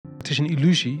is een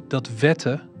illusie dat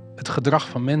wetten het gedrag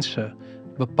van mensen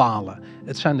bepalen.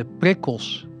 Het zijn de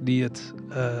prikkels die het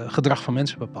gedrag van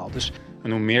mensen bepalen. Dus...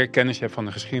 En hoe meer kennis je hebt van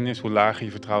de geschiedenis, hoe lager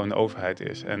je vertrouwen in de overheid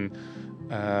is.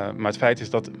 Maar het feit is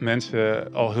dat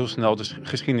mensen al heel snel de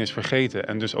geschiedenis vergeten.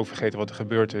 En dus ook vergeten wat er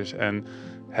gebeurd is. En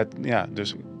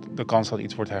dus de kans dat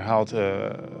iets wordt herhaald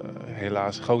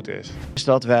helaas groot is. Is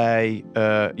dat wij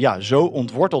zo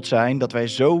ontworteld zijn, dat wij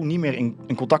zo niet meer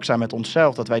in contact zijn met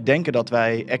onszelf. Dat wij denken dat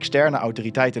wij externe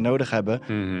autoriteiten nodig hebben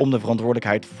om de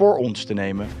verantwoordelijkheid voor ons te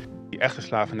nemen. Die echte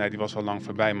slavernij die was al lang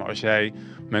voorbij. Maar als jij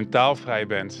mentaal vrij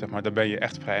bent, zeg maar, dan ben je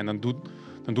echt vrij. En dan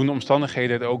doen de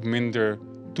omstandigheden er ook minder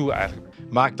toe eigenlijk.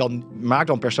 Maakt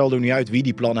dan per saldo niet uit wie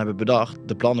die plannen hebben bedacht.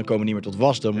 De plannen komen niet meer tot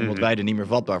wasdom, omdat wij er niet meer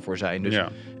vatbaar voor zijn. Dus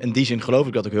in die zin geloof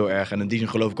ik dat ook heel erg. En in die zin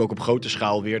geloof ik ook op grote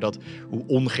schaal weer dat hoe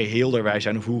ongeheelder wij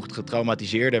zijn, of hoe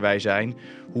getraumatiseerder wij zijn,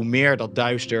 hoe meer dat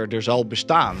duister er zal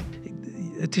bestaan.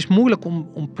 Het is moeilijk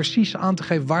om precies aan te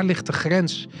geven waar ligt de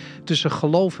grens tussen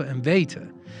geloven en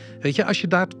weten. Weet je, als je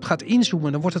daar gaat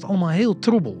inzoomen, dan wordt het allemaal heel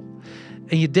troebel.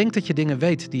 En je denkt dat je dingen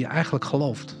weet die je eigenlijk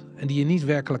gelooft. En die je niet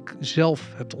werkelijk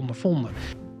zelf hebt ondervonden.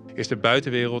 Is de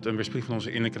buitenwereld een weerspiegeling van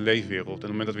onze innerlijke leefwereld. En op het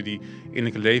moment dat we die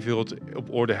innerlijke leefwereld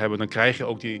op orde hebben, dan krijg je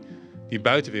ook die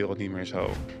buitenwereld niet meer zo.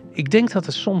 Ik denk dat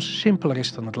het soms simpeler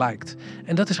is dan het lijkt.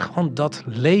 En dat is gewoon dat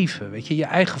leven, weet je, je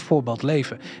eigen voorbeeld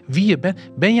leven. Wie je bent.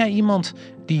 Ben jij iemand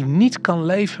die niet kan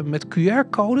leven met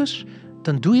QR-codes?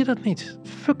 Dan doe je dat niet.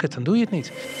 Fuck it, dan doe je het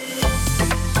niet.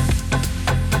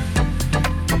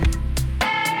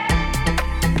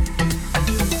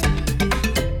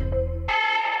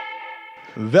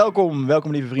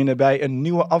 Welkom lieve vrienden bij een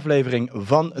nieuwe aflevering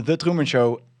van The Trueman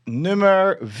Show.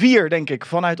 Nummer 4 denk ik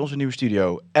vanuit onze nieuwe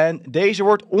studio. En deze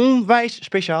wordt onwijs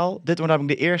speciaal. Dit wordt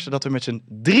namelijk de eerste dat we met z'n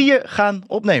drieën gaan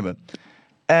opnemen.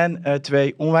 En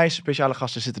 2 onwijs speciale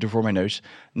gasten zitten er voor mijn neus.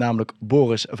 Namelijk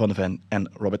Boris van de Ven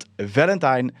en Robert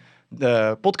Valentine.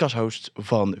 De podcasthost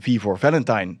van V voor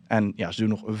Valentine. En ja, ze doen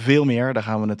nog veel meer. Daar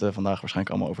gaan we het vandaag waarschijnlijk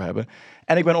allemaal over hebben.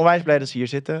 En ik ben onwijs blij dat ze hier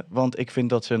zitten. Want ik vind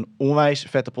dat ze een onwijs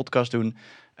vette podcast doen.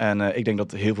 En ik denk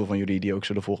dat heel veel van jullie die ook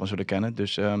zullen volgen en zullen kennen.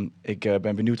 Dus ik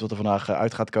ben benieuwd wat er vandaag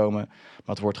uit gaat komen.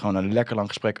 Maar het wordt gewoon een lekker lang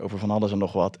gesprek over van alles en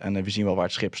nog wat. En we zien wel waar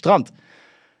het schip strandt.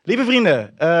 Lieve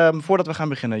vrienden, voordat we gaan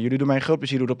beginnen. Jullie doen mij een groot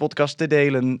plezier door de podcast te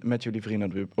delen met jullie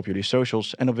vrienden op jullie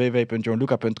socials. En op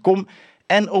www.johnluca.com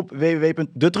en op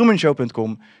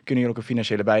www.detruemanshow.com kunnen jullie ook een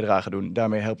financiële bijdrage doen.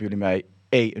 Daarmee helpen jullie mij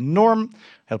enorm.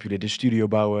 Helpen jullie de studio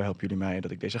bouwen. Helpen jullie mij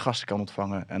dat ik deze gasten kan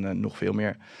ontvangen. En nog veel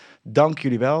meer. Dank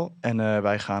jullie wel. En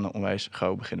wij gaan onwijs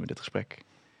gauw beginnen met dit gesprek.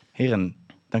 Heren,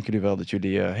 dank jullie wel dat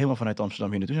jullie helemaal vanuit Amsterdam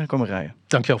hier naartoe zijn komen rijden.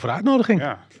 Dankjewel voor de uitnodiging.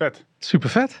 Ja, vet. Super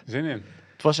vet. Zin in.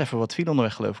 Het was even wat file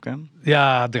onderweg, geloof ik, hè?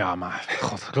 Ja, drama.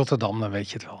 God, Rotterdam, dan weet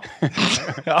je het wel.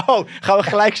 Oh, gaan we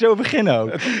gelijk zo beginnen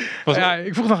ook? Ja,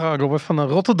 ik vroeg nog aan Robert van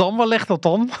Rotterdam, waar ligt dat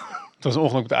dan? Het was een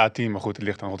ongeluk op de A10, maar goed, het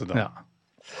ligt aan Rotterdam. Ja.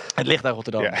 Het ligt aan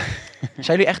Rotterdam. Ja.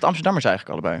 Zijn jullie echt Amsterdammers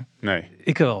eigenlijk allebei? Nee.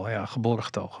 Ik wel, ja, geboren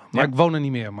getogen. Maar ik woon er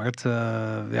niet meer. Maar het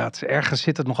is ergens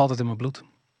zit het nog altijd in mijn bloed.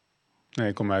 Nee,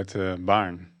 ik kom uit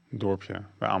Baarn, een dorpje,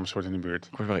 bij Amersfoort in de buurt.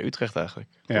 Ik word bij Utrecht eigenlijk.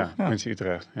 Ja, mensen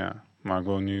Utrecht, ja. Maar ik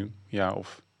woon nu een jaar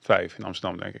of 5 in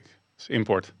Amsterdam, denk ik. Dat is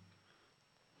import.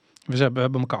 We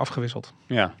hebben elkaar afgewisseld.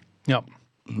 Ja. Ja.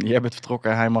 Jij bent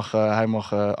vertrokken, hij mag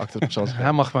achter de persoon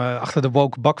Hij mag achter de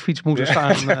woke bakfiets moeten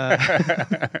staan.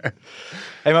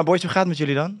 Hey, maar boys, hoe gaat het met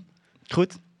jullie dan?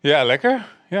 Goed? Ja, lekker.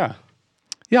 Ja.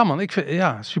 Ja man, ik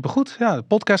vind supergoed. Ja, de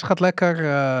podcast gaat lekker.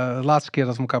 De laatste keer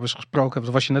dat we elkaar hebben gesproken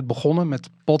hebben, was je net begonnen met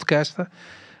podcasten.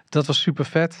 Dat was super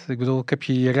vet. Ik bedoel, ik heb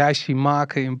je reis zien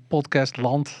maken in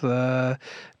podcastland.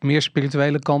 Meer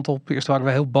spirituele kant op. Eerst waren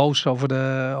we heel boos over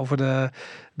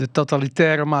de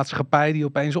totalitaire maatschappij die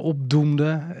opeens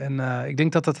opdoemde. En ik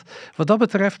denk dat het wat dat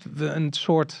betreft een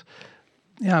soort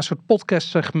podcast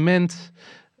segment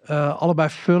allebei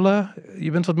vullen.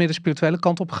 Je bent wat meer de spirituele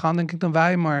kant op gegaan, denk ik, dan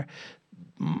wij. Maar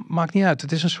maakt niet uit.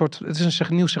 Het is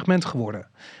een nieuw segment geworden.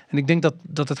 En ik denk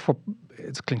dat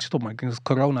het klinkt stom, maar ik denk dat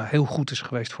corona heel goed is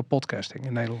geweest voor podcasting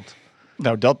in Nederland.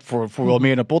 Nou, dat voor wel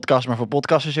meer dan podcast, maar voor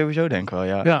podcasten sowieso denk ik wel,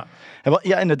 ja.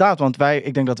 Ja, inderdaad, want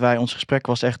ik denk dat ons gesprek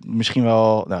was echt misschien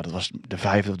wel, nou, dat was de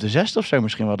 5e of de 6e of zo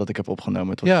misschien wel dat ik heb opgenomen.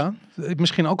 Het was... Ja,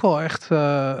 misschien ook wel echt,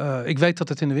 ik weet dat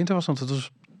het in de winter was, want het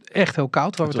was echt heel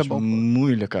koud. Het was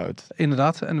moeilijk koud.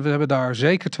 Inderdaad, en we hebben daar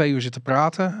zeker 2 uur zitten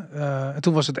praten. En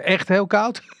toen was het echt heel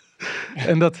koud.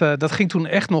 En dat ging toen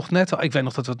echt nog net, ik weet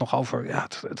nog dat we het nog over,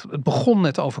 het begon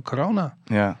net over corona.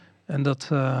 Ja. En dat,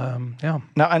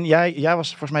 Nou, en jij was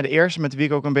volgens mij de eerste met wie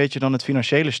ik ook een beetje dan het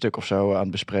financiële stuk of zo aan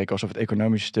het bespreken was, of het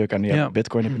economische stuk. En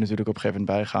Bitcoin heb je natuurlijk op een gegeven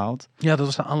moment bijgehaald. Ja, dat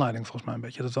was de aanleiding volgens mij een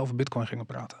beetje, dat we over Bitcoin gingen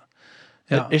praten.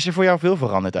 Ja. Is er voor jou veel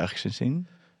veranderd eigenlijk sindsdien?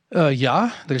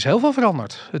 Ja, er is heel veel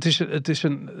veranderd. Het is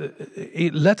een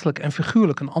letterlijk en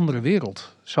figuurlijk een andere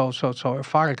wereld. Zo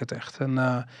ervaar ik het echt.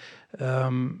 En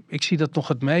ik zie dat nog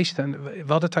het meest. En we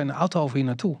hadden het daar in de auto over hier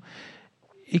naartoe.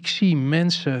 Ik zie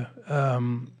mensen.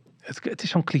 Het is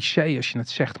zo'n cliché als je het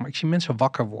zegt, maar ik zie mensen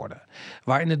wakker worden.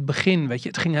 Waar in het begin, weet je,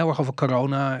 het ging heel erg over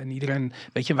corona en iedereen,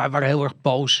 weet je, wij waren heel erg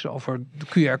boos over de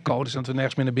QR-codes en dat we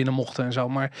nergens meer naar binnen mochten en zo.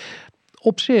 Maar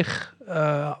op zich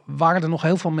waren er nog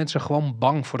heel veel mensen gewoon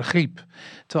bang voor de griep.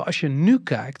 Terwijl als je nu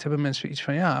kijkt, hebben mensen iets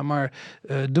van ja, maar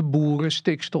de boeren,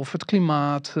 stikstof, het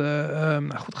klimaat.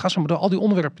 Nou goed, ga zo maar door al die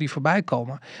onderwerpen die voorbij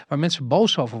komen, waar mensen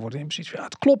boos over worden. En precies van ja,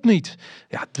 het klopt niet.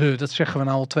 Ja, dat zeggen we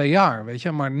nou al 2 jaar, weet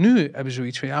je. Maar nu hebben ze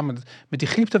zoiets van ja, met die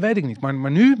griep, dat weet ik niet.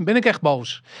 Maar nu ben ik echt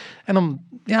boos. En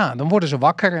dan worden ze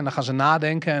wakker en dan gaan ze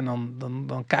nadenken. En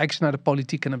dan kijken ze naar de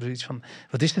politiek en hebben ze iets van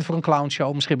wat is dit voor een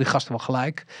clownshow? Misschien hebben die gasten wel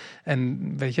gelijk. En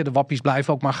weet je, de wappies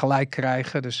blijven ook maar gelijk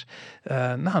krijgen. Dus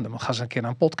dan gaan ze een keer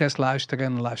naar een podcast luisteren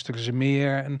en dan luisteren ze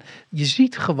meer. En je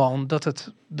ziet gewoon dat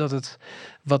het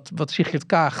wat Sigrid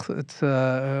Kaag,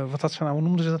 wat had ze nou, hoe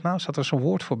noemden ze dat nou? Zat er zo'n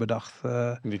woord voor bedacht?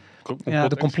 De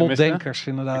complotdenkers,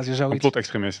 inderdaad.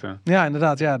 Complotextremisten. Ja,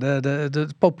 inderdaad. Ja, de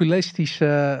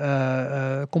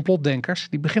populistische complotdenkers,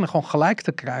 die beginnen gewoon gelijk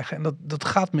te krijgen. En dat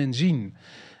gaat men zien.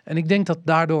 En ik denk dat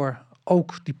daardoor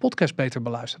ook die podcast beter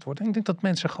beluisterd wordt. En ik denk dat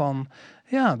mensen gewoon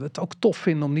het ook tof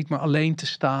vinden om niet meer alleen te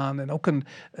staan. En ook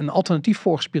een alternatief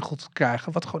voorgespiegeld te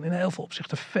krijgen. Wat gewoon in heel veel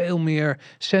opzichten veel meer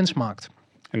sens maakt.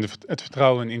 En het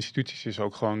vertrouwen in instituties is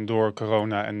ook gewoon door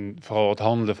corona en vooral het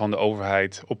handelen van de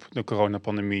overheid op de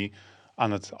coronapandemie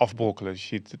aan het afbrokkelen. Dus je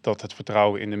ziet dat het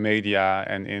vertrouwen in de media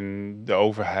en in de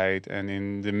overheid en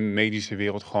in de medische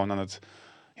wereld gewoon aan het...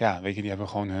 Ja, weet je, die hebben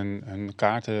gewoon hun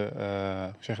kaarten,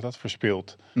 hoe zeg je dat,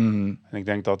 verspeeld. Mm. En ik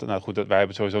denk dat, nou goed, wij hebben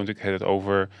het sowieso natuurlijk het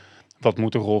over wat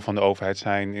moet de rol van de overheid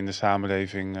zijn in de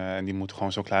samenleving. En die moet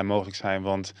gewoon zo klein mogelijk zijn,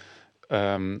 want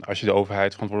als je de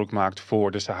overheid verantwoordelijk maakt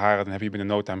voor de Sahara, dan heb je binnen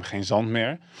no time geen zand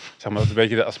meer. Zeg maar, dat is een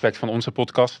beetje de aspect van onze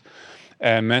podcast.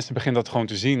 En mensen beginnen dat gewoon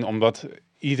te zien, omdat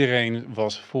iedereen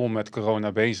was vol met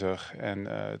corona bezig. En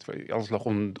alles lag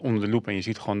onder de loep en je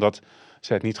ziet gewoon dat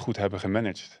ze het niet goed hebben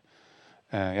gemanaged.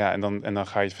 En dan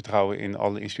ga je het vertrouwen in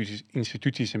alle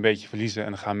instituties een beetje verliezen. En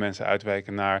dan gaan mensen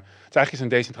uitwijken naar... Het is eigenlijk een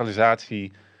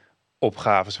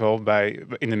decentralisatieopgave, zowel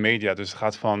in de media. Dus het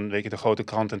gaat van weet je, de grote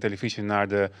krant en televisie naar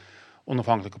de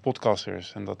onafhankelijke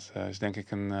podcasters. En dat is denk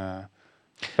ik een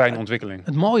fijne ontwikkeling.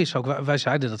 Het mooie is ook, wij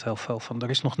zeiden dat heel veel van... Er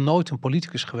is nog nooit een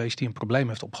politicus geweest die een probleem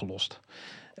heeft opgelost.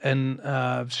 En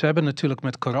ze hebben natuurlijk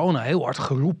met corona heel hard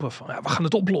geroepen van we gaan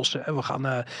het oplossen. Hè? We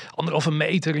gaan 1,5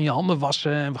 meter in je handen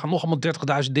wassen. En we gaan nog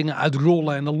allemaal 30.000 dingen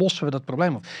uitrollen. En dan lossen we dat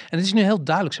probleem op. En het is nu heel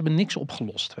duidelijk, ze hebben niks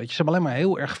opgelost. Weet je? Ze hebben alleen maar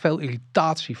heel erg veel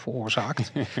irritatie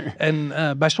veroorzaakt. En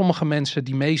bij sommige mensen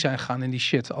die mee zijn gegaan in die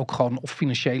shit, ook gewoon of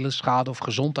financiële schade of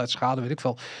gezondheidsschade, weet ik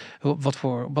wel. Wat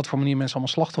voor manier mensen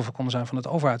allemaal slachtoffer konden zijn van het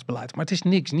overheidsbeleid. Maar het is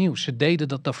niks nieuws. Ze deden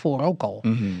dat daarvoor ook al.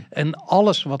 Mm-hmm. En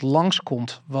alles wat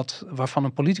langskomt, waarvan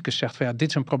een politicus zegt van dit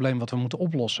is een probleem wat we moeten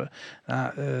oplossen.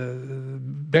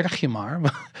 Berg je maar.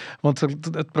 Want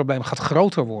het probleem gaat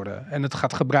groter worden. En het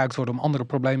gaat gebruikt worden om andere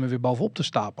problemen weer bovenop te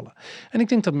stapelen. En ik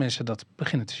denk dat mensen dat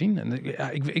beginnen te zien. En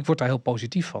ik word daar heel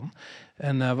positief van.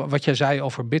 En wat jij zei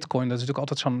over Bitcoin, dat is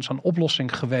natuurlijk altijd zo'n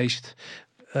oplossing geweest.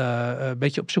 Een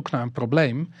beetje op zoek naar een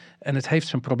probleem. En het heeft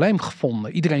zijn probleem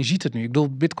gevonden. Iedereen ziet het nu. Ik bedoel,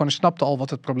 Bitcoin snapte al wat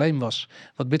het probleem was.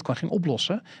 Wat Bitcoin ging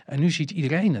oplossen. En nu ziet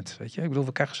iedereen het. Weet je? Ik bedoel,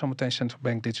 we krijgen zometeen central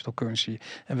bank digital currency.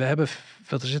 En we hebben, 9,6%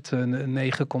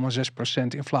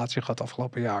 inflatie gehad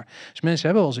afgelopen jaar. Dus mensen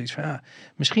hebben wel zoiets van,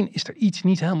 misschien is er iets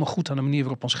niet helemaal goed aan de manier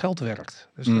waarop ons geld werkt.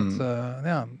 Dus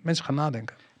mensen gaan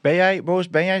nadenken. Boris,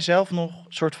 ben jij zelf nog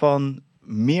soort van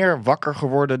meer wakker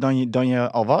geworden dan je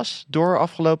al was door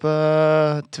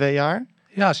afgelopen 2 jaar?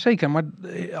 Ja, zeker. Maar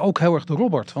ook heel erg de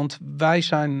Robert. Want wij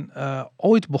zijn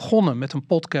ooit begonnen met een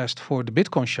podcast voor de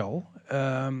Bitcoin Show.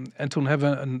 En toen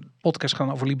hebben we een podcast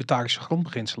gedaan over libertarische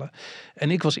grondbeginselen.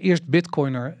 En ik was eerst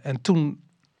Bitcoiner en toen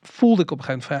voelde ik op een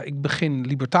gegeven moment van ik begin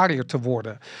libertariër te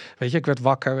worden. Weet je, ik werd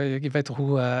wakker. Je weet toch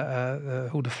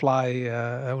hoe de fly,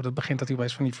 hoe dat begint, dat hij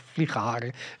opeens van die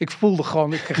vliegenharen. Ik voelde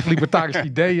gewoon, ik kreeg libertarische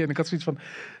ideeën en ik had zoiets van,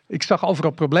 ik zag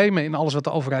overal problemen in alles wat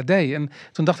de overheid deed. En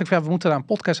toen dacht ik van we moeten daar een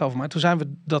podcast over maken. Toen zijn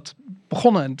we dat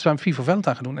begonnen en toen zijn we FIFA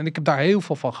Valentine gaan doen. En ik heb daar heel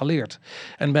veel van geleerd.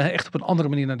 En ben echt op een andere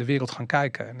manier naar de wereld gaan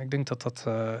kijken. En ik denk dat dat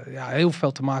heel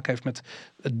veel te maken heeft met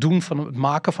het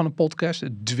maken van een podcast.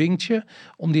 Het dwingt je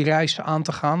om die reizen aan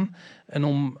te gaan. En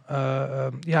om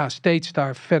steeds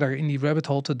daar verder in die rabbit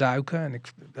hole te duiken. En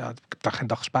ik heb daar geen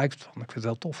dag spijt van. Ik vind het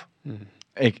heel tof.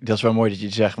 Dat is wel mooi dat je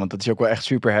het zegt, want dat is ook wel echt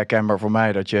super herkenbaar voor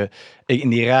mij. Dat je in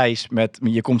die reis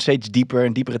je komt steeds dieper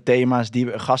en diepere thema's,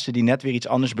 gasten die net weer iets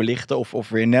anders belichten of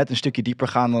weer net een stukje dieper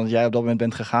gaan dan jij op dat moment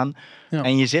bent gegaan. Ja.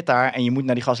 En je zit daar en je moet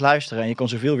naar die gast luisteren en je kan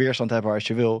zoveel weerstand hebben als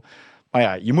je wil. Maar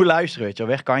ja, je moet luisteren, weet je,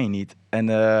 weg kan je niet. En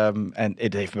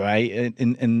het heeft bij mij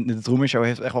in de Trueman Show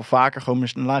heeft echt wel vaker gewoon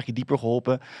een laagje dieper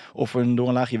geholpen. Of door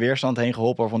een laagje weerstand heen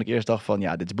geholpen. Waarvan ik eerst dacht van,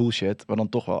 ja, dit is bullshit. Maar dan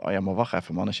toch wel, oh ja, maar wacht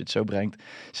even man. Als je het zo brengt,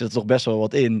 zit er toch best wel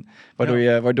wat in.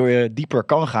 Waardoor je dieper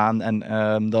kan gaan. En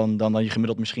dan je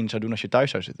gemiddeld misschien zou doen als je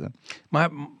thuis zou zitten. Maar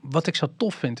wat ik zo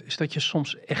tof vind, is dat je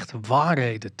soms echt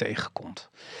waarheden tegenkomt.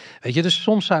 Weet je, dus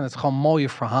soms zijn het gewoon mooie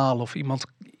verhalen. Of iemand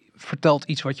vertelt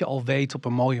iets wat je al weet op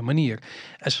een mooie manier.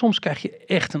 En soms krijg je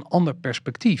echt een ander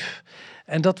perspectief.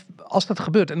 En als dat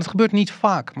gebeurt, en dat gebeurt niet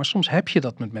vaak, maar soms heb je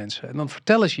dat met mensen. En dan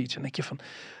vertellen ze iets en denk je van,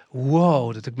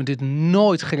 wow, dat ik me dit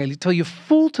nooit gerealiseerd. Terwijl je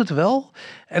voelt het wel.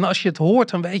 En als je het hoort,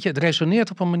 dan weet je, het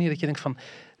resoneert op een manier dat je denkt van,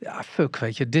 ja, fuck,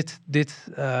 weet je,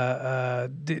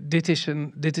 dit is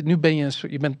nu ben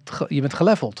je bent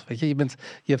geleveld, weet je, je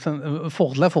hebt een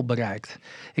volgend level bereikt.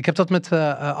 Ik heb dat met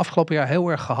afgelopen jaar heel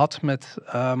erg gehad met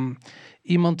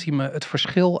iemand die me het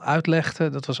verschil uitlegde.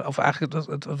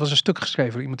 Het was een stuk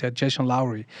geschreven door iemand die heet Jason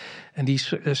Lowry. En die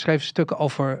schreef stukken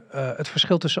over het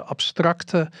verschil tussen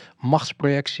abstracte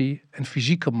machtsprojectie en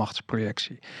fysieke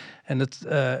machtsprojectie. En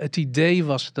het idee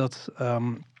was dat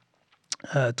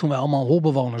toen wij allemaal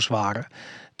holbewoners waren,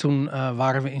 toen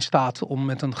waren we in staat om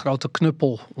met een grote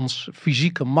knuppel ons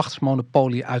fysieke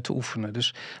machtsmonopolie uit te oefenen.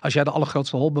 Dus als jij de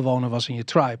allergrootste holbewoner was in je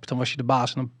tribe, dan was je de baas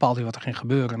en dan bepaalde je wat er ging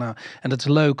gebeuren. Nou, en dat is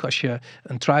leuk als je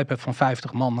een tribe hebt van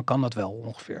 50 man, dan kan dat wel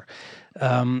ongeveer.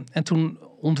 En toen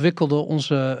ontwikkelde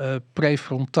onze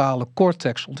prefrontale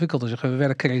cortex zich. We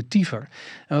werden creatiever.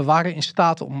 En we waren in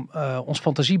staat om ons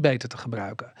fantasie beter te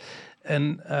gebruiken.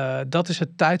 En dat is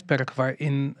het tijdperk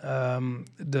waarin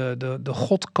de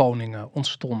godkoningen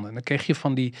ontstonden. En dan kreeg je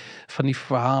van die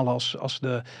verhalen als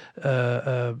de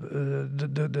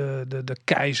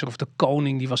keizer of de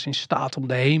koning, die was in staat om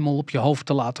de hemel op je hoofd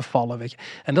te laten vallen. Weet je.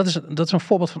 En dat is een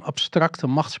voorbeeld van abstracte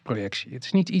machtsprojectie. Het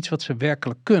is niet iets wat ze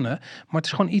werkelijk kunnen, maar het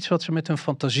is gewoon iets wat ze met hun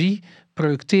fantasie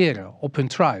projecteren op hun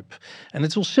tribe. En het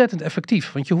is ontzettend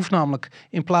effectief, want je hoeft namelijk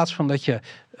in plaats van dat je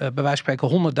bij wijze van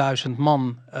spreken 100.000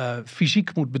 man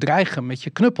fysiek moet bedreigen met je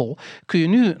knuppel, kun je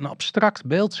nu een abstract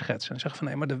beeld schetsen en zeggen van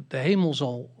nee, maar de hemel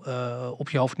zal op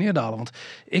je hoofd neerdalen, want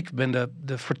ik ben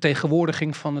de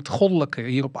vertegenwoordiging van het goddelijke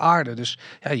hier op aarde, dus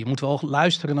ja, je moet wel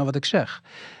luisteren naar wat ik zeg.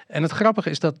 En het grappige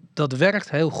is dat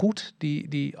werkt heel goed,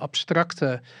 die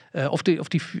abstracte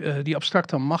die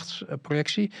abstracte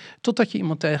machtsprojectie, totdat je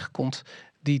iemand tegenkomt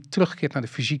die terugkeert naar de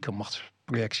fysieke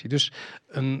machtsprojectie. Dus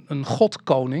een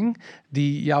godkoning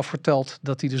die jou vertelt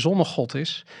dat hij de zonnegod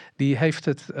is, die heeft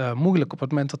het moeilijk op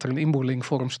het moment dat er een inboeling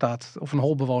voor hem staat of een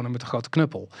holbewoner met een grote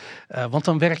knuppel. Want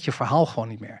dan werkt je verhaal gewoon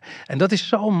niet meer. En dat is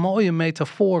zo'n mooie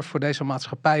metafoor voor deze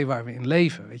maatschappij waar we in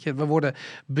leven. Weet je? We worden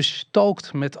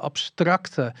bestookt met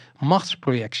abstracte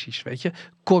machtsprojecties. Weet je?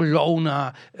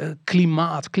 Corona,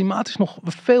 klimaat. Klimaat is nog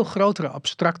een veel grotere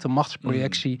abstracte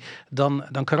machtsprojectie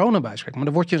dan corona bijspreken. Maar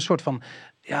dan word je een soort van,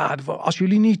 ja, als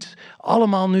jullie niet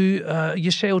allemaal nu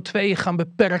je CO2 gaan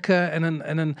beperken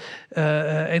en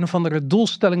een of andere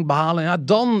doelstelling behalen, ja,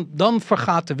 dan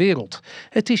vergaat de wereld.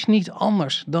 Het is niet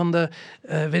anders dan de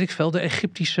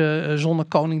Egyptische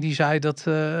zonnekoning die zei dat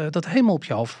de hemel op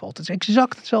je hoofd valt. Het is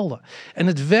exact hetzelfde. En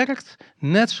het werkt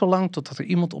net zolang totdat er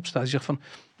iemand opstaat die zegt van,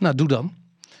 nou, doe dan.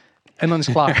 En dan is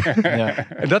het klaar. Ja.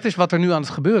 En dat is wat er nu aan het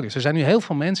gebeuren is. Er zijn nu heel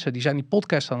veel mensen die zijn die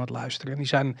podcast aan het luisteren. En die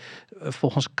zijn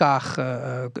volgens Kaag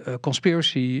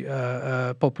conspiracy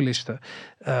populisten.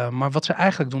 Maar wat ze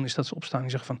eigenlijk doen is dat ze opstaan en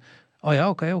zeggen van, oh ja,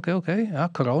 oké. Ja,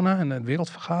 corona en de wereld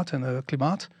vergaat en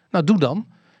klimaat. Nou, doe dan.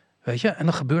 Weet je, en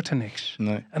dan gebeurt er niks.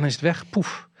 Nee. En dan is het weg,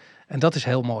 poef. En dat is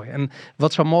heel mooi. En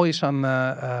wat zo mooi is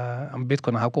aan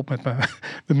Bitcoin, hou ik op met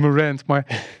mijn rant, maar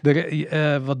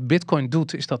wat Bitcoin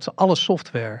doet, is dat alle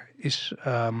software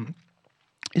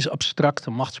is abstracte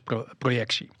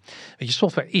machtsprojectie. Weet je,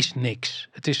 software is niks.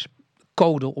 Het is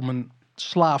code om een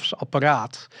slaafs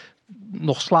apparaat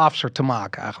nog slaafser te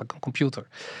maken, eigenlijk, een computer.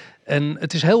 En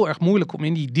het is heel erg moeilijk om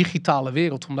in die digitale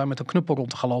wereld, om daar met een knuppel rond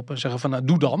te gaan lopen en zeggen van, nou,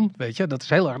 doe dan, weet je. Dat is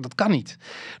heel erg, dat kan niet.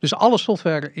 Dus alle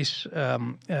software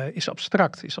is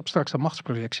abstracte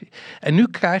machtsprojectie. En nu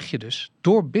krijg je dus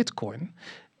door Bitcoin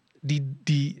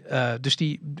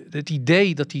het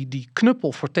idee dat die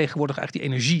knuppel vertegenwoordigt eigenlijk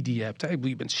die energie die je hebt. Hè?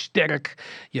 Je bent sterk,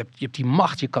 je hebt die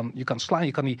macht, je kan slaan,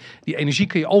 je kan die energie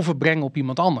kun je overbrengen op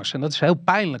iemand anders. En dat is heel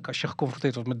pijnlijk als je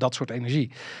geconfronteerd wordt met dat soort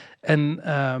energie. En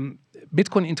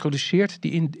Bitcoin introduceert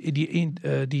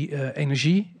die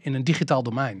energie in een digitaal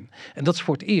domein. En dat is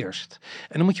voor het eerst.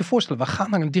 En dan moet je je voorstellen, we gaan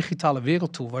naar een digitale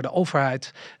wereld toe waar de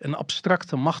overheid een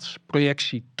abstracte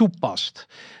machtsprojectie toepast.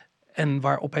 En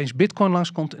waar opeens Bitcoin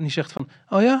langskomt en die zegt van,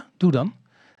 oh ja, doe dan.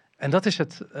 En dat is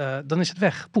het, dan is het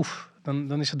weg. Poef,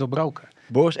 dan is het doorbroken.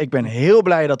 Boris, ik ben heel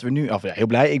blij dat we nu... heel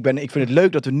blij. Ik vind het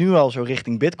leuk dat we nu al zo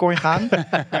richting Bitcoin gaan.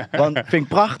 Want vind ik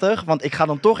prachtig. Want ik ga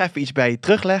dan toch even iets bij je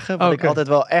terugleggen. Wat ik altijd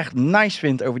wel echt nice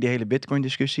vind over die hele Bitcoin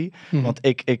discussie. Mhm. Want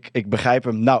ik begrijp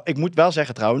hem. Nou, ik moet wel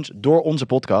zeggen trouwens, door onze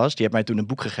podcast, die hebt mij toen een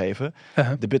boek gegeven.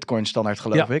 De Bitcoin Standaard,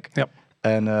 geloof ik. Ja.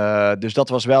 En dus dat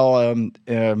was wel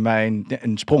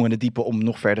een sprong in het diepe om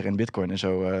nog verder in Bitcoin en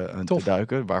zo te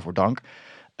duiken. Waarvoor dank.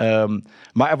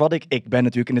 Maar ik ben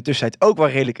natuurlijk in de tussentijd ook wel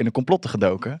redelijk in de complotten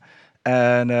gedoken.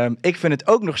 En ik vind het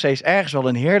ook nog steeds ergens wel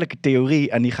een heerlijke theorie.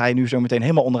 En die ga je nu zo meteen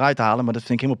helemaal onderuit halen. Maar dat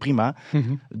vind ik helemaal prima.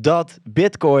 Mm-hmm. Dat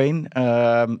Bitcoin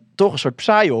toch een soort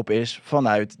psyop is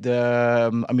vanuit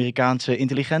de Amerikaanse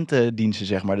intelligente diensten,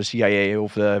 zeg maar. De CIA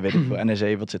of de weet ik veel,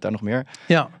 NSA, wat zit daar nog meer?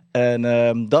 Ja. En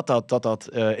dat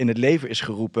in het leven is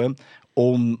geroepen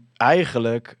om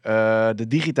eigenlijk de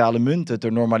digitale munten te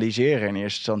normaliseren in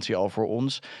eerste instantie al voor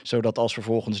ons. Zodat als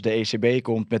vervolgens de ECB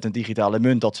komt met een digitale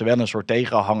munt, dat ze wel een soort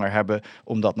tegenhanger hebben.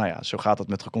 Omdat, zo gaat het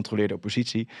met gecontroleerde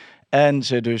oppositie. En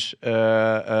ze dus,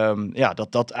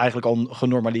 dat eigenlijk al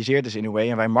genormaliseerd is in een way.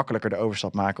 En wij makkelijker de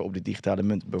overstap maken op de digitale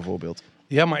munt bijvoorbeeld.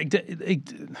 Ja, maar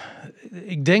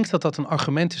ik denk dat dat een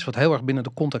argument is wat heel erg binnen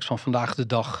de context van vandaag de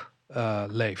dag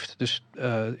leeft. Dus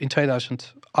in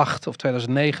 2008 of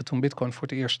 2009, toen Bitcoin voor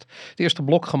het eerste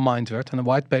blok gemined werd en een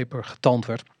whitepaper getoond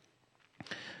werd,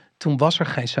 toen was er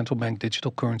geen central bank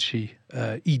digital currency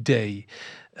idee.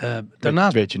 Daarnaast...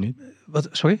 Dat weet je niet. Wat,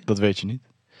 sorry? Dat weet je niet.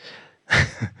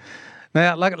 Nou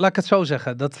ja, laat ik het zo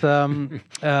zeggen.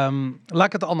 Laat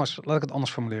ik het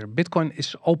anders formuleren. Bitcoin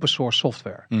is open source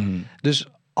software. Mm-hmm. Dus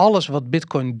alles wat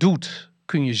Bitcoin doet,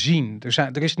 kun je zien.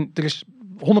 Er is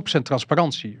 100%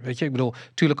 transparantie. Weet je, ik bedoel,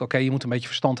 tuurlijk, je moet een beetje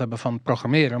verstand hebben van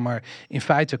programmeren, maar in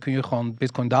feite kun je gewoon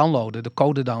Bitcoin downloaden, de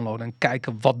code downloaden en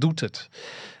kijken wat doet het.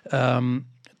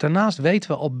 Daarnaast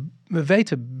weten we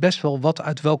weten best wel wat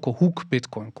uit welke hoek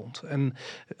Bitcoin komt. En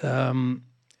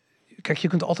kijk, je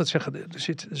kunt altijd zeggen,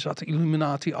 er zat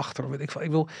Illuminati achter. Weet ik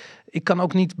ik kan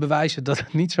ook niet bewijzen dat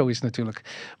het niet zo is natuurlijk.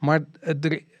 Maar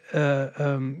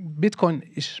Bitcoin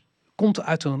komt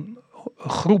uit een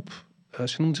groep.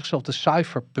 Ze noemen zichzelf de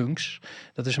cypherpunks.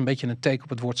 Dat is een beetje een teken op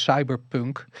het woord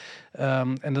cyberpunk.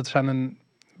 En dat zijn een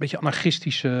beetje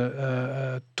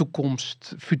anarchistische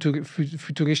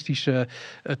futuristische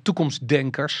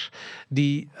toekomstdenkers.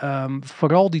 Die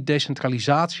vooral die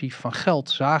decentralisatie van geld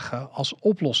zagen als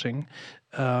oplossing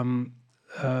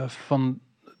van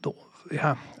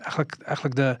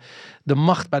eigenlijk de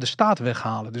macht bij de staat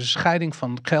weghalen. Dus de scheiding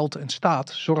van geld en staat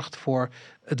zorgt voor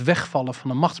het wegvallen van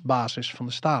de machtsbasis van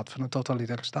de staat, van een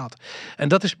totalitaire staat. En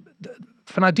dat is,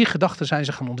 vanuit die gedachte zijn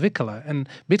ze gaan ontwikkelen. En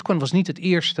Bitcoin was niet het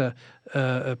eerste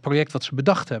project wat ze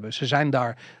bedacht hebben. Ze zijn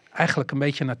daar eigenlijk een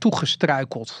beetje naartoe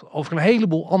gestruikeld over een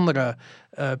heleboel andere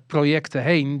projecten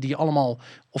heen, die allemaal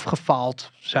of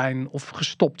gefaald zijn of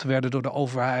gestopt werden door de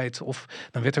overheid, of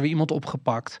dan werd er weer iemand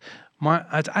opgepakt. Maar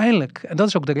uiteindelijk, en dat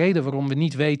is ook de reden waarom we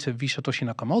niet weten wie Satoshi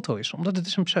Nakamoto is, omdat het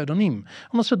is een pseudoniem.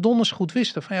 Omdat ze donders goed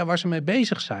wisten van waar ze mee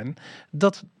bezig zijn,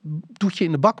 dat doet je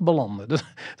in de bak belanden.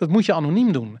 Dat moet je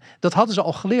anoniem doen. Dat hadden ze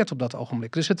al geleerd op dat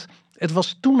ogenblik. Dus het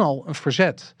was toen al een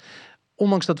verzet.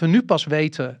 Ondanks dat we nu pas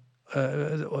weten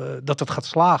dat het gaat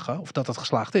slagen, of dat het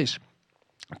geslaagd is.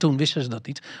 Toen wisten ze dat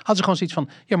niet. Hadden ze gewoon zoiets van,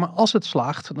 maar als het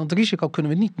slaagt, dan het risico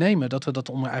kunnen we niet nemen dat we dat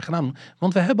onder eigen naam doen.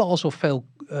 Want we hebben al zoveel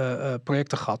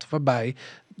projecten gehad waarbij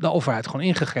de overheid gewoon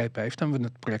ingegrepen heeft en we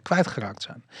het project kwijtgeraakt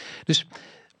zijn. Dus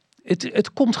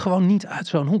het komt gewoon niet uit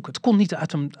zo'n hoek. Het komt niet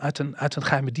uit een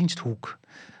geheime diensthoek.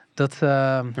 Want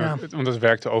dat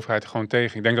werkt de overheid gewoon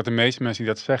tegen. Ik denk dat de meeste mensen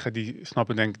die dat zeggen, die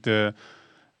snappen denk ik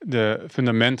de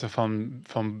fundamenten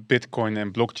van Bitcoin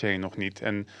en blockchain nog niet.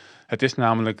 En het is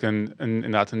namelijk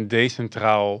inderdaad een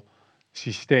decentraal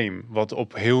systeem wat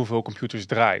op heel veel computers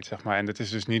draait, zeg maar. En dat is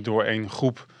dus niet door één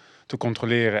groep te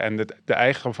controleren. En de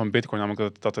eigenschap van Bitcoin,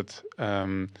 namelijk dat het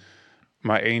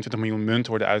maar 21 miljoen munten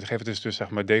worden uitgegeven, het is dus zeg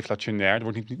maar deflationair. Er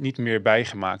wordt niet meer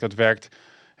bijgemaakt. Dat werkt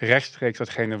rechtstreeks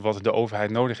datgene wat de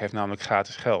overheid nodig heeft, namelijk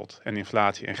gratis geld en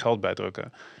inflatie en geld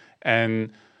bijdrukken.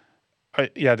 En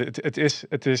het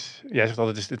is. Jij zegt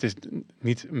altijd, het is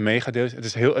niet mega deel. Het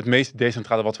is het meest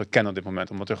decentrale wat we kennen op dit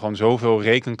moment. Omdat er gewoon zoveel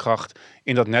rekenkracht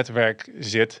in dat netwerk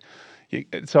zit.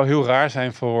 Het zou heel raar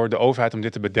zijn voor de overheid om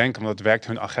dit te bedenken, want het werkt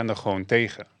hun agenda gewoon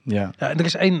tegen. Ja. En er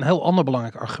is één heel ander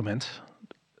belangrijk argument.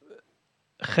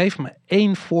 geef me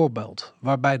 1 voorbeeld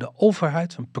waarbij de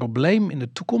overheid een probleem in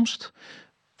de toekomst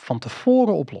van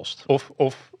tevoren oplost.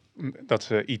 Of dat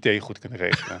ze IT goed kunnen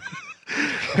regelen.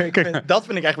 Dat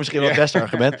vind ik echt misschien wel het beste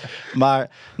argument. Maar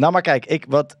kijk,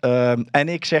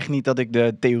 ik zeg niet dat ik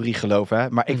de theorie geloof, hè,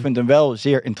 maar ik vind hem wel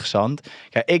zeer interessant.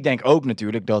 Kijk, ik denk ook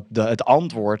natuurlijk dat het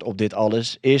antwoord op dit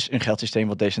alles is een geldsysteem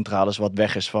wat decentraal is, wat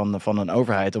weg is van een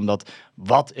overheid. Omdat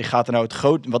wat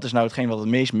is nou hetgeen wat het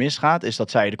meest misgaat, is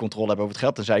dat zij de controle hebben over het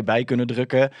geld en zij bij kunnen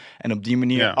drukken. En op die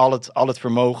manier al het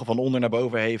vermogen van onder naar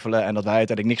boven hevelen en dat wij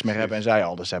uiteindelijk niks meer hebben en zij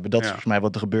alles hebben. Dat is volgens mij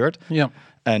wat er gebeurt. Ja.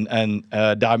 En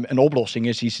daar een oplossing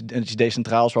is iets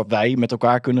decentraals wat wij met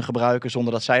elkaar kunnen gebruiken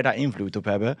zonder dat zij daar invloed op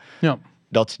hebben. Ja.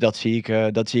 Dat zie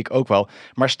ik ook wel.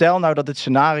 Maar stel nou dat het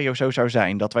scenario zo zou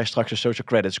zijn dat wij straks een social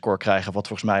credit score krijgen, wat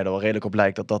volgens mij er wel redelijk op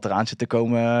lijkt dat eraan zit te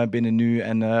komen binnen nu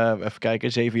en even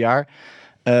kijken, 7 jaar.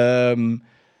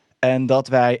 En dat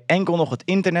wij enkel nog het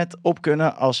internet op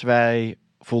kunnen als wij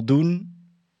voldoen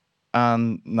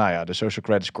aan de social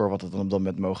credit score, wat het dan op dat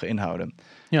moment mogen inhouden.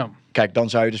 Ja. Kijk, dan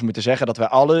zou je dus moeten zeggen dat wij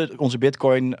alle onze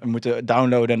bitcoin moeten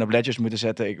downloaden en op ledgers moeten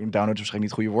zetten. Downloaden is waarschijnlijk niet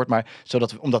het goede woord, maar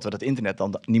omdat we dat internet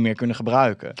dan niet meer kunnen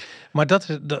gebruiken. Maar dat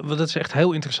is echt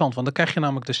heel interessant, want dan krijg je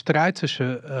namelijk de strijd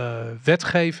tussen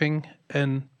wetgeving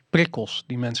en prikkels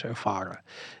die mensen ervaren.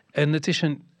 En het is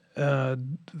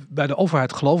bij de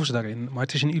overheid geloven ze daarin, maar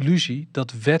het is een illusie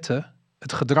dat wetten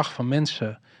het gedrag van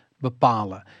mensen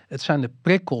bepalen. Het zijn de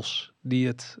prikkels die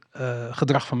het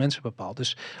gedrag van mensen bepalen.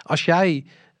 Dus als jij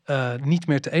niet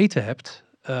meer te eten hebt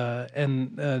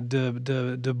en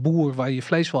de boer waar je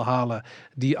vlees wil halen,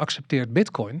 die accepteert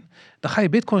bitcoin, dan ga je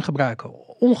bitcoin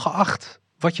gebruiken, ongeacht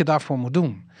wat je daarvoor moet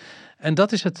doen. En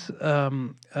dat is het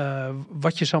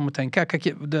wat je zo meteen...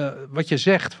 Kijk, wat je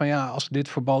zegt van als dit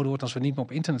verboden wordt, als we niet meer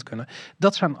op internet kunnen,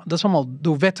 dat is allemaal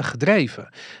door wetten gedreven.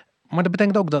 Maar dat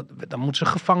betekent ook dat dan moeten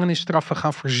ze gevangenisstraffen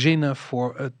gaan verzinnen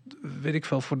voor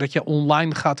dat je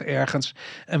online gaat ergens.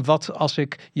 En wat als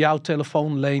ik jouw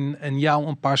telefoon leen en jou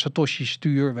een paar satoshis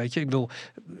stuur, weet je? Ik bedoel,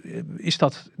 is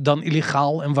dat dan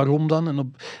illegaal en waarom dan?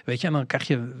 En en dan krijg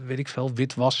je,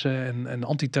 witwassen en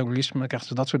antiterrorisme, dan krijgen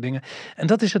ze dat soort dingen. En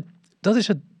dat is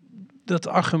dat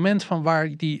argument van waar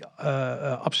die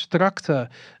abstracte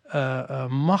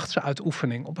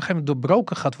machtsuitoefening op een gegeven moment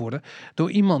doorbroken gaat worden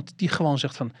door iemand die gewoon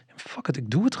zegt van fuck it, ik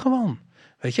doe het gewoon.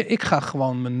 Weet je, ik ga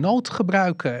gewoon mijn nood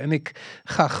gebruiken en ik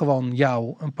ga gewoon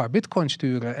jou een paar bitcoin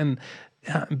sturen. En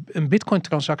een bitcoin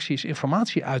transactie is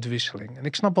informatieuitwisseling. En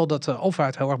ik snap wel dat de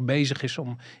overheid heel erg bezig is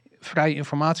om vrije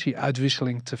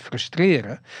informatieuitwisseling te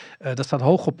frustreren. Dat staat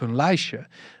hoog op hun lijstje.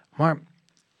 Maar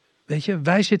weet je,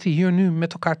 wij zitten hier nu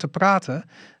met elkaar te praten,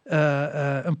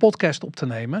 een podcast op te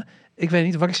nemen. Ik weet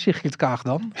niet, waar is Sigrid Kaag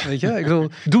dan? Weet je, ik bedoel,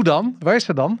 doe dan, waar is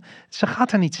ze dan? Ze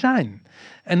gaat er niet zijn.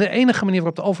 En de enige manier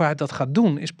waarop de overheid dat gaat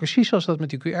doen, is precies zoals dat met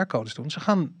die QR-codes doen. Ze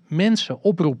gaan mensen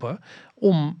oproepen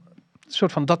om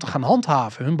soort van dat te gaan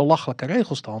handhaven, hun belachelijke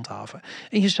regels te handhaven.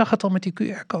 En je zag het al met die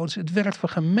QR-codes, het werkt voor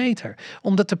geen meter.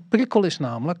 Omdat de prikkel is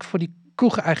namelijk voor die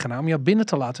kroeg-eigenaar om jou binnen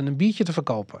te laten en een biertje te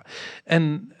verkopen.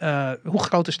 En hoe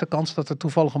groot is de kans dat er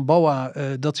toevallig een boa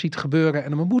dat ziet gebeuren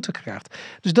en hem een boete krijgt?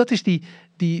 Dus dat is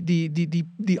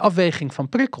die afweging van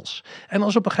prikkels. En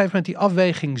als op een gegeven moment die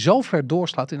afweging zo ver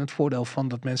doorslaat in het voordeel van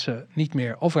dat mensen niet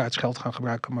meer overheidsgeld gaan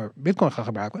gebruiken, maar bitcoin gaan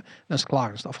gebruiken, dan is het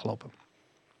klaar, is het afgelopen.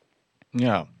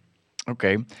 Ja.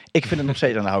 Oké. Ik vind het nog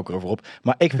steeds, en daar hou ik erover op,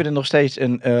 maar ik vind het nog steeds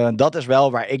dat is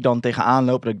wel waar ik dan tegenaan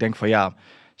loop, dat ik denk van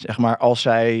zeg maar, als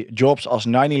zij jobs als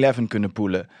 9/11 kunnen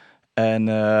poelen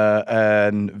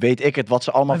en weet ik het, wat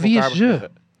ze allemaal maar voor wie elkaar... is ze?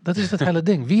 Dat is het hele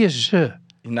ding. Wie is ze?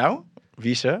 Nou,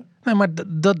 wie is ze? Nee, maar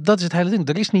dat is het hele ding.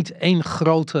 Er is niet één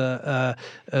grote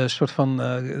soort van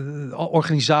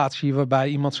organisatie waarbij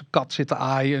iemand zijn kat zit te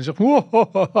aaien en zegt,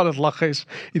 wow, dat lachen is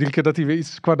iedere keer dat hij weer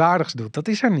iets kwaadaardigs doet. Dat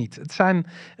is er niet. Het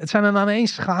zijn een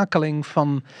aaneenschakeling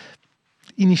van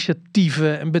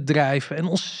initiatieven en bedrijven en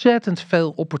ontzettend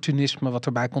veel opportunisme wat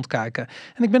erbij komt kijken.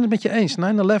 En ik ben het met je eens. 9/11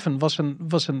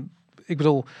 was een ik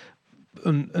bedoel,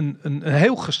 een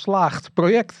heel geslaagd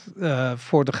project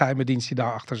voor de geheime dienst die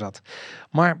daarachter zat.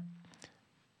 Maar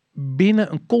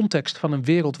binnen een context van een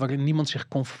wereld waarin niemand zich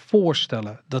kon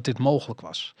voorstellen dat dit mogelijk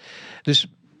was. Dus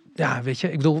ja, weet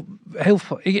je, ik bedoel, heel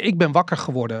veel. Ik ben wakker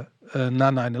geworden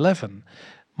na 9/11.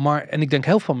 En ik denk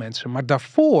heel veel mensen. Maar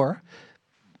daarvoor,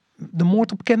 de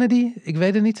moord op Kennedy, ik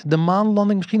weet het niet. De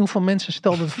maanlanding, misschien hoeveel mensen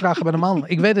stelden de vragen bij de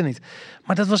maanlanding. Ik weet het niet.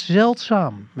 Maar dat was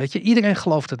zeldzaam. Weet je, iedereen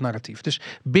gelooft het narratief. Dus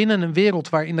binnen een wereld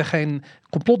waarin er geen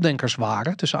complotdenkers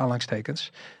waren, tussen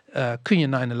aanhalingstekens, kun je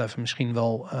 9/11 misschien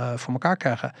wel voor elkaar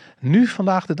krijgen. Nu,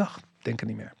 vandaag de dag, denk ik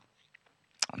niet meer.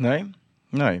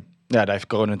 Nee. Ja, daar heeft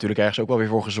corona natuurlijk ergens ook wel weer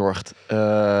voor gezorgd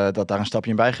dat daar een stapje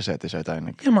in bijgezet is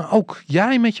uiteindelijk. Ja, maar ook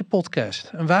jij met je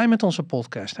podcast en wij met onze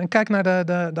podcast. En kijk naar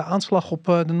de aanslag op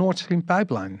de Nord Stream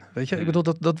pipeline. Weet je, ik bedoel,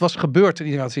 dat was gebeurd. En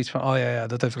iedereen had zoiets van, oh ja,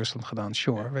 dat heeft Rusland gedaan.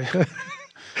 Sure, weet je.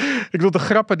 Ik bedoel, de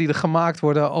grappen die er gemaakt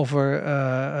worden over,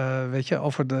 weet je,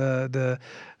 over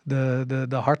de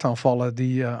hartaanvallen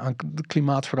die aan de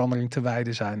klimaatverandering te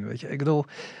wijden zijn. Weet je, ik bedoel,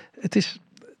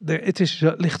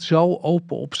 ligt zo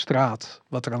open op straat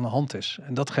wat er aan de hand is.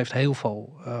 En dat geeft heel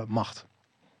veel macht.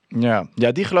 Ja,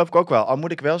 die geloof ik ook wel. Al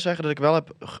moet ik wel zeggen dat ik wel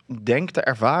denk te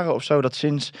ervaren of zo, dat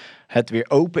sinds het weer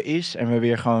open is en we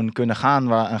weer gewoon kunnen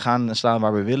gaan en staan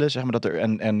waar we willen, zeg maar, dat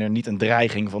er er niet een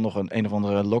dreiging van nog een of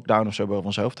andere lockdown of zo boven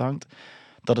ons hoofd hangt,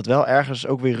 dat het wel ergens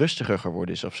ook weer rustiger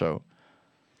geworden is of zo.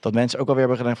 Dat mensen ook alweer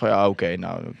hebben gedacht van, ja, oké,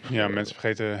 nou... Ja, mensen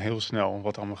vergeten heel snel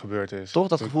wat allemaal gebeurd is. Toch,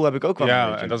 dat gevoel heb ik ook wel.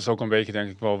 Ja, en dat is ook een beetje, denk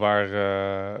ik wel,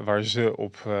 waar ze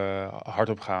hard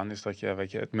op gaan. Is dat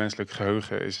weet je, het menselijk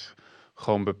geheugen is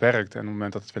gewoon beperkt. En op het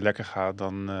moment dat het weer lekker gaat,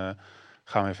 dan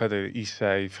gaan we weer verder. Is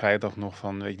zei vrijdag nog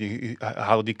van, weet je,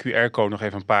 haalde die QR-code nog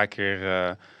even een paar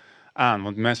keer aan.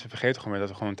 Want mensen vergeten gewoon weer dat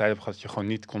er gewoon een tijd op gehad dat je gewoon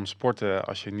niet kon sporten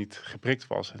als je niet geprikt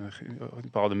was. En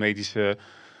bepaalde medische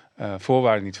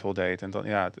voorwaarden niet voldeed. En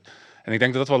en ik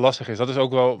denk dat dat wel lastig is. Dat is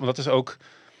ook wel, want dat is ook,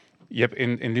 je hebt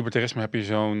in libertarisme heb je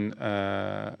zo'n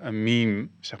een meme,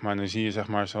 zeg maar, en dan zie je, zeg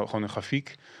maar, zo gewoon een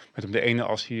grafiek met op de ene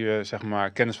as zie je, zeg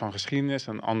maar, kennis van geschiedenis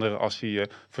en de andere as zie je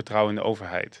vertrouwen in de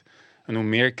overheid. En hoe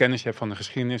meer kennis je hebt van de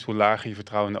geschiedenis, hoe lager je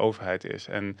vertrouwen in de overheid is.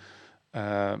 En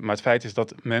maar het feit is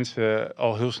dat mensen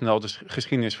al heel snel de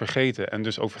geschiedenis vergeten en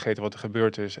dus ook vergeten wat er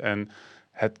gebeurd is. En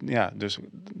dus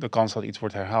de kans dat iets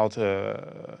wordt herhaald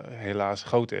helaas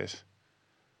groot is.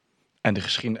 En de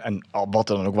geschiedenis, en wat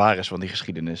er dan ook waar is van die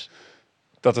geschiedenis.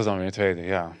 Dat is dan weer het tweede,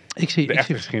 ja.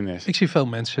 Geschiedenis. Ik zie veel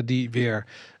mensen die weer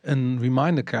een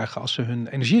reminder krijgen als ze hun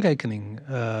energierekening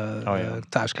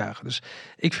thuis krijgen. Dus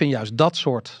ik vind juist dat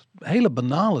soort hele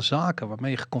banale zaken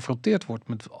waarmee je geconfronteerd wordt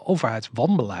met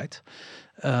overheidswanbeleid.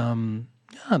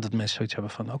 Dat mensen zoiets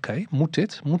hebben van, oké, moet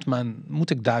dit? Moet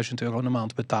ik €1000 in de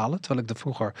maand betalen? Terwijl ik er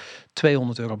vroeger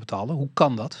 €200 betaalde. Hoe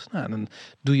kan dat? Nou, dan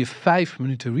doe je 5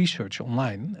 minuten research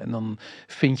online. En dan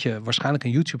vind je waarschijnlijk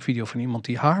een YouTube-video van iemand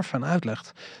die haarfijn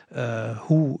uitlegt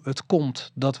hoe het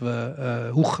komt dat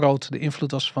hoe groot de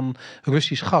invloed was van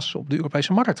Russisch gas op de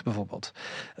Europese markt bijvoorbeeld.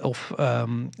 Of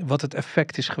wat het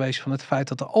effect is geweest van het feit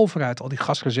dat de overheid al die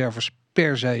gasreserves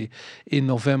per se in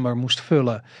november moest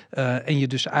vullen. En je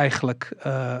dus eigenlijk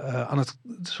aan het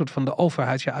soort van de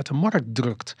overheid je uit de markt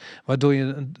drukt. Waardoor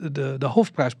je de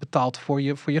hoofdprijs betaalt voor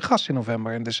je gas in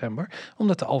november en december.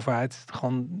 Omdat de overheid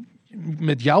gewoon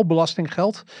met jouw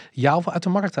belastinggeld jou uit de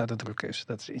markt uit het drukken is.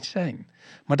 Dat is insane.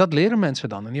 Maar dat leren mensen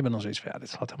dan. En die hebben dan zoiets van, ja, dit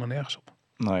slaat helemaal nergens op.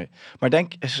 Nee, maar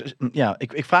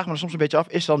ik vraag me er soms een beetje af,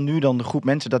 is dan nu de groep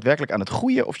mensen daadwerkelijk aan het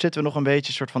groeien? Of zitten we nog een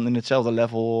beetje soort van in hetzelfde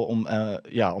level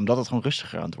omdat het gewoon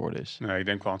rustiger aan het worden is? Nee, ik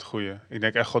denk wel aan het groeien. Ik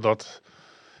denk echt wel dat,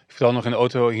 ik vertel nog in de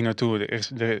auto hier naartoe,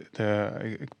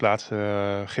 ik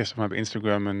plaatste gisteren op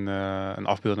Instagram een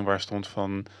afbeelding waar stond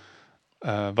van,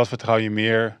 wat vertrouw je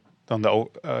meer dan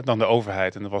de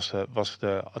overheid? En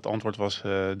het antwoord was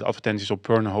de advertenties op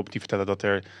Pornhub die vertellen dat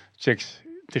er chicks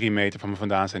 3 meter van me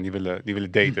vandaan zijn die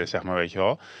willen daten, zeg maar, weet je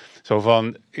wel. Zo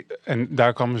van, en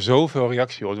daar kwam zoveel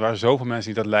reactie op. Er waren zoveel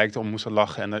mensen die dat lijkte om moesten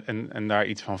lachen en daar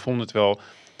iets van vonden. Terwijl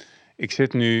ik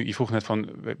zit nu, je vroeg net van,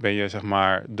 ben je, zeg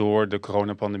maar, door de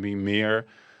coronapandemie meer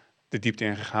de diepte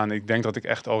ingegaan? Ik denk dat ik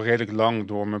echt al redelijk lang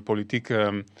door mijn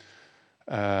politieke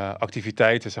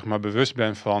activiteiten, zeg maar, bewust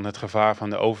ben van het gevaar van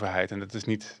de overheid. En dat is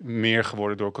niet meer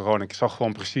geworden door corona. Ik zag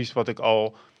gewoon precies wat ik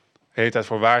al de hele tijd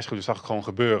voor waarschuwde, zag ik gewoon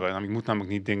gebeuren. En ik moet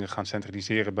namelijk niet dingen gaan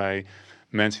centraliseren bij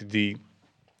mensen die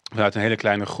vanuit een hele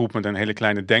kleine groep met een hele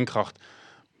kleine denkkracht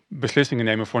beslissingen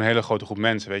nemen voor een hele grote groep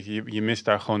mensen. Weet je, je mist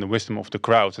daar gewoon de wisdom of the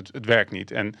crowd. Het werkt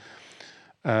niet. En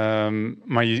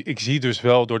maar ik zie dus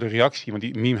wel door de reactie, want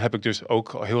die meme heb ik dus ook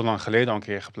al heel lang geleden al een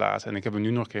keer geplaatst. En ik heb hem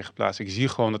nu nog een keer geplaatst. Ik zie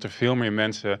gewoon dat er veel meer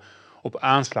mensen op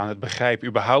aanslaan. Het begrijpen,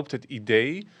 überhaupt het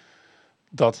idee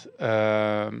dat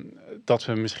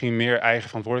we misschien meer eigen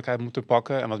verantwoordelijkheid moeten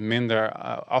pakken en wat minder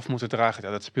af moeten dragen.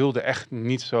 Ja, dat speelde echt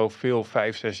niet zoveel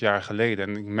 5, 6 jaar geleden.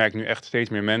 En ik merk nu echt steeds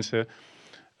meer mensen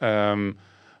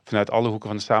vanuit alle hoeken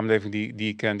van de samenleving die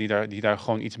ik ken, die daar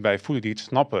gewoon iets bij voelen, die het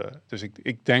snappen. Dus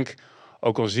ik denk,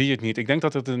 ook al zie je het niet, ik denk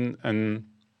dat het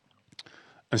een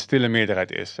stille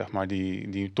meerderheid is, zeg maar,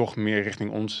 die toch meer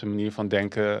richting onze manier van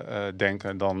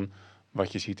denken dan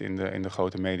wat je ziet in de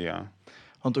grote media.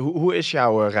 Want hoe is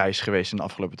jouw reis geweest in de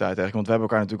afgelopen tijd eigenlijk? Want we hebben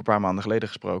elkaar natuurlijk een paar maanden geleden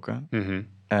gesproken. Mm-hmm.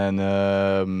 En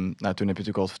toen heb je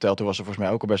natuurlijk al verteld, toen was er volgens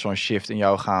mij ook al best wel een shift in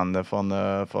jou gaande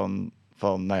van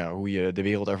van nou ja, hoe je de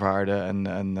wereld ervaarde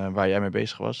en waar jij mee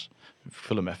bezig was.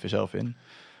 Vul hem even zelf in.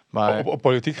 Maar Op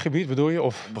politiek gebied bedoel je?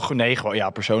 Of? nee, gewoon ja,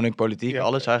 persoonlijk, politiek,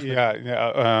 alles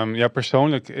eigenlijk. Ja,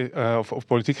 persoonlijk of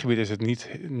politiek gebied is het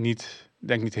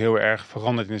denk niet heel erg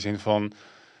veranderd in de zin van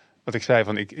wat ik zei,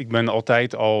 van ik ben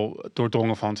altijd al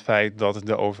doordrongen van het feit dat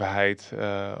de overheid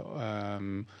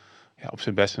op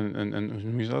zijn best hoe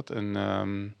noem je dat?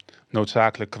 Een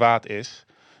noodzakelijk kwaad is.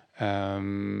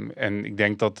 En ik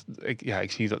denk dat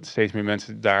ik zie dat steeds meer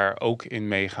mensen daar ook in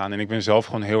meegaan. En ik ben zelf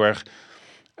gewoon heel erg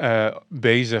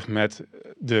bezig met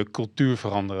de cultuur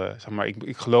veranderen. Zeg maar,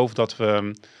 ik geloof dat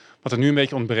we wat er nu een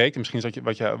beetje ontbreekt, en misschien is dat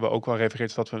wat je ook wel refereert,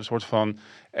 is dat we een soort van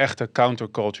echte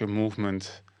counterculture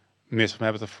movement missen. We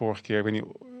hebben het de vorige keer, ik weet niet,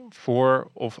 voor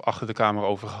of achter de camera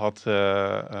over gehad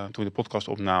toen we de podcast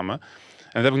opnamen. En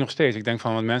dat heb ik nog steeds. Ik denk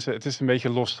van, want mensen, het is een beetje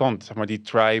losstand. Zeg maar, die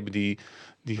tribe,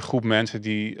 die groep mensen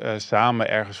die samen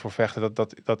ergens voor vechten,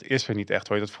 dat is er niet echt.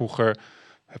 Hoor. Dat vroeger,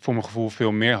 voor mijn gevoel,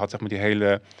 veel meer had. Zeg maar, die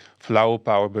hele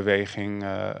flower beweging,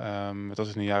 dat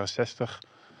was in de jaren 60.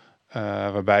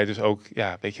 Waarbij dus ook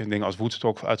een beetje dingen als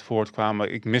Woodstock uit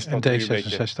voortkwamen. Ik mis dat en nu D66. een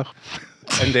beetje.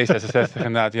 En D66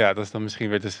 inderdaad, ja, dat is dan misschien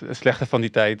weer de slechte van die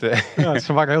tijd. Ja,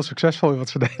 ze waren heel succesvol in wat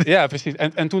ze deden. Ja, precies.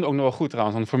 En toen ook nog wel goed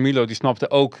trouwens. Want Formilo die snapte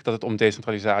ook dat het om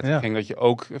decentralisatie ging. Dat je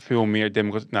ook veel meer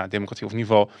democratie, of in ieder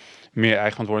geval meer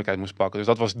eigen verantwoordelijkheid moest pakken. Dus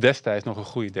dat was destijds nog een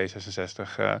goede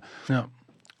D66. Ja.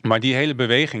 Maar die hele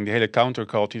beweging, die hele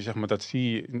counterculture, zeg maar, dat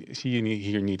zie je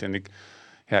hier niet. En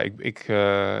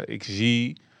ik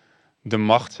zie de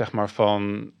macht, zeg maar,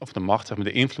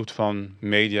 de invloed van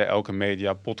media, elke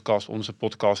media, podcast, onze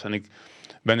podcast. En ik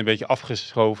ben een beetje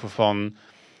afgeschoven van,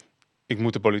 ik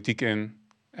moet de politiek in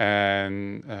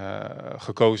en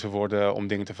gekozen worden om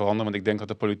dingen te veranderen. Want ik denk dat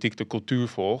de politiek de cultuur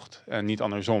volgt en niet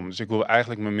andersom. Dus ik wil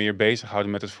eigenlijk me meer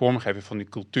bezighouden met het vormgeven van die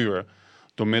cultuur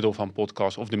door middel van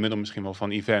podcasts of door middel misschien wel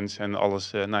van events en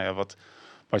alles,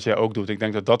 wat jij ook doet. Ik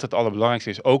denk dat dat het allerbelangrijkste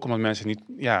is. Ook omdat mensen niet,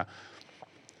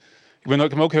 ik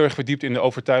heb me ook heel erg verdiept in de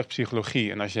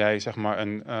overtuigingspsychologie. En als jij zeg maar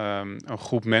een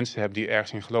groep mensen hebt die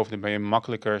ergens in geloven, dan ben je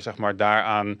makkelijker zeg maar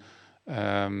daaraan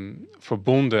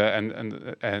verbonden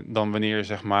en dan wanneer je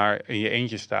zeg maar in je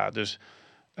eentje staat. Dus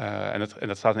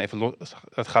dat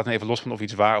gaat dan even los van of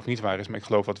iets waar of niet waar is. Maar ik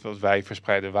geloof dat wat wij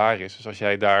verspreiden waar is. Dus als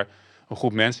jij daar een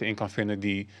groep mensen in kan vinden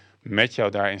die met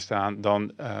jou daarin staan,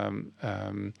 dan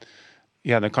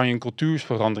dan kan je een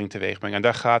cultuursverandering teweeg brengen. En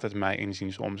daar gaat het mij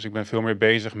inziens om. Dus ik ben veel meer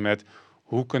bezig met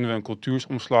hoe kunnen we een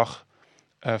cultuursomslag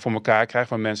voor elkaar krijgen,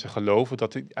 waar mensen geloven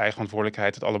dat de eigen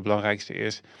verantwoordelijkheid het allerbelangrijkste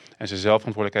is en ze zelf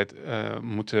verantwoordelijkheid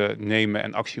moeten nemen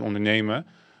en actie ondernemen.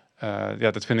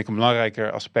 Dat vind ik een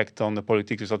belangrijker aspect dan de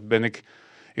politiek. Dus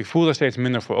ik voel daar steeds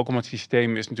minder voor. Ook omdat het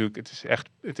systeem is natuurlijk,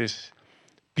 het is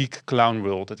peak clown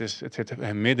world. Het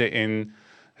zit midden in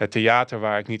het theater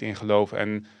waar ik niet in geloof.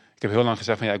 En ik heb heel lang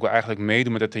gezegd van ik wil eigenlijk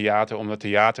meedoen met het theater om het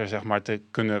theater zeg maar te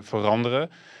kunnen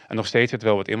veranderen. En nog steeds zit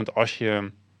wel wat in, want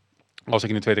als ik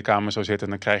in de Tweede Kamer zou zitten,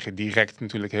 dan krijg je direct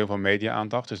natuurlijk heel veel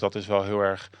media-aandacht. Dus dat is wel heel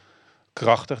erg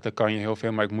krachtig. Daar kan je heel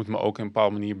veel, maar ik moet me ook in een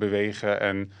bepaalde manier bewegen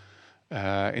en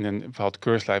in een bepaald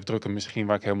keurslijf drukken misschien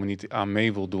waar ik helemaal niet aan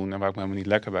mee wil doen en waar ik me helemaal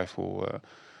niet lekker bij voel.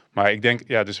 Maar ik denk,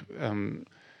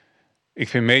 ik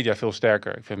vind media veel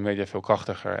sterker. Ik vind media veel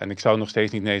krachtiger. En ik zou nog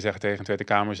steeds niet nee zeggen tegen een Tweede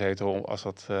Kamerzetel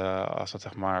als dat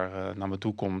zeg maar naar me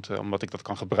toe komt. Omdat ik dat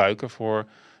kan gebruiken voor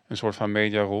een soort van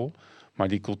mediarol. Maar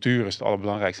die cultuur is het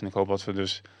allerbelangrijkste. En ik hoop dat we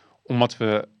dus, omdat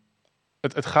we...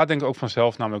 Het gaat denk ik ook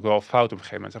vanzelf namelijk wel fout op een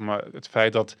gegeven moment. Zeg maar, het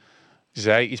feit dat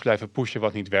zij iets blijven pushen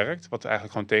wat niet werkt. Wat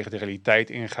eigenlijk gewoon tegen de realiteit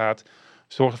ingaat.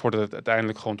 Zorgt ervoor dat het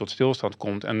uiteindelijk gewoon tot stilstand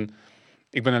komt. En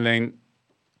ik ben alleen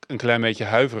een klein beetje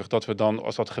huiverig dat we dan,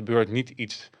 als dat gebeurt, niet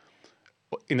iets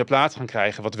in de plaats gaan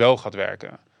krijgen wat wel gaat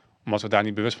werken. Omdat we daar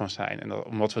niet bewust van zijn. En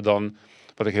omdat we dan,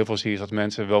 wat ik heel veel zie, is dat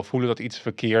mensen wel voelen dat iets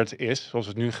verkeerd is, zoals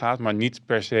het nu gaat, maar niet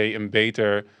per se een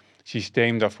beter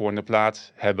systeem daarvoor in de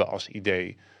plaats hebben als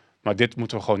idee. Maar dit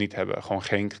moeten we gewoon niet hebben. Gewoon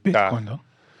geen Bitcoin dan?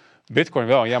 Bitcoin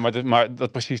wel, ja, maar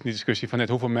dat precies die discussie van net.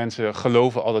 Hoeveel mensen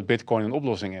geloven al dat Bitcoin een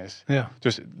oplossing is? Ja.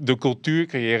 Dus de cultuur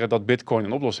creëren dat Bitcoin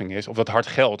een oplossing is, of dat hard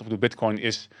geld. Of de Bitcoin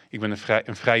is, ik ben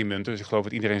een vrije munt, dus ik geloof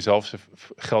dat iedereen zelf zijn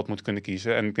geld moet kunnen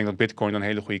kiezen. En ik denk dat Bitcoin dan een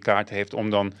hele goede kaart heeft om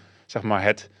dan, zeg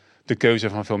maar, de keuze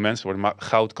van veel mensen te worden. Maar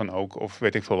goud kan ook, of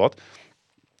weet ik veel wat.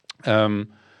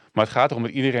 Maar het gaat erom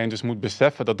dat iedereen dus moet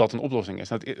beseffen dat dat een oplossing is.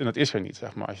 En dat is er niet,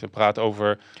 zeg maar. Als je praat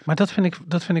over... Maar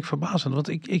dat vind ik verbazend. Want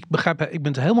ik begrijp, ik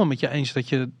ben het helemaal met je eens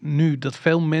dat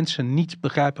veel mensen niet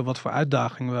begrijpen wat voor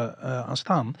uitdagingen we aan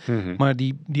staan. Maar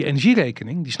die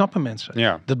energierekening, die snappen mensen.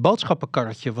 Ja. Dat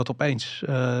boodschappenkarretje wat opeens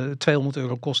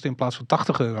 €200 kost in plaats van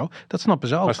 €80, dat snappen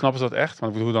ze ook. Maar snappen ze dat echt?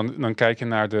 Want ik bedoel, dan kijk je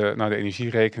naar de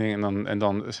energierekening en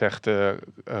dan zegt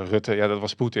Rutte, ja, dat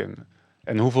was Poetin.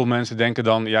 En hoeveel mensen denken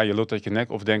dan, ja, je loopt uit je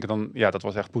nek, of denken dan, ja, dat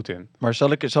was echt Poetin. Maar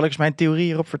zal ik eens mijn theorie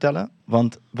hierop vertellen?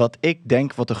 Want wat ik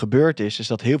denk wat er gebeurd is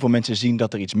dat heel veel mensen zien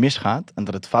dat er iets misgaat en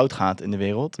dat het fout gaat in de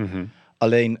wereld.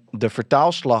 Alleen de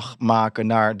vertaalslag maken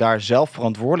naar daar zelf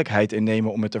verantwoordelijkheid in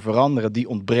nemen om het te veranderen, die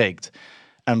ontbreekt.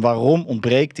 En waarom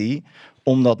ontbreekt die?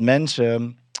 Omdat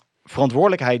mensen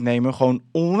verantwoordelijkheid nemen gewoon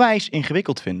onwijs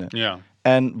ingewikkeld vinden. Ja.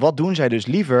 En wat doen zij dus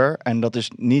liever? En dat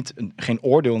is geen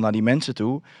oordeel naar die mensen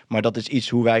toe, maar dat is iets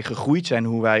hoe wij gegroeid zijn,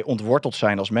 hoe wij ontworteld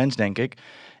zijn als mens, denk ik.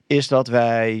 Is dat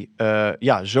wij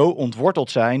zo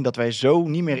ontworteld zijn, dat wij zo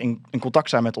niet meer in contact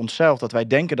zijn met onszelf, dat wij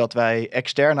denken dat wij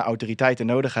externe autoriteiten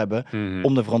nodig hebben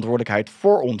om de verantwoordelijkheid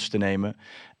voor ons te nemen.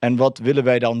 En wat willen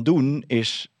wij dan doen,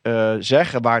 is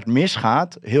zeggen waar het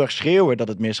misgaat, heel erg schreeuwen dat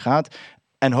het misgaat,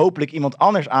 en hopelijk iemand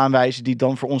anders aanwijzen die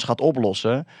dan voor ons gaat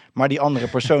oplossen. Maar die andere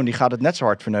persoon die gaat het net zo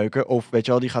hard verneuken. Of weet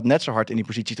je wel, die gaat net zo hard in die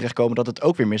positie terechtkomen dat het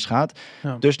ook weer misgaat.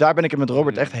 Ja. Dus daar ben ik het met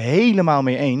Robert echt helemaal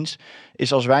mee eens.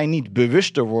 Is als wij niet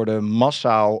bewuster worden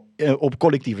massaal op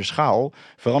collectieve schaal,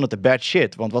 verandert de bad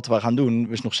shit. Want wat we gaan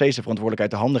doen, is nog steeds de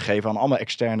verantwoordelijkheid te handen geven aan allemaal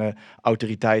externe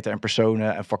autoriteiten en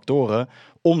personen en factoren.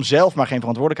 Om zelf maar geen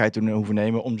verantwoordelijkheid te hoeven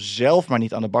nemen. Om zelf maar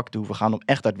niet aan de bak te hoeven gaan om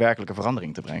echt daadwerkelijke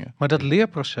verandering te brengen. Maar dat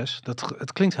leerproces,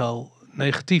 het klinkt heel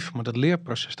negatief, maar dat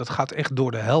leerproces, dat gaat echt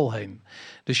door de hel heen.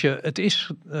 Dus het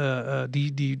is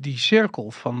die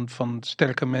cirkel van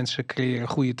sterke mensen creëren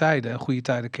goede tijden en goede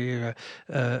tijden creëren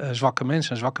zwakke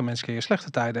mensen en zwakke mensen creëren slechte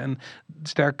tijden.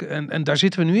 En daar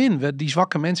zitten we nu in. Die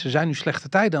zwakke mensen zijn nu slechte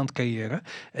tijden aan het creëren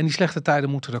en die slechte tijden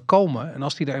moeten er komen. En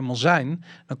als die er eenmaal zijn,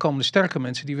 dan komen de sterke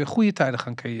mensen die weer goede tijden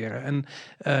gaan creëren.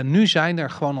 En nu zijn er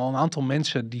gewoon al een aantal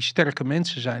mensen die sterke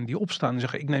mensen zijn, die opstaan en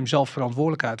zeggen, ik neem zelf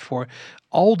verantwoordelijkheid voor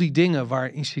al die dingen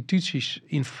waar instituties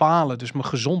in falen. Dus mijn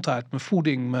gezondheid, mijn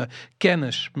voeding, mijn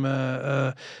kennis,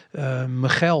 mijn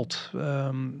geld.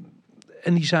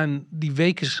 En die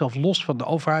weken zichzelf los van de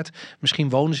overheid. Misschien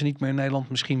wonen ze niet meer in Nederland,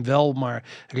 misschien wel, maar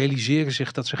realiseren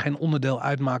zich dat ze geen onderdeel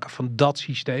uitmaken van dat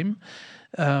systeem.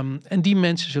 En die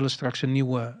mensen zullen straks een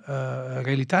nieuwe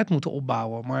realiteit moeten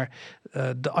opbouwen. Maar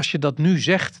als je dat nu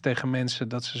zegt tegen mensen,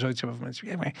 dat ze zoiets hebben van mensen,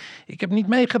 ja, maar ik heb niet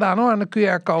meegedaan hoor aan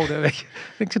de QR-code, weet je.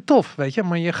 Ik zeg tof, weet je,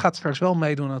 maar je gaat straks wel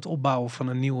meedoen aan het opbouwen van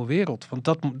een nieuwe wereld.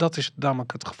 Want dat is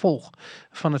namelijk het gevolg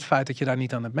van het feit dat je daar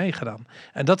niet aan hebt meegedaan.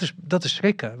 En dat is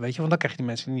schrikken, weet je, want dan krijg je die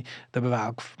mensen die,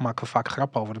 maken we vaak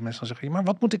grap over. De mensen dan zeggen, maar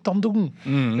wat moet ik dan doen?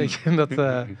 Weet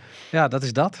je, dat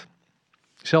is dat.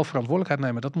 Zelfverantwoordelijkheid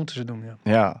nemen, dat moeten ze doen.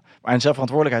 Ja, maar en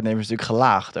zelfverantwoordelijkheid nemen is natuurlijk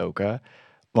gelaagd ook, hè?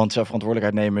 Want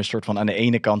zelfverantwoordelijkheid nemen is een soort van aan de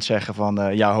ene kant zeggen van,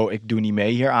 ik doe niet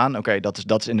mee hieraan. Oké, dat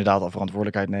is inderdaad al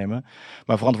verantwoordelijkheid nemen.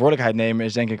 Maar verantwoordelijkheid nemen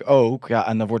is denk ik ook,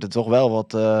 en dan wordt het toch wel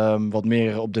wat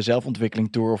meer op de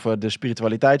zelfontwikkeling-tour of de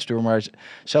spiritualiteitstour. Maar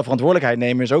zelfverantwoordelijkheid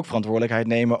nemen is ook verantwoordelijkheid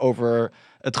nemen over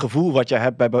het gevoel wat je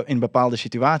hebt in bepaalde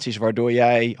situaties, waardoor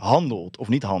jij handelt of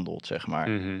niet handelt, zeg maar.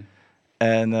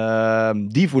 En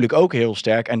die voel ik ook heel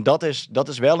sterk. En dat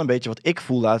is wel een beetje wat ik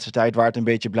voel de laatste tijd, waar het een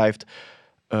beetje blijft.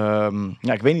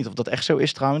 Ik weet niet of dat echt zo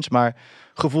is trouwens, maar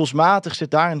gevoelsmatig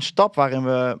zit daar een stap waarin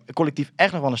we collectief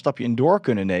echt nog wel een stapje in door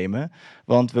kunnen nemen.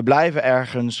 Want we blijven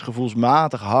ergens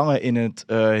gevoelsmatig hangen in het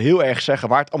heel erg zeggen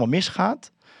waar het allemaal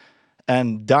misgaat.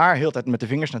 En daar heel de tijd met de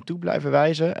vingers naartoe blijven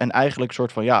wijzen. En eigenlijk een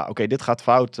soort van, dit gaat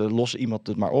fout, los iemand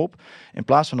het maar op. In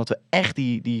plaats van dat we echt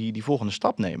die volgende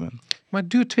stap nemen. Maar het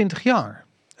duurt 20 jaar.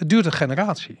 Het duurt een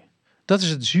generatie. Dat is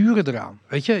het zure eraan.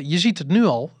 Weet je ziet het nu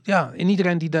al. Ja, en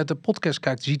iedereen die naar de podcast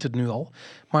kijkt, ziet het nu al.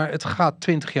 Maar het gaat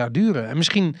 20 jaar duren. En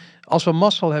misschien, als we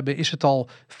mazzel hebben, is het al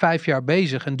 5 jaar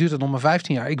bezig en duurt het nog maar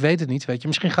 15 jaar. Ik weet het niet, weet je.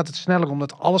 Misschien gaat het sneller,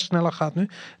 omdat alles sneller gaat nu.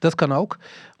 Dat kan ook.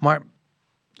 Maar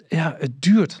ja, het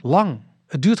duurt lang.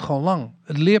 Het duurt gewoon lang.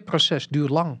 Het leerproces duurt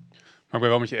lang. Maar ik ben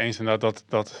wel met je eens inderdaad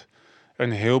dat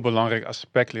een heel belangrijk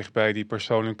aspect ligt bij die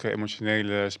persoonlijke,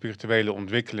 emotionele, spirituele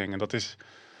ontwikkeling. En dat is,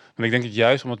 want ik denk dat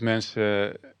juist omdat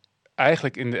mensen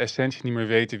eigenlijk in de essentie niet meer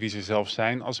weten wie ze zelf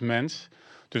zijn als mens,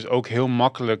 dus ook heel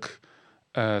makkelijk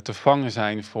te vangen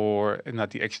zijn voor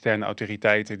die externe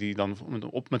autoriteiten die dan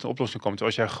met een oplossing komen.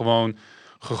 Als jij gewoon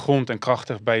gegrond en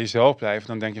krachtig bij jezelf blijft,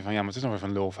 dan denk je van, ja, maar het is nog even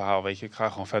een lulverhaal, weet je. Ik ga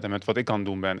gewoon verder met wat ik aan het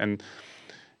doen ben. En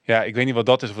ja, ik weet niet wat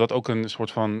dat is, of dat ook een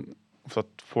soort van of dat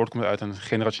voortkomt uit een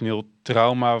generationeel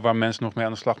trauma waar mensen nog mee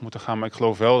aan de slag moeten gaan. Maar ik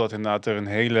geloof wel dat inderdaad er een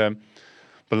hele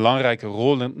belangrijke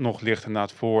rol nog ligt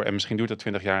inderdaad voor, en misschien duurt dat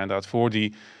 20 jaar inderdaad, voor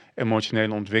die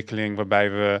emotionele ontwikkeling,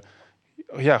 waarbij we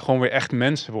gewoon weer echt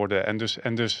mensen worden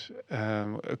en dus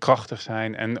krachtig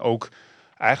zijn en ook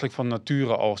eigenlijk van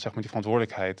nature al zeg maar die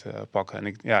verantwoordelijkheid pakken. En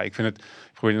ik vind het,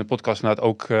 ik probeer in de podcast inderdaad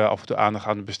ook af en toe aandacht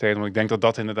aan te besteden, want ik denk dat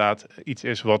dat inderdaad iets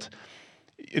is wat,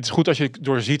 het is goed als je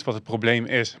doorziet wat het probleem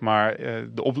is, maar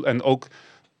en ook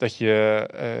dat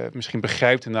je misschien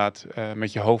begrijpt inderdaad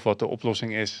met je hoofd wat de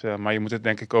oplossing is, maar je moet het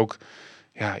denk ik ook,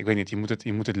 ik weet niet,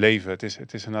 je moet het leven.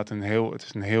 Het is inderdaad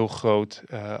een heel groot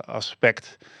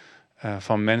aspect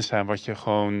van mens zijn,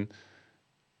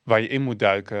 waar je in moet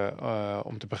duiken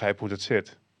om te begrijpen hoe dat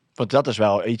zit. Want dat is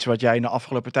wel iets wat jij in de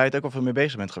afgelopen tijd ook al veel mee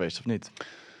bezig bent geweest, of niet?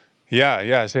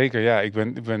 Ja, zeker.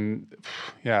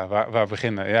 Ja, waar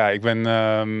beginnen? Ja,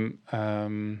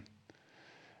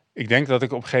 ik denk dat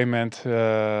ik op een gegeven moment,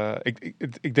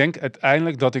 ik denk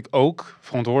uiteindelijk dat ik ook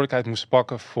verantwoordelijkheid moest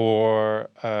pakken voor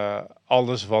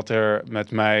alles wat er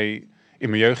met mij in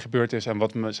mijn jeugd gebeurd is en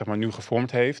wat me zeg maar nu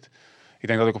gevormd heeft. Ik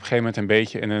denk dat ik op een gegeven moment een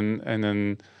beetje in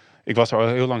een ik was er al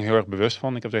heel lang heel erg bewust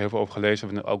van. Ik heb er heel veel over gelezen.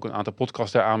 We hebben ook een aantal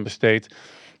podcasts daaraan besteed.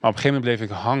 Maar op een gegeven moment bleef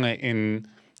ik hangen in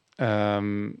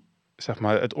zeg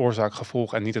maar het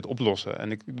oorzaak-gevolg en niet het oplossen.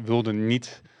 En ik wilde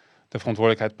niet de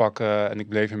verantwoordelijkheid pakken. En ik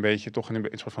bleef een beetje toch in een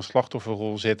soort van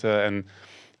slachtofferrol zitten. En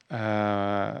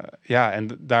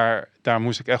en daar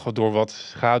moest ik echt wel door wat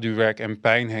schaduwwerk en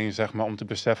pijn heen, zeg maar, om te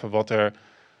beseffen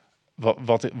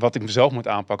wat ik mezelf moet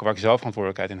aanpakken, waar ik zelf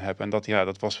verantwoordelijkheid in heb. En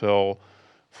dat was wel,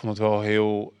 ik vond het wel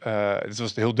heel, het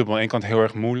was heel dubbel. Aan de ene kant heel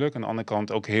erg moeilijk, aan de andere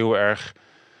kant ook heel erg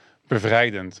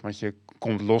bevrijdend. Want je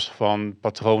komt los van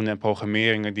patronen en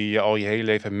programmeringen die je al je hele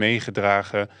leven hebt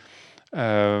meegedragen.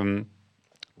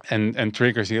 En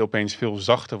triggers die opeens veel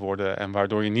zachter worden. En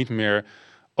waardoor je niet meer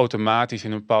automatisch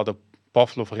in een bepaalde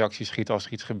Pavlov-reactie schiet als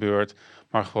er iets gebeurt.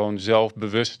 Maar gewoon zelf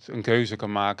bewust een keuze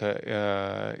kan maken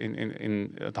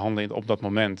in het handelen op dat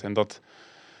moment. En dat,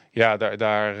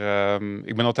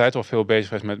 ik ben altijd al veel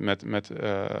bezig geweest met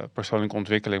persoonlijke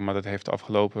ontwikkeling. Maar dat heeft de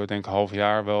afgelopen, denk ik, half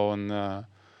jaar wel een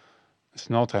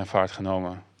sneltreinvaart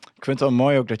genomen. Ik vind het wel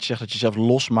mooi ook dat je zegt dat je jezelf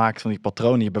losmaakt van die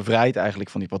patronen. Je bevrijdt eigenlijk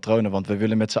van die patronen. Want we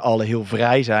willen met z'n allen heel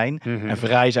vrij zijn. Mm-hmm. En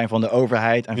vrij zijn van de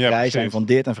overheid. En vrij zijn van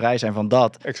dit en vrij zijn van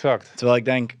dat. Exact. Terwijl ik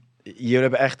denk, jullie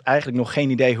hebben echt eigenlijk nog geen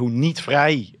idee hoe niet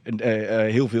vrij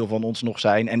heel veel van ons nog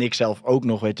zijn. En ik zelf ook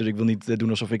nog, weet je. Dus ik wil niet doen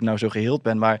alsof ik nou zo geheeld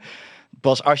ben. Maar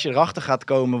pas als je erachter gaat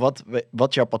komen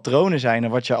wat jouw patronen zijn en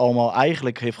wat je allemaal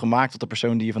eigenlijk heeft gemaakt tot de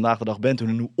persoon die je vandaag de dag bent.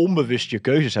 En hoe onbewust je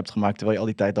keuzes hebt gemaakt, terwijl je al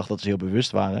die tijd dacht dat ze heel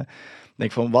bewust waren.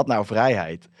 Denk van, wat nou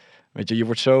vrijheid? Weet je,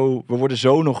 we worden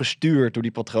zo nog gestuurd door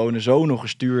die patronen, zo nog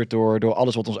gestuurd door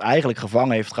alles wat ons eigenlijk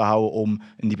gevangen heeft gehouden om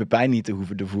een diepe pijn niet te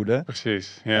hoeven te voeden.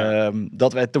 Precies, ja.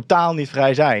 Dat wij totaal niet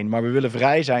vrij zijn, maar we willen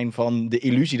vrij zijn van de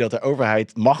illusie dat de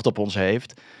overheid macht op ons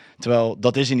heeft. Terwijl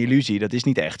dat is een illusie, dat is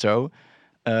niet echt zo.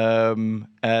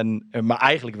 Maar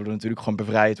eigenlijk willen we natuurlijk gewoon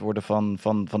bevrijd worden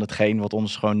van hetgeen wat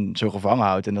ons gewoon zo gevangen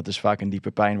houdt. En dat is vaak een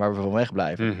diepe pijn waar we van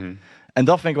wegblijven. Mm-hmm. En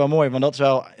dat vind ik wel mooi, want dat is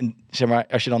wel, zeg maar,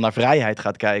 als je dan naar vrijheid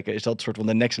gaat kijken, is dat een soort van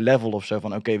de next level of zo.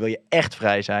 Van oké, wil je echt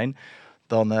vrij zijn,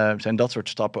 dan zijn dat soort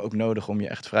stappen ook nodig om je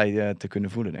echt vrij te kunnen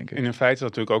voelen, denk ik. En in feite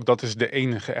natuurlijk ook, dat is de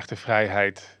enige echte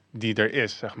vrijheid die er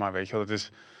is, zeg maar, weet je wel. Dat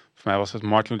is, voor mij was het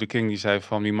Martin Luther King die zei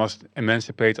van, we must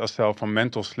emancipate ourselves from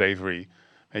mental slavery.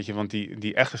 Weet je, want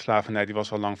die echte slavernij, die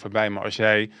was al lang voorbij. Maar als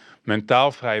jij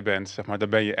mentaal vrij bent, zeg maar, dan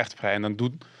ben je echt vrij. En dan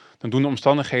doen de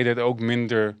omstandigheden er ook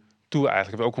minder toe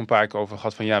eigenlijk. Ik heb er ook een paar keer over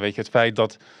gehad van, ja, weet je, het feit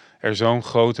dat er zo'n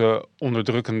grote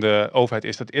onderdrukkende overheid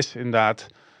is, dat is inderdaad,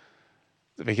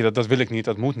 weet je, dat wil ik niet,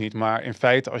 dat moet niet. Maar in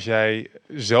feite, als jij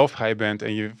zelf vrij bent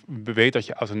en je weet dat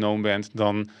je autonoom bent,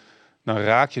 dan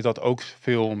raak je dat ook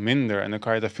veel minder. En dan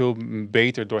kan je daar veel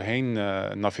beter doorheen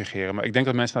navigeren. Maar ik denk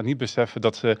dat mensen dat niet beseffen,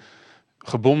 dat ze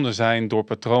gebonden zijn door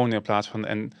patronen in plaats van,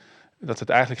 en dat het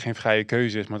eigenlijk geen vrije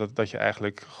keuze is, maar dat je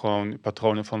eigenlijk gewoon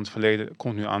patronen van het verleden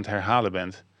continu aan het herhalen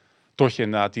bent. Tot je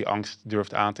inderdaad die angst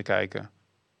durft aan te kijken.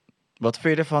 Wat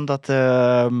vind je ervan dat,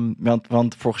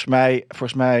 want volgens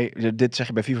mij, dit zeg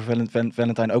je bij Viva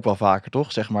Valentine ook wel vaker,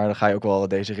 toch? Zeg maar, dan ga je ook wel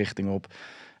deze richting op.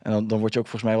 En dan word je ook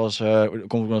volgens mij wel eens,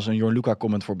 komt wel eens een Jorn Luca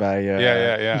comment voorbij.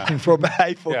 Ja.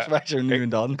 Voorbij, volgens mij zo nu en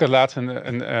dan. Ik had laatst in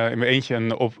mijn eentje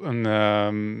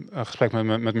een gesprek met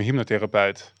mijn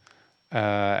hypnotherapeut.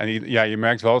 Je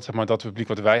merkt wel, zeg maar, dat het publiek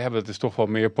wat wij hebben, dat is toch wel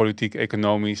meer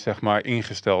politiek-economisch, zeg maar,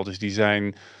 ingesteld. Dus die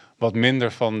zijn wat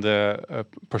minder van de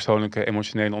persoonlijke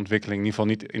emotionele ontwikkeling. In ieder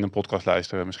geval niet in een podcast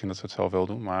luisteren. Misschien dat ze het zelf wel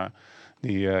doen, maar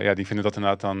Die vinden dat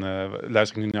inderdaad dan...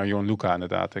 luister ik nu naar Jorn Luca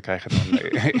inderdaad. Dan krijg je dan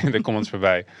in de comments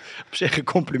voorbij. Op zich een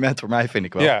compliment voor mij, vind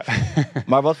ik wel. Ja.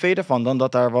 Maar wat vind je ervan dan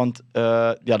dat daar... Want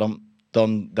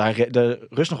dan daar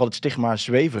rust nog wel het stigma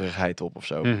zweverigheid op of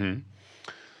zo. Mm-hmm.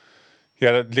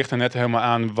 Ja, dat ligt er net helemaal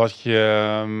aan wat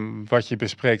je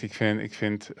bespreekt. Ik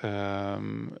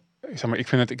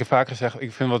heb vaker gezegd,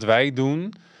 ik vind wat wij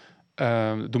doen...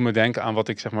 doet me denken aan wat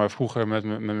ik zeg maar vroeger met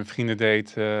mijn vrienden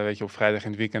deed. Weet je, op vrijdag in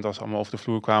het weekend als ze allemaal over de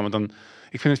vloer kwamen. Dan,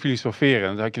 ik vind het filosoferen.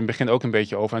 Daar had ik in het begin ook een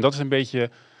beetje over. En dat is een beetje...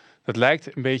 Dat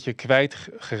lijkt een beetje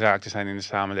kwijtgeraakt te zijn in de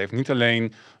samenleving. Niet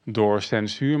alleen door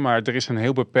censuur, maar er is een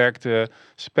heel beperkte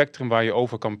spectrum waar je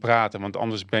over kan praten. Want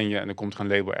anders ben je en dan komt er een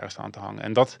label ergens aan te hangen.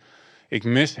 En ik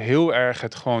mis heel erg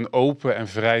het gewoon open en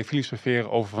vrij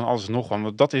filosoferen over van alles en nog wat.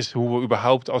 Want dat is hoe we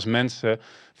überhaupt als mensen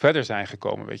verder zijn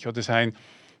gekomen. Weet je wat?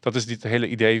 Dat is dit hele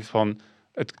idee van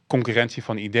het concurrentie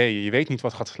van ideeën. Je weet niet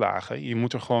wat gaat slagen. Je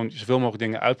moet er gewoon zoveel mogelijk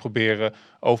dingen uitproberen,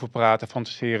 over praten,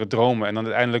 fantaseren, dromen. En dan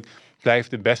uiteindelijk blijven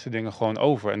de beste dingen gewoon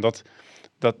over. En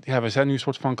we zijn nu een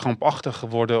soort van krampachtig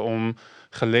geworden om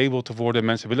gelabeld te worden.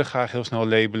 Mensen willen graag heel snel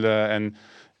labelen. En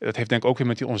dat heeft denk ik ook weer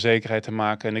met die onzekerheid te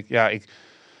maken. En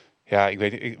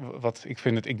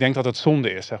ik denk dat het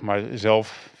zonde is, zeg maar.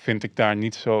 Zelf vind ik daar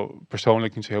niet zo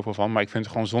heel veel van. Maar ik vind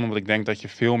het gewoon zonde, want ik denk dat je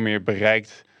veel meer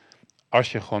bereikt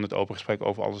als je gewoon het open gesprek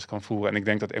over alles kan voeren. En ik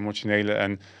denk dat emotionele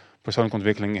en persoonlijke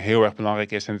ontwikkeling heel erg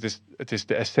belangrijk is. En het is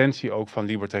de essentie ook van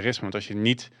libertarisme. Want als je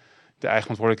niet de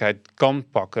eigen verantwoordelijkheid kan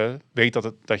pakken, weet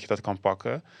dat je dat kan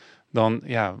pakken,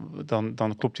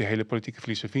 dan klopt die hele politieke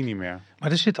filosofie niet meer.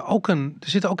 Maar er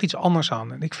zit ook iets anders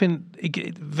aan. En ik vind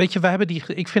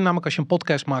namelijk als je een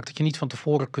podcast maakt, dat je niet van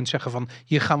tevoren kunt zeggen van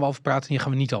hier gaan we over praten en hier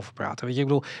gaan we niet over praten. Weet je, ik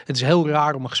bedoel, het is heel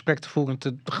raar om een gesprek te voeren en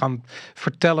te gaan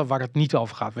vertellen waar het niet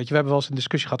over gaat. Weet je, we hebben wel eens een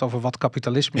discussie gehad over wat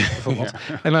kapitalisme is bijvoorbeeld.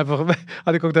 Ja. En dan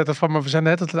had ik ook net van, maar we zijn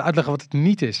net aan het uitleggen wat het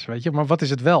niet is, weet je, maar wat is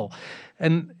het wel?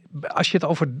 En als je het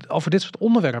over dit soort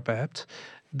onderwerpen hebt,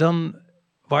 dan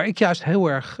waar ik juist heel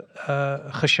erg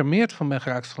gecharmeerd van ben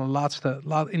geraakt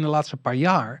in de laatste paar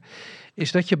jaar,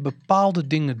 is dat je bepaalde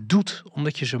dingen doet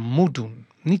omdat je ze moet doen.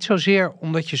 Niet zozeer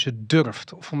omdat je ze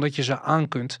durft of omdat je ze aan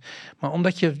kunt, maar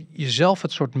omdat je jezelf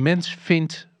het soort mens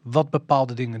vindt wat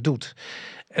bepaalde dingen doet.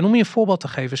 En om je een voorbeeld te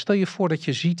geven, stel je voor dat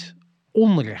je ziet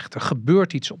onrecht, er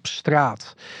gebeurt iets op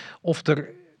straat of er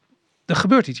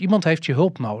gebeurt iets, iemand heeft je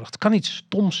hulp nodig. Het kan iets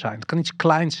stoms zijn, het kan iets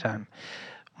kleins zijn,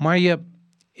 maar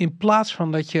in plaats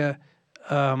van dat je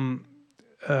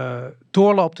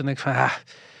doorloopt en denkt van,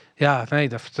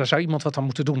 daar zou iemand wat aan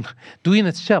moeten doen, doe je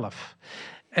het zelf.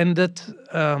 En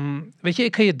weet je,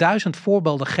 ik kan je 1000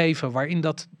 voorbeelden geven waarin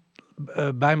dat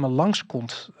bij me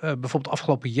langskomt, bijvoorbeeld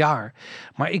afgelopen jaar.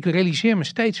 Maar ik realiseer me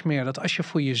steeds meer dat als je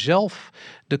voor jezelf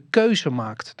de keuze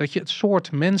maakt, dat je het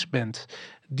soort mens bent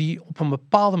die op een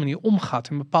bepaalde manier omgaat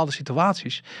in bepaalde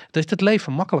situaties, dat het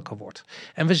leven makkelijker wordt.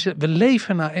 En we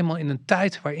leven nou eenmaal in een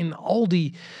tijd waarin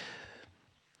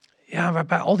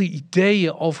waarbij al die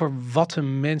ideeën over wat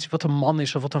een man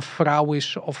is of wat een vrouw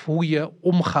is of hoe je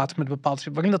omgaat met bepaalde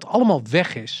situaties, waarin dat allemaal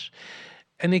weg is.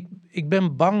 En ik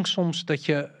ben bang soms dat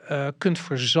je kunt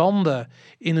verzanden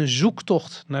in een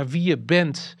zoektocht naar wie je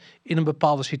bent in een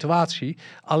bepaalde situatie,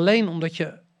 alleen omdat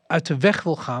je uit de weg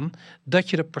wil gaan dat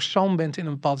je de persoon bent in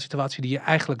een bepaalde situatie die je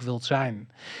eigenlijk wilt zijn.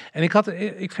 En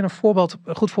ik vind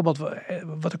een goed voorbeeld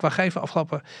wat ik wou geven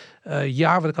afgelopen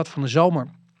jaar, wat ik had van de zomer.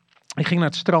 Ik ging naar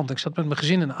het strand. Ik zat met mijn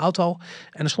gezin in de auto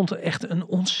en er stond er echt een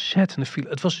ontzettende file.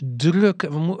 Het was druk,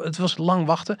 het was lang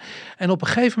wachten. En op een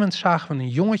gegeven moment zagen we een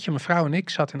jongetje, mijn vrouw en ik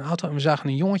zaten in de auto en we zagen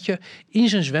een jongetje in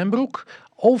zijn zwembroek,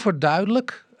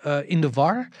 overduidelijk in de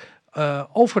war,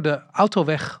 over de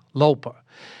autoweg lopen.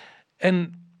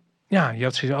 En ja, je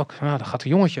had zoiets ook, daar gaat een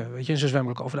jongetje, weet je, in zijn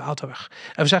zwembroek over de autoweg.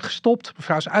 En we zijn gestopt, mijn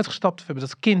vrouw is uitgestapt, we hebben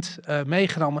dat kind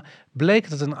meegenomen. Bleek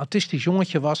dat het een autistisch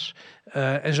jongetje was.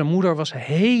 En zijn moeder was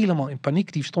helemaal in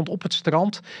paniek. Die stond op het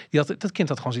strand. Dat kind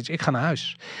had gewoon zoiets, ik ga naar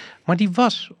huis. Maar die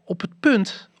was op het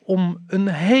punt om een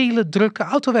hele drukke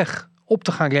autoweg op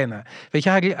te gaan rennen. Weet je,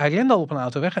 hij rende al op een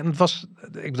autoweg en hij was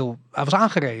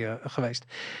aangereden geweest.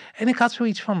 En ik had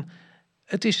zoiets van,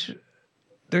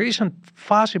 er is een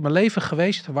fase in mijn leven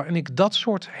geweest waarin ik dat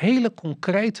soort hele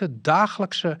concrete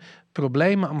dagelijkse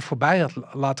problemen aan me voorbij had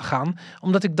laten gaan.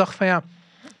 Omdat ik dacht van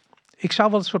ik zou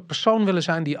wel het soort persoon willen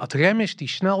zijn die ad rem is, die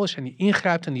snel is en die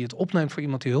ingrijpt en die het opneemt voor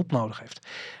iemand die hulp nodig heeft. En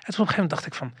toen op een gegeven moment dacht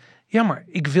ik van, ja, maar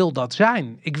ik wil dat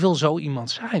zijn. Ik wil zo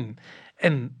iemand zijn.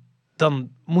 En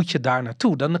dan moet je daar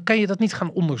naartoe. Dan kan je dat niet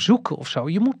gaan onderzoeken of zo.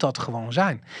 Je moet dat gewoon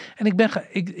zijn. En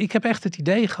ik heb echt het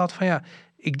idee gehad van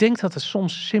Ik denk dat het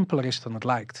soms simpeler is dan het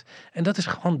lijkt. En dat is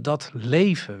gewoon dat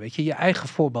leven, weet je, je eigen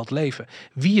voorbeeld leven.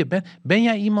 Wie je bent. Ben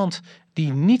jij iemand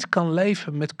die niet kan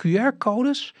leven met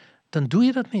QR-codes? Dan doe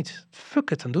je dat niet. Fuck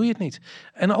it, dan doe je het niet.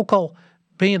 En ook al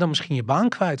ben je dan misschien je baan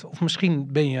kwijt. Of misschien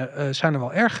zijn er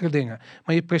wel ergere dingen.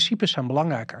 Maar je principes zijn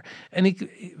belangrijker. En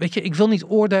ik wil niet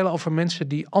oordelen over mensen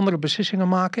die andere beslissingen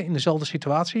maken in dezelfde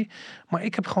situatie. Maar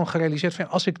ik heb gewoon gerealiseerd van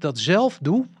als ik dat zelf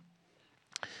doe,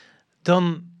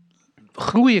 dan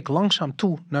groei ik langzaam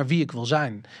toe naar wie ik wil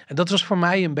zijn. En dat was voor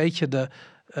mij een beetje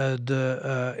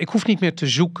ik hoef niet meer te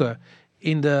zoeken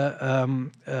in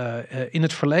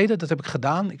het verleden. Dat heb ik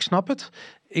gedaan. Ik snap het.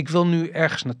 Ik wil nu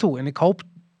ergens naartoe. En ik hoop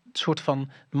soort van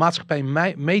de maatschappij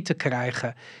mee te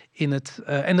krijgen in het...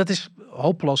 en dat is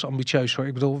hopeloos ambitieus hoor.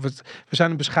 Ik bedoel, we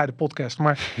zijn een bescheiden podcast.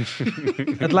 Maar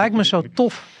het lijkt me zo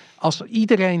tof als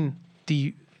iedereen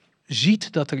die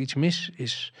ziet dat er iets mis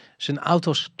is, zijn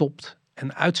auto stopt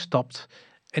en uitstapt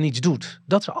en iets doet.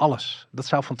 Dat is alles. Dat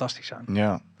zou fantastisch zijn.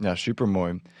 Ja,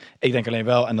 supermooi. Ik denk alleen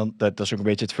wel, en dat is ook een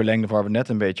beetje het verlengde waar we net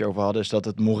een beetje over hadden, is dat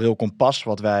het moreel kompas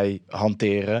wat wij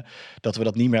hanteren, dat we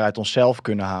dat niet meer uit onszelf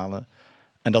kunnen halen.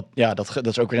 En dat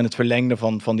is ook weer in het verlengde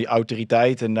van die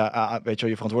autoriteit en weet je wel,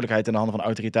 je verantwoordelijkheid in de handen van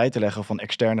autoriteit te leggen van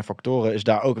externe factoren is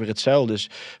daar ook weer hetzelfde. Dus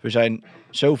we zijn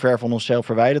zo ver van onszelf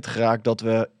verwijderd geraakt dat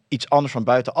we iets anders van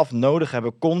buitenaf nodig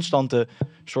hebben. Constante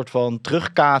soort van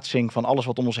terugkaatsing van alles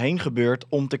wat om ons heen gebeurt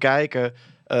om te kijken,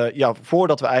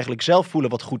 voordat we eigenlijk zelf voelen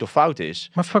wat goed of fout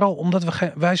is. Maar vooral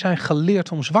omdat wij zijn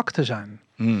geleerd om zwak te zijn.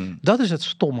 Dat is het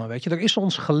stomme, weet je. Er is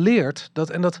ons geleerd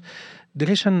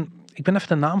ik ben even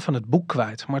de naam van het boek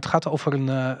kwijt, maar het gaat over een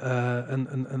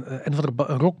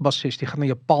rockbassist die gaat naar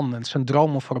Japan en zijn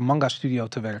droom om voor een manga studio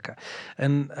te werken.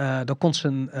 En dan komt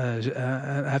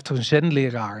hij heeft een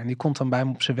zenleraar en die komt dan bij hem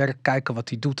op zijn werk kijken wat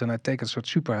hij doet en hij tekent een soort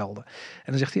superhelden.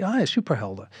 En dan zegt hij,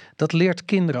 superhelden. Dat leert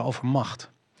kinderen over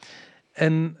macht.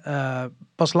 En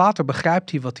pas later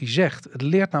begrijpt hij wat hij zegt. Het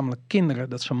leert namelijk kinderen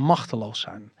dat ze machteloos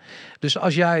zijn. Dus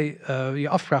als jij je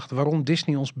afvraagt waarom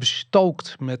Disney ons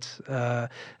bestookt met,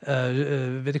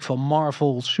 weet ik veel,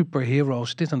 Marvel,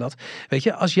 superheroes, dit en dat. Weet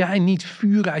je, als jij niet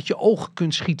vuur uit je ogen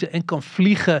kunt schieten en kan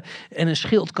vliegen en een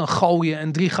schild kan gooien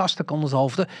en 3 gasten kan het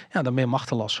hoofden, ja, dan ben je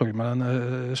machteloos.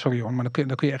 Sorry hoor, maar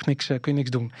dan kun je echt niks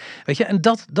doen. Weet je, en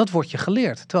dat wordt je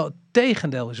geleerd. Terwijl het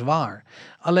tegendeel is waar.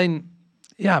 Alleen,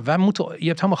 ja, je hebt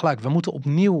helemaal gelijk. We moeten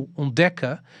opnieuw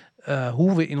ontdekken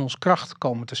hoe we in ons kracht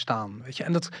komen te staan. Weet je?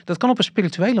 En dat kan op een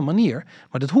spirituele manier,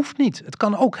 maar dat hoeft niet. Het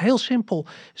kan ook heel simpel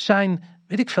zijn,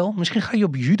 weet ik veel, misschien ga je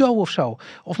op judo of zo.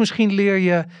 Of misschien leer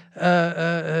je,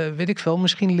 weet ik veel,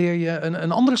 misschien leer je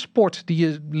een andere sport die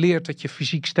je leert dat je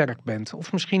fysiek sterk bent.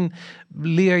 Of misschien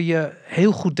leer je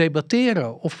heel goed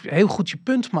debatteren of heel goed je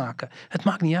punt maken. Het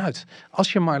maakt niet uit.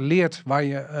 Als je maar leert waar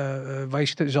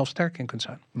je zelf sterk in kunt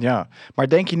zijn. Ja, maar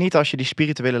denk je niet als je die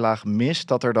spirituele laag mist,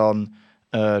 dat er dan,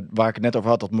 waar ik het net over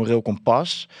had, dat moreel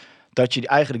kompas, dat je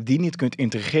eigenlijk die niet kunt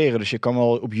integreren. Dus je kan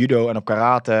wel op judo en op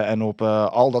karate en op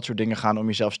al dat soort dingen gaan om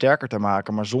jezelf sterker te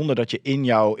maken, maar zonder dat je in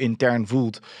jou intern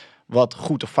voelt wat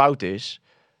goed of fout is.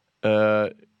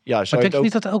 Maar denk je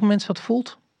niet dat elk mens dat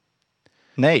voelt?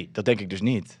 Nee, dat denk ik dus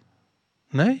niet.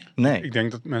 Nee? Ik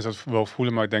denk dat mensen dat wel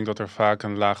voelen, maar ik denk dat er vaak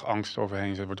een laag angst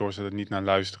overheen zit, waardoor ze er niet naar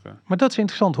luisteren. Maar dat is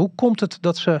interessant. Hoe komt het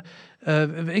dat ze...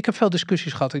 ik heb veel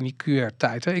discussies gehad in die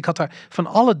QR-tijd. Ik had daar van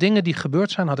alle dingen die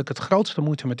gebeurd zijn, had ik het grootste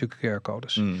moeite met de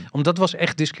QR-codes. Omdat dat was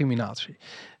echt discriminatie.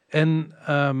 En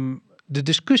de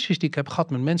discussies die ik heb gehad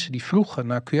met mensen die vroegen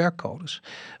naar QR-codes,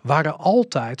 waren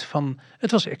altijd van,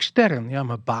 het was extern. Ja,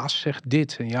 mijn baas zegt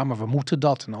dit en ja, maar we moeten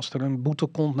dat. En als er een boete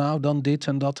komt, nou dan dit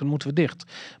en dat, dan moeten we dicht.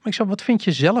 Maar ik zei, wat vind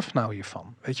je zelf nou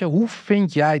hiervan? Weet je, hoe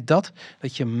vind jij dat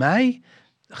je mij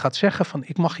gaat zeggen van,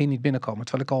 ik mag hier niet binnenkomen,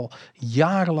 terwijl ik al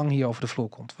jarenlang hier over de vloer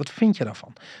kom. Wat vind je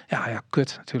daarvan? Ja,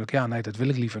 kut natuurlijk. Ja, nee, dat wil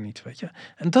ik liever niet, weet je.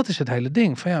 En dat is het hele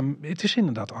ding. Van ja, het is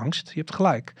inderdaad angst. Je hebt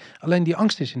gelijk. Alleen die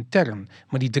angst is intern,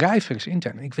 maar die drijver is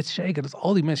intern. Ik weet zeker dat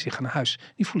al die mensen die gaan naar huis,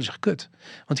 die voelen zich kut.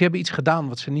 Want die hebben iets gedaan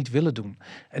wat ze niet willen doen.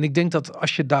 En ik denk dat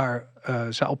als je daar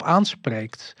ze op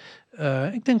aanspreekt,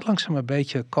 ik denk langzaam een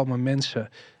beetje komen mensen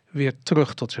weer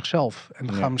terug tot zichzelf. En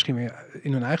dan gaan misschien weer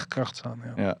in hun eigen kracht staan.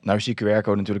 Ja, nou is die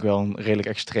QR-code natuurlijk wel een redelijk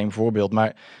extreem voorbeeld.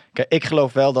 Maar kijk, ik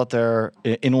geloof wel dat er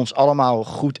in ons allemaal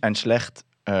goed en slecht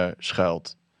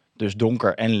schuilt. Dus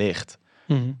donker en licht.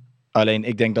 Alleen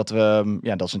ik denk dat we,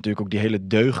 dat is natuurlijk ook die hele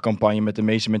deugcampagne met de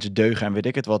meeste mensen deugen en weet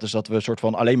ik het wat, is dat we een soort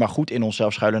van alleen maar goed in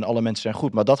onszelf schuilen en alle mensen zijn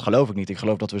goed. Maar dat geloof ik niet. Ik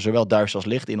geloof dat we zowel duister als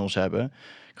licht in ons hebben.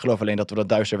 Ik geloof alleen dat we dat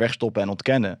duister wegstoppen en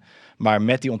ontkennen. Maar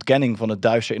met die ontkenning van het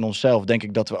duister in onszelf denk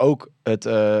ik dat we ook het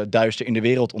duister in de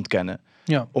wereld ontkennen.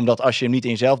 Ja. Omdat als je hem niet in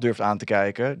jezelf durft aan te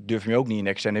kijken, durf je hem ook niet in de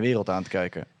externe wereld aan te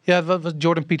kijken. Ja, wat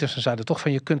Jordan Peterson zei er toch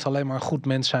van, je kunt alleen maar een goed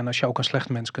mens zijn als je ook een slecht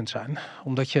mens kunt zijn.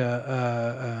 Omdat je,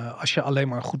 als je alleen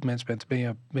maar een goed mens bent,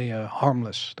 ben je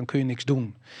harmless. Dan kun je niks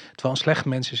doen. Terwijl een slecht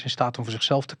mens is in staat om voor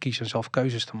zichzelf te kiezen en zelf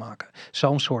keuzes te maken.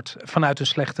 Zo'n soort, vanuit een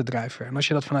slechte drijfveer. En als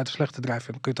je dat vanuit een slechte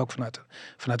drijfveer, dan kun je het ook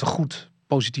vanuit een goed,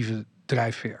 positieve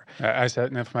drijfveer. Ja,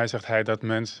 voor mij zegt hij dat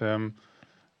mensen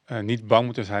niet bang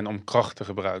moeten zijn om kracht te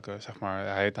gebruiken. Zeg maar.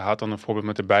 Hij had dan een voorbeeld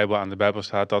met de Bijbel. Aan de Bijbel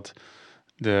staat dat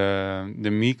de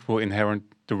meek will inherit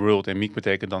the world. En meek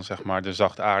betekent dan zeg maar de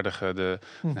zachtaardige.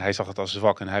 Hij zag het als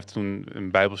zwak. En hij heeft toen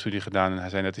een Bijbelstudie gedaan. En hij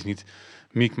zei, het is niet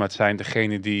meek, maar het zijn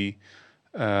degenen die...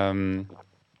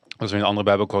 dat is in een andere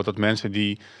Bijbelquote, dat mensen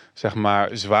die zeg maar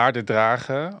zwaarden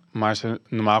dragen, maar ze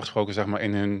normaal gesproken zeg maar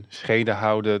in hun scheden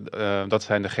houden, dat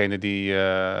zijn degenen die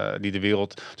de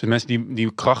wereld, dus mensen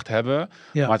die kracht hebben,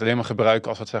 maar het alleen maar gebruiken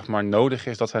als het zeg maar nodig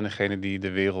is, dat zijn degenen die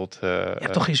de wereld...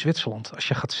 toch in Zwitserland, als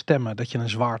je gaat stemmen, dat je een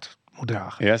zwaard moet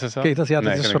dragen. Ja, is dat zo? Ken je dat? Ja,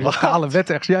 dat is een soort lokale wet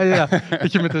ergens. Ja.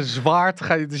 Dat je met een zwaard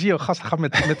ga je, dan zie je gasten gaan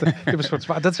met een soort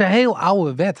zwaard. Dat is een heel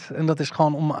oude wet. En dat is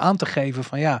gewoon om aan te geven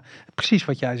van ja, precies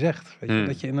wat jij zegt. Weet je?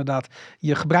 Dat je inderdaad,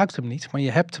 je gebruikt hem niet, maar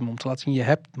je hebt hem om te laten zien, je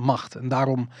hebt macht.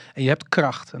 En je hebt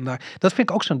kracht. En dat vind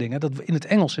ik ook zo'n ding. Hè? Dat in het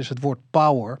Engels is het woord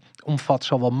power, omvat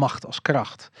zowel macht als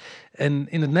kracht. En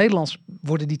in het Nederlands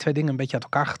worden die twee dingen een beetje uit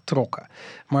elkaar getrokken.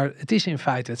 Maar het is in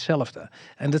feite hetzelfde.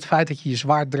 En het feit dat je je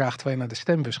zwaard draagt terwijl je naar de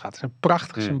stembus gaat, is een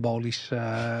prachtig symbolisch...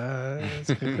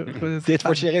 Dit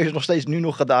wordt serieus nog steeds nu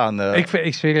nog gedaan.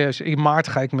 Ik serieus, in maart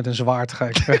ga ik met een zwaard.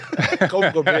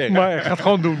 Gewoon proberen. Maar ik ga het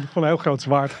gewoon doen. Gewoon een heel groot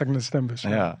zwaard ga ik naar de stembus.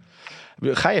 Ja.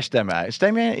 Ga je stemmen?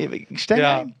 Stem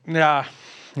jij?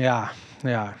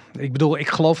 Ja, ik bedoel, ik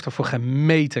geloof er voor geen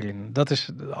meter in. Dat is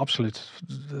absoluut.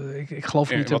 Ik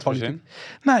geloof niet dat politiek.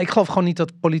 Nou, ik geloof gewoon niet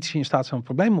dat politici in staat zijn om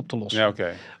problemen op te lossen. Ja,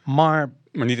 oké. Maar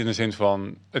niet in de zin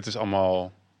van, het is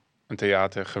allemaal een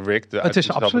theater gerikt. Het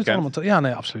is absoluut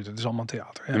allemaal absoluut. Het is allemaal een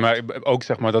theater. Ja. Ja, maar ook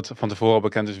zeg maar dat van tevoren al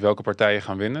bekend is welke partijen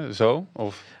gaan winnen, zo?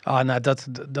 Of?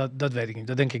 Dat weet ik niet.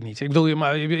 Dat denk ik niet. Ik bedoel,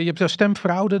 je hebt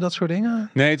stemfraude, dat soort dingen?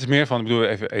 Nee, het is meer van, ik bedoel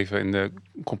even in de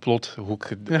complothoek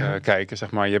kijken,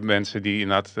 zeg maar. Je hebt mensen die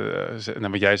inderdaad,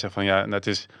 wat jij zegt van ja, dat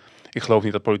is... Ik geloof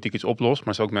niet dat politiek iets oplost, maar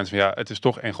er zijn ook mensen van ja, het is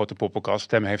toch één grote poppenkast.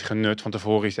 Stem heeft genut, van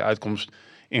tevoren is de uitkomst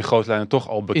in grote lijnen toch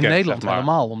al bekend. In Nederland zeg maar.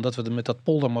 helemaal, omdat we met dat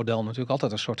poldermodel natuurlijk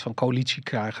altijd een soort van coalitie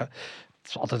krijgen. Het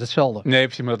is altijd hetzelfde. Nee,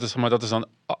 precies, maar dat is dan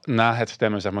na het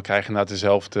stemmen, zeg maar, krijg je inderdaad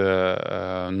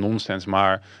dezelfde nonsens.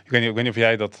 Maar ik weet niet of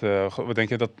jij dat, wat denk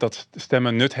je, dat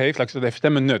stemmen nut heeft? Laat ik het even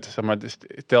stemmen nut, zeg maar,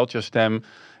 telt je stem...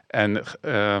 En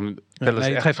het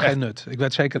heeft geen nut. Ik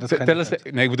weet zeker dat het geen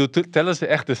nut. Nee, ik bedoel, tellen ze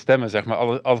echt de stemmen, zeg maar,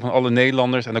 van alle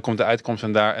Nederlanders en dan komt de uitkomst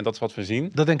en daar en dat is wat we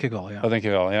zien. Dat denk ik wel, ja. Dat denk je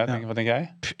wel, ja. Wat denk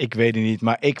jij? Ik weet het niet,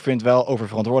 maar ik vind wel over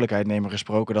verantwoordelijkheid nemen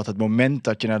gesproken dat het moment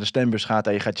dat je naar de stembus gaat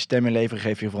en je gaat je stem inleveren,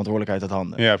 geef je verantwoordelijkheid uit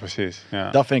handen. Ja, precies.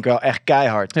 Ja. Dat vind ik wel echt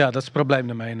keihard. Ja, dat is het probleem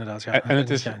daarmee inderdaad. Ja.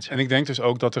 En ik denk dus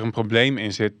ook dat er een probleem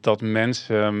in zit dat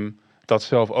mensen dat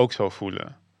zelf ook zo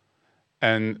voelen.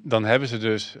 En dan hebben ze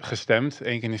dus gestemd,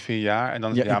 1 keer in de 4 jaar. En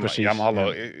dan maar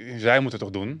hallo, zij moeten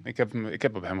het toch doen? Ik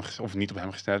heb op hem of niet op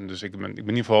hem gestemd. Dus ik ben in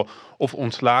ieder geval of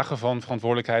ontslagen van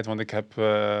verantwoordelijkheid, want ik heb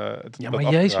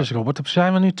maar Jezus, Robert,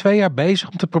 zijn we nu 2 jaar bezig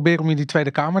om te proberen om je die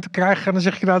Tweede Kamer te krijgen. En dan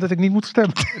zeg je nou dat ik niet moet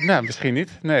stemmen. Nou, misschien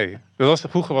niet. Nee.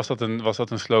 Vroeger was dat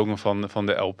een slogan van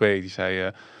de LP. Die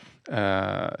zei...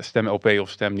 stem LP of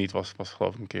stem niet was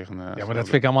geloof ik een keer een... ja, maar dat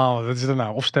vind ik allemaal... Dat is er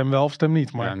nou, of stem wel of stem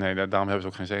niet. Maar... Ja, nee, daarom hebben ze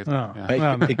ook geen zetel. Ja.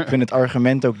 Ja. Ik vind het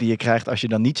argument ook die je krijgt als je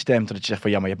dan niet stemt, dat je zegt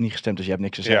van ja, maar je hebt niet gestemd, dus je hebt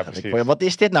niks te zeggen. Ja, wat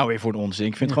is dit nou weer voor een onzin?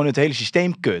 Ik vind gewoon het hele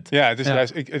systeem kut. Ja,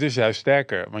 het is juist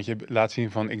sterker. Want je laat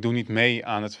zien van, ik doe niet mee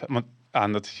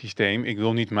aan het systeem. Ik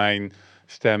wil niet mijn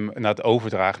stem naar het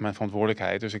overdragen, mijn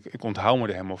verantwoordelijkheid. Dus ik onthoud me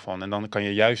er helemaal van. En dan kan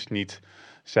je juist niet...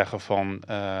 zeggen van,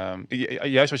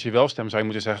 juist als je wel stemt, zou je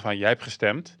moeten zeggen van, jij hebt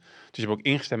gestemd, dus je hebt ook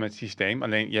ingestemd met het systeem,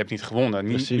 alleen je hebt niet gewonnen.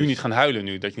 Nu niet gaan huilen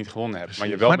nu, dat je niet gewonnen hebt, maar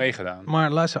je hebt wel meegedaan.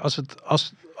 Maar luister,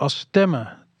 als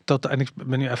stemmen, en ik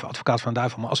ben nu even advocaat van de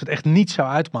duivel, maar als het echt niet zou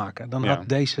uitmaken, dan had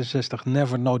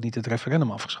D66 nooit niet het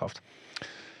referendum afgeschaft.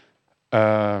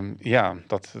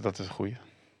 Dat is een goeie.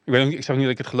 Ik zeg niet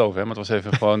dat ik het geloof, hè, maar het was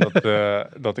even gewoon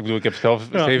dat ik bedoel, ik heb zelf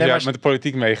 7 jaar met de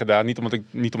politiek meegedaan.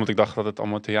 Niet omdat ik dacht dat het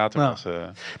allemaal theater was.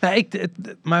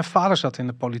 Mijn vader zat in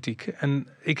de politiek en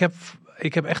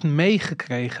ik heb echt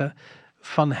meegekregen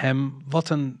van hem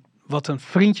wat een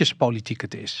vriendjespolitiek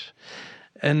het is.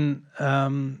 En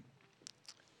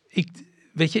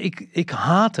ik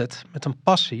haat het met een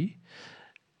passie.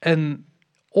 En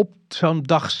op zo'n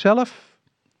dag zelf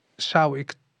zou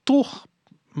ik toch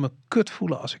me kut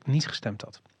voelen als ik niet gestemd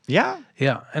had. Ja?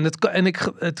 Ja,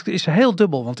 het is heel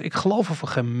dubbel, want ik geloof er voor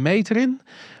geen meter in.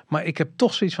 Maar ik heb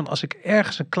toch zoiets van, als ik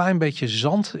ergens een klein beetje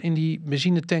zand in die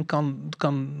benzinetank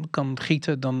kan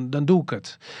gieten, dan doe ik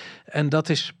het. En dat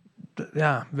is,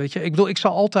 ja, weet je, ik bedoel, ik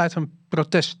zal altijd een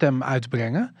proteststem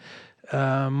uitbrengen.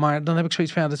 Maar dan heb ik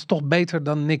zoiets van, ja, dat is toch beter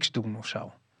dan niks doen of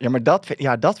zo. Ja, maar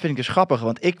dat vind ik dus grappig.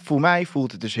 Want voor mij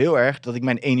voelt het dus heel erg dat ik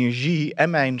mijn energie en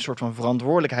mijn soort van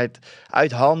verantwoordelijkheid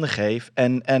uit handen geef.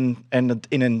 En het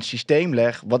in een systeem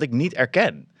leg wat ik niet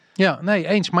erken. Ja, nee,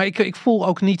 eens. Maar ik voel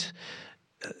ook niet,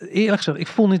 eerlijk gezegd, ik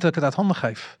voel niet dat ik het uit handen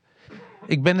geef.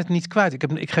 Ik ben het niet kwijt.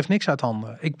 Ik geef niks uit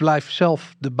handen. Ik blijf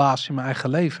zelf de baas in mijn eigen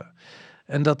leven.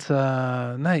 En dat,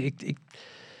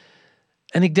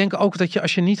 En ik denk ook dat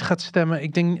als je niet gaat stemmen,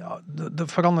 ik denk, er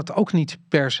verandert ook niet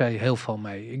per se heel veel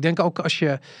mee. Ik denk ook als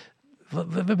je, we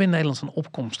hebben in Nederland een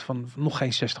opkomst van nog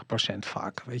geen 60%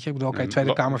 vaak. Weet je, ik bedoel, oké,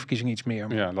 Tweede Kamerverkiezing iets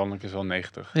meer. Ja, landelijk is wel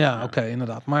 90. Ja, oké,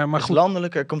 inderdaad. Maar Dus goed.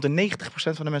 landelijk komt er 90%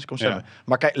 van de mensen komt stemmen. Ja.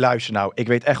 Maar kijk, luister nou. Ik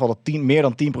weet echt wel dat meer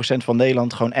dan 10% van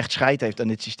Nederland gewoon echt scheid heeft aan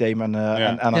dit systeem en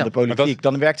aan de politiek.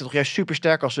 Dan werkt het toch juist super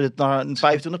sterk als het naar 25%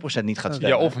 niet gaat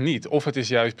stemmen. Ja, of niet. Of het is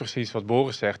juist precies wat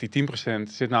Boris zegt. Die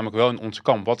 10% zit namelijk wel in ons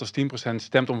kamp. Wat als 10%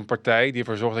 stemt op een partij die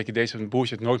ervoor zorgt dat je deze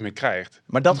bullshit nooit meer krijgt?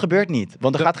 Maar dat gebeurt niet.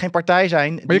 Want er gaat geen partij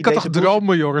zijn. Maar je kan toch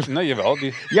dromen, Joris? Nee, jawel.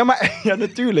 Ja, maar ja,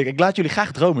 natuurlijk. Ik laat jullie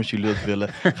graag dromen als jullie dat willen.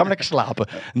 Ga maar lekker slapen.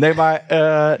 Nee,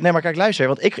 maar kijk, luister.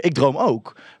 Want ik droom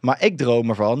ook. Maar ik droom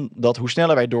ervan dat hoe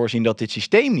sneller wij doorzien dat dit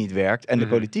systeem niet werkt en de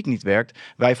politiek niet werkt,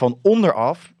 wij van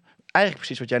onderaf, eigenlijk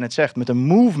precies wat jij net zegt, met een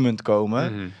movement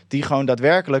komen die gewoon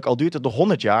daadwerkelijk, al duurt het nog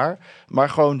 100 jaar, maar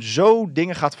gewoon zo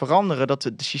dingen gaat veranderen dat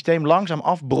het systeem langzaam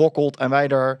afbrokkelt en wij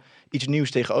er iets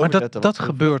nieuws tegenover zetten. Maar dat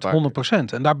gebeurt 100%.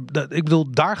 En ik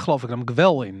bedoel, daar geloof ik namelijk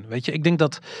wel in. Weet je, ik denk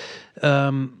dat,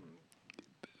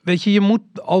 weet je moet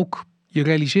ook je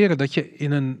realiseren dat je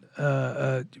in een,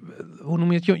 hoe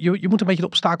noem je het? Je moet een beetje de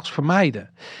obstakels vermijden.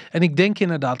 En ik denk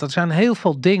inderdaad, er zijn heel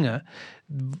veel dingen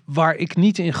waar ik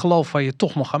niet in geloof, waar je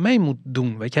toch nog aan mee moet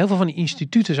doen. Weet je, heel veel van die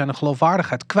instituten zijn een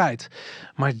geloofwaardigheid kwijt.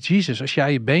 Maar Jesus, als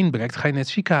jij je been breekt, ga je naar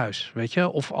het ziekenhuis, weet je?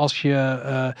 Of als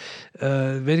je,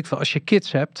 weet ik veel, als je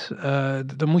kids hebt,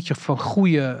 dan moet je van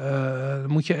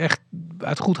moet je echt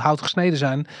uit goed hout gesneden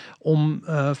zijn om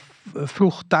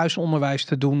vroeg thuisonderwijs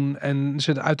te doen en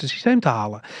ze uit het systeem te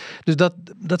halen. Dus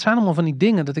dat zijn allemaal van die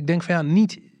dingen dat ik denk van ja,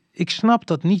 ik snap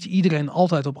dat niet iedereen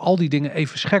altijd op al die dingen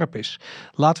even scherp is.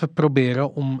 Laten we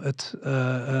proberen om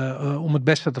het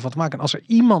beste ervan te maken. En als er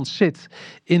iemand zit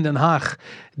in Den Haag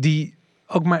die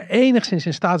ook maar enigszins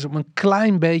in staat is om een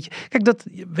klein beetje. Kijk,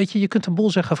 weet je, je kunt een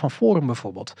boel zeggen van Forum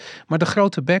bijvoorbeeld. Maar de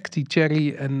grote bek die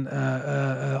Thierry en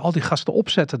al die gasten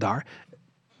opzetten daar.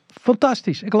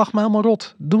 Fantastisch. Ik lach me helemaal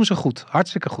rot. Doen ze goed.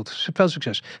 Hartstikke goed. Veel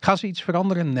succes. Gaan ze iets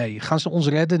veranderen? Nee. Gaan ze ons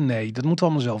redden? Nee. Dat moeten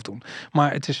we allemaal zelf doen.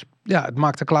 Maar het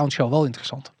maakt de clownshow wel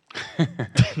interessant.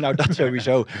 Nou, dat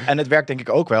sowieso. En het werkt denk ik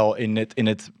ook wel in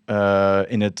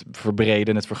het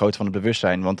verbreden, het vergroten van het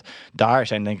bewustzijn. Want daar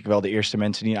zijn denk ik wel de eerste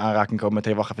mensen die in aanraking komen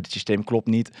met wacht even, het systeem klopt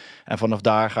niet. En vanaf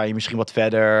daar ga je misschien wat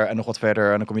verder en nog wat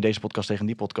verder. En dan kom je deze podcast tegen en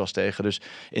die podcast tegen. Dus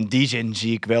in die zin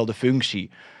zie ik wel de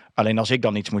functie. Alleen als ik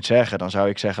dan iets moet zeggen, dan zou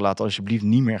ik zeggen, laat alsjeblieft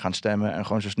niet meer gaan stemmen en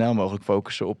gewoon zo snel mogelijk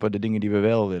focussen op de dingen die we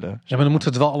wel willen. Ja, maar dan moeten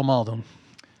we het wel allemaal doen.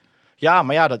 Ja,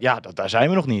 maar daar zijn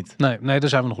we nog niet. Nee, daar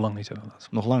zijn we nog lang niet inderdaad.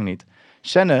 Nog lang niet.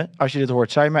 Senne, als je dit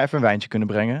hoort, zou je maar even een wijntje kunnen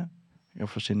brengen?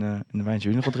 Of eens in de wijntje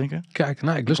jullie nog wat drinken? Kijk,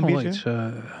 ik lust nog wel iets.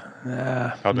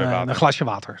 Een glasje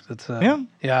water.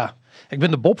 Ja, ik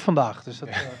ben de Bob vandaag. Dus dat,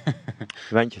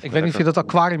 ik weet niet of je dat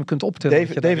aquarium kunt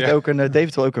optillen.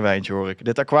 David wil ook een wijntje, hoor ik.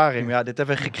 Dit aquarium, dit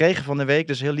hebben we gekregen van de week.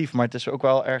 Dat is heel lief, maar het is ook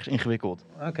wel ergens ingewikkeld.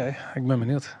 Oké, ik ben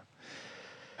benieuwd.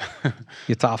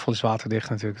 Je tafel is waterdicht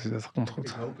natuurlijk, dus dat komt goed.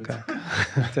 Ik hoop het.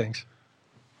 Kijk. Thanks.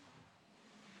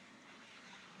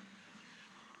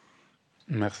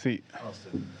 Merci.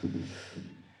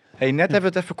 Hey, net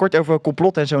hebben we het even kort over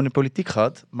complot en zo in de politiek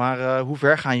gehad. Maar hoe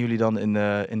ver gaan jullie dan in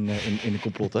de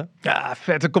complotten? Ja,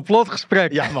 vette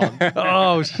complotgesprek. Ja, man.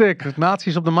 Oh, sick.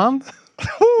 Nazi's op de maan?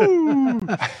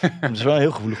 Dat is wel een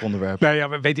heel gevoelig onderwerp. Nou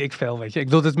ja, weet ik veel, weet je. Ik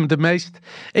bedoel, het de meest.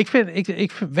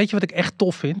 Weet je wat ik echt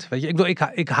tof vind? Weet je,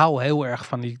 ik hou heel erg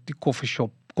van die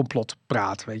coffeeshop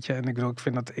complotpraat, weet je. En ik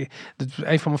vind dat is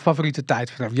een van mijn favoriete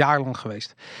tijdverdrijven, jarenlang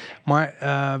geweest. Maar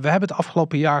we hebben het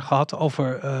afgelopen jaar gehad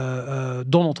over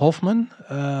Donald Hoffman,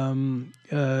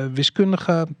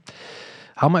 wiskundige.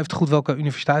 Hou maar even goed welke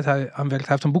universiteit hij aan werkt.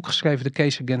 Hij heeft een boek geschreven, The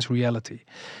Case Against Reality.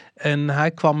 En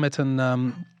hij kwam met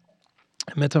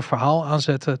een verhaal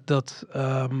aanzetten dat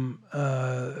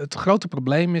het grote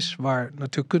probleem is, waar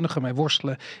natuurkundigen mee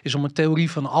worstelen, is om een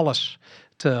theorie van alles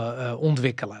te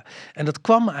ontwikkelen. En dat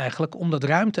kwam eigenlijk omdat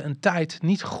ruimte en tijd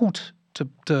niet goed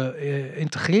te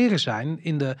integreren zijn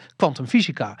in de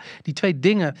kwantumfysica. Die twee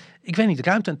dingen, ik weet niet,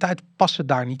 ruimte en tijd passen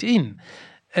daar niet in.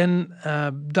 En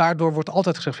daardoor wordt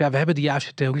altijd gezegd, we hebben de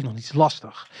juiste theorie nog niet,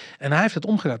 lastig. En hij heeft het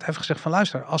omgedraaid. Hij heeft gezegd van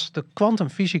luister, als de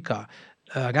kwantumfysica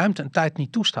ruimte en tijd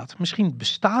niet toestaat, misschien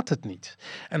bestaat het niet.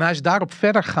 En hij is daarop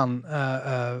verder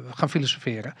gaan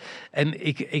filosoferen. En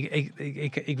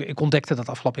ik ontdekte dat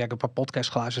afgelopen jaar. Ik heb een paar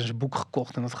podcasts geluisterd en zijn boek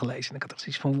gekocht en dat gelezen. En ik had echt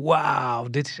zoiets van, wauw,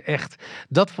 dit is echt...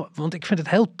 Want ik vind het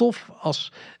heel tof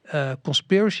als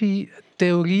conspiracy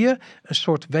theorieën een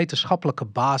soort wetenschappelijke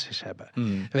basis hebben.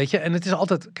 Weet je, en het is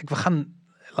altijd... Kijk,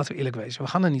 laten we eerlijk wezen, we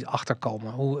gaan er niet achter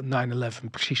komen hoe 9/11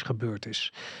 precies gebeurd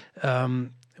is.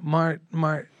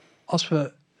 Maar als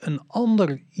we een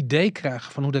ander idee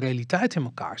krijgen van hoe de realiteit in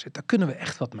elkaar zit, daar kunnen we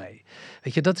echt wat mee.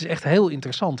 Weet je, dat is echt heel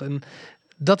interessant. En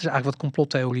dat is eigenlijk wat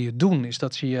complottheorieën doen. Is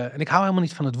dat en ik hou helemaal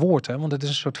niet van het woord, hè, want het is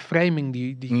een soort framing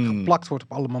die geplakt wordt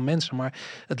op allemaal mensen. Maar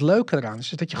het leuke eraan is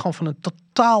dat je gewoon van een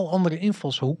totaal andere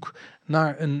invalshoek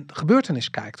naar een gebeurtenis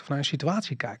kijkt of naar een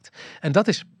situatie kijkt. En dat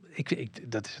is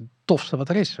dat is het tofste wat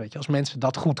er is, weet je. Als mensen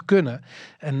dat goed kunnen.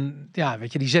 En ja,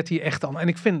 weet je, die zet hier echt aan. En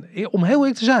ik vind, om heel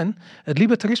eerlijk te zijn, het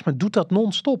libertarisme doet dat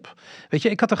non-stop. Weet je,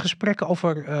 ik had een gesprek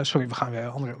over... sorry, we gaan weer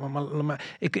andere... Maar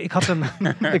ik had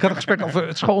een gesprek over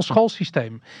het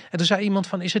schoolsysteem. En toen zei iemand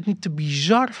van, is het niet te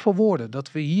bizar voor woorden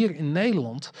dat we hier in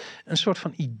Nederland een soort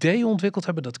van idee ontwikkeld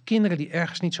hebben dat kinderen die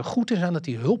ergens niet zo goed in zijn, dat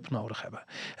die hulp nodig hebben.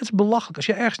 Het is belachelijk. Als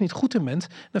je ergens niet goed in bent,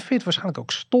 dan vind je het waarschijnlijk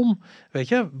ook stom. Weet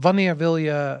je, wanneer wil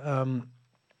je...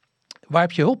 waar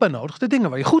heb je hulp bij nodig? De dingen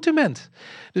waar je goed in bent.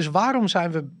 Dus waarom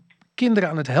zijn we kinderen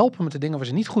aan het helpen met de dingen waar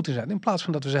ze niet goed in zijn, in plaats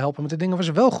van dat we ze helpen met de dingen waar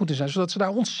ze wel goed in zijn, zodat ze daar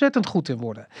ontzettend goed in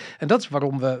worden. En dat is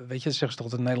waarom we, weet je, zeggen ze toch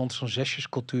dat in Nederland zo'n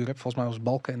zesjescultuur hebt. Volgens mij was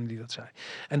Balken die dat zei.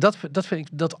 En dat vind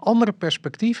ik, dat andere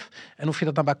perspectief. En of je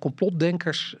dat nou bij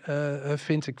complotdenkers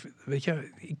vindt,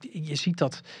 je ziet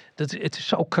dat het is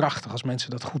zo krachtig als mensen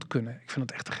dat goed kunnen. Ik vind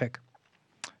het echt te gek.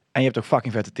 En je hebt ook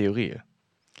fucking vette theorieën.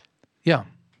 Ja.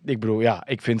 Ik bedoel, ja,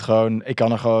 ik vind gewoon, je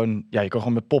kan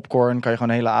gewoon met popcorn, kan je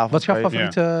gewoon een hele avond... Wat is jouw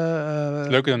favoriete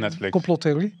leuker dan Netflix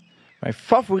complottheorie? Mijn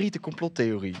favoriete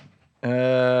complottheorie?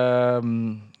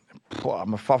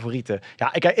 Mijn favoriete.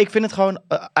 Ja, ik vind het gewoon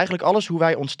eigenlijk alles hoe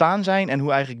wij ontstaan zijn en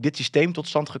hoe eigenlijk dit systeem tot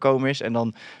stand gekomen is. En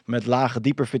dan met lage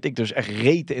dieper vind ik dus echt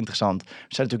rete interessant. Het zijn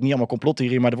natuurlijk niet allemaal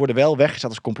complottheorieën, maar er worden wel weggezet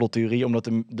als complottheorie omdat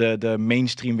de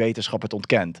mainstream wetenschap het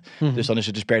ontkent. Dus dan is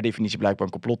het dus per definitie blijkbaar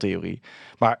een complottheorie.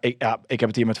 Maar ik heb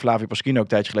het hier met Flavio Paschino ook een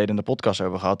tijdje geleden in de podcast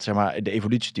over gehad. Zeg maar, de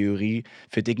evolutietheorie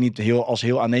vind ik niet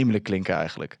heel aannemelijk klinken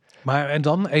eigenlijk. Maar en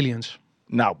dan aliens?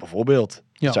 Nou, bijvoorbeeld.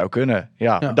 Dat zou kunnen.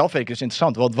 Ja. Dat vind ik dus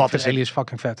interessant. Want wat is aliens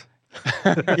fucking vet?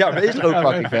 Ja, maar is er ook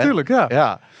fucking vet? Tuurlijk,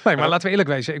 ja. Nee, maar laten we eerlijk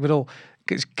wezen. Ik bedoel,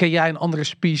 ken jij een andere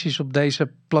species op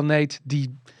deze planeet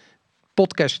die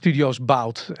podcaststudio's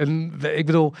bouwt? En ik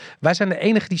bedoel, wij zijn de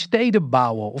enige die steden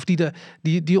bouwen of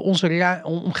die onze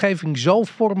omgeving zo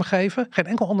vormgeven. Geen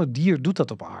enkel ander dier doet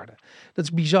dat op aarde. Dat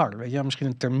is bizar, weet je. Misschien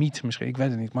een termiet, misschien, ik weet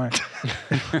het niet, maar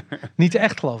niet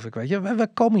echt, geloof ik, weet je. We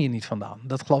komen hier niet vandaan.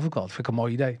 Dat geloof ik wel. Dat vind ik een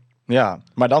mooi idee. Ja,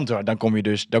 maar dan kom je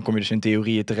dus in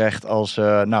theorieën terecht als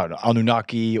de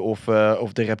Anunnaki of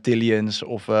de reptilians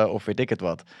of weet ik het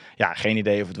wat. Ja, geen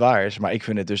idee of het waar is, maar ik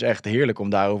vind het dus echt heerlijk om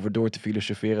daarover door te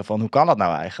filosoferen van hoe kan dat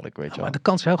nou eigenlijk, weet je wel. Maar de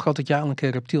kans is heel groot dat jij al een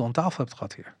keer reptiel aan tafel hebt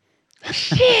gehad hier.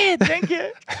 Shit, denk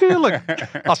je? Tuurlijk.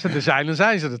 Als ze er zijn, dan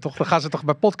zijn ze er toch. Dan gaan ze toch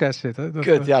bij podcast zitten.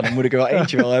 Kut, ja, dan moet ik er wel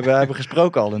eentje wel hebben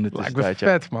gesproken al in de tussentijd.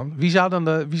 Vet, man. Wie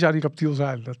zou die reptiel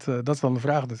zijn? Dat is dan de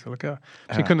vraag natuurlijk, ja.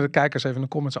 Misschien kunnen de kijkers even in de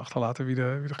comments achterlaten wie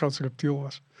de grootste reptiel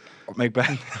was.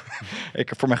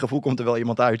 Voor mijn gevoel komt er wel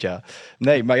iemand uit, ja.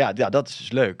 Nee, maar ja, dat is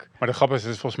dus leuk. Maar de grap is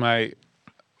dus volgens mij,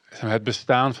 het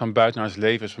bestaan van buitenaards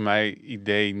leven is voor mij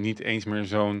idee niet eens meer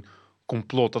zo'n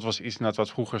complot. Dat was iets net wat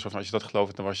vroeger, zo van als je dat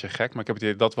gelooft, dan was je gek. Maar ik heb het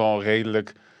idee dat wel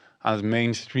redelijk aan het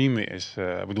mainstreamen is.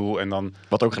 En dan...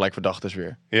 Wat ook gelijk verdacht is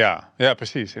weer. Ja,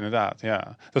 precies, inderdaad. Ja.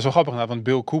 Dat is wel grappig inderdaad, want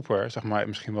Bill Cooper, zeg maar,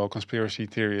 misschien wel conspiracy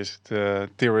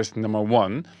theorist number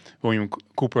 1. William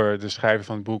Cooper, de schrijver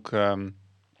van het boek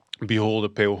Behold the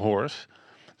Pale Horse.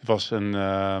 Het was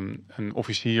een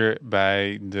officier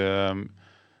bij de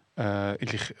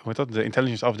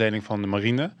intelligence afdeling van de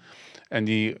marine. En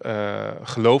die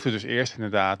geloofde dus eerst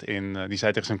inderdaad in... die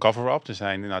zei tegen zijn cover-up, er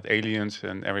zijn inderdaad aliens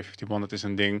en Area 51, dat is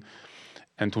een ding.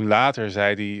 En toen later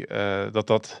zei hij dat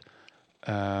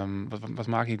wat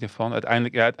maak je ervan?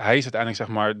 Uiteindelijk, hij is uiteindelijk zeg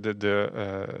maar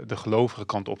de gelovige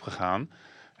kant opgegaan. En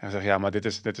hij zegt, ja, maar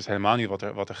dit is helemaal niet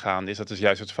wat er gaande is. Dat is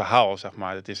juist het verhaal, zeg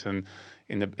maar.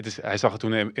 Hij zag het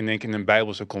toen in één keer in een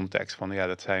bijbelse context. Van ja,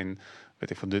 dat zijn weet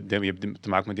ik veel, je hebt te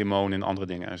maken met demonen en andere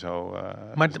dingen en zo.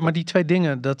 Maar die twee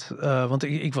dingen, want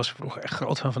ik was vroeger echt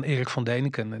groot fan van Erik van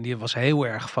Däniken. En die was heel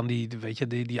erg van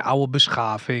die oude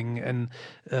beschaving. En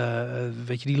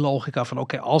weet je, die logica van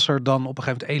oké, als er dan op een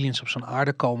gegeven moment aliens op zo'n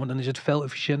aarde komen, dan is het veel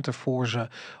efficiënter voor ze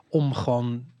om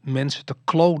gewoon mensen te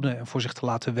klonen en voor zich te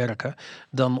laten werken,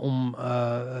 dan om,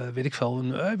 weet ik veel,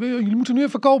 jullie moeten nu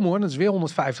even komen hoor. Dat is weer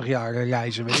 150 jaar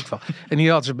reizen, weet ik veel. En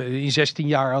hier hadden ze in 16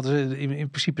 jaar hadden ze in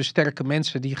principe sterke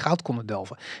mensen die goud konden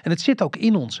delven. En het zit ook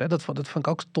in ons, hè. Dat vond ik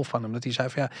ook tof aan hem. Dat hij zei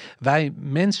van ja, wij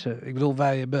mensen, ik bedoel,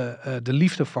 wij hebben de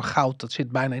liefde voor goud, dat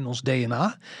zit bijna in ons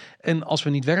DNA. En als we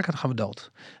niet werken, dan gaan we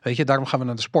dood. Weet je, daarom gaan we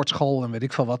naar de sportschool en weet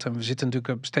ik veel wat. En we zitten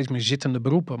natuurlijk op steeds meer zittende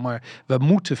beroepen. Maar we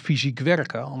moeten fysiek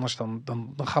werken, anders dan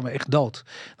gaan we echt dood.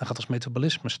 Dan gaat ons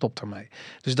metabolisme stopt ermee.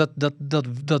 Dus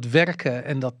dat werken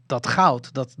en dat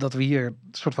goud, dat we hier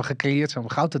soort van gecreëerd zijn om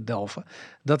goud te delven,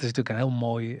 dat is natuurlijk een heel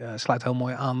mooi, sluit heel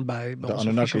mooi aan bij de onze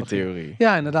Anunnaki-theorie.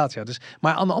 Ja, inderdaad. Ja. Dus,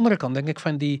 maar aan de andere kant denk ik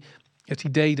van het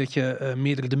idee dat je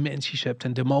meerdere dimensies hebt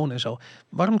en demonen en zo.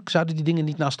 Waarom zouden die dingen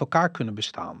niet naast elkaar kunnen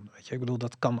bestaan? Weet je, ik bedoel,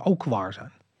 dat kan ook waar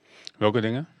zijn. Welke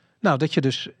dingen? Nou, dat je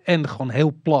dus en gewoon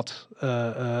heel plat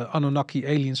Anunnaki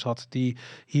aliens had die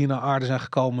hier naar aarde zijn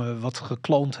gekomen, wat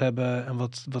gekloond hebben en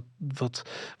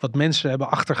wat mensen hebben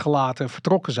achtergelaten en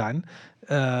vertrokken zijn.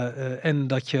 En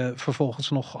dat je vervolgens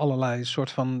nog allerlei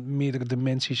soort van meerdere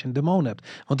dimensies en demonen hebt.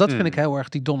 Want dat vind ik heel erg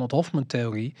die Donald Hoffman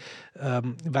theorie.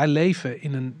 Wij leven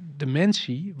in een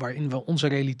dimensie waarin we onze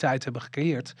realiteit hebben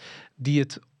gecreëerd, die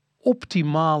het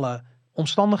optimale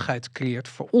omstandigheid creëert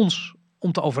voor ons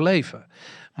om te overleven.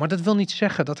 Maar dat wil niet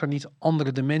zeggen dat er niet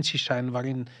andere dimensies zijn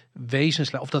waarin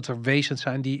wezens, of dat er wezens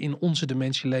zijn die in onze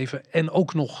dimensie leven en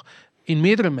ook nog in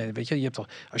meerdere mensen. Weet je, je hebt toch,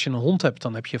 als je een hond hebt,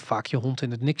 dan heb je vaak je hond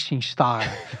in het niks zien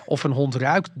staren. Of een hond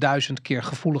ruikt 1000 keer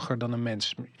gevoeliger dan een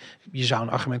mens. Je zou een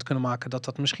argument kunnen maken dat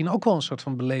dat misschien ook wel een soort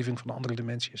van beleving van een andere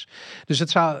dimensie is. Dus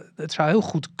het zou heel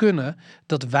goed kunnen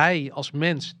dat wij als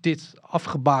mens dit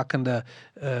afgebakende,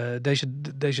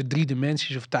 deze 3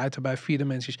 dimensies of tijd erbij 4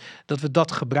 dimensies, dat we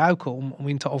dat gebruiken om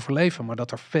in te overleven, maar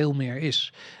dat er veel meer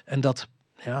is. En dat,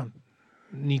 ja,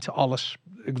 niet alles,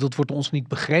 ik bedoel, het wordt ons niet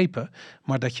begrepen,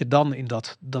 maar dat je dan in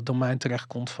dat domein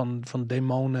terechtkomt van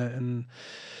demonen en...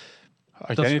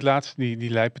 Had jij niet laatst die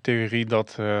lijpe theorie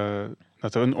dat er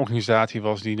een organisatie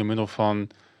was die door middel van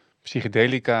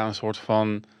psychedelica een soort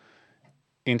van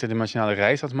interdimensionale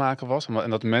reis aan het maken was? En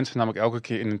dat mensen namelijk elke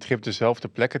keer in een trip dezelfde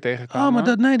plekken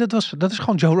tegenkwamen? Maar dat is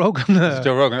gewoon Joe Rogan. Dat is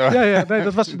Joe Rogan. Oh. Ja, nee,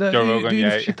 dat was de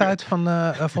universiteit van,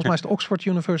 volgens mij is het Oxford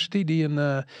University, die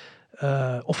een...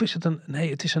 of is het een... Nee,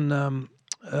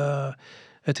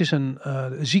 het is een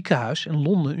ziekenhuis in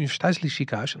Londen,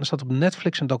 universiteitsziekenhuis. En er staat op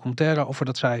Netflix een documentaire over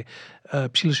dat zij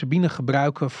psilocybine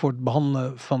gebruiken voor het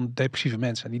behandelen van depressieve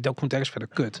mensen. En die documentaire is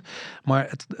verder kut. Maar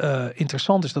het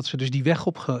interessant is dat ze dus die weg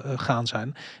op gegaan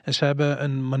zijn. En ze hebben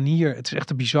een manier... Het is echt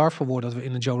te bizar voor woorden dat we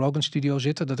in een Joe Rogan studio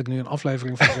zitten. Dat ik nu een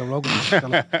aflevering van Joe Rogan moet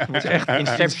vertellen. Het is echt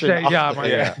Inception. Ja,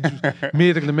 maar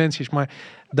meerdere dimensies. Maar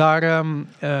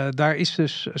daar is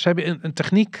dus... Ze hebben een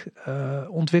techniek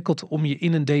ontwikkeld om je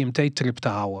in een DMT-trip te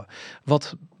houden.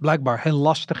 Wat blijkbaar heel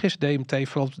lastig is. DMT,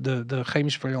 vooral de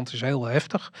chemische variant, is heel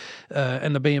heftig.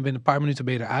 En dan ben je binnen een paar minuten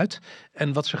eruit.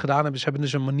 En wat ze gedaan hebben, ze hebben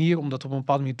dus een manier om dat op een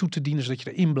bepaalde manier toe te dienen, zodat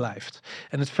je erin blijft.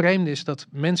 En het vreemde is dat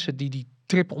mensen die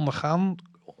trip ondergaan,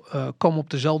 komen op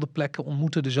dezelfde plekken,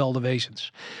 ontmoeten dezelfde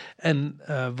wezens. En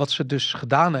wat ze dus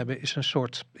gedaan hebben, is een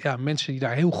soort mensen die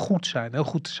daar heel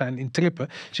goed zijn in trippen,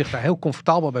 zich daar heel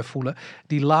comfortabel bij voelen,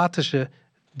 die laten ze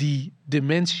die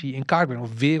dimensie in kaart brengen,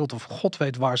 of wereld, of God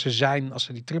weet waar ze zijn als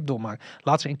ze die trip doormaken.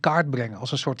 Laat ze in kaart brengen,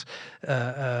 als een soort,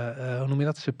 hoe noem je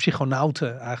dat? Ze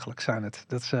psychonauten eigenlijk zijn het.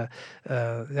 Dat ze,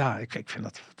 ik vind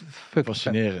dat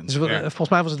fascinerend. Dus, volgens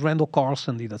mij was het Randall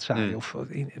Carlson die dat zei, of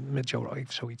met Joe Rogan,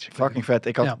 zoiets. Fucking vet.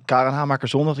 Ik had Karen Hamaker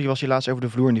zondag, die was hier laatst over de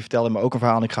vloer en die vertelde me ook een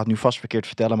verhaal. En ik ga het nu vast verkeerd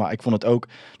vertellen, maar ik vond het ook,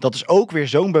 dat is ook weer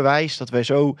zo'n bewijs dat wij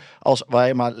zo, als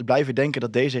wij maar blijven denken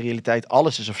dat deze realiteit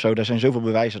alles is of zo, daar zijn zoveel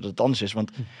bewijzen dat het anders is.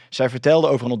 Want zij vertelde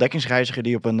over een ontdekkingsreiziger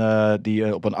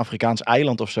die op een Afrikaans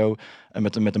eiland of zo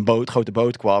met een grote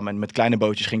boot kwam. En met kleine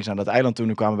bootjes gingen ze naar dat eiland toe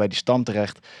en kwamen bij die stam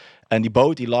terecht. En die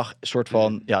boot die lag een soort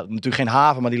van, natuurlijk geen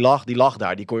haven, maar die lag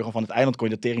daar. Die kon je gewoon van het eiland, kon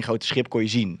je dat teringgrote schip kon je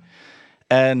zien.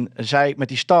 En zij met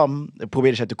die stam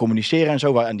probeerde zij te communiceren en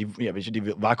zo.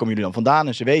 Waar komen jullie dan vandaan?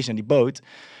 En ze wezen naar die boot.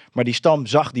 Maar die stam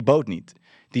zag die boot niet.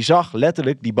 Die zag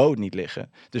letterlijk die boot niet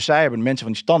liggen. Dus zij hebben mensen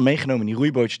van die stam meegenomen in die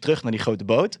roeibootjes terug naar die grote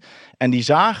boot. En die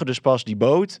zagen dus pas die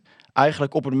boot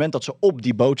eigenlijk op het moment dat ze op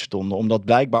die boot stonden. Omdat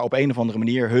blijkbaar op een of andere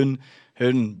manier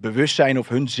hun bewustzijn of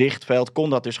hun zichtveld kon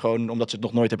dat dus gewoon, omdat ze het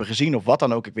nog nooit hebben gezien of wat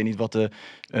dan ook. Ik weet niet wat de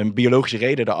biologische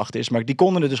reden daarachter is, maar die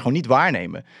konden het dus gewoon niet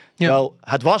waarnemen. Terwijl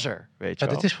het was er, weet je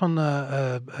wel. Dit is van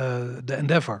de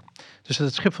Endeavour. Dus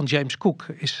het schip van James Cook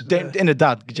is...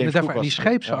 inderdaad, James Cook was en die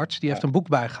scheepsarts, die heeft een boek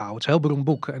bijgehouden. Het is een heel beroemd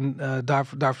boek. En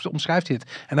daar omschrijft hij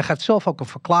het. En hij geeft zelf ook een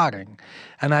verklaring.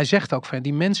 En hij zegt ook van,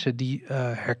 die mensen die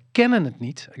herkennen het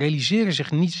niet, realiseren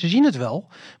zich niet. Ze zien het wel,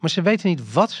 maar ze weten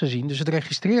niet wat ze zien. Dus het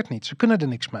registreert niet. Ze kunnen er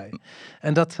niks mee.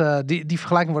 En die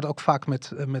vergelijking wordt ook vaak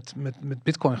met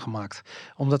Bitcoin gemaakt.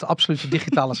 Omdat de absolute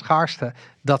digitale schaarste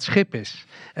dat schip is.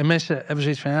 En mensen hebben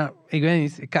zoiets van, ja, ik weet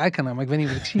niet, ik kijk ernaar, maar ik weet niet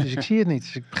wat ik zie. Dus ik zie het niet.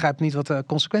 Dus ik begrijp niet wat de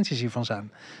consequenties hiervan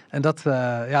zijn. En dat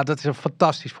is een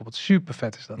fantastisch voorbeeld. Super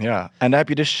vet is dat. Ja, en daar heb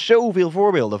je dus zoveel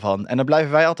voorbeelden van. En dan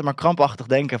blijven wij altijd maar krampachtig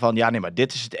denken van, ja, nee, maar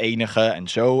dit is het enige en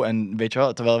zo. En weet je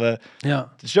wel, terwijl we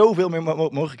zoveel meer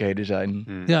mogelijkheden zijn.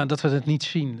 Ja, dat we het niet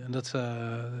zien. En dat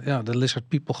de lizard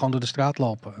people gewoon door de straat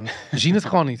lopen. We zien het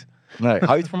gewoon niet. Nee,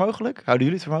 hou je het voor mogelijk? Houden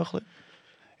jullie het voor mogelijk?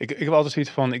 Ik heb altijd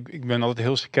zoiets van, ik ben altijd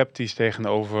heel sceptisch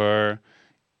tegenover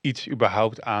iets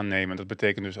überhaupt aannemen. Dat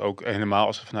betekent dus ook helemaal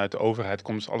als het vanuit de overheid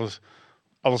komt. Dus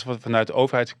alles wat vanuit de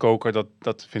overheid koken,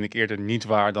 dat vind ik eerder niet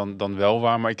waar dan wel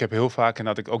waar. Maar ik heb heel vaak en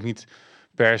dat ik ook niet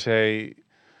per se...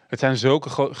 Het zijn zulke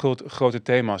grote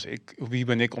thema's. Wie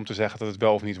ben ik om te zeggen dat het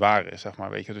wel of niet waar is, zeg maar,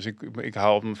 weet je. Dus ik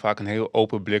hou vaak een heel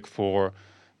open blik voor,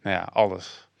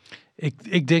 alles.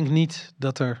 Ik denk niet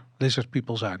dat er lizard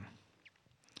people zijn.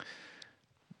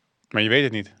 Maar je weet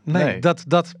het niet. Nee.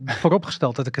 Dat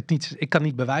vooropgesteld dat ik het niet... Ik kan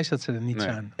niet bewijzen dat ze er niet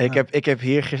zijn. Ik heb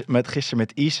hier gisteren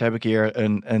met Is heb ik hier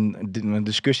een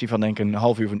discussie van denk ik een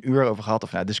half uur of een uur over gehad. Of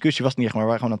discussie was het niet echt, maar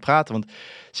we waren gewoon aan het praten. Want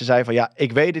ze zei van ja,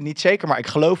 ik weet het niet zeker, maar ik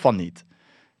geloof van niet.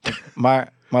 maar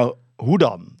hoe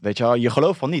dan? Weet je wel, je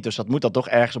gelooft van niet. Dus dat moet dat toch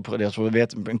ergens op... Dat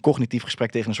werd een cognitief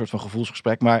gesprek tegen een soort van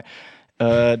gevoelsgesprek. Maar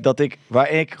waar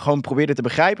ik gewoon probeerde te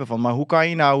begrijpen van... Maar hoe kan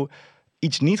je nou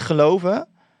iets niet geloven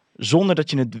zonder dat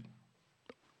je het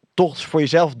toch voor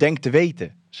jezelf denkt te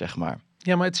weten, zeg maar.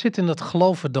 Ja, maar het zit in dat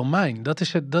geloven domein. Dat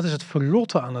is het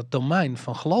verrotte aan het domein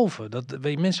van geloven.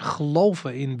 Mensen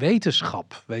geloven in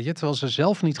wetenschap, weet je, terwijl ze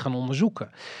zelf niet gaan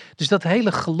onderzoeken. Dus dat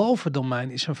hele geloven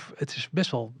domein is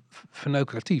best wel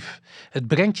verneukeratief. Het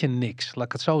brengt je niks, laat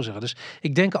ik het zo zeggen. Dus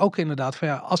ik denk ook inderdaad van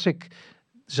ja, als ik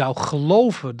zou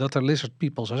geloven dat er lizard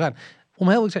people zou zijn. Om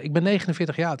heel eerlijk te zijn, ik ben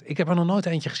 49 jaar oud. Ik heb er nog nooit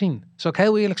eentje gezien. Zal ik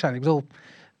heel eerlijk zijn? Ik bedoel,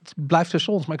 het blijft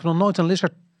tussen ons, maar ik heb nog nooit een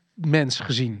lizard mens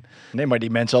gezien. Nee, maar die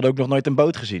mensen hadden ook nog nooit een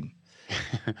boot gezien.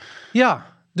 Ja,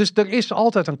 dus er is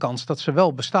altijd een kans dat ze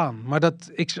wel bestaan. Maar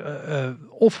dat ik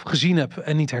of gezien heb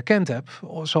en niet herkend heb,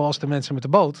 zoals de mensen met de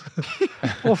boot.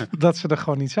 Of dat ze er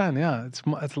gewoon niet zijn. Ja, het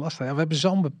is lastig. Ja, we hebben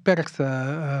zo'n beperkte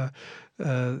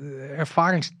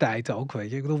ervaringstijd ook, weet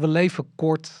je. Ik bedoel, we leven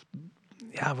kort.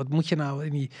 Ja, wat moet je nou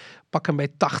in die pakken bij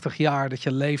 80 jaar dat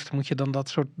je leeft, moet je dan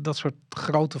dat soort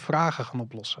grote vragen gaan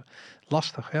oplossen?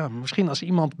 Lastig, ja. Misschien als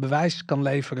iemand bewijs kan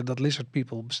leveren dat lizard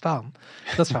people bestaan,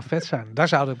 dat zou vet zijn. Daar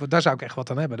zou ik echt wat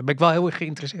aan hebben. Daar ben ik wel heel erg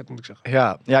geïnteresseerd, moet ik zeggen.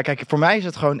 Ja, kijk, voor mij is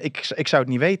het gewoon, ik zou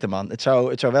het niet weten, man. Het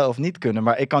zou wel of niet kunnen,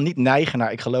 maar ik kan niet neigen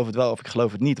naar ik geloof het wel of ik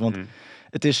geloof het niet, want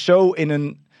het is zo in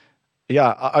een...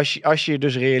 Ja, als je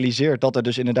dus realiseert dat er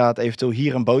dus inderdaad eventueel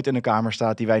hier een boot in de kamer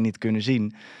staat die wij niet kunnen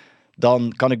zien,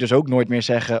 dan kan ik dus ook nooit meer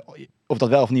zeggen of dat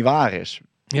wel of niet waar is.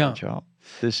 Ja. Weet je wel?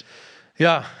 Dus...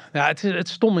 Ja, het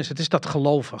stom is, het is dat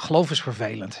geloven. Geloof is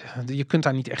vervelend. Je kunt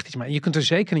daar niet echt iets mee. Je kunt er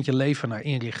zeker niet je leven naar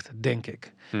inrichten, denk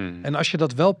ik. En als je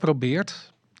dat wel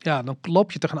probeert, ja, dan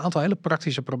loop je tegen een aantal hele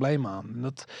praktische problemen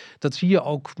aan. Dat zie je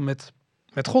ook met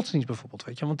godsdienst bijvoorbeeld,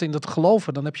 weet je. Want in dat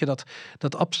geloven, dan heb je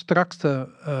dat abstracte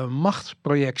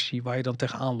machtsprojectie waar je dan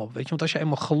tegenaan loopt, weet je. Want als je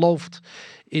eenmaal gelooft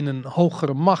in een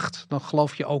hogere macht, dan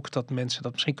geloof je ook dat mensen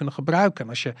dat misschien kunnen gebruiken. En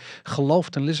als je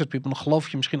gelooft in lizard people, dan geloof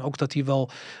je misschien ook dat die wel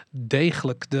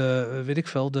degelijk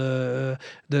de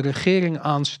regering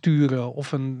aansturen of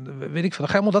dan ga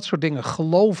je allemaal dat soort dingen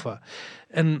geloven.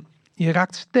 En je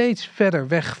raakt steeds verder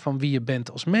weg van wie je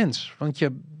bent als mens. Want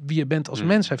wie je bent als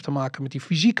mens heeft te maken met die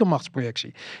fysieke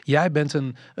machtsprojectie. Jij bent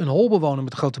een holbewoner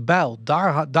met een grote bijl.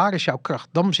 Daar is jouw kracht.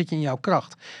 Dan zit je in jouw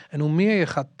kracht. En hoe meer je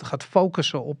gaat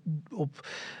focussen op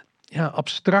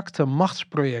abstracte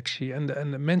machtsprojectie en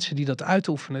de mensen die dat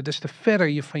uitoefenen, des te verder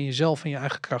je van jezelf en je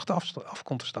eigen kracht af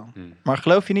komt te staan. Maar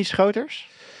geloof je niets groters?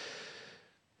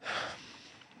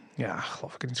 Ja,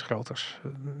 geloof ik in iets groters.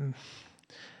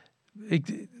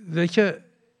 Weet je,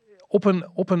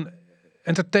 op een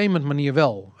entertainment manier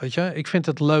wel, weet je. Ik vind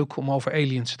het leuk om over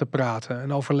aliens te praten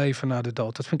en over leven na de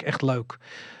dood. Dat vind ik echt leuk.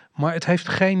 Maar het heeft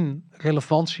geen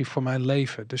relevantie voor mijn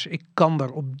leven. Dus ik kan daar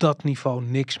op dat niveau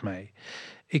niks mee.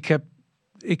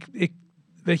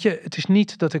 weet je, het is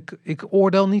niet dat ik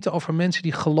oordeel niet over mensen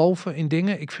die geloven in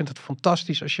dingen. Ik vind het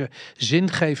fantastisch als je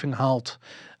zingeving haalt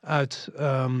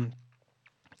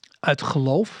uit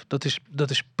geloof. Dat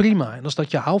is prima. En als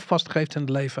dat je houvast geeft in het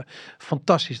leven,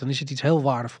 fantastisch. Dan is het iets heel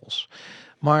waardevols.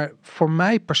 Maar voor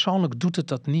mij persoonlijk doet het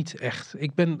dat niet echt.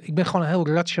 Ik ben gewoon een heel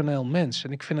rationeel mens.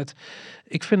 En ik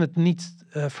vind het niet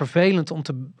vervelend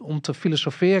om te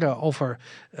filosoferen over,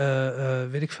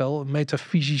 weet ik veel,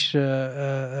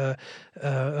 metafysische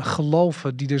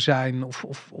geloven die er zijn.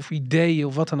 Of ideeën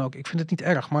of wat dan ook. Ik vind het niet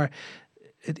erg. Maar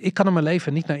ik kan er mijn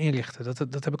leven niet naar inrichten.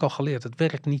 Dat heb ik al geleerd. Het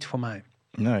werkt niet voor mij.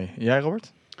 Nee. Jij,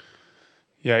 Robert?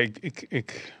 Ja,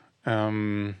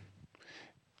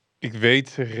 ik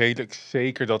weet redelijk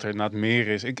zeker dat er inderdaad meer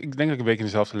is. Ik denk dat ik een beetje in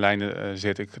dezelfde lijnen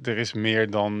zit. Er is meer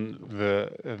dan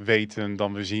we weten,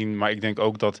 dan we zien. Maar ik denk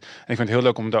ook dat... En ik vind het heel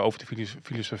leuk om daarover te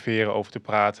filosoferen, over te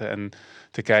praten. En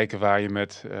te kijken waar je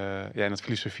met... en dat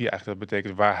filosofie eigenlijk, dat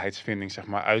betekent waarheidsvinding, zeg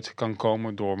maar, uit kan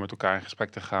komen. Door met elkaar in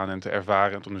gesprek te gaan en te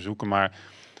ervaren en te onderzoeken. Maar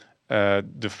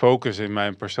de focus in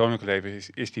mijn persoonlijke leven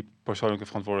is die persoonlijke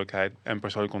verantwoordelijkheid en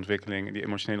persoonlijke ontwikkeling, die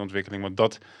emotionele ontwikkeling. Want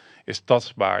dat is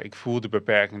tastbaar. Ik voel de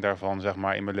beperking daarvan, zeg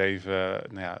maar, in mijn leven,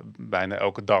 bijna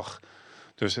elke dag.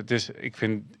 Dus ik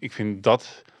vind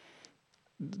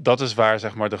dat is waar,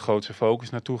 zeg maar, de grootste focus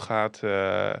naartoe gaat.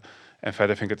 En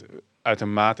verder vind ik het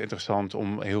uitermate interessant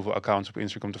om heel veel accounts op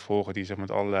Instagram te volgen die, zeg maar,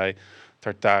 met allerlei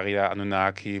Tartaria,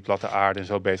 Anunnaki, platte aarde en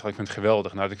zo bezig. Ik vind het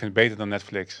geweldig. Nou, ik vind het beter dan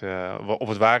Netflix. Of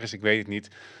het waar is, ik weet het niet.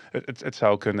 Het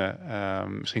zou kunnen.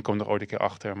 Misschien kom ik er ooit een keer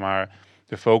achter. Maar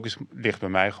de focus ligt bij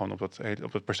mij gewoon op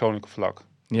dat persoonlijke vlak.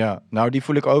 Ja, nou die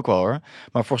voel ik ook wel hoor.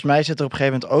 Maar volgens mij zit er op een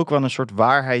gegeven moment ook wel een soort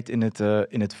waarheid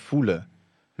in het voelen.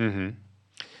 Mm-hmm.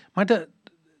 Maar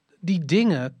die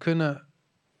dingen kunnen...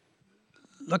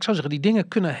 Laat ik zo zeggen, die dingen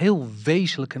kunnen heel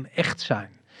wezenlijk en echt zijn.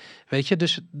 Weet je,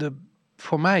 dus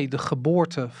voor mij de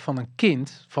geboorte van een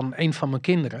kind, van een van mijn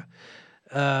kinderen,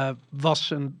 was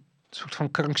een soort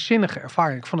van krankzinnige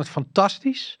ervaring. Ik vond het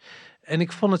fantastisch. En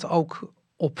ik vond het ook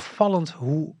opvallend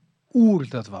hoe oer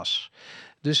dat was.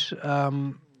 Dus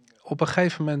op een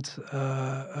gegeven moment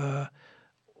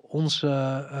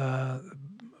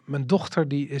mijn dochter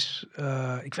die is...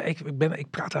 ik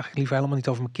praat eigenlijk liever helemaal niet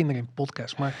over mijn kinderen in de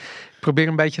podcast. Maar ik probeer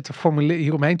een beetje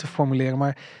hieromheen te formuleren.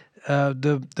 Maar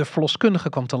de verloskundige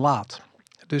kwam te laat.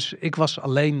 Dus ik was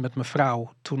alleen met mijn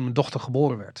vrouw toen mijn dochter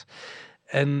geboren werd.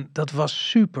 En dat was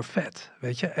super vet,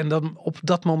 weet je. En dan op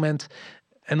dat moment...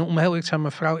 En om heel eerlijk te zijn,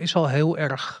 mijn vrouw is al heel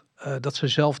erg... dat ze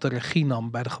zelf de regie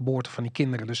nam bij de geboorte van die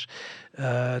kinderen. Dus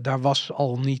daar was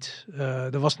al niet...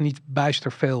 er was niet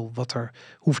bijster veel wat er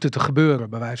hoefde te gebeuren,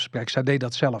 bij wijze van spreken. Zij deed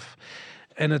dat zelf.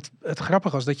 En het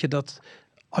grappige was dat je dat...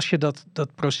 Als je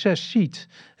dat proces ziet,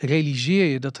 realiseer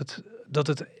je dat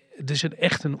het is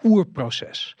echt een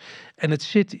oerproces. En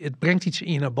het brengt iets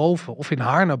in je naar boven. Of in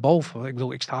haar naar boven. Ik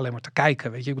bedoel, ik sta alleen maar te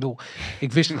kijken. Weet je, ik bedoel,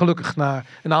 ik wist gelukkig na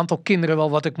een aantal kinderen wel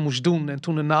wat ik moest doen. En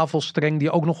toen een navelstreng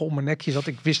die ook nog om mijn nekje zat,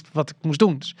 ik wist wat ik moest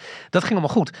doen. Dus dat ging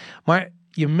allemaal goed. Maar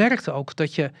je merkte ook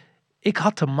dat ik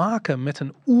had te maken met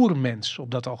een oermens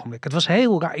op dat ogenblik. Het was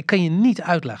heel raar. Ik kan je niet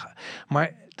uitleggen.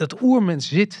 Maar dat oermens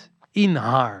zit in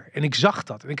haar. En ik zag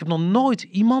dat. En ik heb nog nooit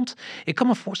iemand... Ik kan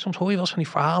me voorstellen, soms hoor je wel eens van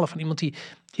die verhalen van iemand die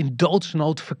in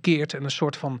doodsnood verkeert en een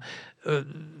soort van,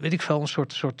 weet ik veel, een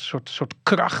soort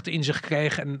kracht in zich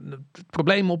kreeg en het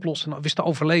probleem oplossen en wist te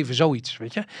overleven, zoiets,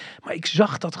 weet je. Maar ik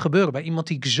zag dat gebeuren bij iemand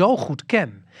die ik zo goed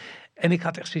ken. En ik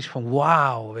had echt zoiets van,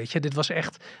 wauw, weet je, dit was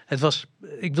echt, er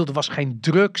was geen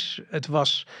drugs, het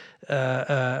was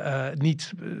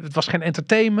het was geen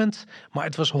entertainment, maar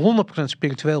het was 100%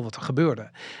 spiritueel wat er gebeurde.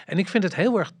 En ik vind het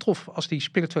heel erg tof als die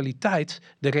spiritualiteit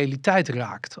de realiteit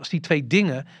raakt. Als die twee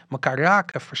dingen elkaar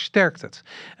raken, versterkt het.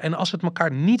 En als het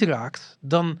elkaar niet raakt,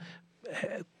 dan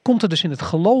komt het dus in het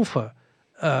geloven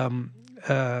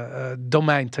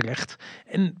domein terecht.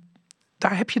 En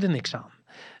daar heb je er niks aan.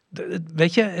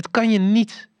 Weet je, het kan je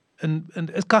niet...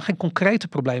 het kan geen concrete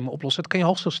problemen oplossen. Het kan je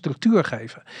hoogstens structuur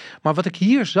geven. Maar wat ik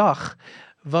hier zag,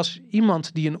 was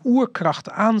iemand die een oerkracht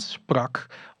aansprak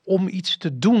om iets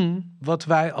te doen wat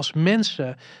wij als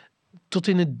mensen tot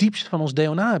in het diepst van ons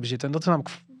DNA hebben zitten. En dat is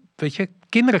namelijk, weet je,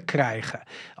 kinderen krijgen.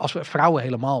 Als we vrouwen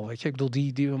helemaal, weet je. Ik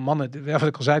bedoel, die mannen, wat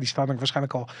ik al zei, die staan er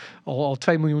waarschijnlijk al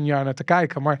 2 miljoen jaar naar te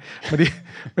kijken. Maar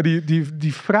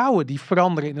die vrouwen, die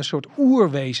veranderen in een soort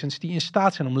oerwezens die in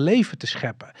staat zijn om leven te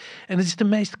scheppen. En het is de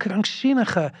meest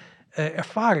krankzinnige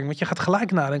ervaring. Want je gaat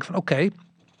gelijk nadenken van, oké,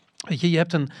 weet je, je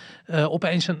hebt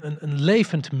opeens een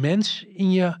levend mens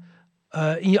in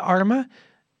je armen.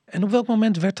 En op welk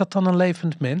moment werd dat dan een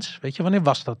levend mens? Weet je, wanneer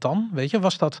was dat dan? Weet je,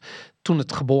 was dat toen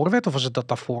het geboren werd? Of was het dat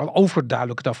daarvoor al?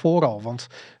 Overduidelijk daarvoor al. Want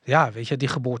ja, weet je, die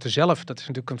geboorte zelf, dat is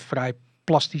natuurlijk een vrij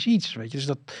plastisch iets, weet je.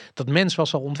 Dus dat mens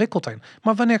was al ontwikkeld erin.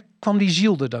 Maar wanneer kwam die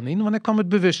ziel er dan in? Wanneer kwam het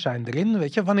bewustzijn erin,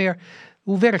 weet je?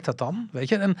 Hoe werkt dat dan, weet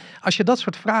je? En als je dat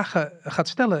soort vragen gaat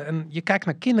stellen en je kijkt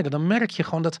naar kinderen, dan merk je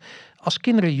gewoon dat als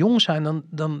kinderen jong zijn,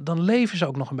 dan leven ze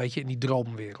ook nog een beetje in die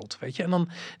droomwereld, weet je? En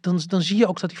dan zie je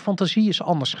ook dat die fantasie is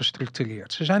anders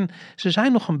gestructureerd. Ze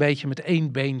zijn nog een beetje met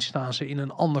één been staan ze in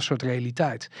een ander soort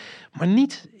realiteit. Maar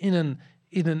niet in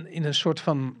een soort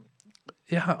van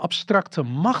abstracte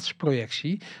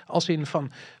machtsprojectie, als in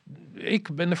van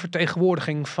ik ben de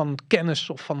vertegenwoordiging van kennis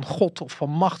of van God of van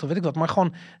macht of weet ik wat, maar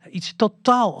gewoon iets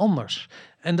totaal anders.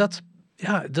 En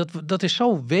dat is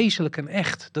zo wezenlijk en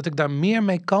echt, dat ik daar meer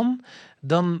mee kan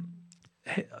dan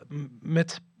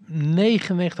met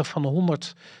 99 van de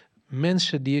 100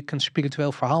 mensen die ik een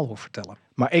spiritueel verhaal hoor vertellen.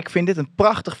 Maar ik vind dit een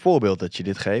prachtig voorbeeld dat je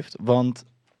dit geeft, want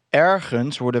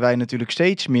ergens worden wij natuurlijk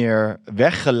steeds meer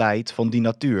weggeleid van die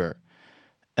natuur.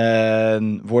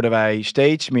 En worden wij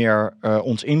steeds meer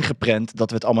ons ingeprent dat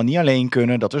we het allemaal niet alleen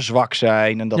kunnen, dat we zwak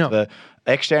zijn en dat we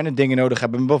externe dingen nodig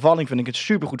hebben. Een bevalling vind ik het een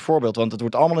supergoed voorbeeld, want het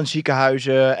wordt allemaal in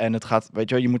ziekenhuizen en het gaat, weet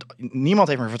je, niemand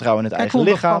heeft meer vertrouwen in het eigen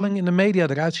lichaam. Kijk hoe bevalling in de media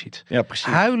eruit ziet. Ja, precies.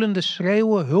 Huilende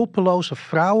schreeuwen, hulpeloze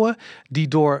vrouwen die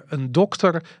door een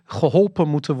dokter geholpen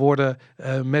moeten worden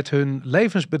met hun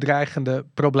levensbedreigende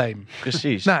probleem.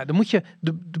 Precies. Nou, dan moet je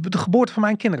de geboorte van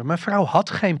mijn kinderen. Mijn vrouw had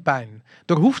geen pijn.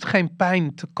 Er hoeft geen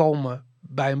pijn te komen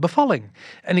bij een bevalling.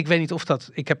 En ik weet niet of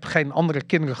ik heb geen andere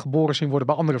kinderen geboren zien worden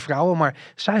bij andere vrouwen, maar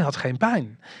zij had geen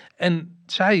pijn. En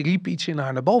zij riep iets in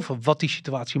haar naar boven, wat die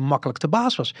situatie makkelijk te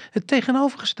baas was. Het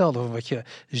tegenovergestelde van wat je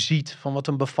ziet, van wat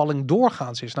een bevalling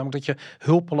doorgaans is. Namelijk dat je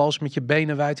hulpeloos met je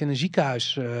benen wijd in een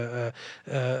ziekenhuis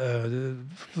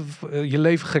je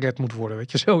leven gered moet worden,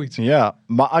 weet je, zoiets. Ja,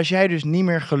 maar als jij dus niet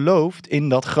meer gelooft in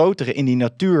dat grotere, in die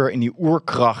natuur, in die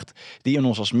oerkracht die in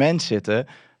ons als mens zitten.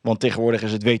 Want tegenwoordig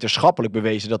is het wetenschappelijk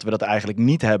bewezen dat we dat eigenlijk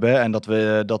niet hebben. En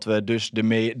dat we dus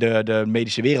de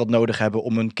medische wereld nodig hebben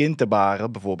om een kind te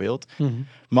baren, bijvoorbeeld. Mm-hmm.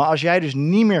 Maar als jij dus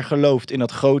niet meer gelooft in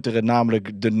dat grotere,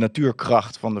 namelijk de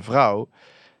natuurkracht van de vrouw,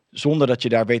 zonder dat je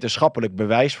daar wetenschappelijk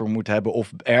bewijs voor moet hebben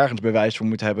of ergens bewijs voor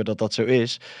moet hebben dat dat zo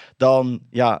is, dan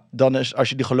is, als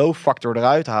je die gelooffactor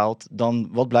eruit haalt, dan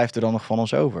wat blijft er dan nog van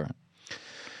ons over?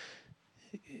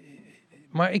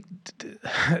 Maar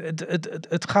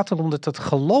het gaat erom dat het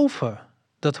geloven,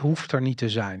 dat hoeft er niet te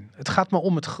zijn. Het gaat maar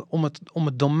om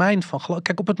het domein van geloof.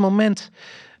 Kijk, op het moment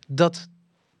dat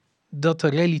de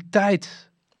realiteit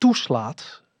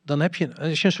toeslaat, dan heb je,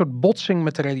 als je een soort botsing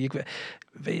met de realiteit.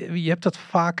 Je hebt dat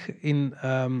vaak in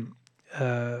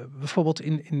bijvoorbeeld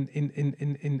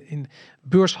in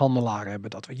beurshandelaren hebben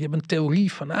dat. Je hebt een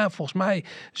theorie van, volgens mij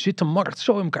zit de markt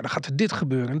zo in elkaar, dan gaat er dit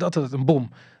gebeuren en dat een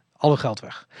bom. Alle geld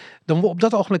weg. Dan op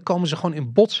dat ogenblik komen ze gewoon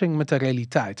in botsing met de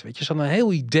realiteit. Weet je, ze hadden een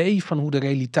heel idee van hoe de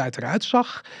realiteit eruit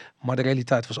zag, maar de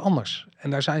realiteit was anders. En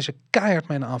daar zijn ze keihard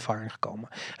mee in aanvaring gekomen.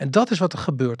 En dat is wat er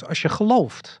gebeurt als je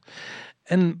gelooft.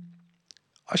 En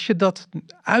als je dat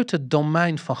uit het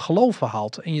domein van geloven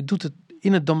haalt en je doet het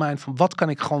in het domein van wat kan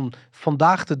ik gewoon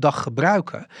vandaag de dag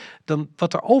gebruiken, dan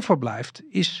wat er overblijft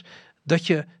is dat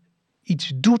je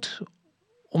iets doet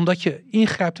omdat je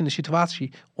ingrijpt in de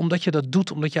situatie, omdat je dat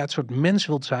doet, omdat jij het soort mens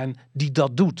wilt zijn die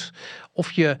dat doet.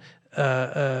 Of je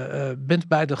bent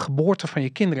bij de geboorte van je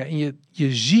kinderen en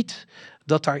je ziet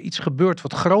dat daar iets gebeurt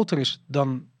wat groter is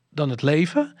dan het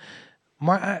leven.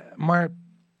 Maar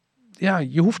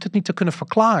je hoeft het niet te kunnen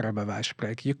verklaren, bij wijze van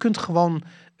spreken. Je kunt gewoon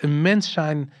een mens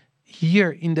zijn,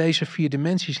 hier in deze 4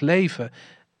 dimensies leven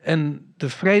en de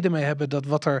vrede mee hebben dat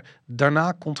wat er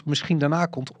daarna komt, misschien daarna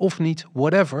komt of niet,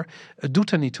 whatever. Het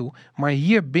doet er niet toe. Maar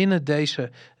hier binnen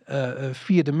deze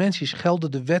 4 dimensies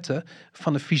gelden de wetten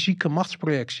van de fysieke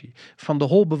machtsprojectie. Van de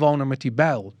holbewoner met die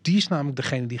bijl. Die is namelijk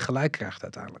degene die gelijk krijgt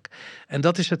uiteindelijk. En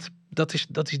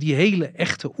dat is die hele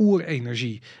echte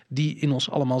oerenergie die in ons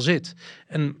allemaal zit.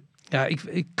 En ja,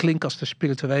 ik klink als de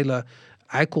spirituele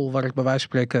eikel waar ik bij wijze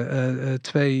van spreken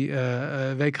 2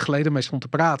 weken geleden mee stond te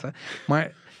praten.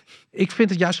 Maar ik vind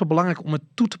het juist zo belangrijk om het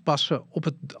toe te passen op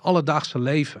het alledaagse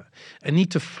leven. En niet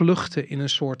te vluchten in een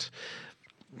soort,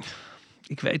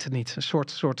 ik weet het niet, een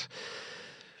soort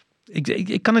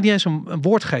ik kan het niet eens een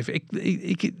woord geven.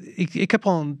 Ik heb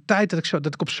al een tijd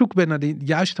dat ik op zoek ben naar de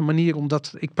juiste manier,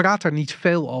 omdat ik praat er niet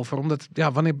veel over. Omdat,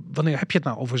 wanneer heb je het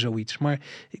nou over zoiets? Maar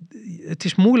het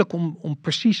is moeilijk om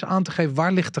precies aan te geven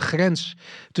waar ligt de grens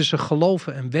tussen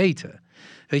geloven en weten.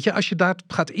 Weet je, als je daar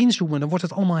gaat inzoomen, dan wordt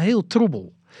het allemaal heel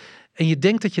troebel. En je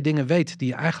denkt dat je dingen weet die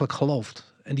je eigenlijk gelooft.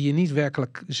 En die je niet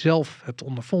werkelijk zelf hebt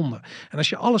ondervonden. En als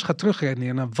je alles gaat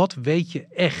terugredeneren naar wat weet je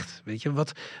echt? Weet je,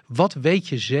 wat weet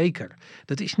je zeker?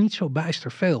 Dat is niet zo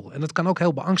bijster veel. En dat kan ook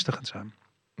heel beangstigend zijn.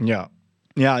 Ja,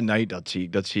 Ja, nee,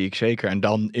 dat zie ik zeker. En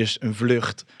dan is een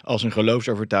vlucht als een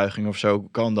geloofsovertuiging of zo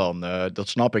kan dan. Dat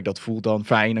snap ik, dat voelt dan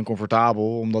fijn en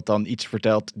comfortabel, omdat dan iets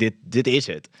vertelt, dit is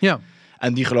het. Ja.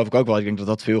 En die geloof ik ook wel. Ik denk dat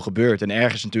dat veel gebeurt. En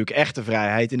ergens natuurlijk echte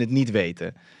vrijheid in het niet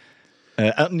weten. In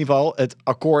ieder geval het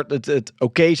akkoord, het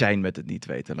oké zijn met het niet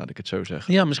weten, laat ik het zo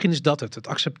zeggen. Ja, misschien is dat het. Het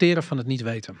accepteren van het niet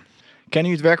weten. Ken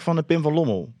je het werk van Pim van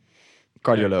Lommel?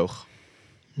 Cardioloog.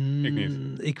 Ik niet.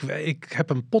 Ik heb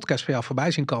een podcast van jou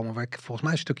voorbij zien komen waar ik volgens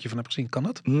mij een stukje van heb gezien. Kan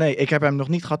dat? Nee, ik heb hem nog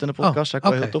niet gehad in de podcast. Zou ik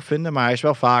wel heel tof vinden. Maar hij is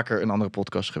wel vaker een andere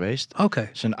podcast geweest. Oké. Het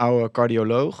is een oude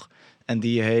cardioloog. En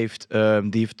die heeft,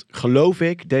 geloof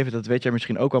ik, David, dat weet jij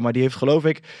misschien ook wel, maar die heeft, geloof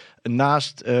ik,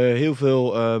 naast heel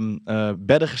veel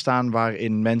bedden gestaan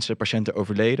waarin patiënten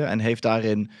overleden. En heeft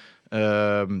daarin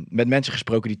met mensen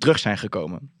gesproken die terug zijn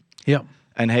gekomen. Ja.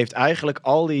 En heeft eigenlijk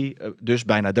al die dus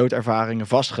bijna doodervaringen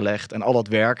vastgelegd. En al dat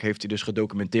werk heeft hij dus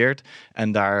gedocumenteerd.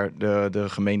 En daar de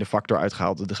gemeende factor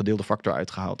uitgehaald, de gedeelde factor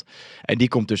uitgehaald. En die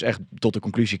komt dus echt tot de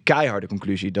conclusie, keiharde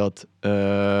conclusie, dat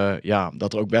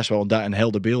er ook best wel een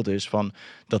helder beeld is van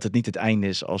dat het niet het einde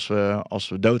is als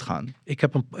we doodgaan. Ik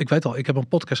heb een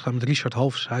podcast gehad met Richard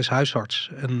Hoofs. Hij is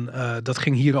huisarts. En dat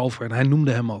ging hierover. En hij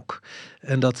noemde hem ook.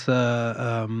 En dat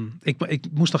ik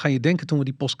moest nog aan je denken toen we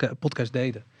die podcast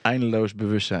deden. Eindeloos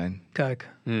bewustzijn.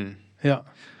 Kijk. Ja.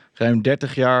 Ruim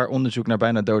 30 jaar onderzoek naar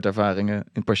bijna doodervaringen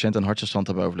in patiënten een hartstilstand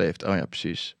hebben overleefd. Oh ja,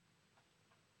 precies.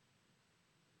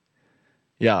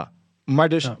 Ja, maar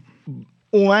dus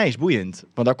onwijs boeiend.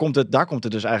 Want daar komt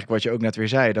het dus eigenlijk wat je ook net weer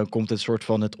zei. Dan komt het soort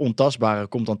van het ontastbare,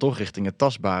 komt dan toch richting het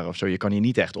tastbare of zo. Je kan hier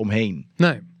niet echt omheen.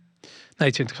 Nee,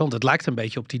 het is interessant. Het lijkt een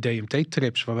beetje op die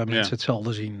DMT-trips waarbij mensen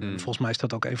hetzelfde zien. Volgens mij is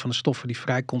dat ook een van de stoffen die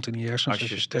vrijkomt in die hersens als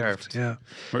je sterft. Ja.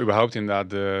 Maar überhaupt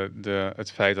inderdaad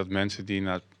het feit dat mensen die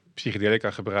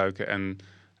psychedelica gebruiken en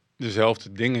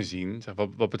dezelfde dingen zien.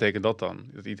 Wat betekent dat dan?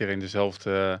 Dat iedereen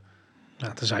dezelfde...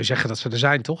 Nou, dan zou je zeggen dat ze er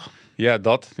zijn, toch? Ja,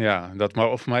 dat. Maar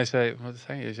of voor mij zei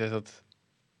je zei dat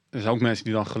er zijn ook mensen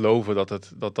die dan geloven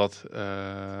dat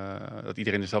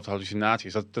iedereen dezelfde hallucinatie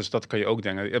is. Dus dat kan je ook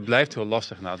denken. Het blijft heel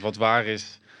lastig wat waar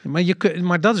is.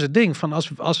 Maar dat is het ding. Van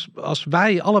als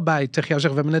wij allebei tegen jou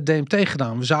zeggen, we hebben net DMT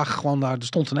gedaan. We zagen gewoon daar, er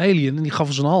stond een alien en die gaf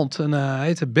ons een hand. En hij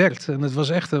heette Bert. En het was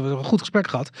echt, we hebben een goed gesprek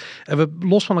gehad. En we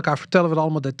los van elkaar vertellen we er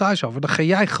allemaal details over. Dan ga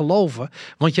jij geloven,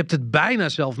 want je hebt het bijna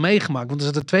zelf meegemaakt. Want er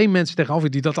zitten 2 mensen tegenover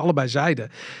die dat allebei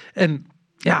zeiden. En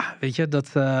ja, weet je,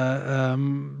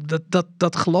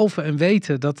 dat geloven en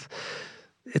weten,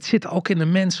 het zit ook in de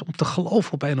mens om te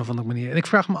geloven op een of andere manier. En ik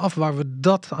vraag me af waar we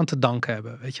dat aan te danken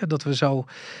hebben. Weet je,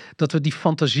 dat we die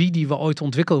fantasie die we ooit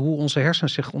ontwikkelden, hoe onze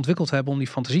hersens zich ontwikkeld hebben om die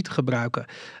fantasie te gebruiken,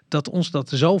 dat ons dat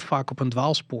zo vaak op een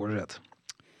dwaalspoor zet.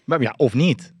 Maar ja, of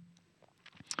niet?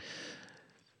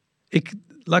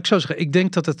 Laat ik zo zeggen, ik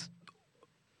denk dat het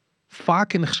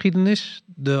vaak in de geschiedenis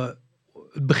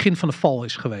het begin van de val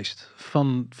is geweest.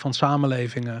 Van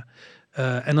samenlevingen.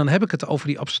 En dan heb ik het over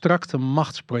die abstracte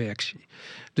machtsprojectie.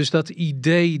 Dus dat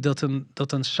idee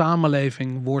dat een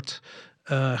samenleving wordt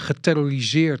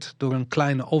geterroriseerd door een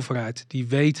kleine overheid die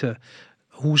weten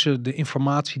hoe ze de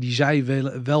informatie die zij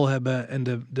wel hebben en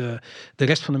de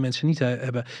rest van de mensen niet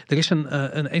hebben. Er is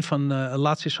een van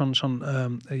laatst is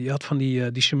je had van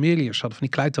die Sumeriërs hadden van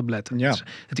die kleitabletten. Ja.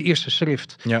 Het eerste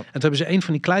schrift. Ja. En toen hebben ze een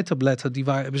van die kleitabletten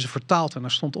hebben ze vertaald en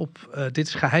daar stond op dit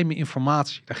is geheime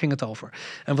informatie. Daar ging het over.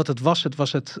 En wat het was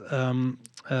het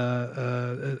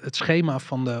schema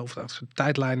van de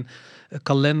tijdlijn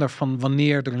kalender van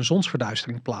wanneer er een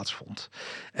zonsverduistering plaatsvond.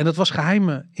 En dat was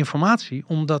geheime informatie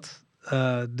omdat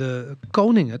de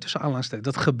koningen, tussen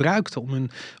aanhalingstekens, dat gebruikten om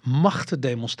hun macht te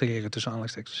demonstreren, tussen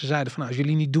aanhalingstekens. Ze zeiden van, als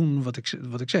jullie niet doen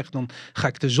wat ik zeg, dan ga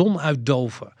ik de zon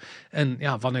uitdoven. En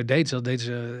ja, wanneer deden ze dat? Deden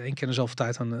ze 1 keer in zoveel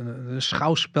tijd een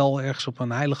schouwspel ergens op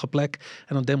een heilige plek.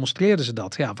 En dan demonstreerden ze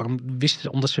dat. Ja,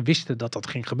 omdat ze wisten dat dat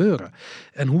ging gebeuren.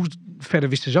 En hoe verder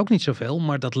wisten ze ook niet zoveel,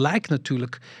 maar dat lijkt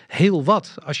natuurlijk heel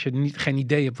wat als je geen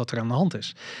idee hebt wat er aan de hand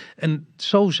is. En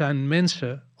zo zijn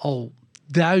mensen al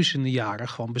duizenden jaren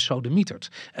gewoon besodemieterd.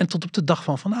 En tot op de dag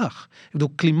van vandaag. Ik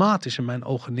bedoel, klimaat is in mijn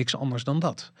ogen niks anders dan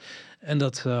dat. En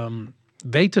dat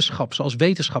wetenschap, zoals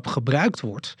wetenschap gebruikt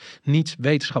wordt, niet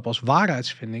wetenschap als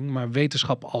waarheidsvinding, maar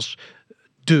wetenschap als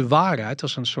de waarheid,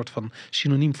 als een soort van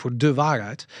synoniem voor de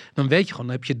waarheid, dan weet je gewoon,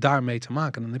 dan heb je daarmee te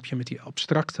maken. Dan heb je met die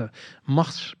abstracte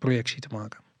machtsprojectie te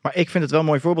maken. Maar ik vind het wel een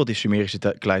mooi voorbeeld, die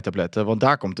Sumerische kleitabletten. Want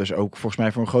daar komt dus ook volgens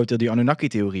mij voor een groot deel die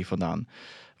Anunnaki-theorie vandaan.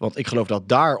 Want ik geloof dat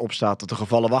daarop staat dat de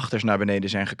gevallen wachters naar beneden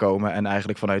zijn gekomen. En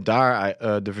eigenlijk vanuit daar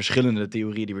de verschillende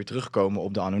theorieën die weer terugkomen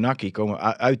op de Anunnaki,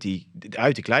 komen uit die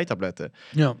kleitabletten.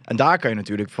 Ja. En daar kan je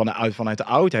natuurlijk vanuit de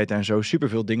oudheid en zo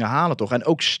superveel dingen halen, toch? En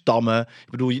ook stammen.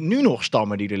 Ik bedoel, nu nog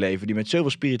stammen die er leven, die met zoveel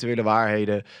spirituele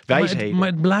waarheden, wijsheden. Maar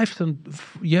het blijft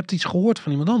je hebt iets gehoord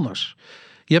van iemand anders.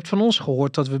 Je hebt van ons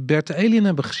gehoord dat we Bert de Alien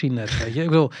hebben gezien net. Weet je? Ik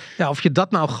bedoel, ja, of je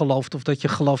dat nou gelooft of dat je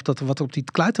gelooft dat er wat op die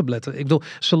kleitabletten. Ik bedoel,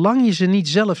 zolang je ze niet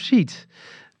zelf ziet,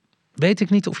 weet ik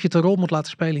niet of je het een rol moet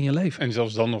laten spelen in je leven. En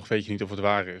zelfs dan nog weet je niet of het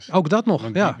waar is. Ook dat nog,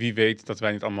 Want ja. wie weet dat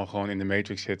wij niet allemaal gewoon in de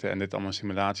Matrix zitten en dit allemaal een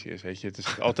simulatie is, weet je. Het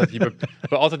is altijd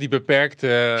altijd die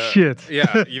beperkte... Shit.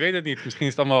 Ja, je weet het niet. Misschien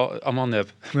is het allemaal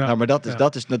nep. Ja. Nou, maar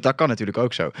dat kan natuurlijk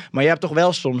ook zo. Maar je hebt toch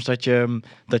wel soms dat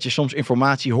je soms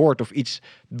informatie hoort of iets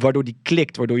waardoor die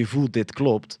klikt, waardoor je voelt dit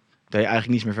klopt. Dat je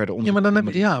eigenlijk niets meer verder onderzoekt. Ja, maar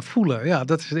dan heb je, voelen. Ja,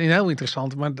 dat is heel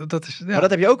interessant. Maar dat is... Ja. Maar dat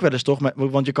heb je ook wel eens toch?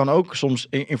 Want je kan ook soms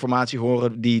informatie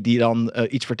horen die dan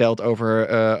iets vertelt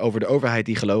over de overheid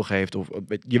die gelogen heeft. Of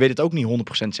je weet het ook niet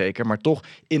 100% zeker, maar toch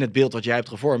in het beeld wat jij hebt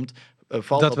gevormd,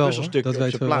 valt dat puzzelstuk op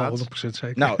zijn plaats. 100%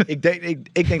 zeker. Nou,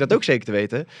 ik denk dat ook zeker te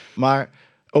weten. Maar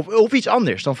of iets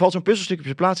anders. Dan valt zo'n puzzelstuk op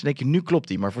zijn plaats en denk je, nu klopt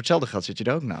die. Maar voor hetzelfde geld zit je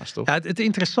er ook naast, toch? Ja, het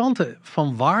interessante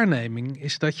van waarneming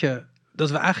is dat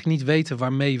we eigenlijk niet weten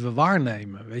waarmee we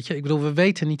waarnemen. Weet je, ik bedoel, we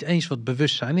weten niet eens wat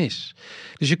bewustzijn is.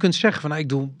 Dus je kunt zeggen van,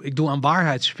 nou, ik doe aan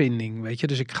waarheidsvinding, weet je.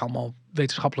 Dus ik ga allemaal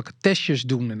wetenschappelijke testjes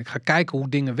doen en ik ga kijken hoe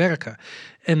dingen werken.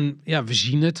 En ja, we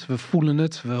zien het, we voelen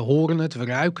het, we horen het, we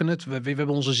ruiken het, we hebben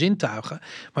onze zintuigen.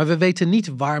 Maar we weten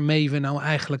niet waarmee we nou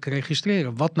eigenlijk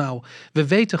registreren. We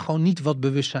weten gewoon niet wat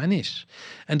bewustzijn is.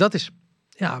 En dat is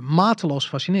mateloos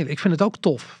fascinerend. Ik vind het ook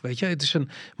tof, weet je.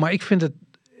 Maar ik vind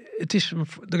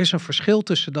er is een verschil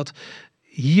tussen dat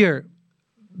hier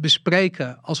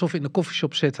bespreken alsof we in de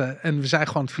coffeeshop zitten en we zijn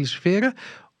gewoon aan het filosoferen,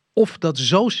 of dat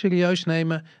zo serieus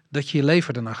nemen dat je je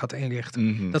leven ernaar gaat inrichten.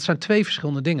 Mm-hmm. Dat zijn twee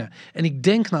verschillende dingen. En ik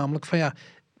denk namelijk van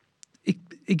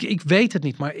ik weet het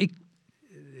niet, maar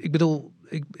ik bedoel,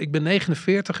 ik ben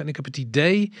 49 en ik heb het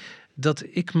idee dat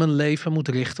ik mijn leven moet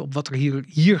richten op wat er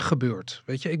hier gebeurt.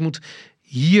 Weet je, ik moet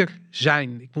hier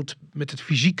zijn. Ik moet met het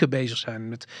fysieke bezig zijn.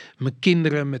 Met mijn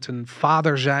kinderen, met een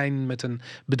vader zijn, met een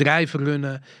bedrijf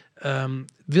runnen.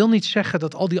 Wil niet zeggen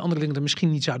dat al die andere dingen er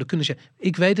misschien niet zouden kunnen zijn.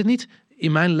 Ik weet het niet.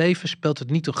 In mijn leven speelt het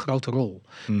niet een grote rol.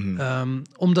 Mm-hmm.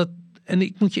 En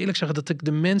ik moet je eerlijk zeggen dat ik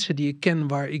de mensen die ik ken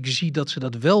waar ik zie dat ze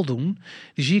dat wel doen,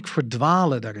 die zie ik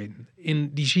verdwalen daarin.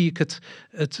 Die zie ik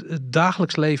het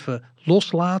dagelijks leven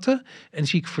loslaten en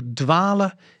zie ik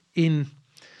verdwalen in,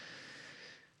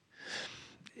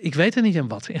 ik weet het niet in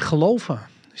wat, in geloven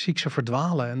zie ik ze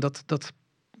verdwalen. En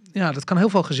dat kan heel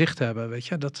veel gezichten hebben, weet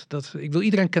je.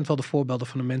 Iedereen kent wel de voorbeelden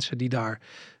van de mensen die daar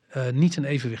niet een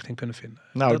evenwicht in kunnen vinden.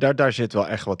 Nou, daar zit wel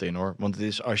echt wat in, hoor. Want het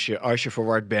is als je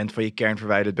verward bent, van je kern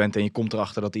verwijderd bent en je komt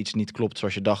erachter dat iets niet klopt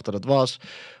zoals je dacht dat het was,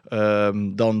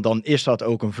 dan is dat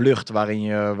ook een vlucht waarin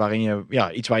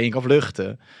je iets waar je in kan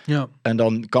vluchten. Ja. En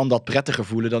dan kan dat prettiger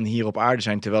voelen dan hier op aarde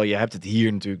zijn, terwijl je hebt het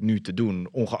hier natuurlijk nu te doen,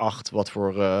 ongeacht wat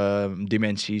voor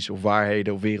dimensies of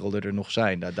waarheden of werelden er nog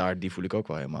zijn. Die voel ik ook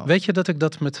wel helemaal. Weet je dat ik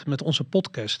dat met onze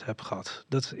podcast heb gehad?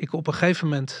 Dat ik op een gegeven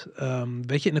moment,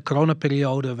 weet je, in de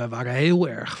coronaperiode, wij waren heel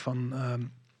erg van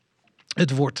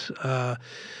het wordt,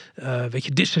 weet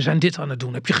je, ze zijn dit aan het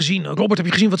doen. Heb je gezien, Robert, heb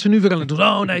je gezien wat ze nu weer aan het doen?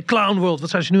 Oh nee, Clown World, wat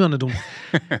zijn ze nu aan het doen?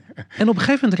 En op een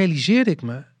gegeven moment realiseerde ik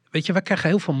me, weet je, wij krijgen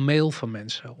heel veel mail van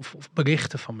mensen of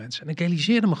berichten van mensen. En ik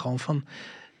realiseerde me gewoon van,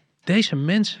 deze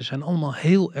mensen zijn allemaal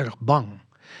heel erg bang.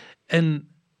 En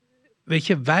weet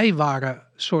je, wij waren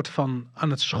soort van aan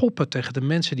het schoppen tegen de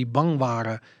mensen die bang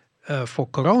waren voor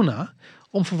corona,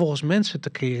 om vervolgens mensen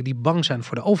te creëren die bang zijn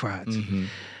voor de overheid. Mm-hmm.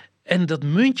 En dat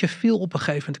muntje viel op een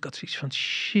gegeven moment. Ik had zoiets van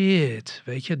shit,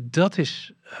 weet je,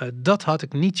 dat had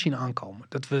ik niet zien aankomen.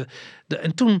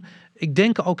 En toen, ik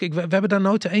denk ook, we hebben daar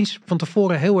nooit eens van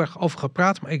tevoren heel erg over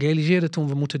gepraat, maar ik realiseerde toen,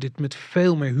 we moeten dit met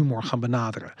veel meer humor gaan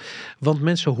benaderen. Want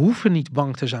mensen hoeven niet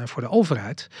bang te zijn voor de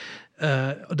overheid.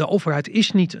 De overheid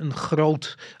is niet een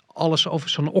groot, alles over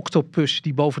zo'n octopus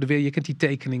die boven de wereld, je kent die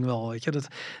tekening wel, weet je.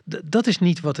 Dat is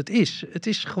niet wat het is. Het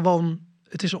is gewoon,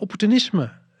 het is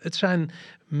opportunisme. Het zijn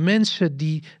mensen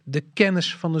die de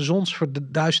kennis van de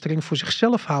zonsverduistering voor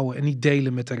zichzelf houden en niet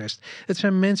delen met de rest. Het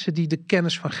zijn mensen die de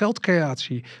kennis van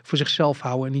geldcreatie voor zichzelf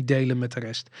houden en niet delen met de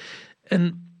rest.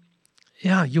 En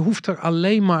ja, je hoeft er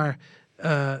alleen maar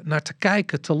naar te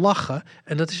kijken, te lachen.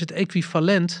 En dat is het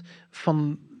equivalent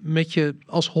van met je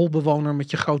als holbewoner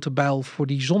met je grote bijl voor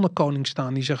die zonnekoning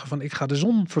staan die zeggen van ik ga de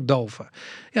zon verdoven.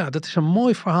 Ja, dat is een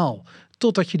mooi verhaal.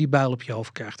 totdat je die buil op je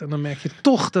hoofd krijgt. En dan merk je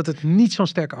toch dat het niet zo'n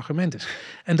sterk argument is.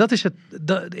 En dat is het,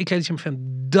 ik weet niet van,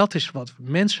 dat is wat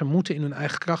mensen moeten in hun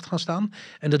eigen kracht gaan staan.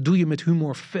 En dat doe je met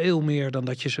humor veel meer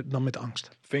dan dan met angst.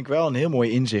 Vind ik wel een heel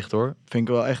mooi inzicht hoor. Vind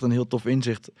ik wel echt een heel tof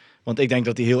inzicht. Want ik denk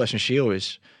dat die heel essentieel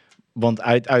is. Want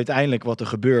uiteindelijk wat er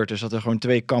gebeurt is dat er gewoon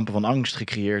 2 kampen van angst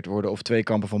gecreëerd worden of 2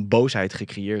 kampen van boosheid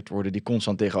gecreëerd worden die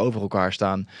constant tegenover elkaar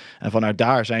staan. En vanuit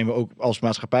daar zijn we ook als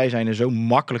maatschappij zijn zo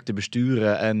makkelijk te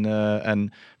besturen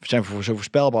en zijn we zo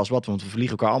voorspelbaar als wat, want we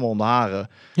vliegen elkaar allemaal om de haren.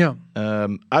 Ja.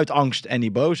 Uit angst en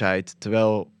die boosheid.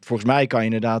 Terwijl volgens mij kan je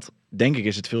inderdaad, denk ik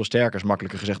is het veel sterker, is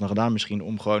makkelijker gezegd dan gedaan misschien,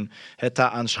 om gewoon het te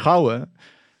aanschouwen,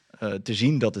 te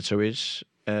zien dat het zo is.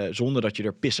 Zonder dat je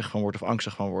er pissig van wordt of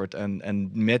angstig van wordt. En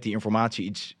met die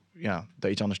informatie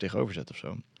daar iets anders tegenover zet of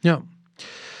zo. Ja.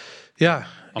 Ja.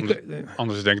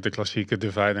 Anders denk ik de klassieke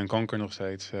divide en conquer nog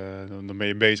steeds. Dan ben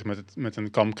je bezig met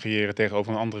een kamp creëren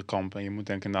tegenover een andere kamp. En je moet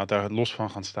denk ik inderdaad daar los van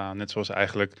gaan staan. Net zoals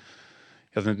eigenlijk,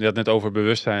 je had net over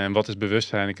bewustzijn. En wat is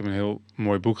bewustzijn? Ik heb een heel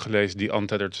mooi boek gelezen, Die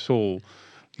Untethered Soul.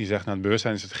 Die zegt, het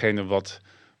bewustzijn is hetgene wat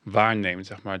waarneemt,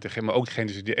 zeg maar. Maar ook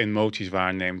degene die de emoties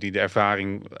waarneemt, die de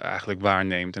ervaring eigenlijk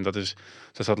waarneemt. En dat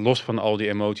staat los van al die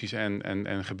emoties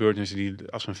en gebeurtenissen die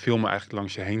als een film eigenlijk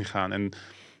langs je heen gaan.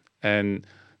 En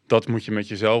dat moet je met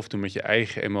jezelf doen, met je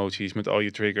eigen emoties, met al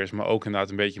je triggers, maar ook inderdaad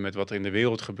een beetje met wat er in de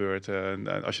wereld gebeurt.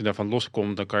 Als je daarvan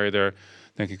loskomt, dan kan je er,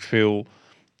 denk ik, veel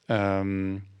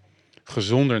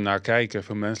gezonder naar kijken,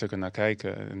 veel menselijker naar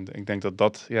kijken. En ik denk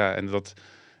dat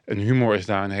een humor is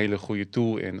daar een hele goede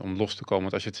tool in om los te komen.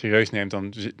 Want als je het serieus neemt,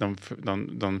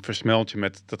 dan versmelt je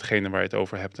met datgene waar je het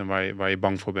over hebt en waar je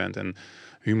bang voor bent. En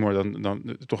humor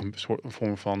dan toch een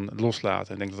vorm van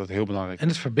loslaten. Ik denk dat dat heel belangrijk is. En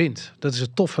het verbindt. Dat is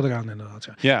het toffe eraan inderdaad.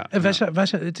 Ja. En wij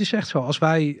zijn, het is echt zo. Als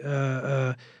wij,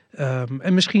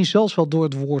 en misschien zelfs wel door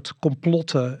het woord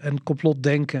complotten en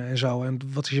complotdenken en zo. En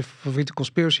wat is je favoriete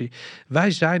conspiracy?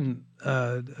 Wij zijn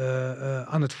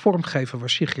aan het vormgeven waar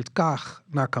Sigrid Kaag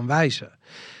naar kan wijzen.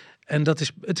 En het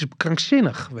is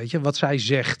krankzinnig, weet je, wat zij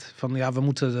zegt. Van ja, we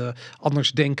moeten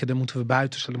anders denken, dan moeten we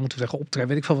buiten stellen, moeten we tegen optreden.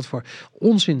 Weet ik veel wat voor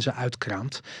onzin ze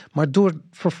uitkraamt. Maar door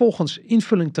vervolgens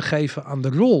invulling te geven aan de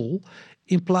rol,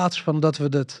 in plaats van dat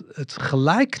we het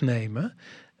gelijk nemen,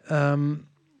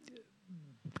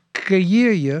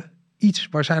 creëer je iets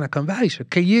waar zij naar kan wijzen.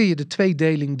 Creëer je de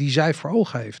tweedeling die zij voor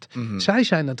ogen heeft. Mm-hmm. Zij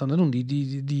zijn het aan het doen.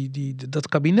 Dat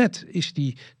kabinet is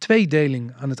die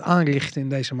tweedeling aan het aanrichten in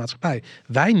deze maatschappij.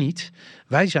 Wij niet.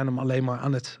 Wij zijn hem alleen maar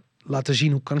aan het laten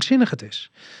zien hoe krankzinnig het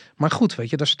is. Maar goed, weet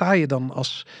je, daar sta je dan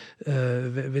als,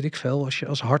 weet ik veel, als je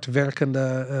als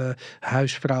hardwerkende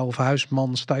huisvrouw of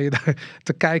huisman sta je daar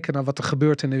te kijken naar wat er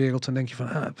gebeurt in de wereld en denk je van,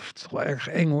 het is wel erg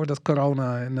eng hoor, dat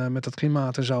corona en met dat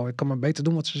klimaat en zo. Ik kan maar beter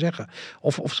doen wat ze zeggen.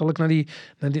 Of zal ik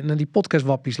naar die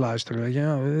podcastwappies luisteren, weet je?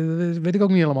 Ja, weet ik ook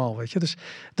niet helemaal, weet je. Dus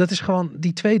dat is gewoon,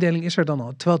 die tweedeling is er dan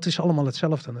al, terwijl het is allemaal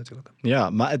hetzelfde natuurlijk. Ja,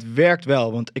 maar het werkt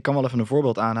wel, want ik kan wel even een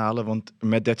voorbeeld aanhalen, want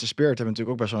met That's the Spirit hebben we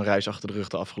natuurlijk ook best wel een reis achter de rug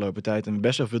de afgelopen tijd en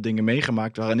best wel veel dingen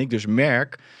meegemaakt waarin ik dus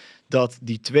merk dat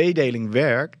die tweedeling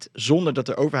werkt zonder dat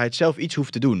de overheid zelf iets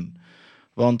hoeft te doen.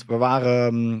 Want we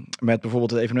waren met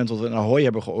bijvoorbeeld het evenement dat we in Ahoy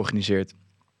hebben georganiseerd,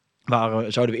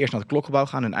 zouden we eerst naar het Klokgebouw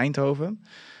gaan in Eindhoven.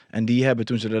 En die hebben,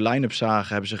 toen ze de line-up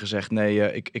zagen, hebben ze gezegd,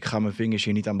 nee, ik ga mijn vingers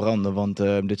hier niet aan branden, want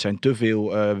dit zijn te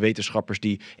veel wetenschappers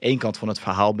die één kant van het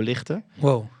verhaal belichten.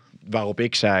 Wow. Waarop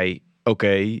ik zei,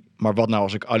 oké, maar wat nou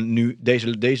als ik nu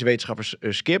deze wetenschappers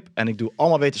skip en ik doe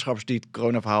allemaal wetenschappers die het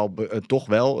coronaverhaal toch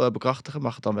wel bekrachtigen,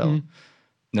 mag het dan wel? Mm.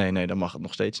 Nee, dan mag het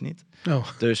nog steeds niet. Oh.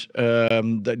 Dus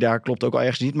daar klopt ook al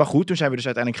ergens niet. Maar goed, toen zijn we dus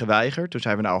uiteindelijk geweigerd. Toen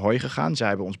zijn we naar Ahoy gegaan. Zij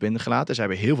hebben ons binnengelaten. Zij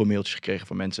hebben heel veel mailtjes gekregen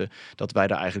van mensen dat wij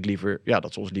daar eigenlijk liever,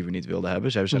 dat ze ons liever niet wilden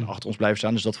hebben. Zij zijn achter ons blijven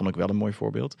staan, dus dat vond ik wel een mooi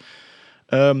voorbeeld.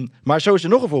 Maar zo is er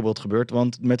nog een voorbeeld gebeurd,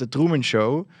 want met de Trueman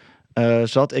Show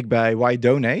zat ik bij Why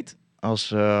Donate.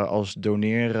 Als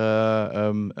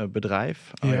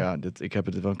doneerbedrijf. Ik heb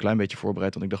het wel een klein beetje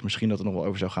voorbereid, want ik dacht misschien dat er nog wel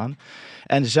over zou gaan.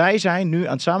 En zij zijn nu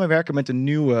aan het samenwerken met een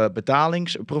nieuwe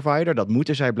betalingsprovider. Dat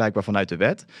moeten zij blijkbaar vanuit de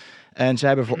wet. En zij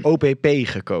hebben voor OPP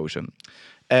gekozen.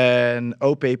 En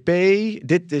OPP,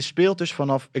 dit speelt dus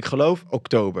vanaf, ik geloof,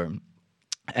 oktober.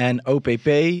 En OPP,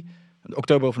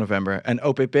 oktober of november. En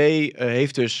OPP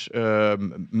heeft dus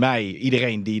mij,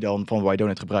 iedereen die dan van Why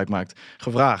Donate gebruik maakt,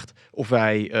 gevraagd of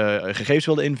wij gegevens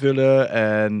wilden invullen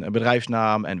en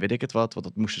bedrijfsnaam en weet ik het wat. Want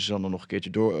dat moesten ze dan nog een keertje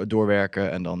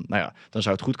doorwerken en dan, dan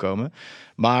zou het goed komen.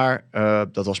 Maar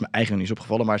dat was me eigenlijk niet eens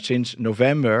opgevallen. Maar sinds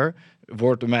november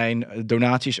worden mijn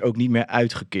donaties ook niet meer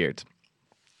uitgekeerd.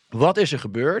 Wat is er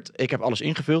gebeurd? Ik heb alles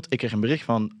ingevuld. Ik kreeg een bericht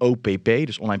van OPP,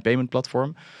 dus Online Payment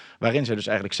Platform, waarin ze dus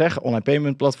eigenlijk zeggen, Online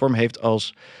Payment Platform heeft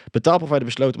als betaalprovider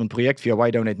besloten om het project via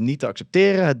YDonate niet te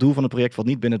accepteren. Het doel van het project valt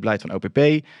niet binnen het beleid van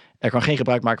OPP. Er kan geen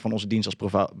gebruik maken van onze dienst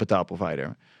als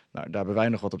betaalprovider. Nou, daar hebben wij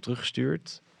nog wat op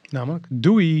teruggestuurd. Namelijk,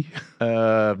 doei.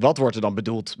 Wat wordt er dan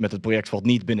bedoeld met het project valt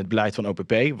niet binnen het beleid van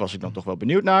OPP? Was ik dan toch wel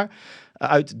benieuwd naar.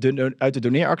 Uit de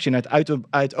doneeractie en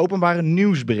uit openbare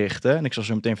nieuwsberichten, en ik zal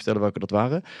zo meteen vertellen welke dat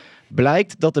waren,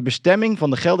 blijkt dat de bestemming van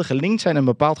de gelden gelinkt zijn aan een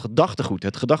bepaald gedachtegoed.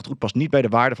 Het gedachtegoed past niet bij de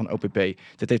waarde van OPP.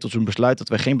 Dit heeft tot zo'n besluit dat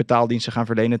wij geen betaaldiensten gaan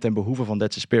verlenen ten behoeve van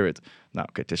That's the Spirit. Nou,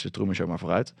 oké, het is de Trueman Show maar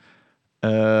vooruit.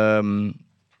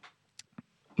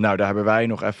 Nou, daar hebben wij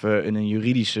nog even in een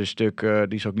juridische stuk,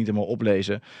 die zal ik niet helemaal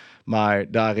oplezen.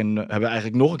 Maar daarin hebben we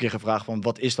eigenlijk nog een keer gevraagd van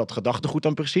wat is dat gedachtegoed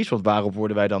dan precies? Want waarop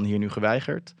worden wij dan hier nu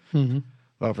geweigerd?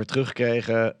 Waarop we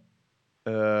terugkregen,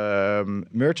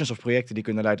 merchants of projecten die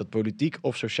kunnen leiden tot politiek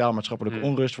of sociaal-maatschappelijke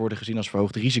onrust worden gezien als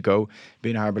verhoogd risico.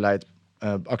 Binnen haar beleid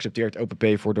accepteert OPP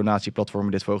voor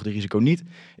donatieplatformen dit verhoogde risico niet.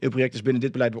 Uw project is binnen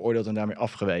dit beleid beoordeeld en daarmee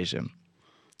afgewezen.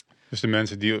 Dus de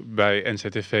mensen die bij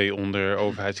NCTV onder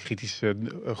overheidskritische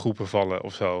groepen vallen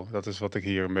of zo. Dat is wat ik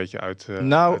hier een beetje uit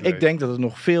ik denk dat het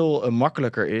nog veel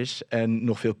makkelijker is en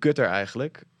nog veel kutter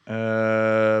eigenlijk.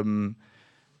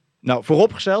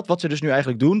 Vooropgesteld, wat ze dus nu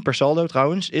eigenlijk doen, per saldo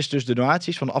trouwens, is dus de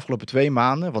donaties van de afgelopen 2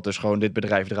 maanden, wat dus gewoon dit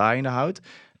bedrijf draaiende houdt,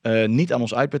 niet aan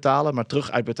ons uitbetalen, maar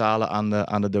terug uitbetalen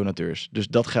aan de donateurs. Dus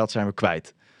dat geld zijn we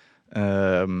kwijt.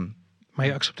 Maar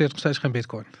je accepteert nog steeds geen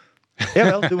bitcoin?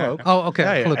 Jawel, doen we ook. Oh, oké.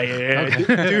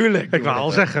 Gelukkig. Tuurlijk. Ik wou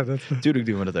al zeggen. Tuurlijk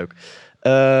doen we dat ook.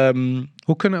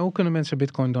 Hoe kunnen mensen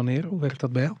bitcoin doneren? Hoe werkt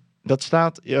dat bij jou? Dat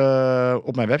staat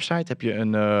op mijn website. Heb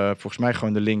je volgens mij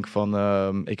gewoon de link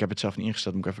van... ik heb het zelf niet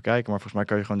ingesteld, moet ik even kijken. Maar volgens mij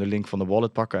kan je gewoon de link van de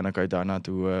wallet pakken en dan kan je daar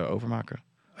naartoe overmaken.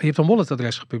 Je hebt een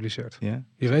walletadres gepubliceerd. Ja.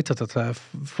 Je weet dat het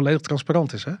volledig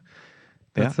transparant is, hè?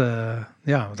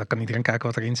 Dan kan iedereen kijken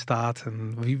wat erin staat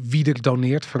en wie er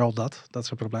doneert. Vooral dat is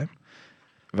een probleem.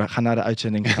 We gaan naar de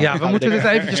uitzending. We moeten dit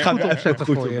eventjes goed opzetten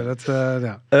voor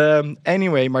je.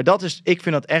 Anyway, maar ik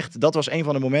vind dat echt... Dat was een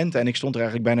van de momenten en ik stond er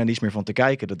eigenlijk bijna niets meer van te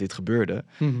kijken dat dit gebeurde.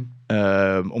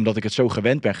 Omdat ik het zo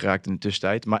gewend ben geraakt in de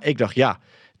tussentijd. Maar ik dacht,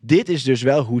 dit is dus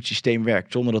wel hoe het systeem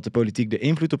werkt. Zonder dat de politiek de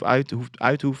invloed op hoeft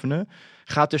uit te oefenen.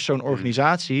 Gaat dus zo'n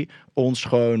organisatie ons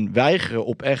gewoon weigeren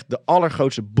op echt de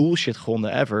allergrootste bullshit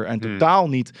gronden ever. En totaal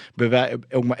niet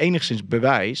ook maar enigszins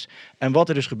bewijs. En wat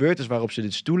er dus gebeurd is waarop ze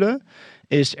dit stoelen,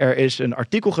 is er is een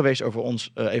artikel geweest over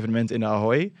ons evenement in de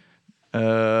Ahoy.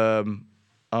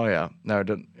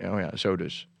 Zo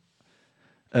dus.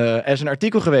 Er is een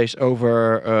artikel geweest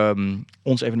over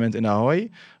ons evenement in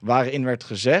Ahoy, waarin werd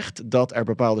gezegd dat er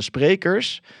bepaalde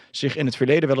sprekers zich in het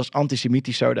verleden wel eens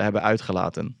antisemitisch zouden hebben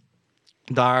uitgelaten.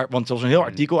 Want het was een heel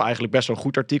artikel, eigenlijk best wel een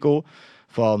goed artikel,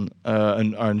 van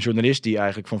een journalist die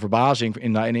eigenlijk van verbazing,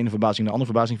 in de ene verbazing in de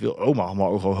andere verbazing viel. Oh, maar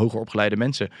allemaal hoger opgeleide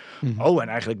mensen. Oh, en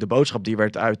eigenlijk de boodschap die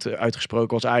werd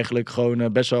uitgesproken was eigenlijk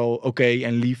gewoon best wel oké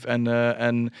en lief.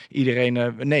 En iedereen,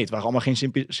 het waren allemaal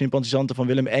geen sympathisanten van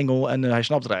Willem Engel en hij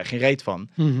snapte er eigenlijk geen reet van.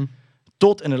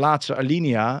 Tot in de laatste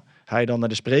alinea hij dan naar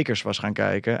de sprekers was gaan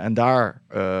kijken en daar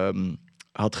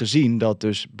had gezien dat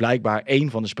dus blijkbaar één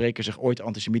van de sprekers zich ooit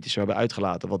antisemitisch zou hebben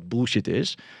uitgelaten, wat bullshit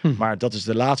is. Maar dat is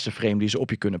de laatste frame die ze op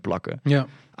je kunnen plakken. Ja.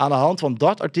 Aan de hand van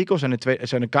dat artikel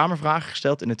zijn er kamervragen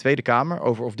gesteld in de Tweede Kamer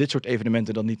over of dit soort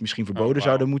evenementen dan niet misschien verboden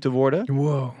zouden moeten worden.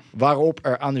 Wow. Waarop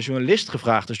er aan de journalist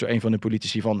gevraagd is door een van de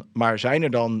politici van, maar zijn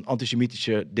er dan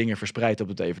antisemitische dingen verspreid op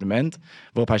het evenement?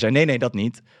 Waarop hij zei, nee, dat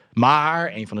niet.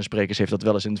 Maar een van de sprekers heeft dat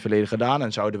wel eens in het verleden gedaan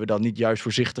en zouden we dan niet juist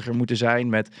voorzichtiger moeten zijn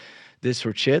met dit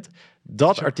soort shit.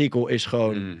 Dat artikel is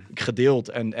gewoon gedeeld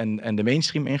en de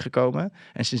mainstream ingekomen.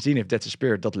 En sindsdien heeft That's the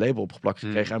Spirit dat label opgeplakt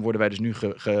gekregen. En worden wij dus nu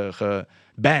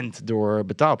geband door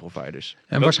betaalproviders.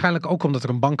 En waarschijnlijk ook omdat er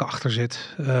een bank achter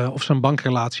zit. Of ze een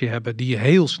bankrelatie hebben die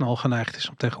heel snel geneigd is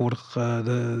om tegenwoordig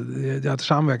de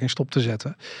samenwerking stop te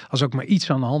zetten. Als ook maar iets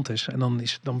aan de hand is. En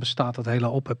dan bestaat dat hele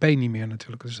OPP niet meer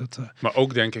natuurlijk. Dus Maar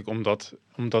ook denk ik omdat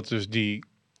dus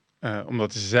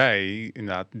omdat zij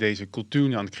inderdaad deze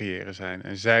cultuur aan het creëren zijn.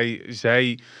 En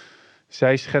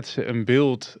zij schetsen een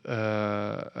beeld.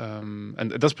 En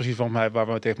dat is precies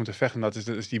waar we tegen moeten vechten. Dat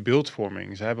is die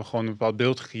beeldvorming. Ze hebben gewoon een bepaald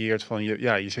beeld gecreëerd van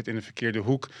je zit in de verkeerde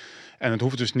hoek. En het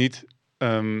hoeft dus niet.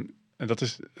 En dat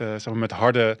is zeg maar met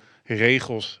harde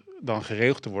regels dan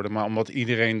geregeld te worden. Maar omdat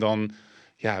iedereen dan.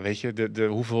 Ja, weet je,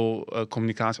 hoeveel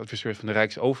communicatieadviseurs van de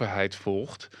Rijksoverheid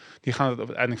volgt, die gaan het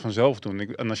uiteindelijk vanzelf doen.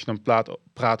 En als je dan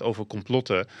praat over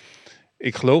complotten,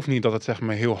 ik geloof niet dat het zeg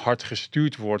maar heel hard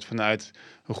gestuurd wordt vanuit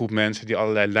een groep mensen die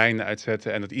allerlei lijnen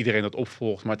uitzetten en dat iedereen dat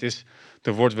opvolgt. Maar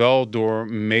er wordt wel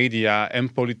door media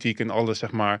en politiek en alle,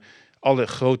 zeg maar, alle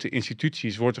grote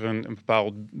instituties wordt er een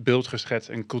bepaald beeld geschetst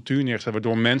en cultuur neergezet,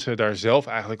 waardoor mensen daar zelf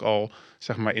eigenlijk al,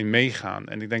 zeg maar, in meegaan.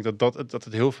 En ik denk dat het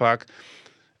heel vaak,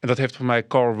 en dat heeft voor mij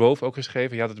Karl Rove ook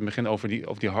geschreven. Je had het in het begin over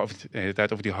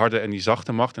die harde en die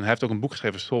zachte macht. En hij heeft ook een boek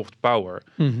geschreven, Soft Power.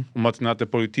 Omdat de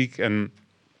politiek en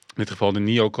in dit geval de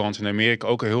neocons in Amerika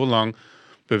ook al heel lang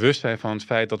bewust zijn van het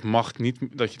feit dat macht niet,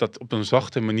 dat je dat op een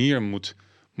zachte manier moet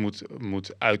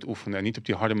uitoefenen. En niet op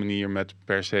die harde manier met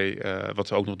per se, wat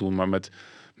ze ook nog doen, maar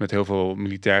met heel veel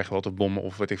militair geweld of bommen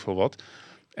of weet ik veel wat.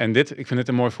 En ik vind dit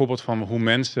een mooi voorbeeld van hoe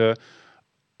mensen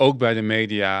ook bij de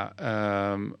media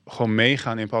gewoon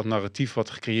meegaan in een bepaald narratief wat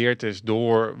gecreëerd is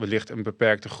door wellicht een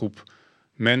beperkte groep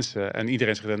mensen en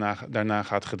iedereen zich daarna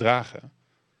gaat gedragen.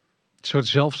 Een soort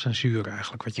zelfcensuur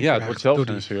eigenlijk wat je krijgt. Het wordt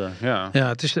zelfcensuur. Ja,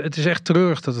 het is echt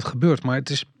treurig dat het gebeurt, maar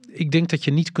ik denk dat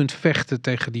je niet kunt vechten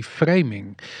tegen die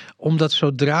framing. Omdat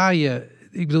zodra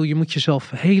je moet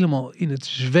jezelf helemaal in het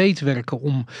zweet werken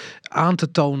om aan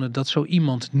te tonen dat zo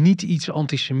iemand niet iets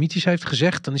antisemitisch heeft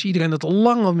gezegd. Dan is iedereen dat al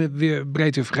lang weer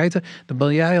breed weer vergeten. Dan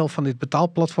ben jij al van dit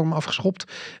betaalplatform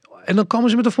afgeschopt. En dan komen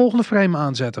ze met de volgende frame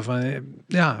aanzetten. Van,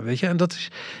 ja, weet je, en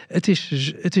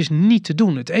het is niet te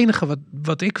doen. Het enige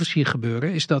wat ik zie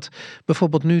gebeuren is dat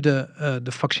bijvoorbeeld nu de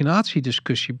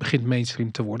vaccinatiediscussie begint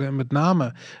mainstream te worden. En met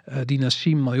name die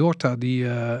Nassim Malhotra,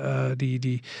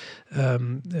 die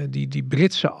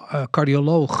Britse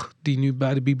cardioloog die nu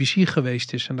bij de BBC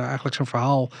geweest is en daar eigenlijk zijn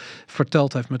verhaal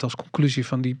verteld heeft met als conclusie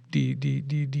van die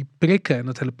prikken en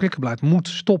dat hele prikkenbeleid moet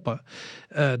stoppen.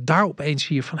 Daar opeens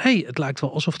zie je van, het lijkt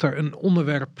wel alsof er een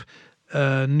onderwerp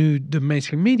nu de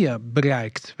mainstream media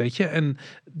bereikt, weet je. En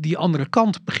die andere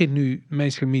kant begint nu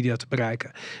mainstream media te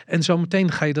bereiken. En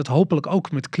zometeen ga je dat hopelijk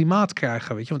ook met klimaat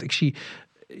krijgen, weet je. Want ik zie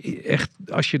echt,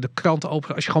 als je de krant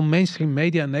opent, als je gewoon mainstream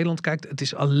media in Nederland kijkt, het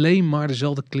is alleen maar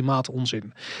dezelfde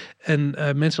klimaatonzin. En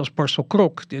mensen als Parcel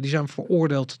Krok, die zijn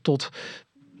veroordeeld tot,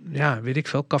 ja, weet ik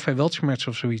veel, café Weltschmerz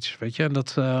of zoiets, weet je. En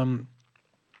dat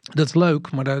is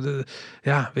leuk, maar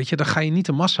weet je, daar ga je niet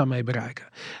de massa mee bereiken.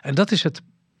 En dat is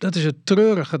het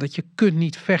treurige, dat je kunt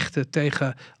niet vechten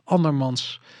tegen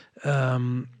andermans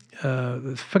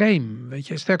frame, weet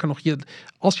je. Sterker nog,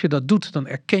 als je dat doet, dan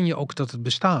erken je ook dat het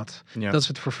bestaat. Ja. Dat is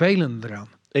het vervelende eraan.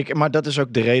 Maar dat is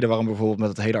ook de reden waarom bijvoorbeeld met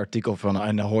het hele artikel van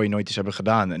en Ahoy nooit iets hebben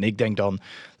gedaan. En ik denk dan,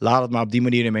 laat het maar op die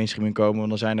manier in mainstream komen. Want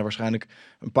dan zijn er waarschijnlijk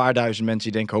een paar duizend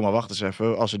mensen die denken, maar wacht eens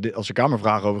even. Als er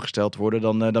kamervragen over gesteld worden,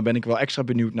 dan ben ik wel extra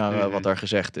benieuwd naar wat daar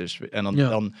gezegd is. En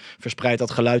dan verspreidt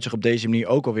dat geluid zich op deze manier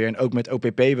ook alweer. En ook met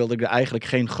OPP wilde ik er eigenlijk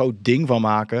geen groot ding van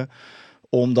maken.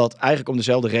 Omdat eigenlijk om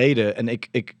dezelfde reden. En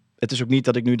het is ook niet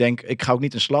dat ik nu denk, ik ga ook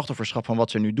niet een slachtofferschap van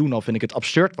wat ze nu doen. Al vind ik het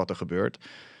absurd wat er gebeurt.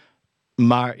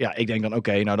 Maar ja, ik denk dan,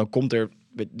 oké, nou dan komt er,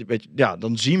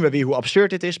 dan zien we weer hoe absurd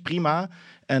dit is, prima.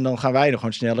 En dan gaan wij er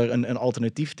gewoon sneller een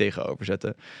alternatief tegenover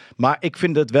zetten. Maar ik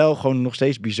vind het wel gewoon nog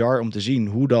steeds bizar om te zien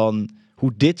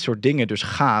hoe dit soort dingen dus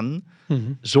gaan.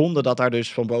 Zonder dat daar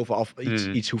dus van bovenaf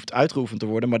iets hoeft uitgeoefend te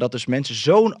worden. Maar dat dus mensen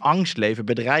zo'n angst leven,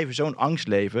 bedrijven zo'n angst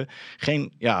leven,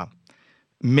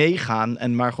 meegaan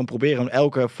en maar gewoon proberen om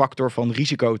elke factor van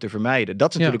risico te vermijden. Dat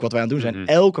is natuurlijk wat wij aan het doen zijn.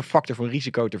 Elke factor van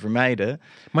risico te vermijden.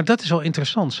 Maar dat is wel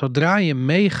interessant. Zodra je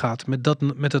meegaat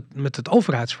met het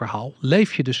overheidsverhaal,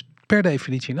 leef je dus per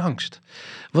definitie in angst.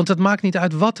 Want het maakt niet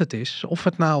uit wat het is. Of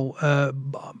het nou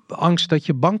angst dat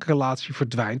je bankrelatie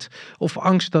verdwijnt. Of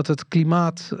angst dat het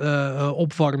klimaat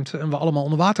opwarmt en we allemaal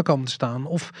onder water komen te staan.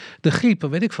 Of de griep,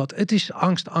 weet ik wat. Het is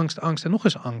angst, angst, angst en nog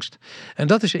eens angst. En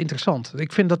dat is interessant.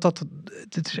 Ik vind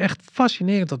het is echt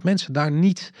fascinerend dat mensen daar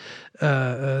niet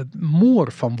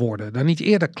moer van worden. Daar niet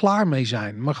eerder klaar mee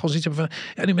zijn. Maar gewoon zoiets hebben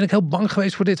van, nu ben ik heel bang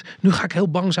geweest voor dit. Nu ga ik heel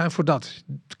bang zijn voor dat.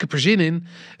 Ik heb er zin in.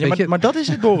 Ja, maar dat is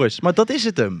het, Boris. Maar dat is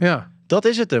het hem. Ja. Dat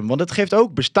is het hem. Want het geeft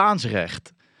ook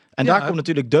bestaansrecht. En daar komt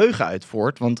natuurlijk deugen uit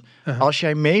voort. Want als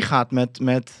jij meegaat met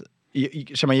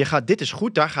je gaat, dit is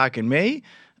goed, daar ga ik in mee.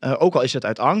 Ook al is het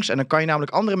uit angst. En dan kan je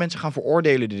namelijk andere mensen gaan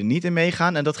veroordelen die er niet in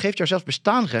meegaan. En dat geeft jou zelfs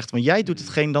bestaansrecht. Want jij doet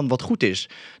hetgeen dan wat goed is.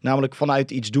 Namelijk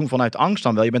vanuit iets doen vanuit angst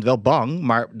dan wel. Je bent wel bang,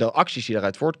 maar de acties die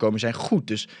daaruit voortkomen zijn goed.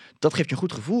 Dus dat geeft je een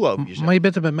goed gevoel over jezelf. Maar je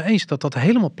bent het met me eens dat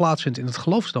helemaal plaatsvindt in het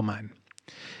geloofsdomein.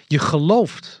 Je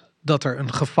gelooft dat er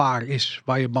een gevaar is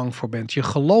waar je bang voor bent. Je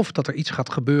gelooft dat er iets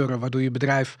gaat gebeuren waardoor je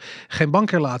bedrijf geen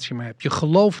bankrelatie meer hebt. Je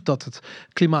gelooft dat het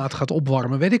klimaat gaat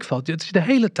opwarmen, weet ik veel. Het is de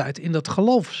hele tijd in dat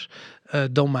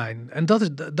geloofsdomein. En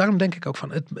daarom denk ik ook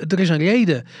van, er is een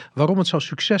reden waarom het zo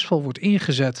succesvol wordt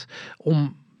ingezet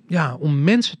om om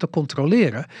mensen te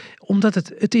controleren. Omdat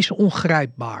het is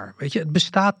ongrijpbaar. Weet je, het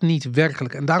bestaat niet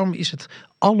werkelijk. En daarom is het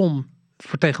alom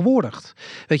vertegenwoordigd.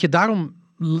 Weet je, daarom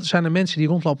zijn er mensen die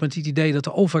rondlopen met het idee dat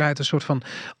de overheid een soort van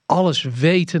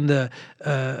alleswetende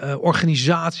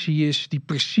organisatie is, die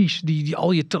precies, die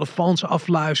al je telefoons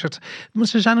afluistert. Maar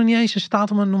ze zijn nog niet eens in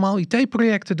staat om een normaal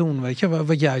IT-project te doen, weet je,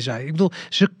 wat jij zei. Ik bedoel,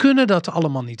 ze kunnen dat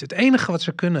allemaal niet. Het enige wat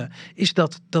ze kunnen is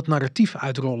dat narratief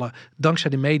uitrollen, dankzij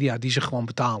de media die ze gewoon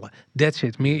betalen. That's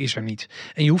it, meer is er niet.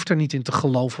 En je hoeft er niet in te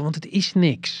geloven, want het is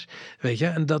niks. Weet je,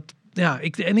 en dat,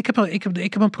 ik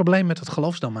heb een probleem met het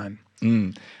geloofsdomein.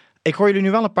 Ik hoor jullie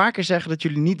nu wel een paar keer zeggen dat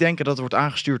jullie niet denken dat het wordt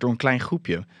aangestuurd door een klein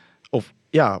groepje. Of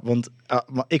ja, want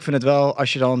ik vind het wel,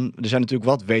 als je dan, er zijn natuurlijk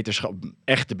wat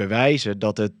echte bewijzen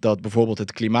dat bijvoorbeeld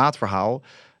het klimaatverhaal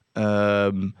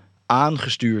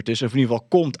aangestuurd is, of in ieder geval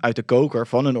komt uit de koker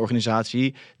van een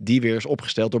organisatie die weer is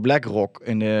opgesteld door BlackRock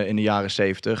in de jaren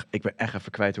 70. Ik ben echt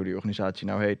even kwijt hoe die organisatie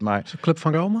nou heet, maar Is het Club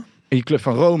van Rome? Die Club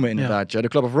van Rome inderdaad, ja. De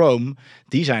Club of Rome,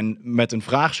 die zijn met een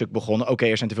vraagstuk begonnen. Oké,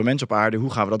 er zijn te veel mensen op aarde,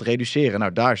 hoe gaan we dat reduceren?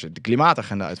 Nou, daar is de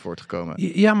klimaatagenda uit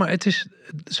voortgekomen. Ja, maar het is,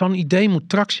 zo'n idee moet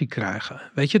tractie krijgen.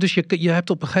 Weet je, dus je hebt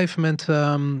op een gegeven moment,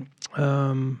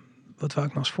 wat wil ik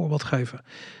nou als voorbeeld geven?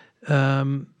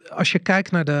 Als je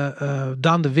kijkt naar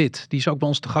Daan de Wit, die is ook bij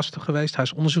ons te gast geweest. Hij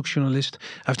is onderzoeksjournalist.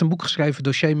 Hij heeft een boek geschreven,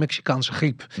 Dossier Mexicaanse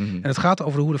griep. En het gaat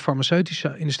over hoe de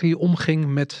farmaceutische industrie omging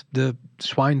met de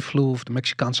swine flu of de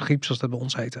Mexicaanse griep, zoals dat bij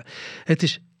ons heette. Het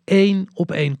is 1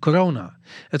 op 1 corona.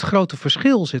 Het grote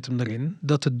verschil zit hem erin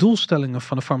dat de doelstellingen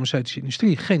van de farmaceutische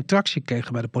industrie geen tractie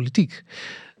kregen bij de politiek.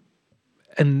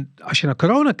 En als je naar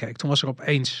corona kijkt, toen was er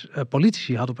opeens,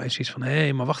 politici hadden opeens iets van,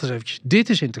 hé, maar wacht eens eventjes, dit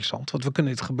is interessant, want we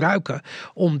kunnen dit gebruiken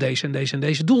om deze en deze en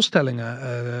deze doelstellingen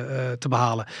te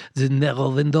behalen. De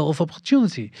narrow window of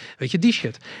opportunity. Weet je, die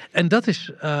shit. En dat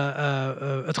is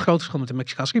het grote verschil met de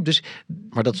Mexicaanse griep. Dus,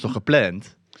 maar dat is toch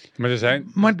gepland?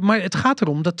 Maar het gaat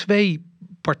erom dat twee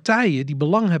partijen die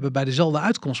belang hebben bij dezelfde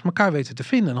uitkomst elkaar weten te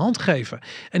vinden en hand geven.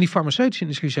 En die farmaceutische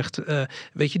industrie zegt,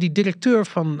 weet je, die directeur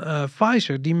van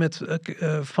Pfizer die met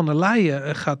Van der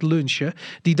Leyen gaat lunchen,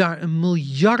 die daar een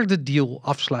miljardendeal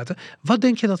afsluiten. Wat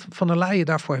denk je dat Van der Leyen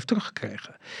daarvoor heeft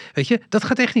teruggekregen? Weet je, dat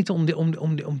gaat echt niet om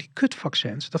die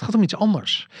kutvaccins. Dat gaat om iets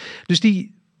anders. Dus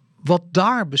wat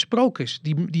daar besproken is,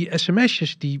 die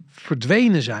sms'jes die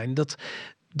verdwenen zijn,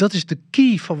 dat is de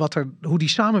key van hoe die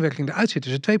samenwerking eruit ziet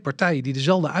tussen twee partijen die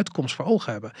dezelfde uitkomst voor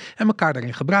ogen hebben en elkaar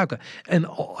daarin gebruiken. En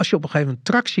als je op een gegeven moment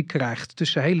tractie krijgt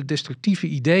tussen hele destructieve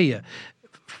ideeën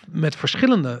met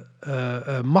verschillende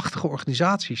machtige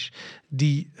organisaties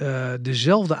die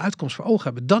dezelfde uitkomst voor ogen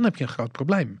hebben, dan heb je een groot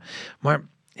probleem. Maar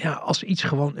ja, als iets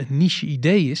gewoon een niche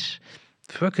idee is,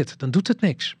 fuck it, dan doet het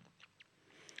niks.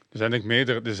 Er zijn denk ik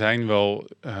meerdere, er zijn wel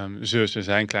er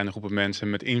zijn kleine groepen mensen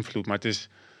met invloed, maar het is,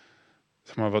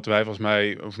 zeg maar, wat wij volgens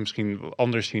mij, of misschien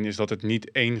anders zien, is dat het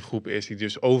niet één groep is die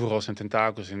dus overal zijn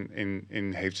tentakels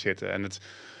in heeft zitten.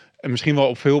 En misschien wel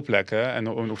op veel plekken en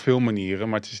op veel manieren,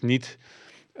 maar het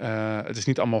is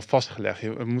niet allemaal vastgelegd.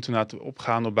 We moeten naar het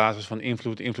opgaan op basis van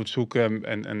invloed zoeken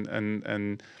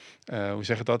en hoe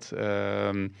zeg je dat?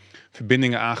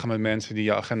 Verbindingen aangaan met mensen die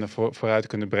je agenda vooruit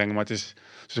kunnen brengen. Maar het is,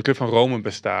 dus de Club van Rome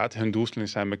bestaat, hun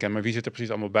doelstellingen zijn bekend, maar wie zit er precies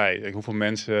allemaal bij? Hoeveel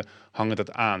mensen hangen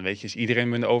dat aan? Weet je, is iedereen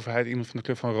binnen de overheid iemand van de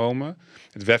Club van Rome?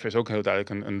 Het WEF is ook heel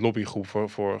duidelijk een lobbygroep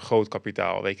voor groot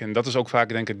kapitaal, weet je. En dat is ook vaak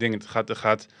denk ik het ding.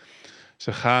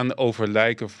 Ze gaan over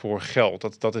lijken voor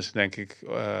geld. Dat is denk ik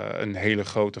een hele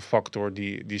grote factor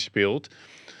die speelt.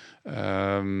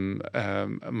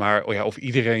 Maar of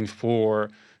iedereen voor,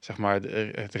 zeg maar,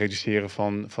 het reduceren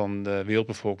van de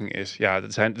wereldbevolking is. Ja,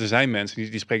 er zijn mensen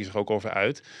die spreken zich ook over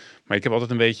uit. Maar ik heb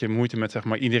altijd een beetje moeite met, zeg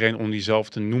maar, iedereen om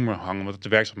diezelfde noemer hangen. Want het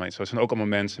werkt op mij niet zo. Het zijn ook allemaal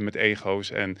mensen met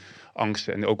ego's en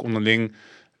angsten. En ook onderling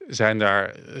zijn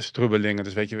daar strubbelingen.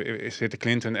 Dus weet je, zitten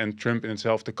Clinton en Trump in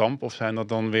hetzelfde kamp? Of zijn dat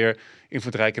dan weer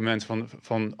invloedrijke mensen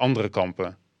van andere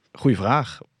kampen? Goeie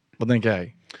vraag. Wat denk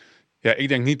jij? Ja, ik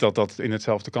denk niet dat dat in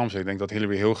hetzelfde kamp zit. Ik denk dat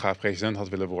Hillary heel graag president had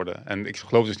willen worden. En ik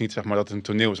geloof dus niet, zeg maar, dat het een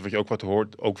toneel is. Wat je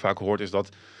ook vaak hoort, is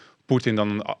dat Poetin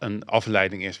dan een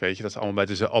afleiding is, weet je. Dat ze allemaal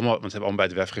want ze hebben allemaal bij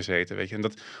het WEF gezeten, weet je. En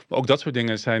maar ook dat soort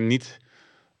dingen zijn niet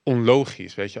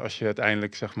onlogisch, weet je. Als je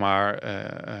uiteindelijk, zeg maar,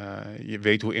 je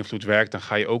weet hoe invloed werkt, dan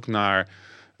ga je ook naar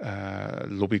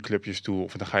lobbyclubjes toe.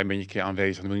 Of dan ga je een beetje een keer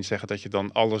aanwezig. Dat wil niet zeggen dat je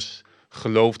dan alles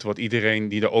gelooft wat iedereen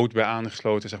die er ooit bij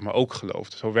aangesloten, zeg maar, ook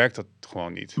gelooft. Zo werkt dat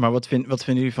gewoon niet. Maar wat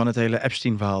vinden jullie van het hele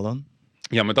Epstein-verhaal dan?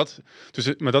 Ja, maar dat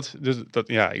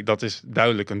is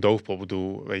duidelijk een doofpot. Ik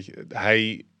bedoel, weet je,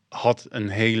 hij had een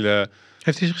hele...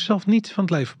 Heeft hij zichzelf niet van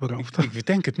het leven beroofd? Ik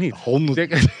denk het niet. 100.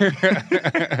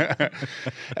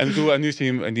 En nu is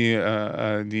die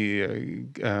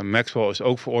Maxwell is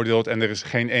ook veroordeeld en er is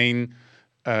geen één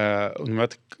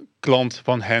klant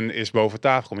van hen is boven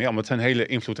tafel gekomen. Ja, maar het zijn hele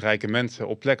invloedrijke mensen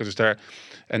op plekken. Dus daar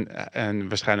en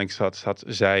waarschijnlijk zat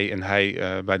zij en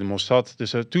hij bij de Mossad.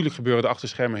 Dus natuurlijk gebeuren er achter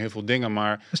schermen heel veel dingen,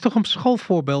 maar Het is toch een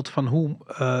schoolvoorbeeld van hoe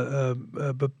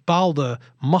bepaalde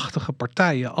machtige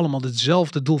partijen allemaal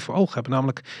hetzelfde doel voor ogen hebben.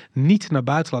 Namelijk niet naar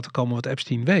buiten laten komen wat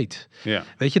Epstein weet. ja.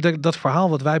 Weet je, dat verhaal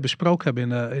wat wij besproken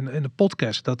hebben in de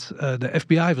podcast, dat de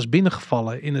FBI was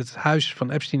binnengevallen in het huis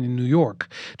van Epstein in New York.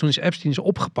 Toen is Epstein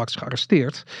opgepakt, is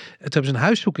gearresteerd. Toen hebben ze een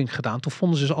huiszoeking gedaan. Toen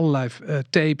vonden ze dus allerlei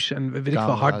tapes en weet ik veel,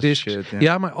 harddisks. Shit,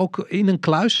 ja, maar ook in een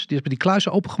kluis. Die hebben die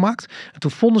kluizen opengemaakt. En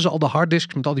toen vonden ze al de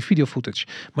harddisks met al die videofootage.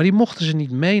 Maar die mochten ze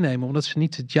niet meenemen, omdat ze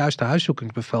niet het juiste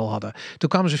huiszoekingsbevel hadden. Toen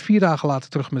kwamen ze 4 dagen later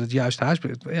terug met het juiste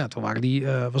huisbevel. Ja, toen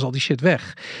was al die shit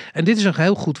weg. En dit is een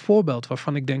heel goed voorbeeld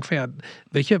waarvan ik denk van ja,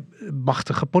 weet je,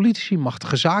 machtige politici,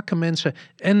 machtige zakenmensen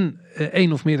en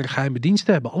één of meerdere geheime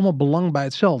diensten hebben allemaal belang bij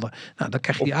hetzelfde. Nou, dan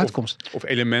krijg je die uitkomst. Of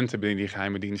elementen binnen die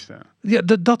geheime diensten. Ja,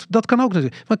 dat kan ook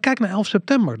natuurlijk. Maar kijk naar 11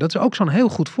 september. Dat is ook zo'n heel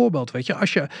goed voorbeeld, weet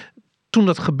je. Toen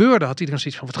dat gebeurde, had iedereen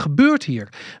zoiets van, wat gebeurt hier?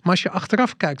 Maar als je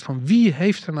achteraf kijkt van wie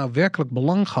heeft er nou werkelijk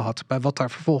belang gehad bij wat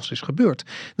daar vervolgens is gebeurd,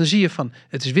 dan zie je van,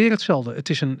 het is weer hetzelfde. Het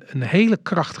is een hele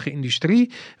krachtige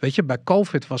industrie. Weet je, bij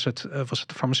COVID was het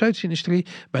de farmaceutische industrie.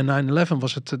 Bij 9/11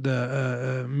 was het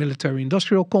de military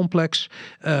industrial complex.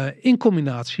 In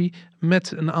combinatie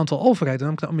met een aantal overheden,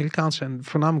 namelijk de Amerikaanse en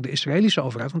voornamelijk de Israëlische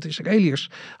overheid. Want de Israëliërs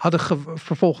hadden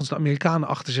vervolgens de Amerikanen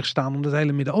achter zich staan om het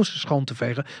hele Midden-Oosten schoon te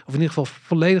vegen. Of in ieder geval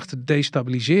volledig te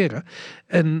destabiliseren.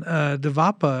 En de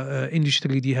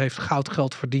wapenindustrie die heeft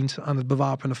goudgeld verdiend aan het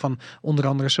bewapenen van onder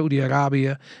andere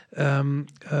Saudi-Arabië. En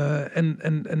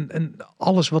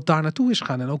alles wat daar naartoe is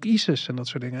gegaan. En ook ISIS en dat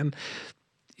soort dingen. En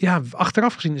ja,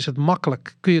 achteraf gezien is het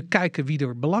makkelijk. Kun je kijken wie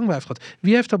er belang bij heeft gehad.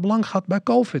 Wie heeft er belang gehad bij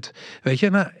COVID? Weet je,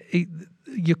 nou,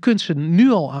 je kunt ze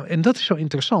nu al aan. En dat is zo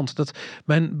interessant. Dat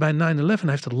bij 9/11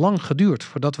 heeft het lang geduurd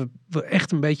voordat we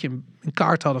echt een beetje in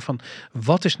kaart hadden van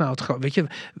wat is nou het. Weet je,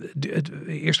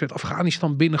 eerst werd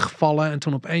Afghanistan binnengevallen en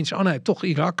toen opeens, oh nee, toch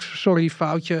Irak, sorry,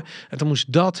 foutje. En toen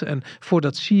moest dat. En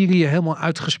voordat Syrië helemaal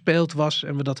uitgespeeld was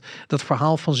en we dat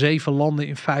verhaal van 7 landen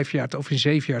in 5 jaar of in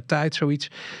 7 jaar tijd, zoiets.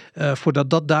 Voordat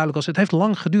dat duidelijk was. Het heeft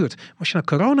lang geduurd. Maar als je naar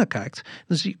corona kijkt,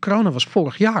 dan zie je, corona was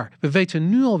vorig jaar. We weten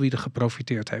nu al wie er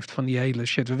geprofiteerd heeft van die hele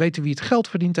shit. We weten wie het geld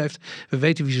verdiend heeft. We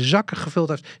weten wie zijn zakken gevuld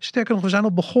heeft. Sterker nog, we zijn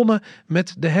al begonnen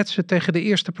met de hetsen tegen de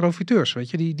eerste profiteurs. Weet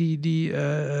je, hoe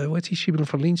heet die? Sibylline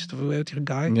van Lienst? Hoe heet die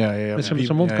guy? Ja. Met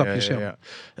zijn mondkapjes. Ja.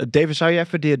 David, zou je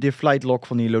even de flight log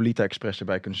van die Lolita Express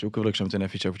erbij kunnen zoeken? Wil ik zo meteen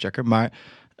even iets over checken.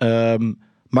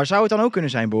 Maar zou het dan ook kunnen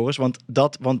zijn, Boris? Want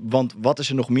wat is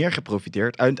er nog meer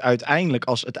geprofiteerd? Uiteindelijk,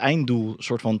 als het einddoel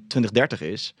soort van 2030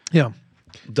 is, Ja.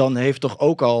 dan heeft toch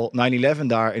ook al 9/11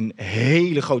 daar een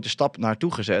hele grote stap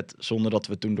naartoe gezet, zonder dat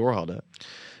we het toen door hadden.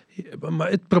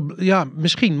 Maar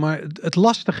misschien. Maar het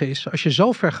lastige is, als je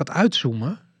zo ver gaat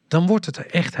uitzoomen, dan wordt het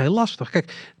echt heel lastig.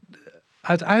 Kijk,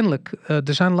 uiteindelijk,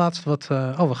 er zijn laatst wat.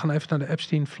 We gaan even naar de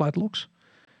Epstein flight logs.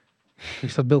 Hier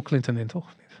staat Bill Clinton in, toch?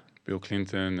 Bill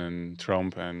Clinton en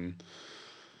Trump en...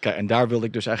 Kijk, en daar wilde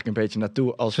ik dus eigenlijk een beetje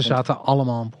naartoe. Ze zaten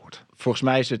allemaal aan boord. Volgens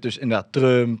mij is het dus inderdaad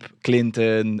Trump,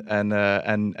 Clinton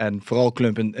en vooral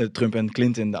Trump en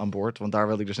Clinton aan boord. Want daar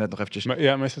wilde ik dus net nog eventjes...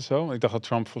 Maar is het zo? Ik dacht dat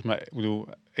Trump volgens mij,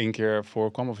 1 keer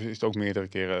voorkwam, of is het ook meerdere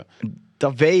keren?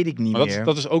 Dat weet ik niet Maar meer.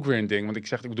 dat is ook weer een ding. Want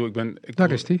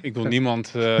ik wil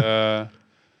niemand...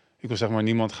 Ik wil zeg maar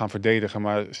niemand gaan verdedigen.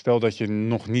 Maar stel dat je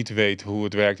nog niet weet hoe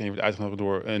het werkt en je wordt uitgenodigd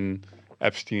door een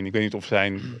Epstein. Ik weet niet of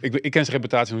ik ken zijn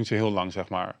reputatie nog niet zo heel lang, zeg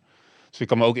maar. Dus ik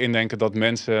kan me ook indenken dat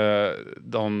mensen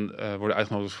dan worden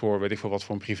uitgenodigd voor, weet ik veel wat,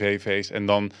 voor een privéfeest. En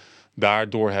dan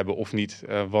daardoor hebben of niet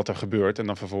wat er gebeurt. En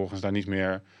dan vervolgens daar niet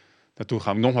meer naartoe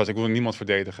gaan. Nogmaals, ik wil niemand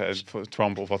verdedigen.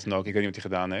 Trump of wat dan ook. Ik weet niet wat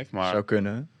hij gedaan heeft. Maar... Zou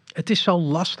kunnen. Het is zo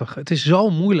lastig. Het is zo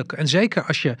moeilijk. En zeker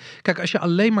als je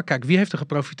alleen maar kijkt, wie heeft er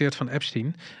geprofiteerd van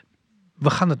Epstein? We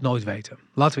gaan het nooit weten.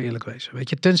 Laten we eerlijk wezen. Weet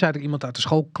je, tenzij er iemand uit de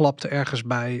school klapt ergens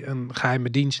bij een geheime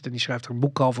dienst en die schrijft er een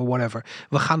boek over, whatever.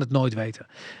 We gaan het nooit weten.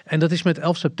 En dat is met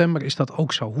 11 september is dat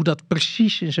ook zo. Hoe dat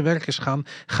precies in zijn werk is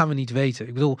gaan we niet weten.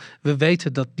 Ik bedoel, we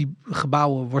weten dat die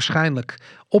gebouwen waarschijnlijk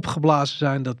opgeblazen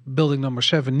zijn, dat building number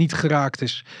 7 niet geraakt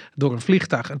is door een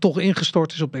vliegtuig en toch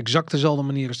ingestort is op exact dezelfde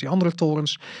manier als die andere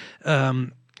torens.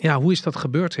 Hoe is dat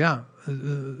gebeurd? Ja,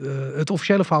 het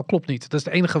officiële verhaal klopt niet. Dat is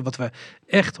het enige wat we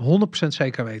echt 100%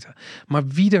 zeker weten. Maar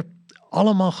wie er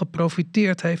allemaal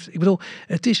geprofiteerd heeft. Ik bedoel,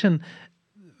 het is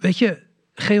weet je,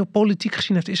 geopolitiek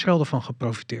gezien heeft Israël ervan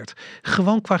geprofiteerd.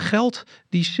 Gewoon qua geld,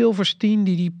 die Silverstein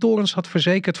die torens had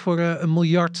verzekerd voor $1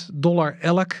 miljard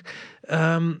elk.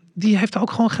 Die heeft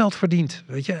ook gewoon geld verdiend.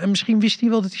 Weet je? En misschien wist hij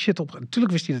wel dat die shit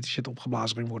natuurlijk wist hij dat die shit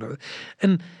opgeblazen ging worden.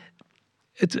 En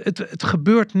het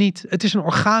gebeurt niet. Het is een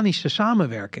organische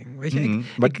samenwerking. Weet je?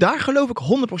 Maar daar geloof ik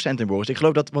 100% in, Boris. Ik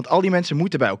geloof dat, want al die mensen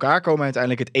moeten bij elkaar komen en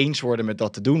uiteindelijk het eens worden met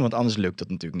dat te doen, want anders lukt dat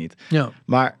natuurlijk niet. Ja.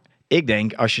 Maar ik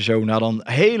denk, als je zo nou dan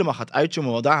helemaal gaat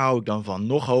uitzoomen, want daar hou ik dan van.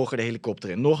 Nog hoger de helikopter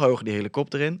in, nog hoger die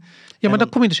helikopter in. Ja, maar dan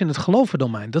kom je dus in het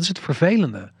geloven-domein. Dat is het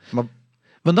vervelende.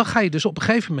 Want dan ga je dus op een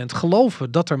gegeven moment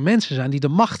geloven dat er mensen zijn die de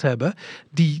macht hebben,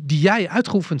 die jij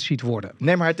uitgeoefend ziet worden.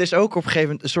 Nee, maar het is ook op een gegeven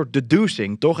moment een soort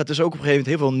deducing, toch? Het is ook op een gegeven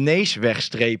moment heel veel nee's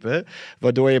wegstrepen,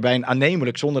 waardoor je bij een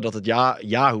aannemelijk, zonder dat het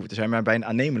ja hoeft te zijn, maar bij een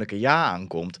aannemelijke ja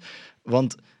aankomt.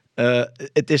 Want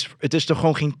het is toch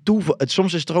gewoon geen toeval.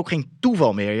 Soms is het er ook geen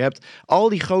toeval meer. Je hebt al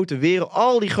die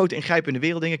grote ingrijpende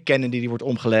werelddingen. Kennedy die wordt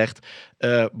omgelegd.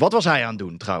 Wat was hij aan het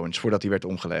doen trouwens, voordat hij werd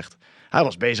omgelegd? Hij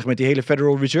was bezig met die hele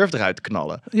Federal Reserve eruit te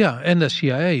knallen. Ja, en de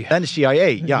CIA.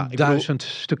 Ja. 1000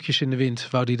 stukjes in de wind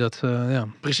wou die dat, ja.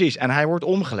 Precies, en hij wordt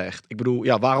omgelegd. Ik bedoel,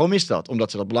 ja, waarom is dat?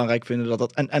 Omdat ze dat belangrijk vinden.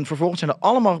 En vervolgens zijn er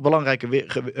allemaal belangrijke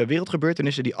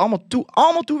wereldgebeurtenissen die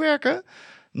allemaal toewerken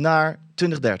naar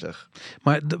 2030.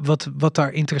 Maar wat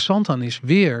daar interessant aan is,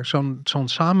 weer zo'n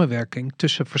samenwerking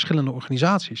tussen verschillende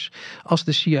organisaties. Als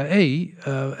de CIA,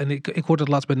 en ik hoorde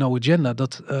het laatst bij No Agenda,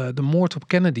 dat de moord op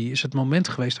Kennedy is het moment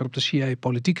geweest waarop de CIA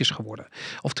politiek is geworden.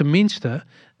 Of tenminste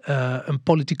een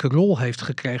politieke rol heeft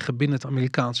gekregen binnen het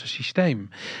Amerikaanse systeem.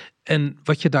 En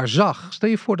wat je daar zag, stel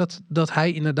je voor dat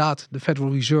hij inderdaad de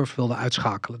Federal Reserve wilde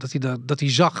uitschakelen. Dat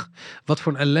hij zag wat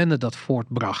voor een ellende dat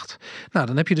voortbracht. Nou,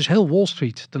 dan heb je dus heel Wall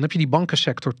Street. Dan heb je die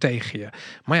bankensector tegen je.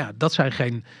 Maar ja,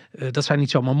 dat zijn niet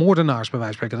zomaar moordenaars bij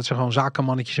wijze van spreken. Dat zijn gewoon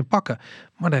zakenmannetjes in pakken.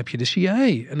 Maar dan heb je de CIA.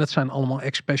 En dat zijn allemaal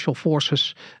ex-special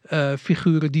forces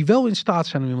figuren die wel in staat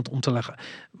zijn om iemand om te leggen.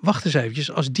 Wacht eens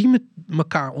eventjes, als die met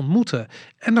elkaar ontmoeten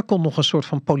en er komt nog een soort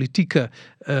van politieke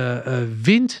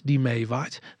wind die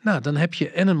meewaait. Nou, dan heb je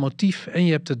en een motief en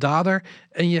je hebt de dader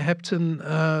en je hebt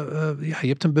je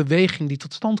hebt een beweging die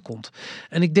tot stand komt.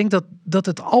 En ik denk dat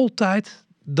het altijd,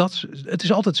 het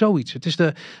is altijd zoiets. Het is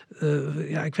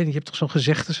ik weet niet, je hebt toch zo'n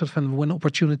gezegde soort van when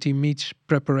opportunity meets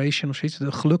preparation of zoiets.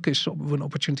 De geluk is when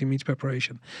opportunity meets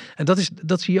preparation. En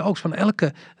dat zie je ook van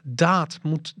elke daad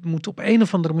moet op een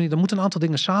of andere manier, er moeten een aantal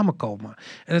dingen samenkomen.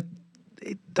 En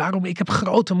daarom, ik heb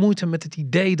grote moeite met het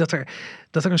idee dat er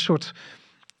een soort,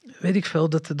 weet ik veel,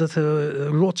 dat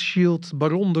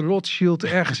Baron de Rothschild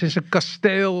ergens in zijn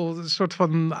kasteel, een soort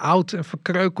van oud en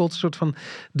verkreukeld, een soort van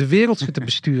de wereld zit te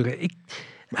besturen.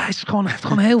 Hij heeft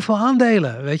gewoon heel veel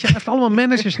aandelen, weet je. Hij heeft allemaal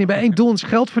managers die bij één doel is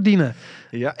geld verdienen.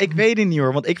 Ja, ik weet het niet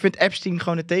hoor, want ik vind Epstein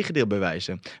gewoon het tegendeel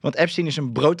bewijzen. Want Epstein is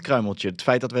een broodkruimeltje. Het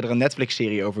feit dat we er een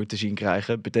Netflix-serie over te zien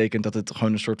krijgen, betekent dat het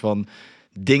gewoon een soort van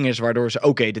ding is waardoor ze,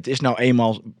 oké, dit is nou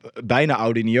eenmaal bijna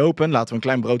oud in niet open. Laten we een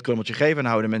klein broodkrummeltje geven en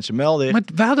houden mensen melden. Maar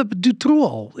we hadden Dutroux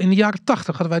al. In de jaren 80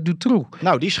 hadden wij Dutroux.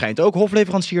 Nou, die schijnt ook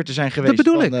hofleverancier te zijn geweest. Dat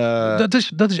bedoel ik.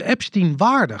 Dat is Epstein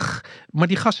waardig. Maar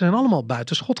die gasten zijn allemaal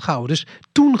buiten schot gehouden. Dus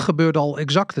toen gebeurde al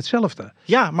exact hetzelfde.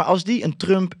 Ja, maar als die een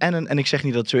Trump en ik zeg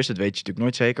niet dat het zo is, dat weet je natuurlijk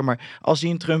nooit zeker. Maar als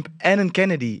die een Trump en een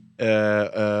Kennedy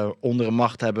onder een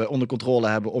macht hebben, onder controle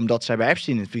hebben, omdat zij bij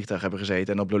Epstein in het vliegtuig hebben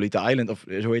gezeten en op Lolita Island, of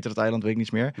zo heet het eiland, weet ik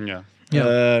niets meer.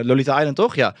 Ja. Lolita Island,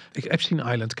 toch? Ja. Epstein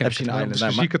Island. Epstein Island.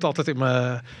 Dus zie ik het altijd in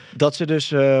mijn...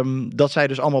 Dat zij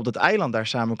dus allemaal op dat eiland daar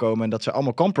samenkomen en dat ze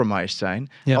allemaal compromised zijn.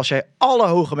 Ja. Als jij alle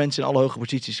hoge mensen in alle hoge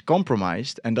posities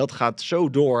compromised en dat gaat zo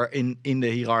door in de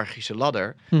hiërarchische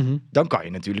ladder, dan kan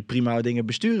je natuurlijk prima dingen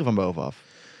besturen van bovenaf.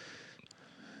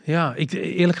 Ja,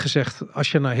 eerlijk gezegd,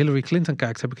 als je naar Hillary Clinton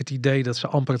kijkt, heb ik het idee dat ze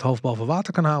amper het hoofd boven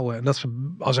water kan houden. En dat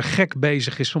ze als een gek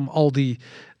bezig is om al die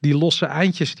losse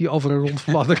eindjes die overal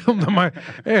rondfladderen, om daar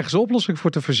maar ergens een oplossing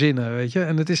voor te verzinnen, weet je.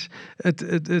 En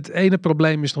het ene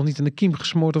probleem is nog niet in de kiem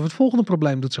gesmoord of het volgende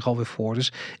probleem doet zich alweer voor.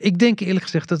 Dus ik denk eerlijk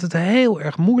gezegd dat het heel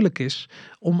erg moeilijk is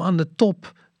om aan de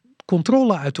top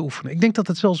controle uit te oefenen. Ik denk dat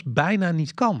het zelfs bijna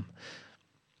niet kan.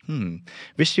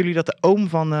 Wisten jullie dat de oom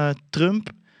van Trump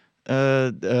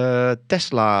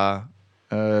Tesla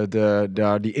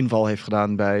die inval heeft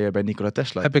gedaan bij Nikola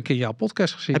Tesla? Heb ik in jouw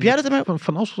podcast gezien. Heb jij dat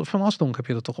van Asdonk heb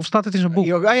je dat toch? Of staat het in zijn boek?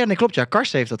 Ja, nee, klopt. Ja,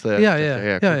 Karsten heeft dat Ja,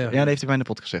 dat heeft hij bij de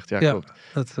podcast gezegd. Ja,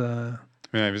 klopt.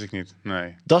 Nee, wist ik niet.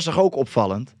 Nee. Dat is toch ook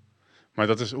opvallend? Maar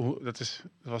dat was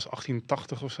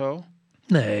 1880 of zo?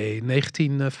 Nee,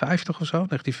 1950 of zo,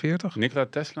 1940. Nikola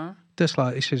Tesla?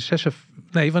 Tesla is in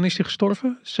wanneer is hij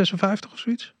gestorven? 56 of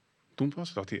zoiets? Toen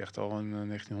pas? Dacht hij echt al in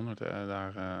 1900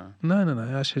 daar... Nee,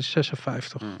 hij is in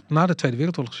 56. Na de Tweede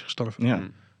Wereldoorlog is hij gestorven. Ja.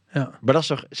 Ja. Maar dat is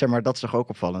toch, zeg maar, dat is toch ook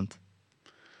opvallend?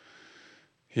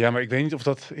 Ja, maar ik weet niet of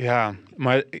dat... Ja,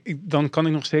 maar dan kan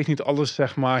ik nog steeds niet alles,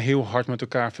 zeg maar, heel hard met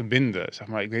elkaar verbinden. Zeg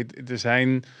maar, ik weet,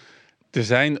 er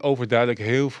zijn overduidelijk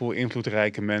heel veel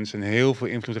invloedrijke mensen en heel veel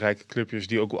invloedrijke clubjes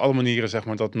die ook op alle manieren, zeg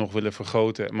maar, dat nog willen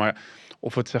vergroten. Maar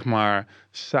of het, zeg maar,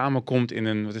 samenkomt in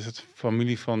een, wat is het,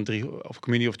 familie van of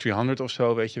community of 300 of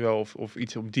zo, weet je wel, of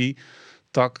iets op die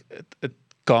tak. Het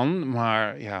kan,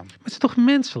 maar ja. Maar het is toch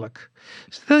menselijk?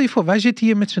 Stel je voor, wij zitten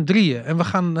hier met z'n drieën en we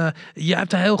gaan... je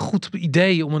hebt een heel goed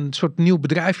idee om een soort nieuw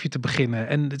bedrijfje te beginnen.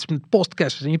 En het is met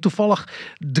podcasters. En je hebt toevallig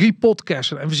 3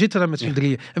 podcasters. En we zitten daar met z'n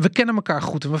drieën. En we kennen elkaar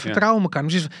goed en we vertrouwen elkaar. En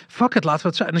dan zeggen we, fuck it, laten we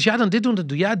het zijn. En als jij dan dit doet, dan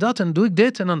doe jij dat. En dan doe ik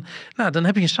dit. En dan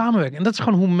heb je een samenwerking. En dat is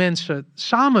gewoon hoe mensen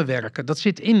samenwerken. Dat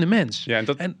zit in de mens. Ja,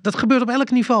 en dat gebeurt op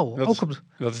elk niveau. Dat is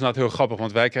inderdaad heel grappig.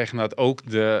 Want wij kregen inderdaad ook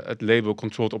het label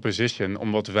Controlled Opposition.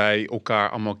 Omdat wij elkaar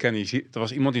allemaal kennen. Er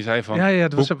was iemand die zei van... Ja,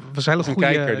 dat was een hele goede...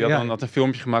 kijker, die had een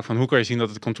filmpje gemaakt van hoe kan je zien dat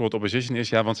het Controlled Opposition is.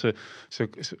 Ja, want ze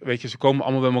komen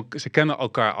allemaal bij elkaar, ze kennen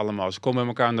elkaar allemaal. Ze komen bij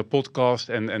elkaar in de podcast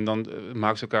en dan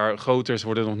maken ze elkaar groter. Ze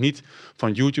worden nog niet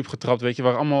van YouTube getrapt, weet je,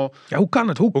 waar allemaal... Ja, hoe kan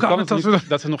het? Hoe kan het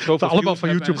dat ze nog zoveel allemaal van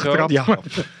YouTube getrapt? Ja,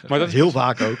 maar dat is heel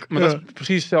vaak ook. Maar dat is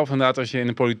precies hetzelfde inderdaad als je in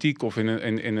de politiek of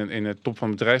in het top van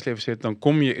het bedrijfsleven zit, dan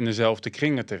kom je in dezelfde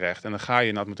kringen terecht. En dan ga je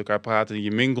inderdaad met elkaar praten,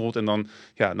 je mingelt en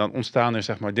dan ontstaan er,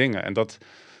 zeg maar, dingen. En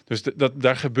dus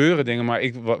daar gebeuren dingen,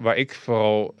 maar waar ik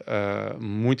vooral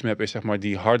moeite mee heb, is, zeg maar,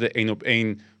 die harde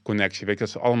 1-op-1 connectie. Weet je,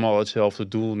 dat ze allemaal hetzelfde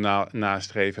doel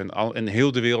nastreven. En in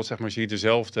heel de wereld, zeg maar, zie je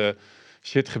dezelfde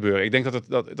shit gebeuren. Ik denk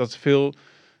dat het veel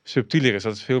subtieler is.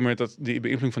 Dat het veel meer die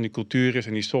beïnvloeding van die cultuur is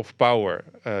en die soft power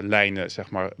lijnen, zeg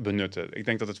maar, benutten. Ik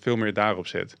denk dat het veel meer daarop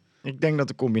zit. Ik denk dat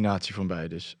de combinatie van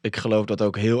beide is. Ik geloof dat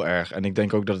ook heel erg. En ik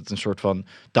denk ook dat het een soort van...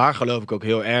 Daar geloof ik ook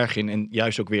heel erg in. En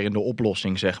juist ook weer in de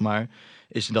oplossing, zeg maar.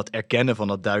 Is dat erkennen van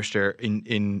dat duister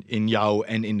in jou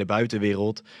en in de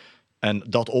buitenwereld. En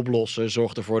dat oplossen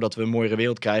zorgt ervoor dat we een mooiere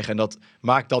wereld krijgen. En dat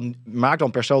maakt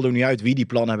dan per saldo niet uit wie die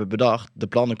plannen hebben bedacht. De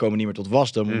plannen komen niet meer tot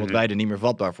wasdom, omdat wij er niet meer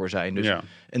vatbaar voor zijn. Dus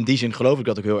in die zin geloof ik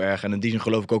dat ook heel erg. En in die zin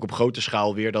geloof ik ook op grote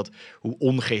schaal weer dat hoe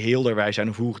ongeheelder wij zijn,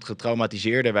 of hoe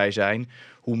getraumatiseerder wij zijn,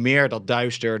 hoe meer dat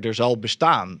duister er zal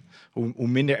bestaan. Hoe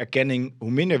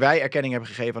minder wij erkenning hebben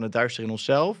gegeven aan het duister in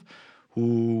onszelf,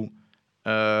 hoe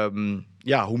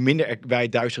minder wij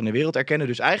het duister in de wereld erkennen.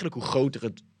 Dus eigenlijk hoe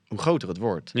groter het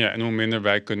wordt. Ja, en hoe minder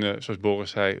wij kunnen, zoals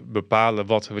Boris zei, bepalen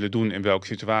wat we willen doen in welke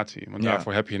situatie. Want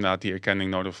daarvoor heb je inderdaad die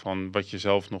erkenning nodig van wat je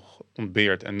zelf nog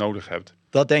ontbeert en nodig hebt.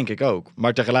 Dat denk ik ook.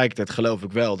 Maar tegelijkertijd geloof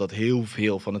ik wel dat heel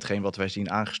veel van hetgeen wat wij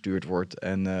zien aangestuurd wordt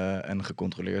en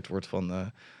gecontroleerd wordt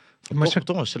van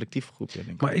toch een selectief groepje,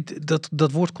 denk ik. Maar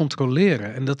dat woord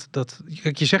controleren, en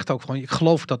kijk, je zegt ook gewoon, ik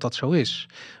geloof dat dat zo is.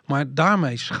 Maar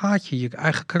daarmee schaad je je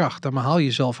eigen kracht. Daarmee haal je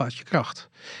jezelf uit je kracht.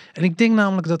 En ik denk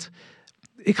namelijk dat...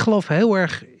 Ik geloof heel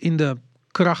erg in de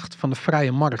kracht van de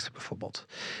vrije markt, bijvoorbeeld.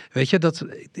 Weet je,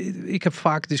 ik heb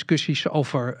vaak discussies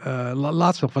over...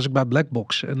 laatst nog was ik bij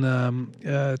Blackbox. En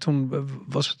toen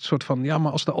was het soort van... Ja,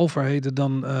 maar als de overheden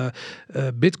dan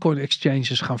bitcoin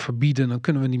exchanges gaan verbieden, dan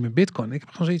kunnen we niet meer bitcoin. Ik heb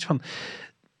gewoon zoiets van...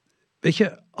 Weet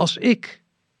je, als ik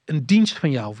een dienst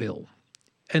van jou wil...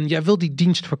 en jij wil die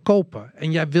dienst verkopen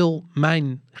en jij wil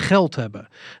mijn geld hebben,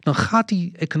 dan gaat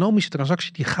die economische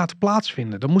transactie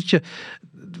plaatsvinden.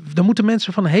 Dan moeten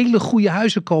mensen van hele goede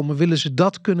huizen komen, willen ze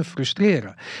dat kunnen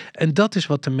frustreren. En dat is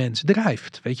wat de mens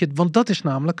drijft, weet je. Want dat is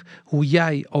namelijk hoe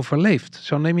jij overleeft.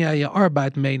 Zo neem jij je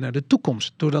arbeid mee naar de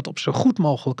toekomst, door dat op zo goed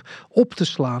mogelijk op te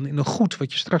slaan in een goed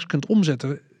wat je straks kunt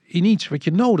omzetten in iets wat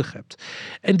je nodig hebt.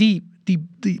 En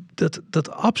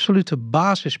dat absolute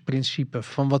basisprincipe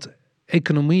van wat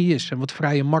economie is en wat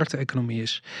vrije markteconomie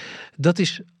is, dat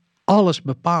is alles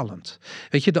bepalend.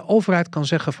 Weet je, de overheid kan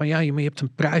zeggen van ja, maar je hebt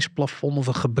een prijsplafond of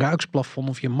een gebruiksplafond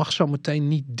of je mag zo meteen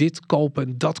niet dit kopen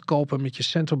en dat kopen met je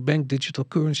central bank digital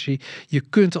currency. Je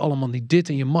kunt allemaal niet dit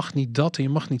en je mag niet dat en je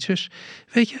mag niet zus.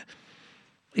 Weet je,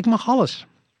 ik mag alles.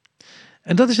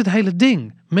 En dat is het hele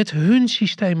ding. Met hun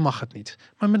systeem mag het niet.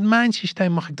 Maar met mijn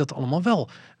systeem mag ik dat allemaal wel.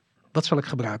 Wat zal ik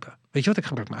gebruiken? Weet je wat? Ik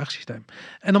gebruik mijn eigen systeem.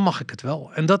 En dan mag ik het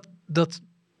wel. En dat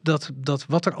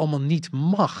wat er allemaal niet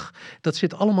mag, dat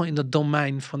zit allemaal in dat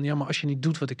domein van ja, maar als je niet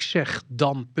doet wat ik zeg,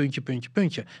 dan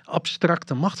puntje.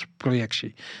 Abstracte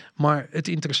machtsprojectie. Maar het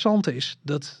interessante is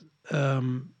dat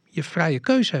je vrije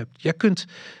keuze hebt. Jij kunt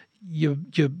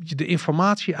de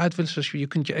informatie uitwisselen, dus je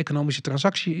kunt je economische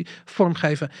transactie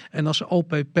vormgeven en als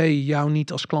OPP jou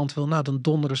niet als klant wil, nou dan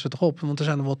donderen ze het erop, want er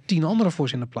zijn er wel 10 andere voor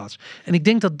ze in de plaats. En ik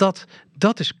denk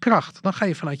dat is kracht. Dan ga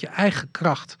je vanuit je eigen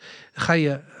kracht, ga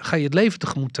je het leven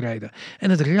tegemoet treden. En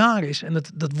het raar is, en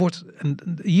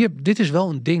dit is wel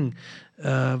een ding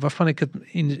waarvan ik het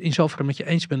in zoverre met je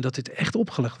eens ben dat dit echt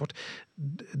opgelegd wordt.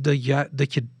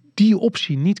 Dat je die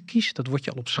optie niet kiest, dat wordt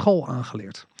je al op school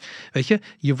aangeleerd. Weet je,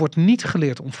 je wordt niet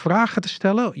geleerd om vragen te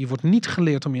stellen. Je wordt niet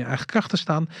geleerd om in je eigen kracht te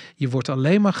staan. Je wordt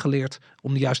alleen maar geleerd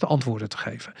om de juiste antwoorden te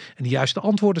geven. En de juiste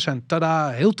antwoorden zijn,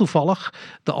 heel toevallig,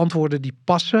 de antwoorden die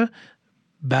passen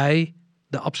bij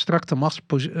de abstracte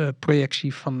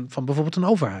machtsprojectie van bijvoorbeeld een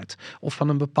overheid. Of van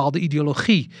een bepaalde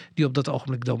ideologie die op dat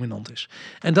ogenblik dominant is.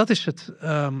 En dat is het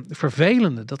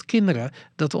vervelende. Dat kinderen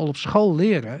dat al op school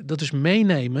leren. Dat is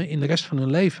meenemen in de rest van hun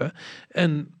leven.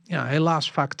 En ja,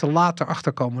 helaas vaak te laat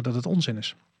erachter komen dat het onzin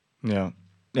is.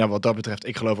 Ja, wat dat betreft,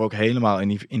 ik geloof ook helemaal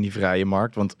in die vrije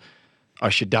markt. Want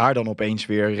als je daar dan opeens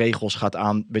weer regels gaat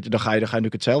aan, dan ga je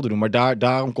natuurlijk hetzelfde doen. Maar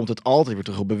daarom komt het altijd weer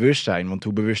terug op bewustzijn. Want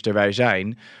hoe bewuster wij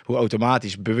zijn, hoe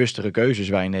automatisch bewustere keuzes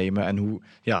wij nemen. En hoe,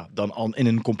 dan in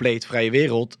een compleet vrije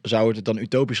wereld zou het er dan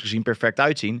utopisch gezien perfect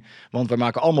uitzien. Want we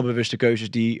maken allemaal bewuste keuzes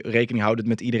die rekening houden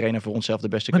met iedereen en voor onszelf de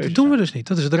beste keuzes. Maar dat doen we dus niet.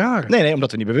 Dat is het rare. Nee,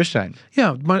 omdat we niet bewust zijn.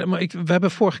 Ja, maar we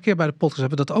hebben vorige keer bij de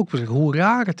podcast dat ook gezegd. Hoe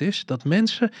raar het is dat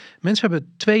mensen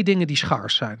hebben 2 dingen die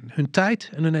schaars zijn. Hun tijd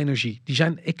en hun energie. Die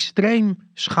zijn extreem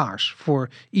schaars voor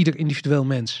ieder individueel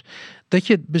mens. Dat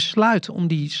je besluit om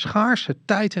die schaarse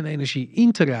tijd en energie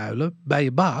in te ruilen bij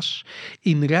je baas,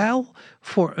 in ruil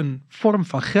voor een vorm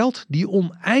van geld die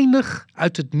oneindig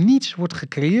uit het niets wordt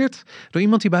gecreëerd door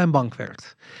iemand die bij een bank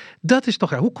werkt. Dat is toch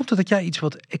raar. Hoe komt het dat jij iets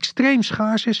wat extreem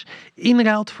schaars is,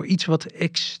 inruilt voor iets wat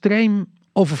extreem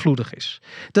overvloedig is?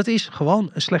 Dat is gewoon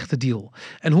een slechte deal.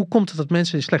 En hoe komt het dat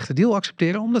mensen een slechte deal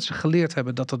accepteren? Omdat ze geleerd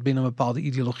hebben dat dat binnen een bepaalde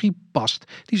ideologie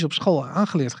past, die ze op school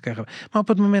aangeleerd gekregen hebben. Maar op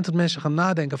het moment dat mensen gaan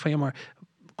nadenken van, ja, maar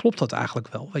klopt dat eigenlijk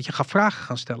wel? Weet je, ga vragen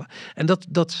gaan stellen.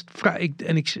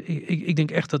 En ik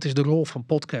denk echt, dat is de rol van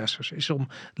podcasters, is om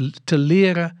te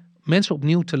leren, mensen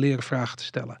opnieuw te leren vragen te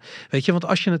stellen. Weet je, want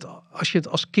als je het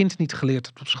als kind niet geleerd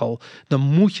hebt op school, dan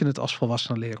moet je het als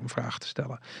volwassene leren om vragen te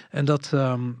stellen. En dat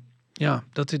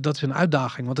is een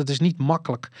uitdaging, want het is niet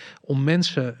makkelijk om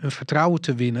mensen hun vertrouwen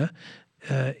te winnen.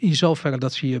 In zoverre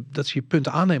dat ze je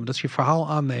punten aannemen, dat ze je verhaal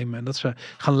aannemen en dat ze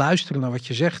gaan luisteren naar wat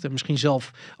je zegt en misschien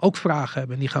zelf ook vragen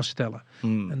hebben en die gaan stellen.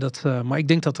 En maar ik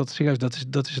denk dat serieus,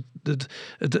 dat is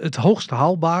het hoogst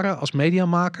haalbare als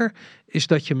mediamaker, is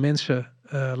dat je mensen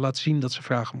laat zien dat ze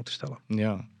vragen moeten stellen.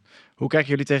 Ja. Hoe kijken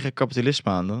jullie tegen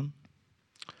kapitalisme aan dan?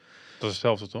 Dat is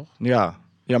hetzelfde, toch?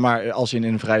 Ja, maar als in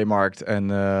een vrije markt en...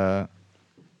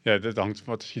 Ja, dat hangt.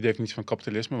 Wat is je definitie van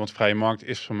kapitalisme? Want vrije markt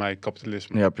is voor mij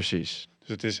kapitalisme. Ja, precies.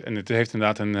 Dus het heeft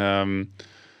inderdaad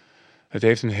het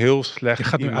heeft een heel slecht Je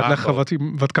gaat nu imago.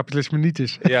 uitleggen wat kapitalisme niet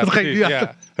is. Ja, precies,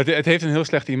 ja. Het heeft een heel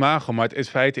slecht imago, maar het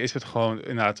feit is het gewoon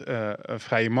inderdaad een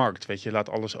vrije markt. Weet je, je laat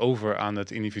alles over aan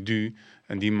het individu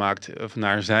en die maakt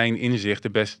naar zijn inzicht de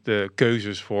beste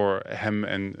keuzes voor hem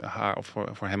en haar, of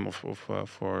voor hem of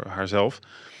voor haarzelf,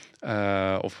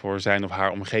 of voor zijn of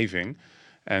haar omgeving.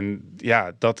 En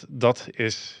ja, dat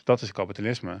is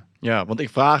kapitalisme. Ja, want ik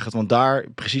vraag het, want daar,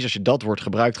 precies als je dat woord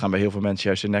gebruikt, gaan bij heel veel mensen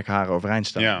juist de nekharen overeind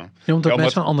staan. Ja, omdat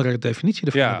mensen een andere definitie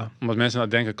ervan hebben. Omdat mensen nou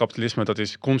denken, kapitalisme, dat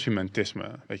is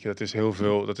consumentisme. Weet je,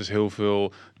 dat is heel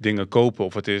veel dingen kopen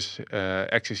of het is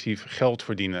excessief geld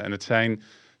verdienen. En het zijn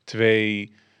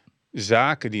 2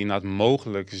 zaken die inderdaad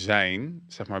mogelijk zijn,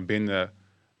 zeg maar, binnen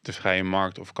de vrije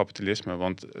markt of kapitalisme.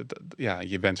 Want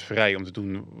je bent vrij om te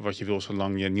doen wat je wil,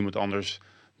 zolang je niemand anders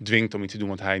dwingt om iets te doen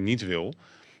wat hij niet wil.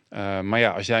 Maar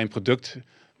ja, als jij een product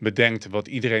bedenkt wat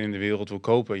iedereen in de wereld wil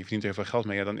kopen, je verdient er heel veel geld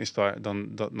mee,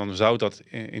 dan zou dat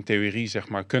in theorie, zeg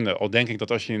maar, kunnen. Al denk ik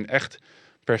dat als je een echt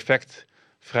perfect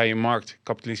vrije markt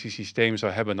kapitalistisch systeem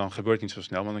zou hebben, dan gebeurt het niet zo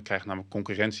snel, want dan krijg je namelijk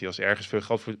concurrentie. Als ergens veel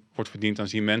geld wordt verdiend, dan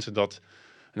zien mensen dat.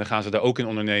 En dan gaan ze daar ook in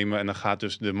ondernemen en dan gaat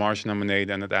dus de marge naar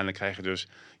beneden en uiteindelijk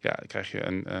krijg je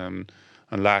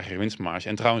een lagere winstmarge.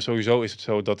 En trouwens, sowieso is het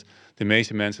zo dat de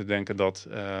meeste mensen denken dat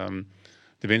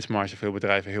de winstmarge voor veel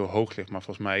bedrijven heel hoog ligt. Maar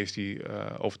volgens mij is die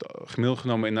over het gemiddeld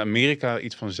genomen in Amerika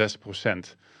iets van 6%.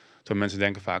 Terwijl mensen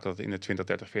denken vaak dat het in de 20,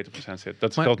 30, 40% zit.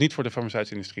 Dat geldt niet voor de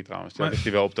farmaceutische industrie trouwens. Daar ligt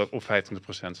die wel op 25%.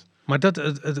 Maar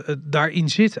daarin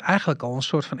zit eigenlijk al een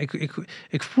soort van...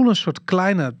 Ik voel een soort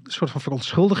kleine soort van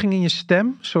verontschuldiging in je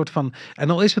stem. Soort van, en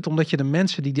al is het omdat je de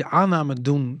mensen die aanname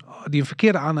doen, die een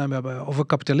verkeerde aanname hebben over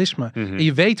kapitalisme. Mm-hmm. En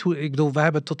je weet hoe... Ik bedoel, we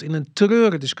hebben tot in een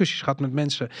treuren discussies gehad met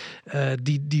mensen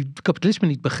die kapitalisme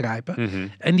niet begrijpen.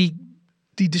 Mm-hmm. En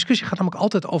die discussie gaat namelijk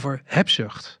altijd over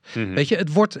hebzucht. Mm-hmm. Weet je,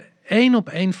 het wordt 1 op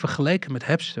 1 vergeleken met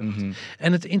hebzucht. Mm-hmm.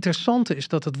 En het interessante is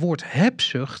dat het woord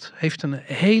hebzucht heeft een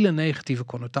hele negatieve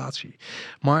connotatie.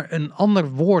 Maar een ander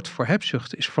woord voor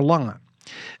hebzucht is verlangen.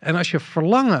 En als je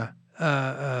verlangen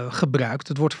gebruikt,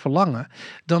 het woord verlangen,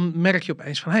 dan merk je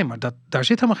opeens van, maar daar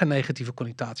zit helemaal geen negatieve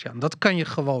connotatie aan. Dat kan je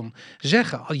gewoon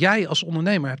zeggen. Jij als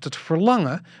ondernemer hebt het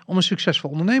verlangen om een succesvol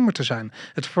ondernemer te zijn.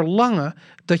 Het verlangen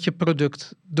dat je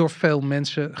product door veel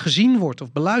mensen gezien wordt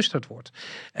of beluisterd wordt.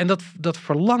 En dat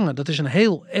verlangen, dat is een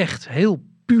heel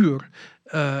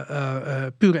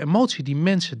pure emotie die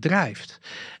mensen drijft.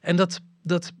 En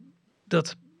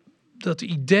dat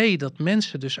idee dat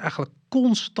mensen dus eigenlijk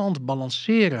constant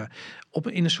balanceren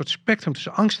in een soort spectrum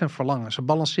tussen angst en verlangen. Ze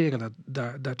balanceren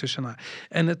daartussenuit.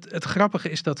 En het grappige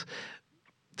is dat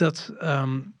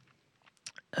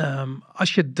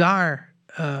als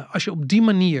je op die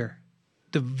manier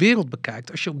de wereld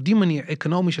bekijkt, als je op die manier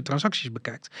economische transacties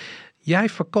bekijkt, jij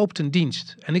verkoopt een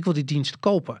dienst en ik wil die dienst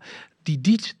kopen.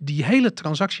 Die hele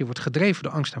transactie wordt gedreven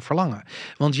door angst en verlangen.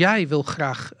 Want jij wil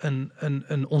graag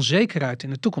een onzekerheid in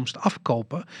de toekomst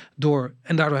afkopen.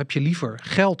 En daardoor heb je liever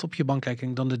geld op je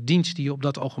bankrekening dan de dienst die je op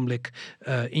dat ogenblik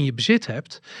in je bezit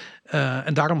hebt.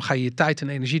 En daarom ga je je tijd en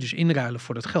energie dus inruilen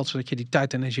voor dat geld. Zodat je die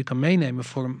tijd en energie kan meenemen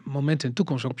voor een moment in de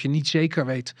toekomst waarop je niet zeker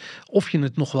weet of je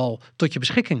het nog wel tot je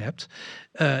beschikking hebt.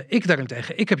 Ik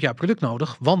daarentegen, ik heb jouw product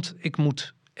nodig, want ik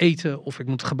moet eten of ik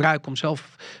moet gebruiken om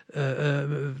zelf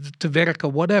te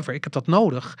werken, whatever. Ik heb dat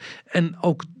nodig. En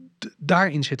ook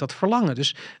daarin zit dat verlangen.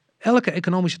 Dus elke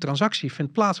economische transactie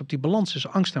vindt plaats op die balans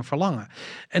tussen angst en verlangen.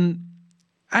 En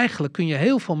eigenlijk kun je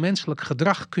heel veel menselijk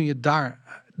gedrag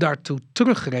daartoe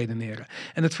terugredeneren.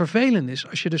 En het vervelende is,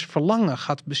 als je dus verlangen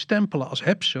gaat bestempelen als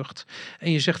hebzucht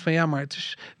en je zegt van maar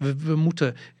we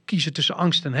moeten kiezen tussen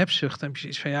angst en hebzucht, dan heb je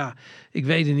iets van ik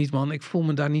weet het niet, man. Ik voel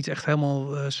me daar niet echt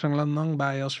helemaal sanglanang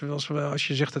bij als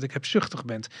je zegt dat ik hebzuchtig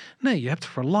ben. Nee, je hebt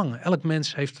verlangen. Elk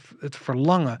mens heeft het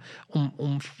verlangen om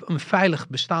een veilig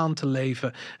bestaan te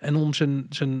leven en om zijn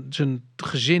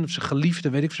gezin of zijn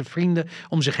geliefde, zijn vrienden,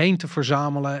 om zich heen te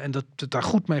verzamelen en dat het daar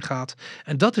goed mee gaat.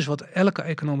 En dat is wat elke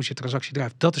economische transactie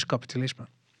drijft. Dat is kapitalisme.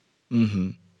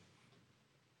 Mm-hmm.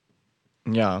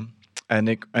 Ja,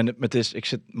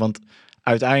 want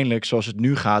uiteindelijk, zoals het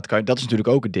nu gaat, dat is natuurlijk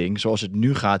ook het ding. Zoals het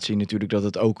nu gaat, zie je natuurlijk dat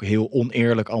het ook heel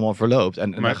oneerlijk allemaal verloopt.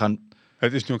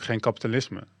 Het is nu ook geen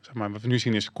kapitalisme. Zeg maar. Wat we nu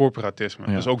zien is corporatisme.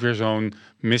 Ja. Dat is ook weer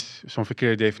zo'n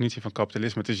verkeerde definitie van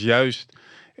kapitalisme. Het is juist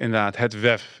inderdaad het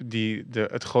WEF die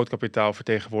het groot kapitaal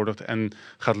vertegenwoordigt en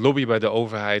gaat lobbyen bij de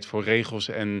overheid voor regels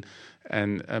en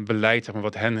beleid, zeg maar,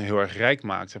 wat hen heel erg rijk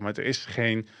maakt. Zeg maar. Er is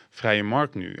geen vrije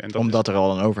markt nu. En omdat er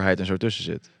al een overheid en zo tussen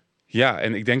zit. Ja,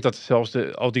 en ik denk dat zelfs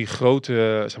al die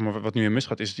grote, zeg maar, wat nu in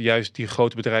misgaat, is juist die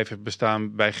grote bedrijven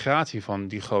bestaan bij gratie van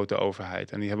die grote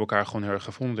overheid. En die hebben elkaar gewoon heel erg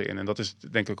gevonden in. En dat is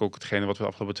denk ik ook hetgene wat we de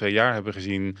afgelopen 2 jaar hebben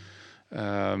gezien.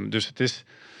 Dus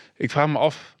ik vraag me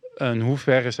af in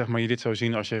hoeverre, zeg maar, je dit zou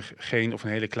zien als je geen of een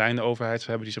hele kleine overheid zou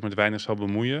hebben die zich met weinig zou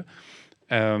bemoeien.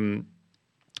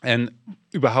 En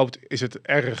überhaupt is het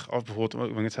erg, als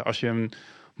bijvoorbeeld, als je een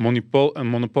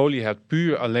monopolie hebt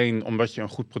puur alleen omdat je een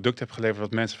goed product hebt geleverd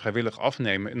wat mensen vrijwillig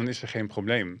afnemen, en dan is er geen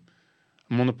probleem.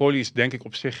 Een monopolie is denk ik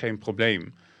op zich geen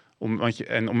probleem. En op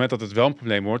het moment dat het wel een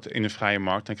probleem wordt in een vrije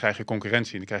markt, dan krijg je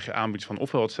concurrentie. Dan krijg je aanbieders van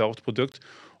ofwel hetzelfde product,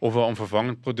 ofwel een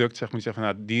vervangend product, zeg maar, die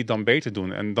zeggen van, die het dan beter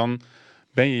doen. En dan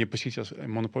ben je positie als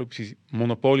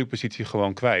monopoliepositie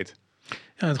gewoon kwijt.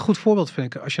 Ja, een goed voorbeeld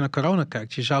vind ik, als je naar corona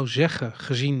kijkt, je zou zeggen,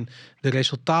 gezien de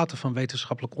resultaten van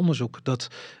wetenschappelijk onderzoek, dat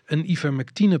een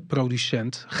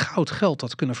ivermectine-producent goud geld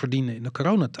had kunnen verdienen in de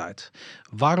coronatijd.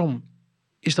 Waarom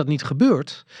is dat niet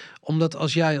gebeurd? Omdat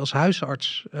als jij als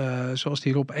huisarts, zoals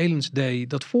die Rob Elens deed,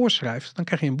 dat voorschrijft, dan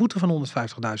krijg je een boete van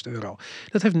 €150.000.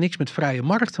 Dat heeft niks met vrije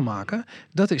markt te maken.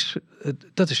 Dat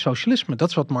is socialisme. Dat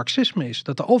is wat marxisme is.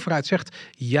 Dat de overheid zegt,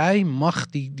 jij mag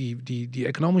die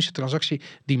economische transactie,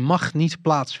 die mag niet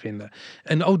plaatsvinden.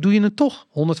 En doe je het toch?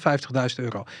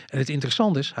 €150.000. En het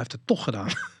interessante is, hij heeft het toch gedaan.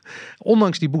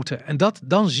 Ondanks die boete. En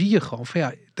dan zie je gewoon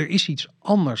van er is iets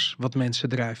anders wat mensen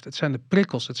drijft. Het zijn de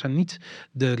prikkels. Het zijn niet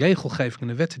de regelgeving en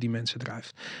de wetten die mensen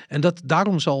drijft. En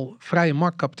daarom zal vrije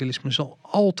marktkapitalisme zal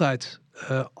altijd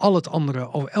al het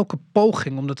andere, over elke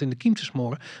poging om dat in de kiem te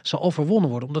smoren, zal overwonnen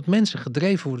worden. Omdat mensen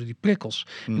gedreven worden die prikkels.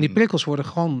 En die prikkels worden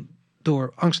gewoon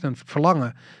door angst en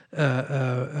verlangen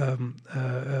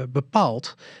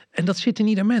bepaald. En dat zit in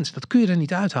ieder mens. Dat kun je er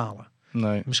niet uithalen.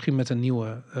 Nee. Misschien met een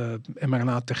nieuwe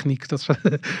mRNA-techniek dat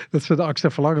ze de angst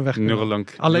en verlangen weg kunnen.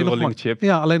 Neuralink chip.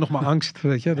 Ja, alleen nog maar angst,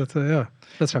 weet je.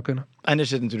 Dat zou kunnen. En er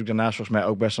zit natuurlijk daarnaast volgens mij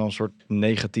ook best wel een soort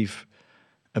negatief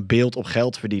beeld op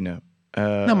geld verdienen.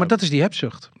 Maar dat is die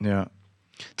hebzucht. Ja.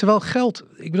 Terwijl geld,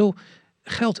 ik bedoel,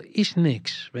 geld is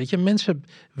niks. Weet je, mensen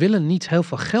willen niet heel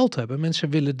veel geld hebben. Mensen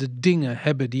willen de dingen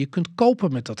hebben die je kunt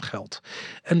kopen met dat geld.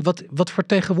 En wat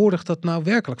vertegenwoordigt dat nou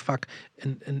werkelijk? Vaak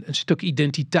een stuk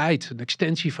identiteit, een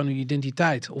extensie van uw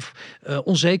identiteit. Of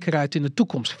onzekerheid in de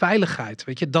toekomst, veiligheid.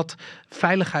 Weet je, dat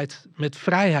veiligheid met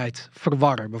vrijheid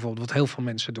verwarren, bijvoorbeeld, wat heel veel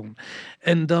mensen doen.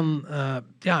 En dan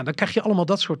krijg je allemaal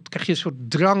krijg je een soort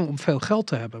drang om veel geld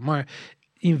te hebben. Maar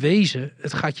in wezen,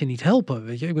 het gaat je niet helpen,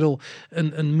 weet je. Ik bedoel,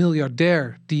 een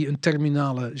miljardair die een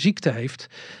terminale ziekte heeft,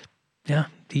 ja,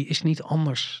 die is niet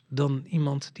anders dan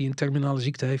iemand die een terminale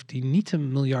ziekte heeft die niet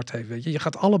 1 miljard heeft, weet je. Je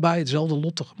gaat allebei hetzelfde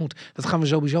lot tegemoet. Dat gaan we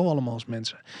sowieso allemaal als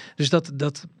mensen. Dus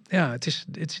het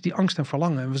is die angst en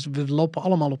verlangen. En we lopen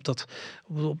allemaal op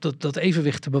dat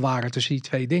evenwicht te bewaren tussen die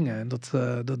twee dingen. En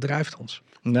dat drijft ons.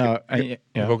 Nou, ik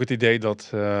heb ook het idee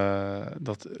dat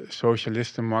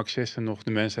socialisten, marxisten nog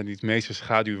de mensen zijn die het meeste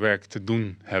schaduwwerk te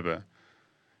doen hebben.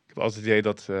 Ik heb altijd het idee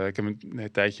dat ik heb een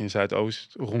tijdje in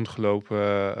Zuidoost rondgelopen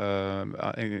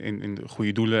in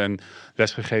goede doelen en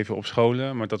lesgegeven op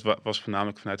scholen. Maar dat was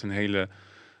voornamelijk vanuit een hele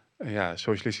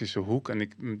socialistische hoek. En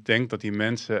ik denk dat die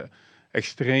mensen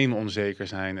extreem onzeker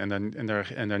zijn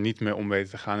en daar niet mee om weten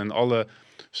te gaan. En alle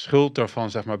schuld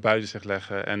daarvan zeg maar buiten zich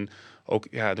leggen. En ook,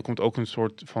 er komt ook een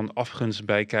soort van afgunst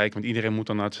bij kijken. Want iedereen moet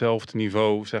dan naar hetzelfde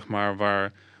niveau, zeg maar,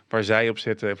 waar zij op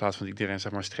zitten. In plaats van dat iedereen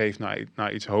zeg maar streeft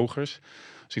naar iets hogers.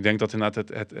 Dus ik denk dat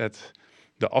inderdaad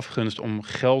de afgunst om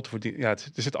geld verdienen. Ja,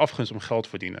 het is het afgunst om geld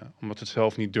verdienen. Omdat we het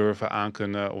zelf niet durven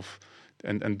aankunnen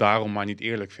en daarom maar niet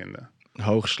eerlijk vinden.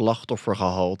 Hoog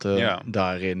slachtoffergehalte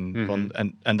daarin.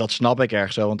 En dat snap ik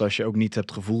erg zo. Want als je ook niet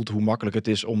hebt gevoeld hoe makkelijk het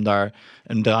is om daar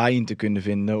een draai in te kunnen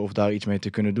vinden of daar iets mee te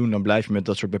kunnen doen, dan blijf je met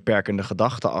dat soort beperkende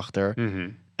gedachten achter.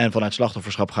 Mm-hmm. En vanuit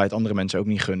slachtofferschap ga je het andere mensen ook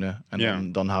niet gunnen.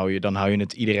 En dan hou je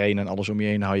het iedereen en alles om je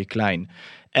heen hou je klein.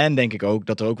 En denk ik ook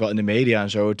dat er ook wel in de media en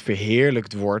zo het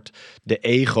verheerlijkt wordt, de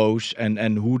ego's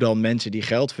en hoe dan mensen die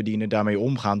geld verdienen daarmee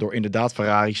omgaan door inderdaad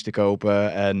Ferraris te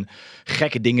kopen en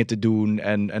gekke dingen te doen.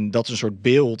 En dat is een soort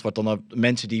beeld wat dan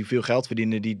mensen die veel geld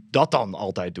verdienen, die dat dan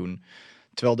altijd doen.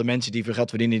 Terwijl de mensen die veel geld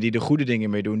verdienen, die de goede dingen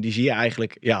mee doen, die zie je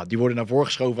eigenlijk, die worden naar voren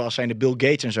geschoven als zijn de Bill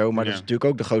Gates en zo. Maar dat is natuurlijk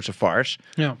ook de grootste farce.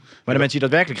 Ja. Maar de mensen die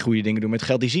daadwerkelijk goede dingen doen met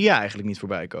geld, die zie je eigenlijk niet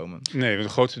voorbij komen. Nee,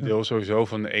 het grootste deel sowieso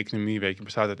van de economie,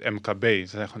 bestaat uit MKB. Het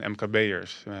zijn gewoon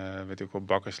MKB'ers. Weet ik wel,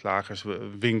 bakkers, slagers,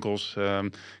 winkels,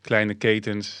 kleine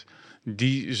ketens.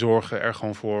 Die zorgen er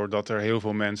gewoon voor dat er heel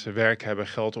veel mensen werk hebben,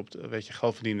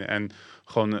 geld verdienen en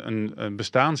gewoon een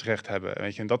bestaansrecht hebben.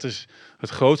 Weet je. En dat is het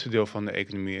grootste deel van de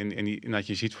economie. En dat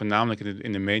je ziet voornamelijk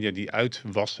in de media die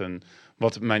uitwassen,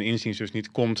 wat mijn inziens dus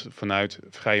niet komt vanuit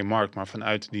vrije markt, maar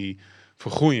vanuit die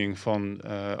vergroeiing van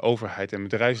overheid en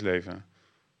bedrijfsleven.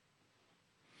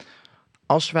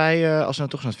 Als we nou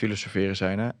toch aan het filosoferen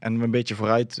zijn en we een beetje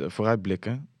vooruit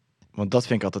blikken. Want dat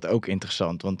vind ik altijd ook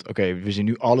interessant. Want we zien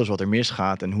nu alles wat er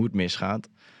misgaat en hoe het misgaat.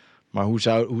 Maar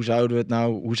hoe zou het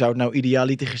nou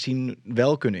idealiter gezien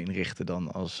wel kunnen inrichten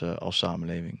dan als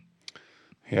samenleving?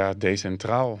 Ja,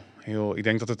 decentraal. Ik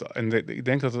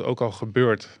denk dat het ook al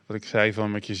gebeurt. Wat ik zei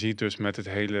wat je ziet dus met het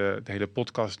hele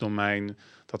podcastdomein,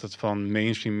 dat het van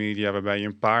mainstream media, waarbij je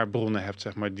een paar bronnen hebt,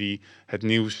 zeg maar, die het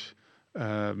nieuws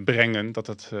brengen, dat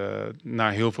het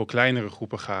naar heel veel kleinere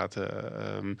groepen gaat.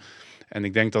 En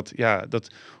ik denk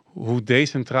dat hoe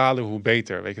decentraler, hoe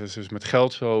beter. Weet je, dat is dus met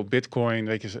geld zo, Bitcoin,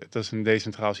 weet je, dat is een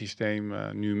decentraal systeem.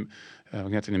 Nu, wat ik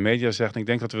net in de media zeg, ik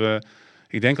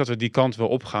denk dat we die kant wel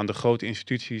opgaan. De grote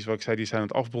instituties, wat ik zei, die zijn aan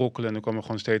het afbrokkelen en er komen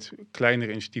gewoon steeds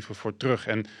kleinere initiatieven voor terug.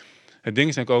 En het ding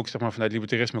is denk ik ook, zeg maar, vanuit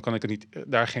libertarisme kan ik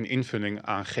daar geen invulling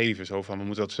aan geven. Zo van, we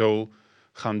moeten dat zo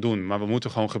gaan doen. Maar we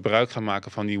moeten gewoon gebruik gaan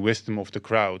maken van die wisdom of the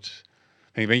crowds.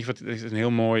 En weet je wat, het is een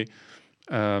heel mooi,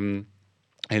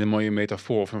 hele mooie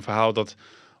metafoor of een verhaal dat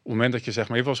op het moment dat je, zeg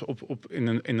maar, je was op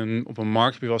een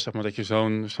markt, je was, zeg maar, dat je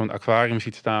zo'n aquarium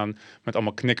ziet staan met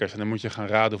allemaal knikkers en dan moet je gaan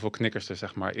raden hoeveel knikkers er,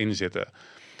 zeg maar, in zitten.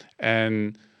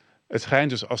 En het schijnt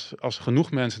dus als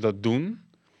genoeg mensen dat doen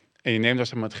en je neemt daar,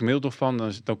 zeg maar, het gemiddelde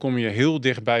van, dan kom je heel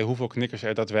dichtbij hoeveel knikkers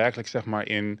er daadwerkelijk, zeg maar,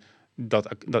 in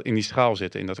die schaal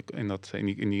zitten,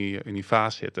 in die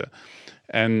vaas zitten.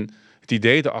 En het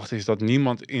idee erachter is dat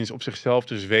niemand eens op zichzelf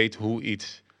dus weet hoe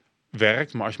iets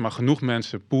werkt, maar als je maar genoeg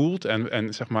mensen poelt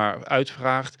en zeg maar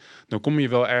uitvraagt, dan kom je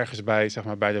wel ergens bij, zeg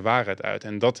maar, bij de waarheid uit.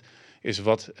 En dat is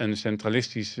wat een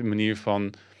centralistische manier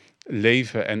van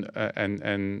leven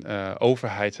en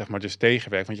overheid, zeg maar, dus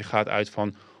tegenwerkt. Want je gaat uit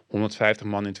van 150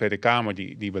 man in de Tweede Kamer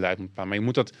die beleid moet bepalen. Maar je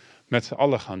moet dat met z'n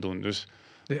allen gaan doen. Dus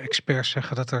de experts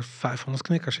zeggen dat er 500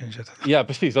 knikkers in zitten. Ja,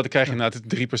 precies. Dat krijg je inderdaad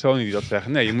 3 personen die dat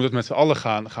zeggen. Nee, je moet het met z'n allen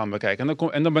gaan bekijken.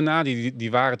 En dan bijna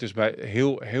die waren het dus bij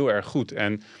heel erg goed.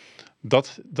 En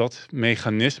dat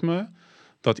mechanisme,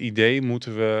 dat idee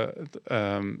moeten we,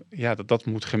 dat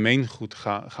moet gemeengoed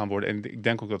gaan worden. En ik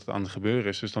denk ook dat het aan het gebeuren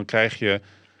is. Dus dan krijg je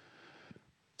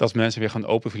dat mensen weer gaan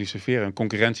open filosoferen. Een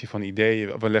concurrentie van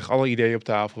ideeën. We leggen alle ideeën op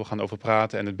tafel, we gaan over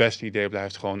praten en het beste idee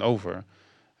blijft gewoon over.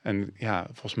 En ja,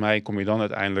 volgens mij kom je dan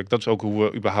uiteindelijk, dat is ook hoe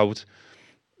we überhaupt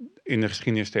in de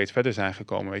geschiedenis steeds verder zijn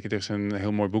gekomen. Weet je, er is een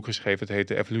heel mooi boek geschreven, het heet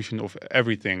The Evolution of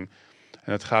Everything.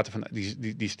 En het gaat ervan,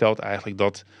 die stelt eigenlijk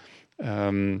dat,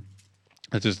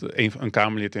 het is een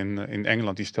Kamerlid in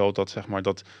Engeland die stelt dat, zeg maar,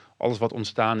 dat alles wat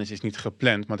ontstaan is niet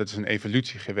gepland, maar dat is een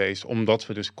evolutie geweest, omdat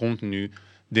we dus continu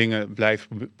dingen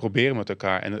blijven proberen met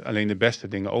elkaar en alleen de beste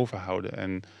dingen overhouden.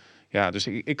 En ja, dus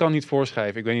ik kan niet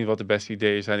voorschrijven. Ik weet niet wat de beste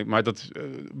ideeën zijn, maar dat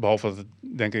behalve dat het,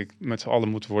 denk ik, met z'n allen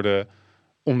moet worden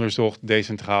onderzocht,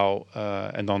 decentraal,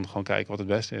 en dan gewoon kijken wat het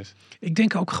beste is. Ik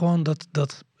denk ook gewoon dat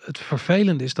het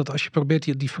vervelend is dat als je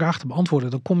probeert die vraag te beantwoorden,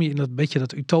 dan kom je in dat beetje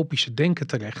dat utopische denken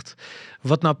terecht.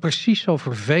 Wat nou precies zo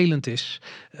vervelend is,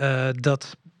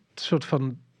 dat soort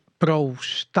van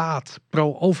pro-staat,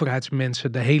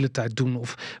 pro-overheidsmensen de hele tijd doen.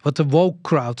 Of wat de woke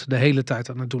crowd de hele tijd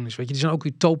aan het doen is. Weet je, die zijn ook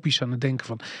utopisch aan het denken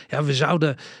van, ja, we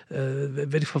zouden,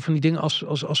 weet ik veel, van die dingen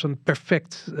als een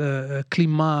perfect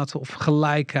klimaat of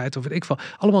gelijkheid of weet ik veel.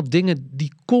 Allemaal dingen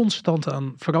die constant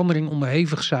aan verandering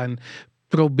onderhevig zijn,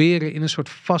 proberen in een soort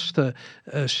vaste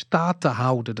staat te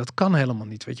houden. Dat kan helemaal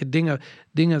niet. Weet je,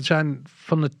 dingen zijn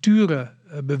van nature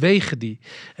bewegen die.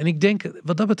 En ik denk,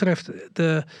 wat dat betreft,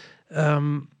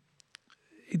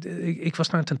 ik was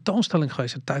naar een tentoonstelling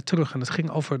geweest een tijd terug en het ging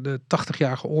over de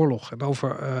 80-jarige oorlog en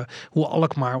over hoe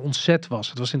Alkmaar ontzet was.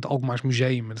 Het was in het Alkmaars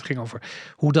Museum en het ging over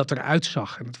hoe dat eruit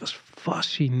zag en het was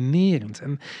fascinerend.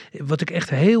 En wat ik echt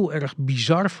heel erg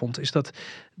bizar vond is dat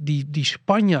die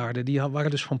Spanjaarden, die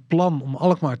waren dus van plan om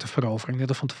Alkmaar te veroveren. Die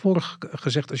hadden van tevoren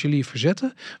gezegd, als jullie je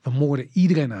verzetten, we moorden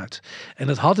iedereen uit. En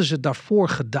dat hadden ze daarvoor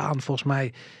gedaan, volgens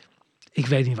mij. Ik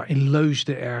weet niet waar, in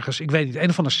Leusden ergens. Ik weet niet, een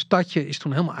of ander stadje is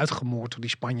toen helemaal uitgemoord door die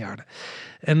Spanjaarden.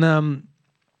 En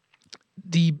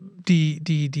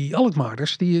die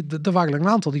Alkmaarders, er waren er een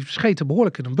aantal die scheten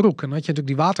behoorlijk in hun broek. En dan had je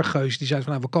natuurlijk die watergeus die zei van,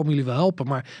 nou, we komen jullie wel helpen.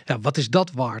 Maar ja, wat is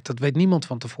dat waard? Dat weet niemand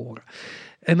van tevoren.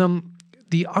 En dan,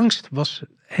 die angst was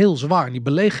heel zwaar. En die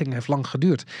belegering heeft lang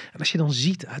geduurd. En als je dan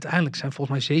ziet, uiteindelijk zijn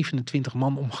volgens mij 27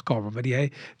 man omgekomen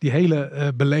bij die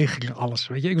hele belegering, alles.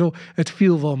 Weet je, ik bedoel, het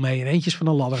viel wel mee. En eentje is van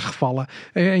een ladder gevallen.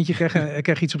 En eentje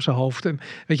kreeg iets op zijn hoofd. En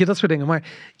weet je, dat soort dingen. Maar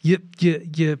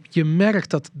je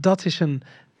merkt dat is een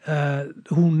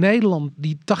hoe Nederland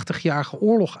die 80-jarige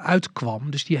oorlog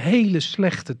uitkwam. Dus die hele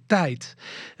slechte tijd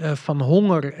van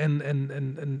honger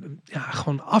en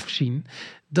gewoon afzien.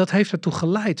 Dat heeft ertoe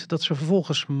geleid dat ze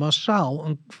vervolgens massaal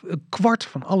een kwart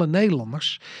van alle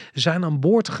Nederlanders zijn aan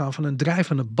boord gegaan van een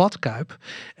drijvende badkuip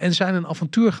en zijn een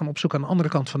avontuur gaan opzoeken aan de andere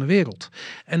kant van de wereld.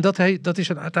 En dat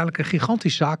is uiteindelijk een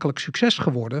gigantisch zakelijk succes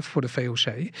geworden voor de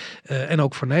VOC en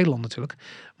ook voor Nederland natuurlijk.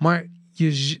 Maar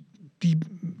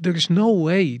er is no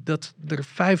way dat er 25%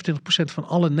 van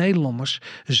alle Nederlanders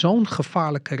zo'n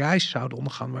gevaarlijke reis zouden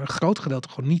ondergaan, waar een groot gedeelte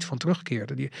gewoon niet van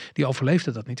terugkeerde. Die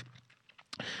overleefde dat niet.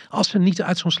 Als ze niet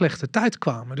uit zo'n slechte tijd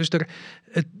kwamen. Dus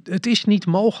het is niet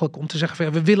mogelijk om te zeggen van,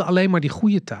 ja, we willen alleen maar die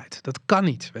goede tijd. Dat kan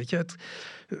niet, weet je.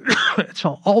 Het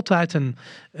zal altijd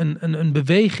een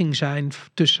beweging zijn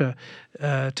tussen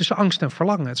angst en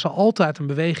verlangen. Het zal altijd een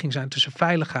beweging zijn tussen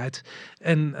veiligheid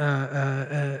en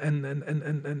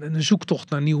een zoektocht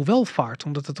naar nieuw welvaart.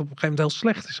 Omdat het op een gegeven moment heel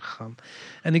slecht is gegaan.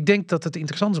 En ik denk dat het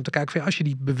interessant is om te kijken van, ja, als je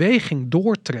die beweging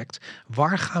doortrekt,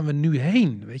 waar gaan we nu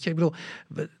heen? Weet je, ik bedoel,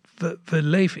 we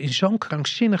leven in zo'n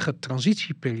krankzinnige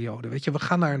transitieperiode. Weet je, we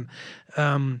gaan naar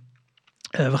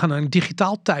een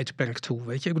digitaal tijdperk toe.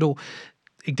 Weet je, ik bedoel,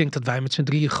 ik denk dat wij met z'n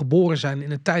drieën geboren zijn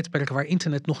in een tijdperk waar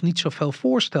internet nog niet zoveel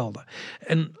voorstelde.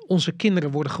 En onze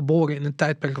kinderen worden geboren in een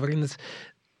tijdperk waarin het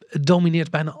domineert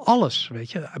bijna alles.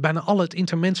 Weet je, bijna al het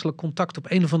intermenselijk contact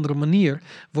op een of andere manier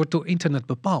wordt door internet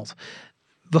bepaald.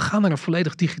 We gaan naar een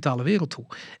volledig digitale wereld toe.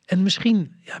 En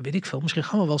misschien, ja, weet ik veel, misschien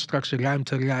gaan we wel straks de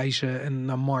ruimte reizen en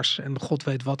naar Mars en god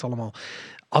weet wat allemaal.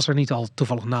 Als er niet al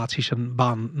toevallig nazi's een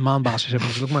maanbasis hebben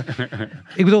natuurlijk. Maar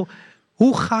ik bedoel,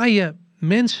 hoe ga je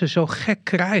mensen zo gek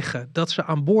krijgen dat ze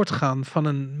aan boord gaan van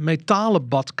een metalen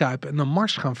badkuip en naar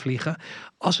Mars gaan vliegen,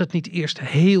 als het niet eerst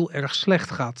heel erg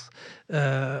slecht gaat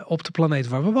op de planeet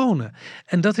waar we wonen?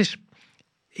 En dat is,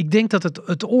 ik denk dat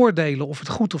het oordelen of het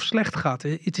goed of slecht gaat,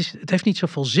 het heeft niet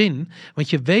zoveel zin. Want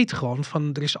je weet gewoon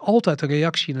van, er is altijd een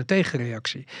reactie en een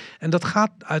tegenreactie. En dat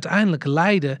gaat uiteindelijk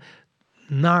leiden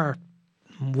naar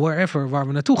wherever waar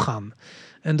we naartoe gaan.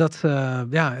 En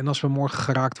en als we morgen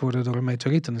geraakt worden door een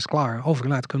meteoriet, dan is het klaar.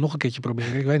 Overnight kunnen we nog een keertje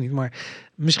proberen, ik weet niet. Maar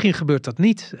misschien gebeurt dat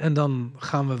niet. En dan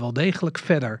gaan we wel degelijk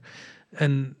verder.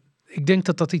 En ik denk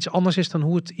dat dat iets anders is dan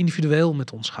hoe het individueel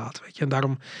met ons gaat. Weet je? En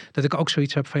daarom dat ik ook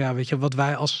zoiets heb van weet je, wat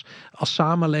wij als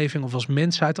samenleving of als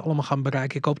mensheid allemaal gaan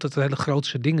bereiken. Ik hoop dat het hele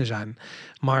grootste dingen zijn.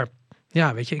 Maar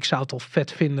ja, weet je, ik zou het al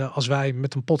vet vinden als wij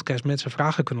met een podcast mensen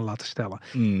vragen kunnen laten stellen.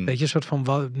 Weet je, een soort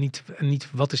van niet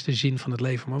wat is de zin van het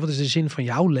leven, maar wat is de zin van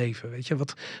jouw leven? Weet je,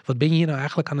 wat ben je hier nou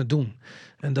eigenlijk aan het doen?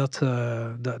 En dat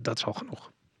is al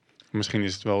genoeg. Misschien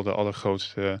is het wel de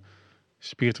allergrootste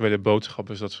spirituele boodschap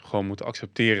is dat ze gewoon moeten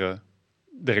accepteren,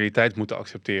 de realiteit moeten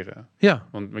accepteren. Ja.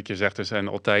 Want wat je zegt, er zijn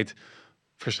altijd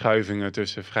verschuivingen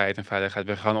tussen vrijheid en veiligheid.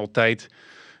 We gaan altijd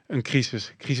een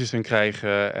crisis in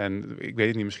krijgen. En ik weet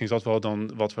het niet, misschien is dat wel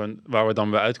dan waar we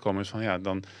dan weer uitkomen. Is van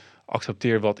dan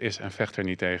accepteer wat is en vecht er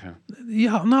niet tegen.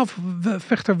 Ja, nou, we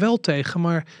vechten er wel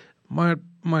tegen,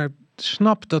 maar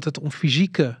snap dat het om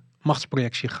fysieke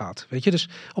machtsprojectie gaat. Weet je, dus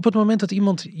op het moment dat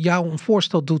iemand jou een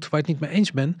voorstel doet waar je het niet mee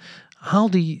eens bent,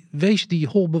 wees die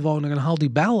holbewoner en haal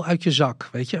die bijl uit je zak,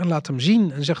 weet je, en laat hem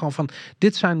zien en zeg gewoon van,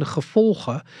 dit zijn de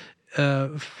gevolgen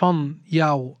van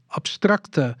jouw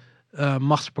abstracte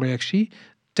machtsprojectie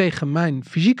tegen mijn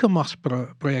fysieke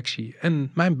machtsprojectie.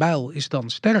 En mijn bijl is dan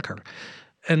sterker.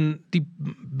 En die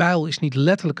bijl is niet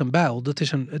letterlijk een bijl.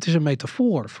 Het is een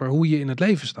metafoor voor hoe je in het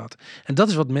leven staat. En dat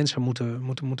is wat mensen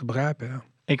moeten begrijpen. Ja.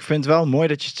 Ik vind het wel mooi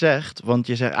dat je het zegt, want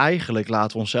je zegt eigenlijk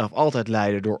laten we onszelf altijd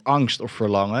leiden door angst of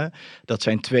verlangen. Dat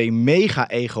zijn twee mega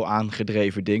ego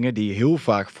aangedreven dingen die heel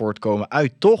vaak voortkomen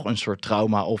uit toch een soort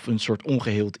trauma of een soort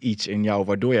ongeheeld iets in jou,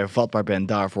 waardoor je vatbaar bent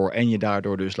daarvoor en je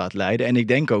daardoor dus laat leiden. En ik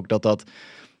denk ook dat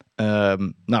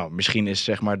misschien is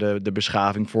zeg maar de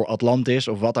beschaving voor Atlantis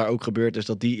of wat daar ook gebeurd is,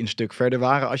 dat die een stuk verder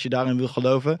waren als je daarin wil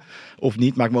geloven. Of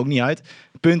niet, maakt me ook niet uit.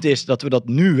 Het punt is dat we dat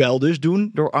nu wel dus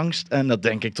doen door angst. En dat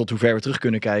denk ik tot hoe ver we terug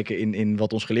kunnen kijken in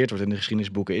wat ons geleerd wordt in de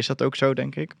geschiedenisboeken. Is dat ook zo,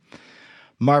 denk ik.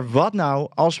 Maar wat nou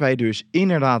als wij dus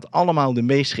inderdaad allemaal de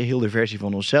meest geheelde versie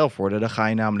van onszelf worden? Dan ga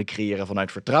je namelijk creëren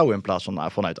vanuit vertrouwen in plaats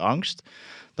van vanuit angst.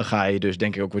 Dan ga je dus,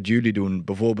 denk ik ook wat jullie doen,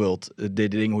 bijvoorbeeld de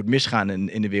dingen hoe het misgaan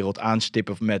in de wereld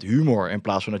aanstippen met humor, in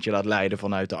plaats van dat je laat leiden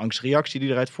vanuit de angstreactie die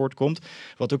eruit voortkomt.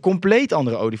 Wat een compleet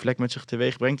andere olievlek met zich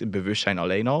teweeg brengt, het bewustzijn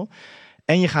alleen al.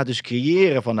 En je gaat dus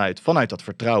creëren vanuit dat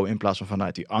vertrouwen in plaats van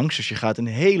vanuit die angst. Dus je gaat een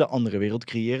hele andere wereld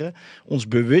creëren. Ons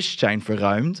bewustzijn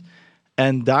verruimt.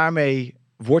 En daarmee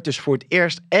wordt dus voor het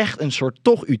eerst echt een soort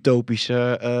toch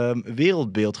utopische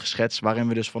wereldbeeld geschetst, waarin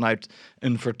we dus vanuit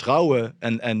een vertrouwen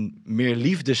en meer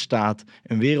liefde staat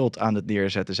een wereld aan het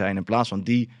neerzetten zijn, in plaats van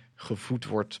die gevoed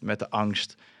wordt met de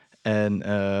angst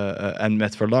en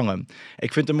met verlangen.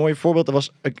 Ik vind een mooi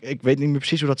voorbeeld, ik weet niet meer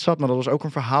precies hoe dat zat, maar dat was ook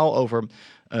een verhaal over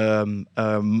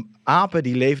apen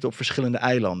die leefden op verschillende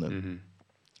eilanden. Mm-hmm.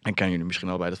 En kennen jullie misschien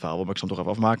al bij dat verhaal, maar ik zal het toch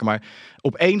even afmaken. Maar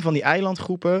op een van die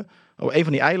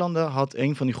eilanden had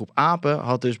een van die groep apen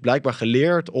had dus blijkbaar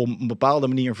geleerd om op een bepaalde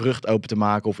manier een vrucht open te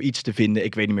maken of iets te vinden.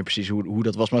 Ik weet niet meer precies hoe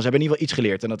dat was, maar ze hebben in ieder geval iets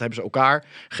geleerd. En dat hebben ze elkaar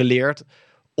geleerd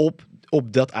op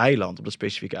dat eiland, op dat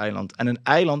specifieke eiland. En een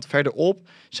eiland verderop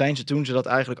zijn ze, toen ze dat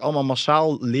eigenlijk allemaal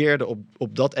massaal leerden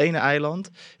op dat ene eiland,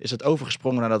 is het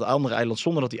overgesprongen naar dat andere eiland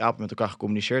zonder dat die apen met elkaar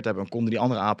gecommuniceerd hebben. En konden die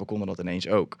andere apen dat ineens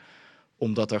ook.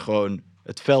 Omdat er gewoon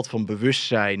het veld van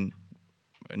bewustzijn,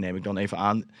 neem ik dan even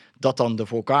aan, dat dan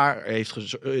ervoor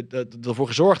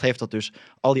gezorgd heeft dat dus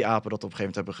al die apen dat op een gegeven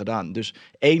moment hebben gedaan. Dus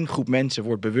één groep mensen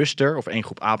wordt bewuster, of één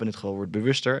groep apen in dit geval wordt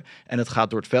bewuster, en het gaat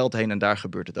door het veld heen en daar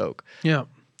gebeurt het ook. Ja,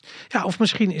 of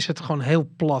misschien is het gewoon heel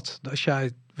plat. Als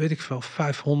jij, weet ik veel, 500.000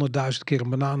 keer een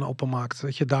banaan openmaakt,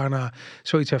 dat je daarna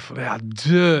zoiets hebt van,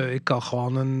 ik kan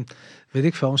gewoon een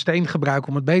steen gebruiken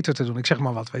om het beter te doen. Ik zeg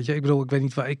maar wat, weet je. Ik bedoel, ik weet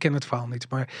niet, ik ken het verhaal niet,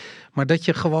 maar dat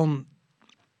je gewoon,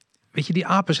 weet je, die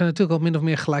apen zijn natuurlijk al min of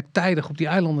meer gelijktijdig op die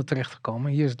eilanden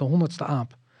terechtgekomen. Hier is de 100ste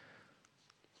aap.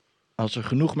 Als er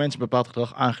genoeg mensen bepaald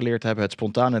gedrag aangeleerd hebben, het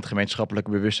spontaan en het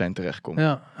gemeenschappelijke bewustzijn terechtkomt.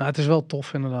 Ja, het is wel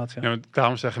tof inderdaad. Ja. Ja,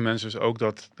 daarom zeggen mensen dus ook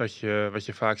dat wat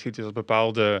je vaak ziet is dat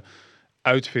bepaalde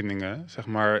uitvindingen, zeg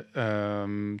maar,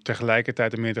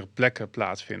 tegelijkertijd op meerdere plekken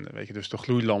plaatsvinden. Weet je, dus de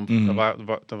gloeilamp,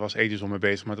 daar was Edison mee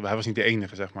bezig, maar hij was niet de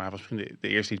enige, zeg maar. Hij was misschien de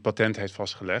eerste die het patent heeft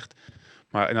vastgelegd.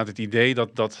 Maar inderdaad het idee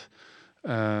dat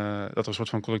er een soort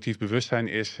van collectief bewustzijn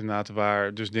is, inderdaad,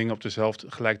 waar dus dingen op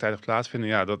dezelfde gelijktijdig plaatsvinden.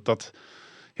 Ja,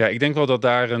 ik denk wel dat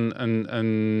daar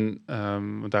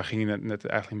daar ging je net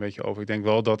eigenlijk een beetje over. Ik denk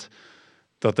wel dat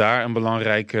daar een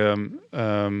belangrijke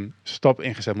stap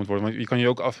in gezet moet worden. Want je kan je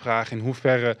ook afvragen in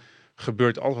hoeverre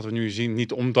gebeurt alles wat we nu zien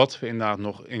niet omdat we inderdaad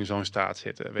nog in zo'n staat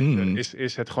zitten. Weet je,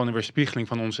 is het gewoon een weerspiegeling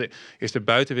van is de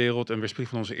buitenwereld een weerspiegeling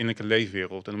van onze innerlijke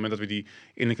leefwereld. En op het moment dat we die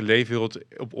innerlijke leefwereld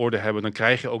op orde hebben, dan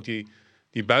krijg je ook die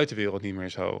buitenwereld niet meer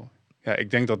zo. Ja,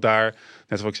 ik denk dat daar,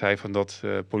 net zoals ik zei, van dat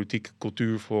politiek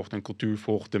cultuur volgt en cultuur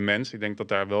volgt de mens. Ik denk dat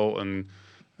daar wel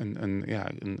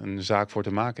een zaak voor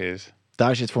te maken is.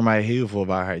 Daar zit voor mij heel veel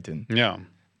waarheid in. Ja.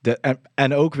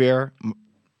 En ook weer,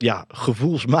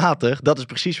 gevoelsmatig, dat is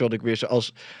precies wat ik weer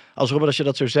als Robert, als je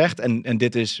dat zo zegt, en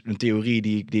dit is een theorie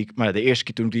die ik maar de eerste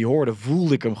keer toen ik die hoorde,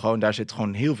 voelde ik hem gewoon, daar zit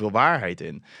gewoon heel veel waarheid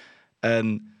in.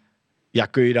 En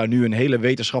kun je daar nu een hele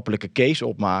wetenschappelijke case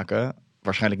op maken?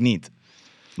 Waarschijnlijk niet.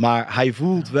 Maar hij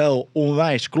voelt wel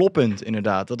onwijs kloppend,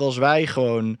 inderdaad. Dat als wij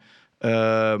gewoon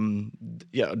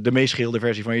de meest geheelde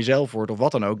versie van jezelf wordt, of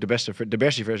wat dan ook, de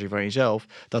beste versie van jezelf,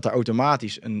 dat er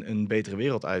automatisch een betere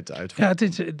wereld uit Ja,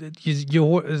 je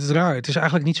hoort, het is raar. Het is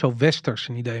eigenlijk niet zo westers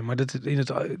een idee, maar in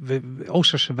het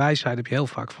Oosterse wijsheid heb je heel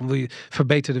vaak van, wil je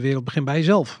verbeteren de wereld, begin bij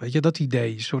jezelf. Weet je, dat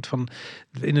idee. Een soort van,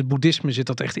 in het boeddhisme zit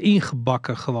dat echt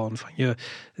ingebakken gewoon. Van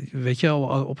weet je,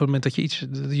 op het moment dat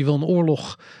je wil een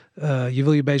oorlog, je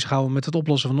wil je bezighouden met het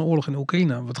oplossen van een oorlog in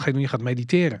Oekraïne. Wat ga je doen? Je gaat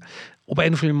mediteren. Op een of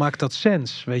andere manier maakt dat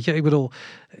sens. Weet je, ik bedoel,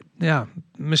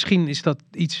 misschien is dat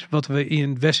iets wat we in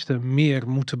het Westen meer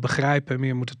moeten begrijpen,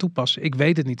 meer moeten toepassen. Ik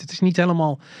weet het niet. Het is niet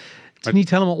helemaal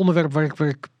onderwerp waar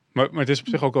ik Maar het is op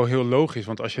zich ook wel heel logisch,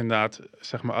 want als je inderdaad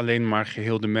zeg maar alleen maar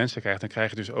geheel de mensen krijgt, dan krijg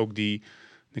je dus ook de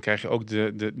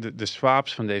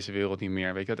swaaps van deze wereld niet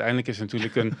meer. Weet je, uiteindelijk is het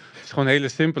natuurlijk het is gewoon een hele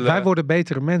simpele. Wij worden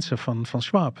betere mensen van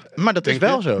Swaap. Maar dat is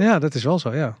wel zo. Ja, dat is wel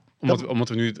zo, ja. Omdat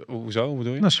we nu hoezo? Hoe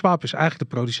bedoel je? Nou, Swaap is eigenlijk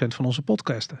de producent van onze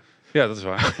podcasten. Ja, dat is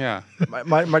waar. Ja.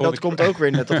 Maar dat komt ook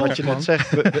weer net op wat je net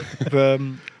zegt.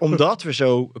 Omdat we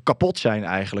zo kapot zijn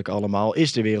eigenlijk allemaal,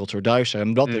 is de wereld zo duister. En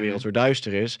omdat de wereld zo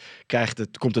duister is,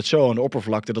 komt het zo aan de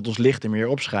oppervlakte dat ons licht er meer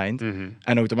op schijnt.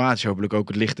 En automatisch hopelijk ook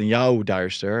het licht in jou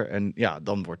duister. En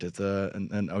dan wordt het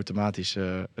een automatisch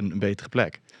een betere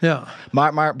plek. Ja.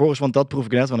 Maar Boris, want dat proef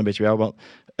ik net wel een beetje bij jou.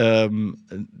 Want,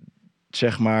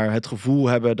 zeg maar het gevoel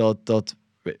hebben dat dat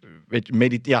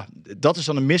is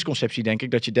dan een misconceptie, denk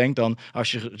ik. Dat je denkt dan,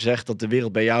 als je zegt dat de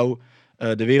wereld bij jou,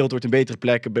 de wereld wordt een betere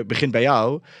plek, begint bij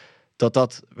jou.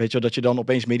 Dat je dan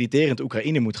opeens mediterend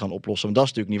Oekraïne moet gaan oplossen. Want dat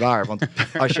is natuurlijk niet waar. Want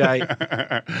als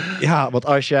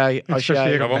jij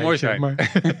zou wel mooi zijn.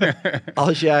 Maar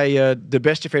als jij de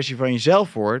beste versie van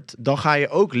jezelf wordt, dan ga je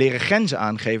ook leren grenzen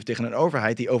aangeven tegen een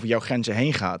overheid die over jouw grenzen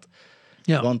heen gaat.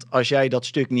 ja. Want als jij dat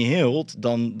stuk niet hield,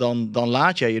 dan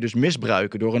laat jij je dus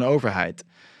misbruiken door een overheid.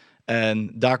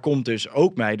 En daar komt dus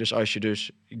ook mee, dus als je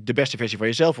dus de beste versie van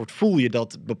jezelf wordt, voel je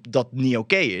dat niet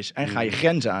oké is. En ga je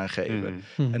grenzen aangeven.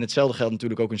 En hetzelfde geldt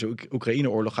natuurlijk ook in zo'n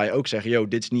Oekraïne-oorlog. Ga je ook zeggen,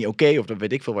 dit is niet oké, of dan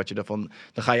weet ik veel wat je daarvan.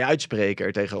 Dan ga je uitspreken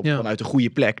er tegen vanuit een goede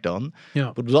plek dan.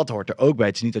 Ja. Dat hoort er ook bij.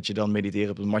 Het is niet dat je dan mediteren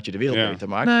op een matje de wereld beter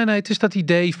maakt. Nee, het is dat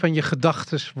idee van je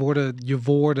gedachtes worden je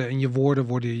woorden en je woorden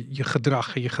worden je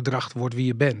gedrag en je gedrag wordt wie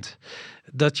je bent.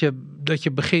 Dat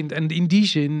je begint, en in die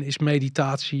zin is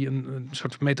meditatie een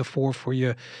soort metafoor voor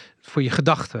je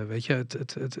gedachten, weet je.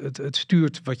 Het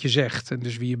stuurt wat je zegt en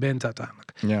dus wie je bent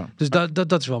uiteindelijk. Ja. Dus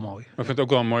dat is wel mooi. Maar ik vind het ook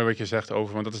wel mooi wat je zegt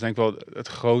over, want dat is denk ik wel het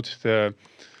grootste.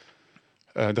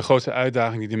 De grootste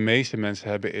uitdaging die de meeste mensen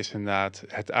hebben is inderdaad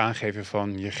het aangeven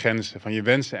van je grenzen, van je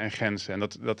wensen en grenzen. En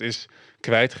dat is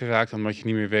kwijtgeraakt omdat je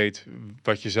niet meer weet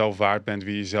wat je zelf waard bent,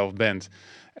 wie je zelf bent.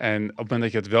 En op het moment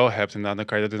dat je het wel hebt, dan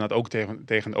kan je dat inderdaad ook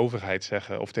tegen een overheid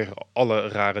zeggen of tegen alle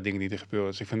rare dingen die er gebeuren.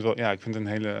 Dus ik vind het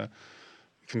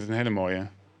een hele mooie.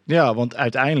 Ja, want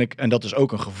uiteindelijk, en dat is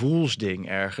ook een gevoelsding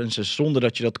ergens, dus zonder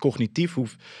dat je dat cognitief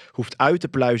hoeft uit te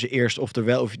pluizen eerst of er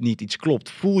wel of niet iets klopt,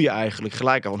 voel je eigenlijk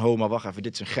gelijk al van, maar wacht even,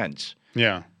 dit is een grens.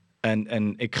 Ja.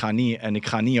 En ik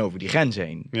ga niet over die grens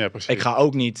heen. Ja, precies. Ik ga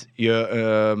ook niet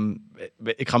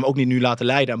ik ga me ook niet nu laten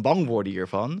leiden en bang worden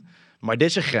hiervan. Maar dit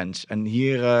is een grens. En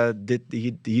hier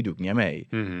doe ik niet aan mee.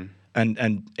 Mm-hmm.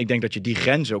 En ik denk dat je die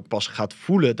grens ook pas gaat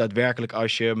voelen daadwerkelijk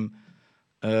als je hem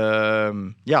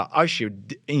als je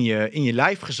in je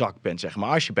lijf gezakt bent, zeg maar.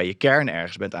 Als je bij je kern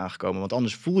ergens bent aangekomen. Want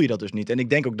anders voel je dat dus niet. En ik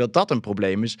denk ook dat dat een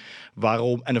probleem is.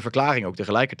 Waarom, en een verklaring ook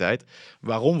tegelijkertijd,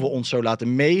 waarom we ons zo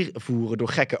laten meevoeren door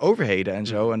gekke overheden en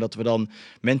zo. En dat we dan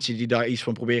mensen die daar iets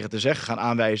van proberen te zeggen gaan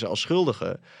aanwijzen als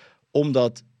schuldigen.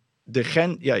 Omdat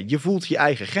je voelt je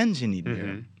eigen grenzen niet meer.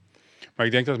 Mm-hmm. Maar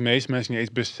ik denk dat de meeste mensen niet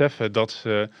eens beseffen dat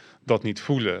ze dat niet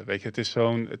voelen. Weet je,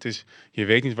 je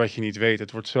weet niet wat je niet weet.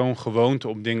 Het wordt zo'n gewoonte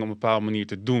om dingen op een bepaalde manier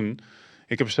te doen.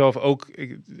 Ik heb zelf ook,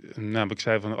 ik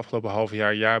zei van de afgelopen half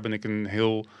jaar ben ik een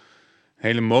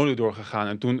hele molen doorgegaan.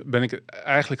 En toen ben ik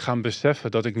eigenlijk gaan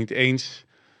beseffen dat ik niet eens,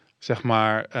 zeg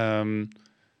maar,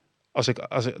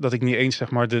 dat ik niet eens,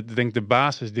 zeg maar, de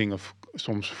basisdingen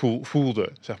soms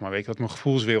voelde, zeg maar. Weet je, dat mijn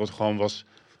gevoelswereld gewoon was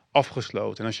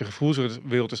afgesloten. En als je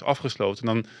gevoelswereld is afgesloten,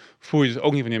 dan voel je dus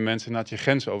ook niet wanneer mensen naar je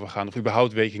grenzen overgaan. Of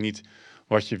überhaupt weet je niet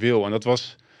wat je wil. En dat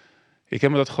was, ik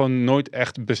heb me dat gewoon nooit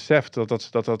echt beseft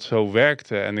dat zo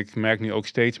werkte. En ik merk nu ook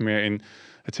steeds meer in...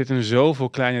 Het zit in zoveel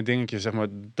kleine dingetjes, zeg maar,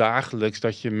 dagelijks,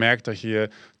 dat je merkt dat je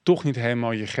toch niet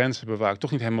helemaal je grenzen bewaakt,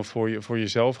 toch niet helemaal voor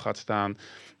jezelf gaat staan.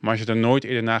 Maar als je er nooit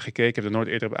eerder naar gekeken hebt, er nooit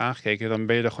eerder hebt aangekeken, dan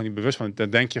ben je er gewoon niet bewust van. Dan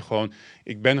denk je gewoon,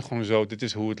 ik ben gewoon zo, dit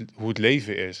is hoe het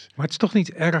leven is. Maar het is toch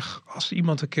niet erg als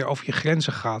iemand een keer over je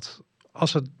grenzen gaat,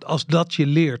 als dat je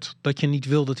leert dat je niet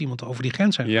wil dat iemand over die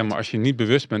grens heen gaat. Ja, maar als je niet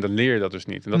bewust bent, dan leer je dat dus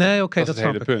niet. En dat, Nee, oké, dat is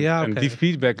het hele punt. Ja, en die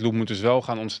feedback loop moet dus wel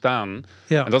gaan ontstaan.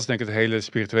 Ja. En dat is denk ik het hele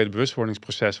spirituele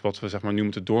bewustwordingsproces wat we zeg maar nu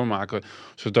moeten doormaken.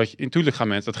 Zodat je, natuurlijk gaan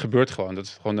mensen, dat gebeurt gewoon. Dat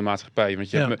is gewoon de maatschappij. Want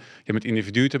je hebt met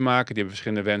individuen te maken, die hebben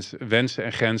verschillende wensen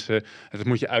en grenzen. En dat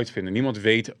moet je uitvinden. Niemand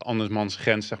weet andermans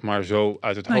grens zeg maar zo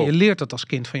uit het hoofd. Je leert dat als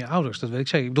kind van je ouders. Dat weet ik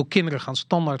zeker. Ik bedoel, kinderen gaan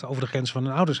standaard over de grenzen van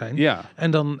hun ouders heen. Ja.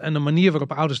 En de manier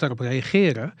waarop ouders daarop reageren,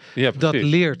 dat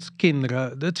leert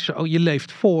kinderen. Dat is, je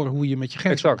leeft voor hoe je met je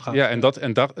grenzen omgaat. Ja,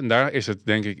 en daar is het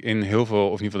denk ik in heel veel,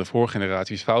 of in ieder geval de vorige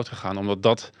generaties, fout gegaan.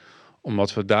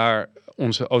 Omdat we daar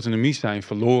onze autonomie zijn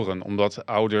verloren. Omdat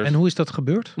ouders... En hoe is dat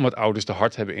gebeurd? Omdat ouders te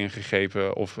hard hebben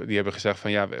ingegrepen. Of die hebben gezegd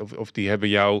van ja, of die hebben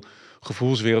jouw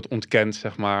gevoelswereld ontkend,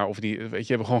 zeg maar. Of die, weet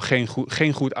je, hebben gewoon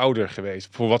geen goed ouder geweest.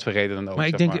 Voor wat voor reden dan ook. Maar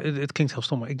ik denk, het klinkt heel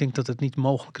stom, maar ik denk dat het niet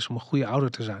mogelijk is om een goede ouder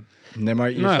te zijn. Nee,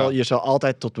 maar je zal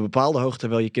altijd tot een bepaalde hoogte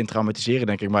wel je kind traumatiseren,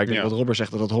 denk ik. Maar ik denk wat Robert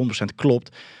zegt, dat 100%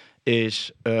 klopt.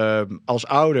 Is als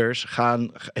ouders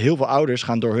heel veel ouders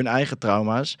gaan door hun eigen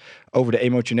trauma's over de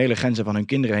emotionele grenzen van hun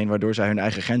kinderen heen, waardoor zij hun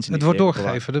eigen grenzen niet Het wordt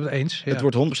doorgegeven, dat eens. Ja. Het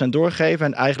wordt 100% doorgegeven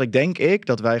en eigenlijk denk ik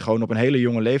dat wij gewoon op een hele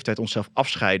jonge leeftijd onszelf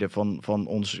afscheiden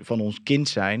van ons kind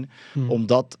zijn,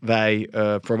 omdat wij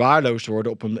verwaarloosd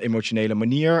worden op een emotionele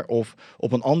manier of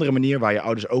op een andere manier waar je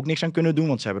ouders ook niks aan kunnen doen,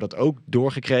 want ze hebben dat ook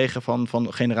doorgekregen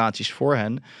van generaties voor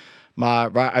hen.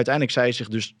 Maar waar uiteindelijk zij zich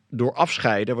dus door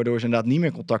afscheiden, waardoor ze inderdaad niet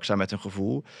meer contact staan met hun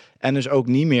gevoel. En dus ook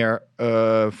niet meer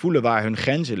voelen waar hun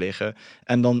grenzen liggen.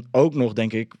 En dan ook nog,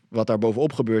 denk ik, wat daar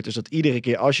bovenop gebeurt, is dat iedere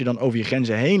keer als je dan over je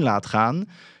grenzen heen laat gaan,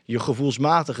 je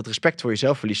gevoelsmatig het respect voor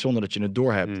jezelf verliest zonder dat je het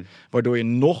doorhebt. Waardoor je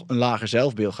nog een lager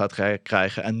zelfbeeld gaat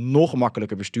krijgen en nog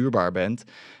makkelijker bestuurbaar bent.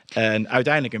 En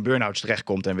uiteindelijk in burn-outs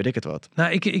terechtkomt en weet ik het wat.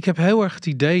 Nou, ik heb heel erg het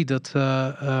idee dat...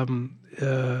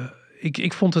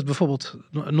 Ik vond het bijvoorbeeld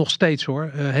nog steeds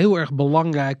heel erg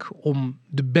belangrijk om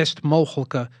de best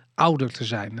mogelijke ouder te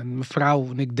zijn. En mijn vrouw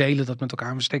en ik delen dat met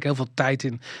elkaar. We steken heel veel tijd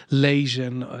in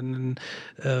lezen.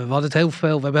 We hadden het heel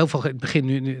veel. We hebben heel veel in het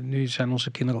begin. Nu zijn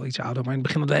onze kinderen al iets ouder. Maar in het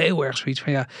begin hadden we heel erg zoiets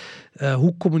van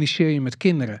hoe communiceer je met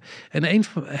kinderen? En een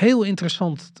heel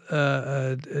interessant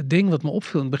ding wat me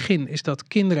opviel in het begin is dat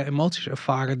kinderen emoties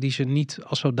ervaren die ze niet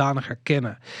als zodanig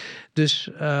herkennen. Dus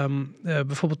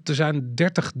bijvoorbeeld er zijn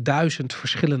 30.000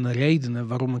 verschillende redenen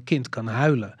waarom een kind kan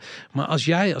huilen. Maar als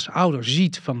jij als ouder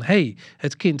ziet van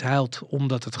het kind huilt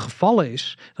omdat het gevallen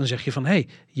is, dan zeg je van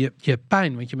je hebt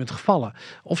pijn, want je bent gevallen.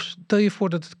 Of stel je voor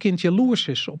dat het kind jaloers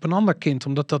is op een ander kind,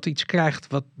 omdat dat iets krijgt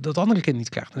wat dat andere kind niet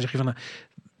krijgt. Dan zeg je van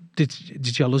dit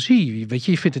is jaloezie. Weet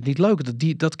je vindt het niet leuk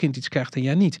dat kind iets krijgt en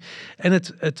jij niet. En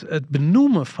het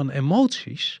benoemen van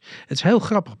emoties, het is heel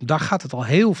grappig. Daar gaat het al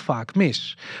heel vaak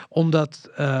mis. Omdat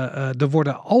er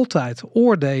worden altijd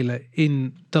oordelen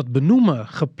in dat benoemen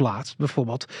geplaatst.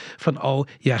 Bijvoorbeeld van,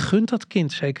 jij gunt dat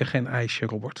kind zeker geen ijsje,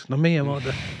 Robert. Dan ben je wel,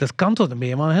 dat kan toch, dan ben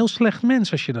je wel een heel slecht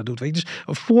mens als je dat doet. Weet je? Dus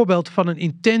een voorbeeld van een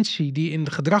intentie die in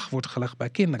de gedrag wordt gelegd bij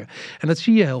kinderen. En dat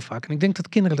zie je heel vaak. En ik denk dat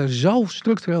kinderen er zo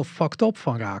structureel fucked up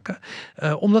van raken.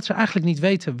 Omdat ze eigenlijk niet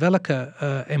weten welke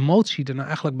emotie er nou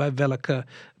eigenlijk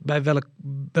bij welk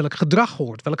gedrag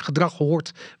hoort. Welk gedrag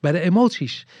hoort bij de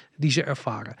emoties die ze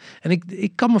ervaren. En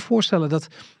ik kan me voorstellen dat,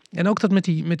 en ook dat met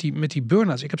die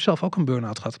burn-outs. Ik heb zelf ook een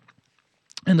burn-out gehad.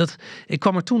 En ik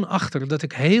kwam er toen achter dat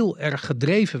ik heel erg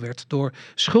gedreven werd door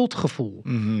schuldgevoel.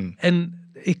 Mm-hmm. En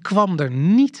ik kwam er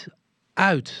niet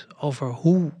uit over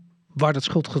waar dat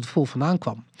schuldgevoel vandaan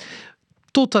kwam.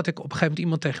 Totdat ik op een gegeven moment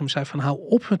iemand tegen me zei van hou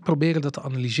op met proberen dat te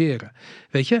analyseren.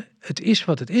 Weet je, het is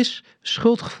wat het is.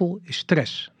 Schuldgevoel is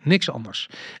stress. Niks anders.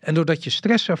 En doordat je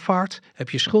stress ervaart, heb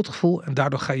je schuldgevoel en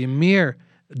daardoor ga je meer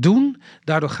doen.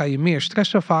 Daardoor ga je meer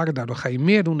stress ervaren. Daardoor ga je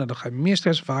meer doen. Daardoor ga je meer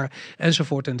stress ervaren.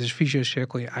 Enzovoort. En het is een vicieuze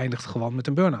cirkel. Je eindigt gewoon met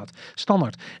een burn-out.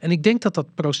 Standaard. En ik denk dat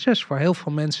dat proces voor heel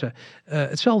veel mensen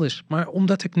hetzelfde is. Maar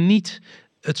omdat ik niet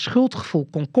het schuldgevoel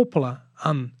kon koppelen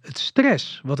aan het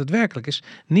stress, wat het werkelijk is.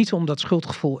 Niet omdat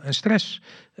schuldgevoel en stress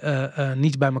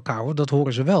niet bij elkaar horen, dat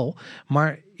horen ze wel.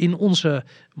 Maar in onze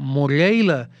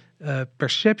morele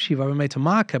perceptie waar we mee te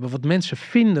maken hebben, wat mensen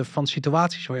vinden van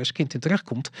situaties waar je als kind in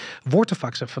terechtkomt, wordt er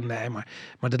vaak gezegd van nee,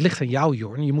 maar dat ligt aan jou,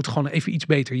 Jorn. Je moet gewoon even iets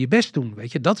beter je best doen,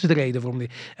 weet je. Dat is de reden waarom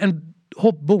en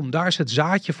hop, boom, daar is het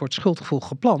zaadje voor het schuldgevoel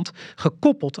geplant,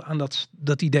 gekoppeld aan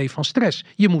dat idee van stress.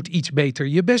 Je moet iets beter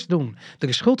je best doen. Er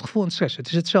is schuldgevoel en stress, het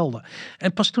is hetzelfde.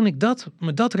 En pas toen ik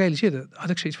me dat realiseerde, had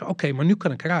ik zoiets van, oké, maar nu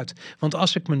kan ik eruit. Want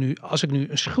als ik nu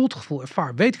een schuldgevoel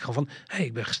ervaar, weet ik gewoon van, hé,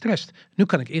 ik ben gestrest. Nu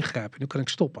kan ik ingrijpen, nu kan ik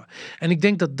stoppen. En ik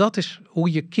denk dat is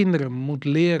hoe je kinderen moet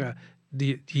leren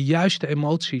die juiste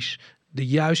emoties, de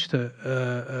juiste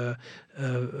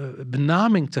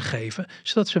benaming te geven,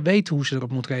 zodat ze weten hoe ze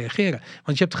erop moeten reageren.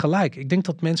 Want je hebt gelijk, ik denk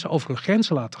dat mensen over hun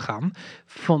grenzen laten gaan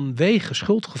vanwege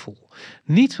schuldgevoel.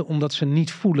 Niet omdat ze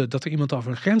niet voelen dat er iemand over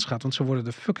hun grens gaat, want ze worden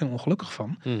er fucking ongelukkig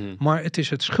van. Mm-hmm. Maar het is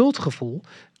het schuldgevoel,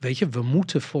 weet je, we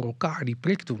moeten voor elkaar die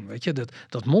prik doen, weet je,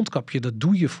 dat mondkapje, dat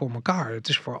doe je voor elkaar. Het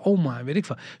is voor oma en weet ik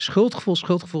veel.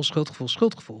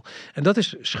 Schuldgevoel. En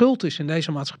schuld is in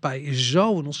deze maatschappij is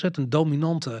zo een ontzettend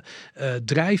dominante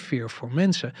drijfveer voor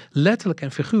mensen, letterlijk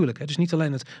en figuurlijk. Hè. Dus niet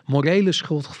alleen het morele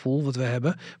schuldgevoel wat we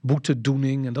hebben,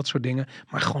 boetedoening en dat soort dingen,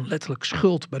 maar gewoon letterlijk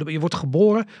schuld. Je wordt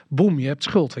geboren, boem, je hebt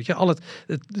schuld, weet je.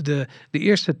 De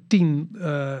eerste 10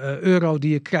 euro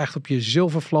die je krijgt op je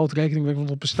zilvervlootrekening, waar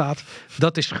het op bestaat,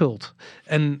 dat is schuld.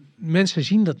 En mensen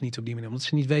zien dat niet op die manier, omdat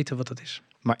ze niet weten wat dat is.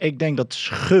 Maar ik denk dat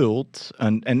schuld,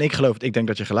 en ik denk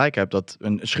dat je gelijk hebt, dat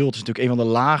een schuld is natuurlijk een van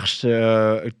de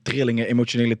laagste trillingen,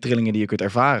 emotionele trillingen die je kunt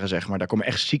ervaren, zeg maar. Daar komen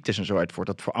echt ziektes en zo uit voort.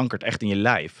 Dat verankert echt in je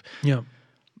lijf. Ja.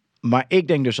 Maar ik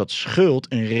denk dus dat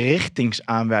schuld een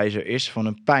richtingsaanwijzer is van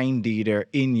een pijn die er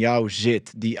in jou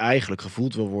zit, die eigenlijk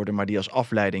gevoeld wil worden, maar die als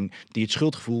afleiding, die het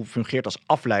schuldgevoel fungeert als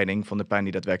afleiding van de pijn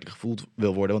die daadwerkelijk gevoeld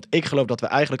wil worden. Want ik geloof dat we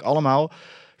eigenlijk allemaal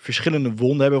verschillende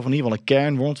wonden hebben, of in ieder geval een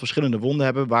kernwond, verschillende wonden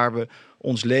hebben waar we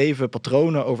ons leven,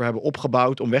 patronen over hebben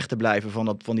opgebouwd om weg te blijven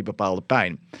van die bepaalde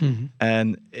pijn. Mm-hmm.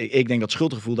 En ik denk dat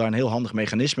schuldgevoel daar een heel handig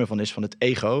mechanisme van is, van het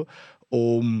ego,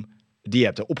 die je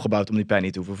hebt opgebouwd om die pijn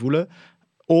niet te hoeven voelen.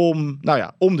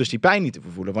 Om dus die pijn niet te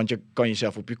voelen. Want je kan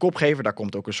jezelf op je kop geven. Daar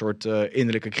komt ook een soort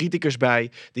innerlijke criticus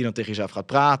bij, die dan tegen jezelf gaat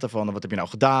praten van wat heb je nou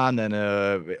gedaan? En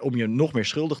om je nog meer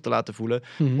schuldig te laten voelen.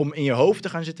 Mm-hmm. Om in je hoofd te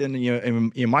gaan zitten en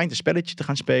in je mind een spelletje te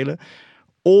gaan spelen.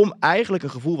 Om eigenlijk een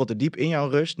gevoel wat er diep in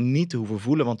jou rust niet te hoeven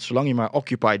voelen. Want zolang je maar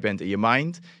occupied bent in je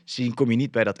mind, kom je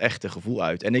niet bij dat echte gevoel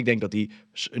uit. En ik denk dat die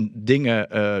dingen,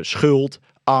 schuld,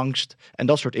 angst en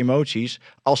dat soort emoties,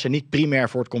 als ze niet primair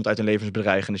voortkomt uit een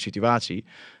levensbedreigende situatie,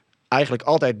 eigenlijk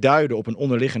altijd duiden op een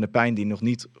onderliggende pijn die nog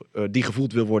niet, die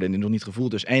gevoeld wil worden en die nog niet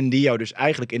gevoeld is. En die jou dus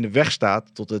eigenlijk in de weg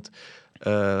staat tot het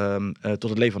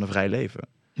leven van een vrij leven.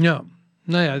 Ja,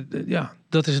 nou ja,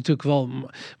 dat is natuurlijk wel.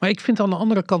 Maar ik vind aan de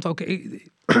andere kant ook, ik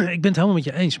ben het helemaal met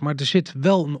je eens, maar er zit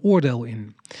wel een oordeel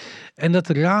in. En dat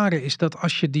rare is dat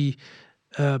als je die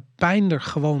pijn er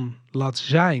gewoon laat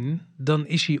zijn, dan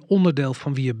is hij onderdeel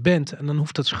van wie je bent en dan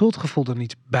hoeft dat schuldgevoel er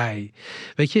niet bij.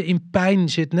 Weet je, in pijn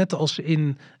zit net als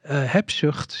in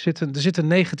hebzucht, er zit een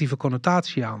negatieve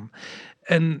connotatie aan.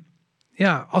 En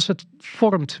ja, als het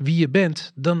vormt wie je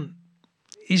bent, dan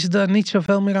is daar niet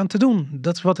zoveel meer aan te doen.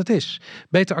 Dat is wat het is.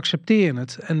 Beter accepteer je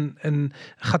het en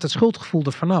gaat het schuldgevoel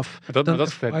er vanaf.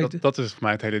 Dat is voor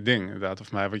mij het hele ding, inderdaad.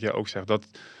 Of mij wat jij ook zegt,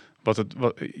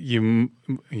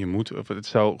 het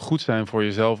zou goed zijn voor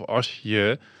jezelf als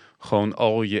je gewoon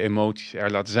al je emoties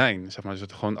er laat zijn. Zeg maar, dus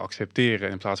het gewoon accepteren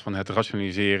in plaats van het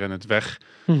rationaliseren en het weg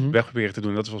proberen te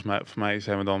doen. Dat is voor mij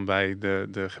zijn we dan bij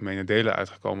de gemene delen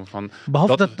uitgekomen van.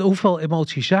 Behalve hoeveel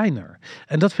emoties zijn er?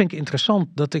 En dat vind ik interessant,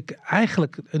 dat ik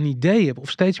eigenlijk een idee heb of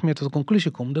steeds meer tot de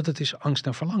conclusie kom dat het is angst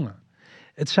en verlangen.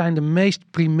 Het zijn de meest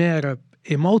primaire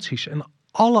emoties en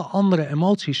alle andere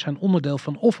emoties zijn onderdeel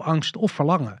van of angst of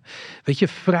verlangen. Weet je,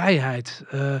 vrijheid,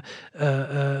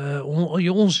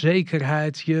 je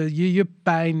onzekerheid, je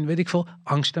pijn, weet ik veel,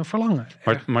 angst en verlangen.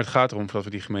 Maar het gaat erom dat we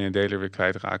die gemene deler weer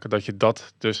kwijtraken. Dat je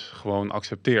dat dus gewoon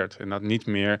accepteert. En dat niet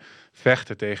meer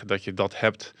vechten tegen dat je dat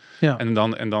hebt. Ja. En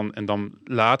dan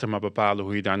later maar bepalen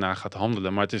hoe je daarna gaat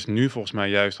handelen. Maar het is nu volgens mij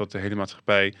juist dat de hele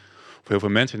maatschappij, of heel veel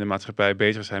mensen in de maatschappij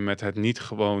bezig zijn met het niet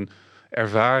gewoon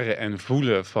ervaren en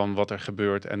voelen van wat er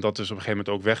gebeurt en dat dus op een gegeven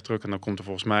moment ook wegdrukken. En dan komt er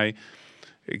volgens mij,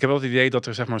 ik heb wel het idee dat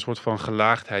er zeg maar een soort van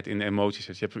gelaagdheid in de emoties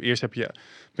is. Ben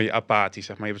je apathisch,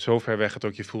 zeg maar. Je bent zo ver weg dat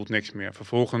ook je voelt niks meer.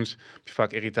 Vervolgens heb je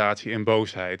vaak irritatie en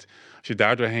boosheid. Als je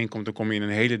daar doorheen komt, dan kom je in een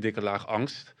hele dikke laag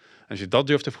angst. En als je dat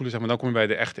durft te voelen, zeg maar, dan kom je bij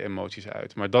de echte emoties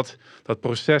uit. Maar dat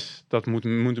proces, dat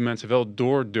moeten mensen wel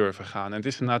door durven gaan. En het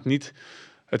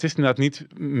is inderdaad niet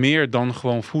meer dan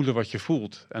gewoon voelen wat je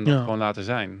voelt. En dat gewoon laten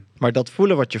zijn. Maar dat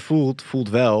voelen wat je voelt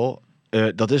wel.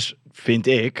 Dat is, vind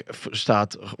ik,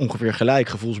 staat ongeveer gelijk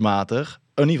gevoelsmatig,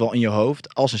 in ieder geval in je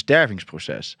hoofd, als een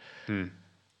stervingsproces.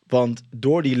 Want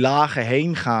door die lagen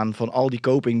heen gaan van al die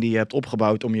coping die je hebt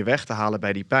opgebouwd om je weg te halen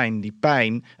bij die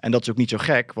pijn, en dat is ook niet zo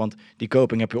gek, want die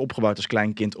coping heb je opgebouwd als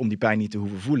klein kind om die pijn niet te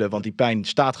hoeven voelen, want die pijn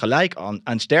staat gelijk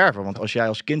aan sterven. Want als jij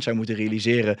als kind zou moeten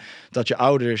realiseren dat je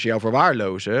ouders jou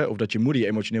verwaarlozen, of dat je moeder je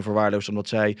emotioneel verwaarloost omdat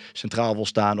zij centraal wil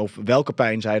staan, of welke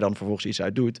pijn zij dan vervolgens iets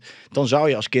uit doet, dan zou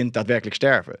je als kind daadwerkelijk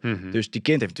sterven. Mhm. Dus die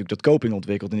kind heeft natuurlijk dat coping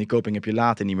ontwikkeld en die coping heb je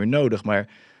later niet meer nodig, maar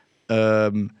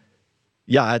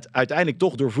het uiteindelijk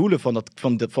toch doorvoelen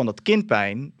van dat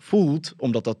kindpijn voelt,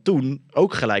 omdat dat toen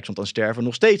ook gelijk stond aan sterven,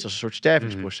 nog steeds als een soort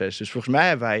stervingsproces. Dus volgens mij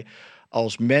hebben wij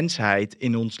als mensheid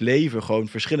in ons leven gewoon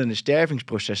verschillende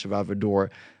stervingsprocessen waar we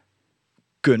door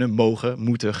kunnen, mogen,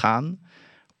 moeten gaan,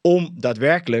 om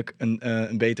daadwerkelijk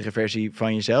een betere versie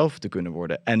van jezelf te kunnen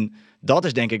worden. En dat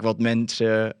is denk ik wat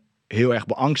mensen heel erg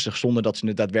beangstigd zonder dat ze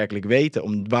het daadwerkelijk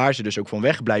weten. Waar ze dus ook van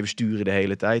weg blijven sturen de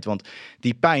hele tijd. Want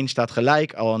die pijn staat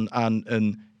gelijk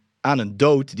aan een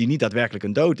dood die niet daadwerkelijk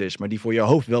een dood is. Maar die voor je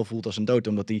hoofd wel voelt als een dood.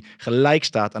 Omdat die gelijk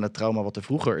staat aan het trauma wat er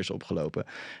vroeger is opgelopen.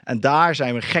 En daar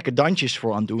zijn we gekke dansjes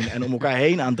voor aan het doen. En om elkaar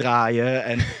heen aan het draaien.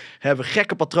 En hebben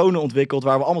gekke patronen ontwikkeld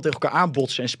waar we allemaal tegen elkaar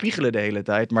aanbotsen en spiegelen de hele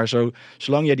tijd. Maar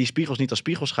zolang jij die spiegels niet als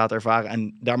spiegels gaat ervaren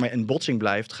en daarmee in botsing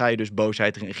blijft, ga je dus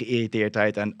boosheid en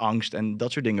geïrriteerdheid en angst en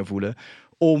dat soort dingen voelen.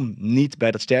 Om niet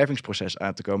bij dat stervingsproces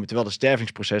aan te komen. Terwijl dat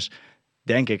stervingsproces,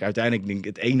 denk ik, uiteindelijk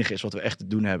het enige is wat we echt te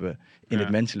doen hebben in het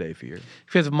mensenleven hier. Ik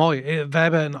vind het mooi. Wij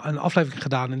hebben een aflevering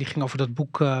gedaan en die ging over dat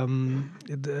boek,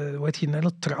 hoe heet die in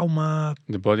Nederland? Trauma...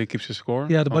 The Body Keeps the Score.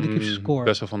 Ja, The Body Keeps the Score.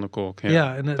 Bessel van der Kolk.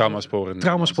 Ja, en Traumasporen.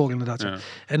 Traumasporen inderdaad. Ja. Ja.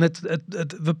 En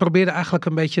we probeerden eigenlijk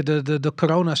een beetje de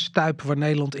coronastuip waar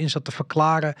Nederland in zat te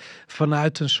verklaren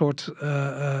vanuit een soort,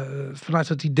 vanuit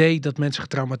het idee dat mensen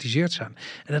getraumatiseerd zijn.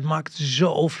 En het maakt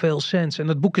zoveel sens. En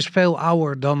het boek is veel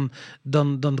ouder dan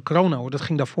de corona, hoor. Dat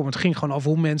ging daarvoor, want het ging gewoon over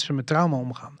hoe mensen met trauma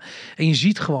omgaan. En je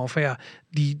ziet gewoon van ja,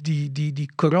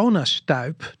 die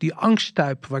coronastuip, die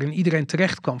angststuip waarin iedereen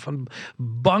terecht kwam van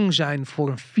bang zijn voor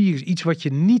een virus, iets wat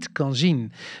je niet kan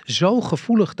zien, zo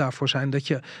gevoelig daarvoor zijn dat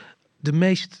je de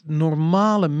meest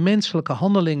normale menselijke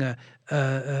handelingen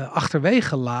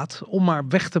achterwege laat om maar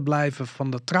weg te blijven van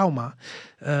dat trauma.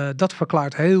 Dat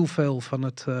verklaart heel veel van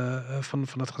het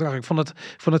gedrag. Ik vond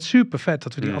het super vet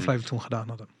dat we die aflevering toen gedaan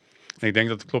hadden. Ik denk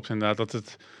dat het klopt inderdaad.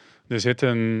 Dat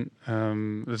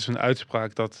is een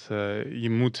uitspraak dat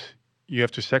you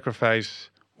have to sacrifice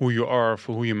who you are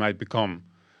for who you might become.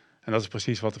 En dat is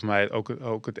precies wat voor mij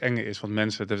ook het enge is. Want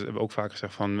mensen, dat hebben we ook vaak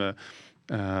gezegd van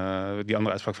die andere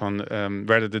uitspraak van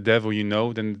rather the devil you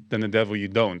know than the devil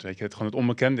you don't. Weet je, het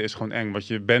onbekende is gewoon eng. Wat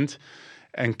je bent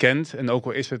en kent, en ook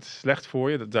al is het slecht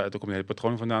voor je, daar komt een hele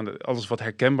patroon vandaan. Alles wat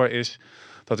herkenbaar is,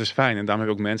 dat is fijn. En daarom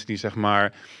heb je ook mensen die zeg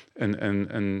maar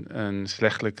een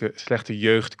slechte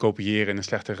jeugd kopiëren in een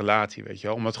slechte relatie, weet je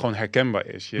wel. Omdat het gewoon herkenbaar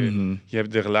is. Je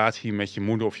hebt de relatie met je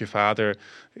moeder of je vader,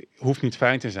 hoeft niet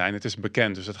fijn te zijn. Het is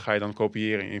bekend, dus dat ga je dan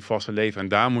kopiëren in je vaste leven. En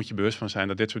daar moet je bewust van zijn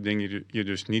dat dit soort dingen je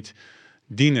dus niet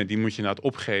dienen. Die moet je nou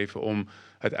opgeven om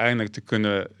uiteindelijk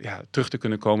terug te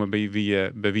kunnen komen bij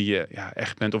wie je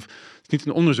echt bent. Of het is niet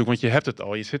een onderzoek, want je hebt het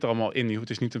al. Je zit er allemaal in. Het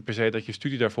is niet per se dat je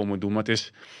studie daarvoor moet doen, maar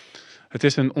het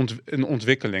is een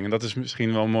ontwikkeling. En dat is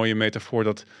misschien wel een mooie metafoor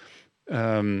dat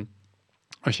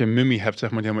als je een mummie hebt,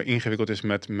 zeg maar, die helemaal ingewikkeld is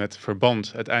met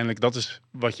verband. Uiteindelijk, dat is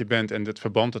wat je bent. En dat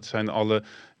verband, dat zijn alle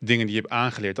dingen die je hebt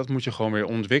aangeleerd. Dat moet je gewoon weer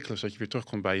ontwikkelen, zodat je weer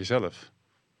terugkomt bij jezelf.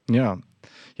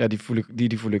 Ja,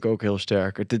 die voel ik ook heel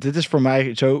sterk. Dit is voor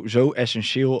mij zo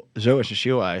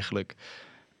essentieel eigenlijk.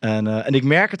 En ik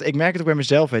merk het ook bij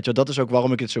mezelf, weet je. Dat is ook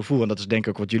waarom ik het zo voel. En dat is denk ik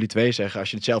ook wat jullie twee zeggen. Als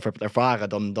je het zelf hebt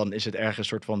ervaren, dan is het ergens een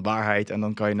soort van waarheid. En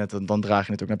dan draag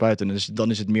je het ook naar buiten. Dus dan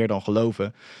is het meer dan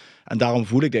geloven. En daarom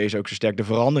voel ik deze ook zo sterk. De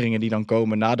veranderingen die dan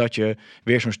komen nadat je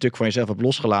weer zo'n stuk van jezelf hebt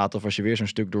losgelaten. Of als je weer zo'n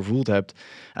stuk doorvoeld hebt.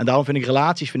 En daarom vind ik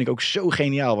relaties ook zo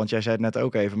geniaal. Want jij zei het net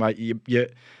ook even. Maar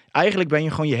eigenlijk ben je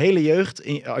gewoon je hele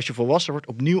jeugd, als je volwassen wordt,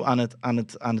 opnieuw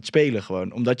aan het spelen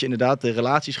gewoon. Omdat je inderdaad de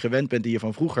relaties gewend bent die je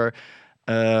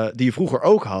vroeger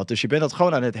ook had. Dus je bent dat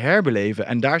gewoon aan het herbeleven.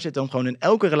 En daar zit dan gewoon in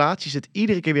elke relatie zit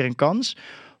iedere keer weer een kans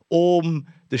om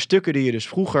de stukken die je dus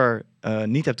vroeger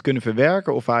niet hebt kunnen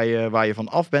verwerken of waar je van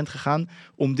af bent gegaan,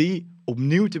 om die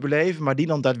opnieuw te beleven, maar die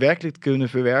dan daadwerkelijk te kunnen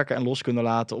verwerken en los kunnen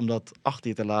laten, om dat achter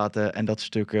je te laten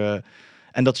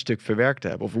en dat stuk verwerkt te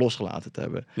hebben of losgelaten te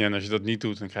hebben. Ja, en als je dat niet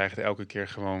doet, dan krijg je het elke keer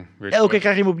gewoon weer Elke keer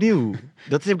krijg je hem opnieuw.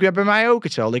 Dat is bij mij ook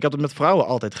hetzelfde. Ik had het met vrouwen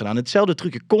altijd gedaan. Hetzelfde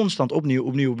trucje, constant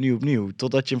opnieuw.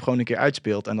 Totdat je hem gewoon een keer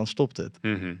uitspeelt en dan stopt het.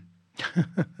 Mm-hmm.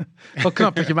 Wel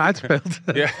knap dat je hem uitspeelt.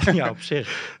 Ja, op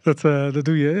zich. Dat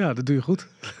doe je goed.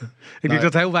 Ik denk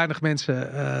dat heel weinig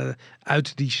mensen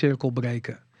uit die cirkel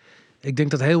breken. Ik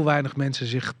denk dat heel weinig mensen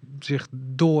zich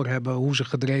doorhebben hoe ze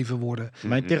gedreven worden.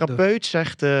 Mijn therapeut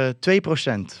zegt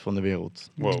 2% van de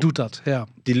wereld. Wow. Doet dat, ja.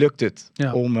 Die lukt het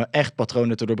Ja. om echt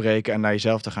patronen te doorbreken en naar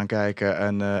jezelf te gaan kijken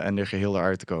en er geheel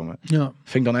eruit te komen. Ja,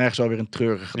 Vind ik dan ergens alweer een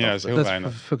treurige gedachte. Ja, is heel dat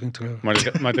weinig. is fucking terug.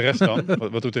 Maar de rest dan?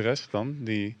 Wat doet de rest dan?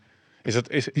 Die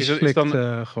Is slikt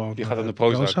dan... gewoon. Die gaat aan de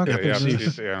Prozac. Ja, Ja, precies.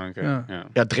 precies. Ja, oké. Ja. Ja.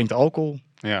 Ja, drinkt alcohol,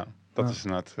 Ja, dat Ja. is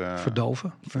inderdaad...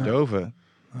 Verdoven. verdoven.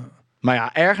 Ja. Maar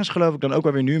ja, ergens geloof ik dan ook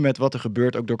wel weer nu met wat er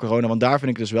gebeurt, ook door corona. Want daar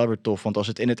vind ik het dus wel weer tof. Want als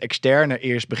het in het externe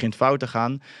eerst begint fout te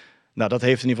gaan, nou, dat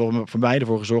heeft in ieder geval voor mij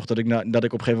ervoor gezorgd dat ik op een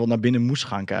gegeven moment naar binnen moest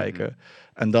gaan kijken.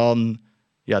 En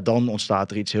dan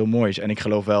ontstaat er iets heel moois. En ik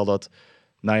geloof wel dat,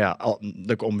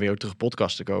 om weer terug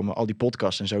podcast te komen, al die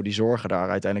podcasts en zo, die zorgen daar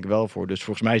uiteindelijk wel voor. Dus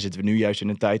volgens mij zitten we nu juist in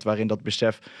een tijd waarin dat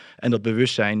besef en dat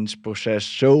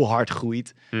bewustzijnsproces zo hard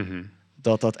groeit,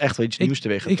 dat echt wel iets nieuws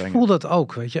teweeg gaat Ik brengen. voel dat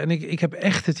ook, weet je. En ik heb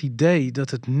echt het idee dat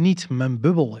het niet mijn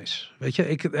bubbel is. Weet je,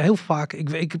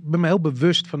 ik ben me heel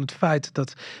bewust van het feit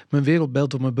dat mijn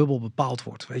wereldbeeld door mijn bubbel bepaald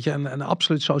wordt. Weet je, en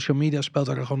absoluut social media speelt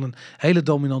daar gewoon een hele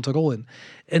dominante rol in.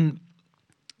 En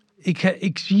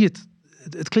ik zie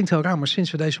het klinkt heel raar, maar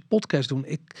sinds we deze podcast doen,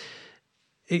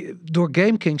 door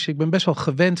GameKings, ik ben best wel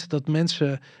gewend dat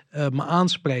mensen me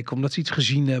aanspreken omdat ze iets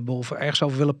gezien hebben of ergens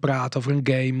over willen praten, over een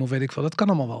game of weet ik veel. Dat kan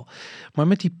allemaal wel. Maar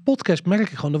met die podcast merk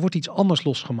ik gewoon, er wordt iets anders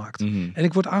losgemaakt. En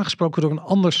ik word aangesproken door een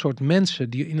ander soort mensen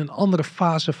die in een andere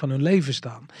fase van hun leven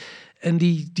staan. En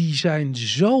die zijn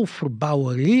zo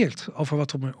verbouwereerd over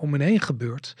wat om hen heen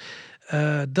gebeurt.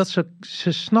 Dat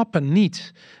ze snappen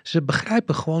niet. Ze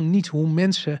begrijpen gewoon niet hoe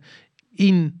mensen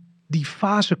in die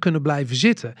fase kunnen blijven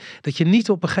zitten. Dat je niet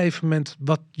op een gegeven moment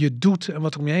wat je doet en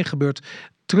wat er om je heen gebeurt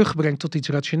terugbrengt tot iets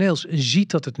rationeels en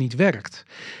ziet dat het niet werkt.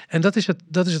 En dat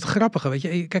is het grappige. Weet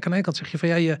je, kijk, aan de ene kant zeg je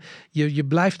van je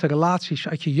blijft de relaties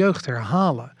uit je jeugd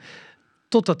herhalen.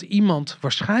 Totdat iemand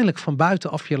waarschijnlijk van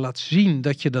buitenaf je laat zien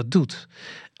dat je dat doet.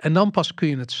 En dan pas kun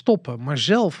je het stoppen. Maar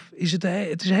zelf is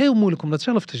het is heel moeilijk om dat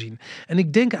zelf te zien. En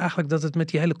ik denk eigenlijk dat het met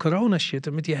die hele corona shit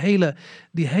en met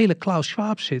die hele Klaus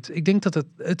Schwab zit. Ik denk dat het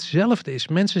hetzelfde is.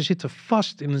 Mensen zitten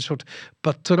vast in een soort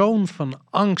patroon van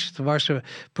angst waar ze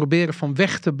proberen van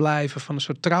weg te blijven. Van een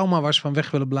soort trauma waar ze van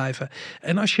weg willen blijven.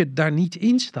 En als je daar niet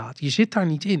in staat, je zit daar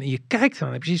niet in en je kijkt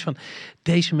eraan, heb je zoiets van,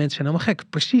 deze mensen zijn helemaal gek.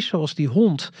 Precies zoals die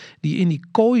hond die in die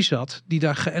kooi zat, die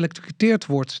daar geëlektrocuteerd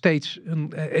wordt steeds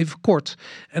even kort.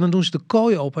 En dan doen ze de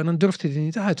kooi open en dan durft hij er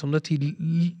niet uit. Omdat hij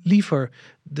liever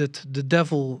de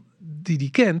devil die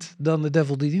kent dan de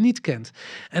devil die niet kent.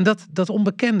 En dat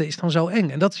onbekende is dan zo eng.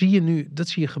 En dat zie je nu, dat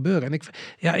zie je gebeuren. En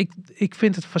ik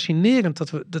vind het fascinerend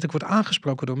dat ik word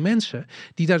aangesproken door mensen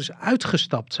die daar dus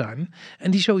uitgestapt zijn.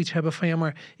 En die zoiets hebben van, ja,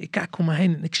 maar ik kijk om me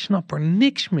heen en ik snap er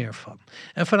niks meer van.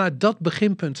 En vanuit dat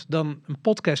beginpunt dan een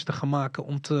podcast te gaan maken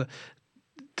om te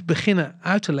beginnen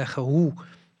uit te leggen hoe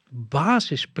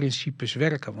basisprincipes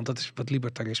werken. Want dat is wat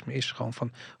libertarisme is. Gewoon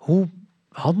van hoe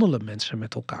handelen mensen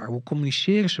met elkaar? Hoe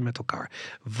communiceren ze met elkaar?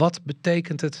 Wat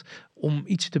betekent het om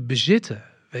iets te bezitten?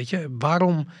 Weet je,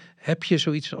 waarom heb je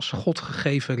zoiets als God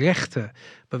gegeven rechten?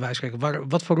 Bij wijze van spreken,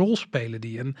 wat voor rol spelen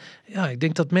die? En ja, ik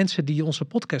denk dat mensen die onze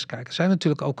podcast kijken, zijn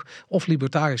natuurlijk ook of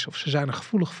libertarisch of ze zijn er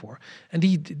gevoelig voor. En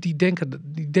die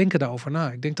denken daarover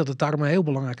na. Ik denk dat het daarom een heel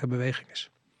belangrijke beweging is.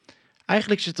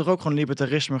 Eigenlijk zit er ook gewoon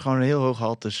libertarisme gewoon een heel hoog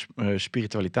gehalte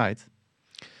spiritualiteit.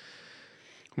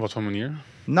 Op wat voor manier?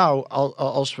 Nou,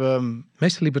 als we... De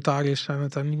meeste libertariërs zijn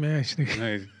het daar niet mee eens.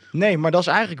 Nee, maar dat is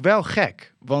eigenlijk wel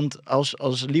gek. Want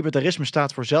als libertarisme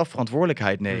staat voor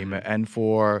zelfverantwoordelijkheid nemen en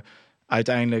voor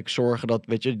uiteindelijk zorgen dat,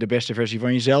 weet je, de beste versie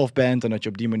van jezelf bent en dat je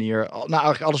op die manier, nou,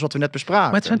 eigenlijk alles wat we net bespraken.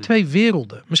 Maar het zijn twee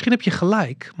werelden. Misschien heb je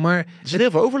gelijk, maar er zit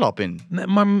heel veel overlap in. Nee,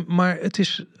 maar het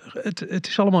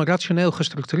is allemaal rationeel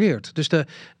gestructureerd. Dus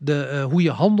hoe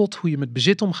je handelt, hoe je met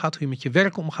bezit omgaat, hoe je met je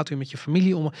werk omgaat, hoe je met je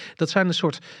familie omgaat. Dat zijn een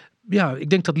soort, ja, ik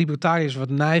denk dat libertariërs wat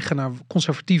neigen naar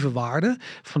conservatieve waarden.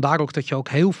 Vandaar ook dat je ook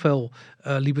heel veel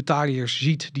libertariërs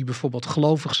ziet die bijvoorbeeld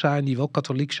gelovig zijn, die wel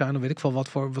katholiek zijn, of weet ik wel wat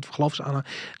voor geloof ze aan.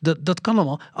 Dat kan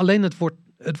allemaal. Alleen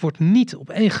het wordt niet op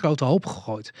één grote hoop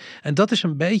gegooid. En dat is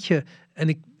een beetje, en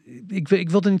ik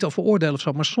wil er niet over oordelen of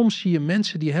zo, maar soms zie je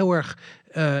mensen die heel erg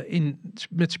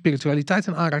met spiritualiteit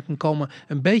in aanraking komen,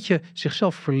 een beetje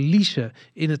zichzelf verliezen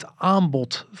in het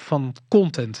aanbod van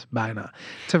content bijna.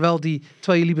 Terwijl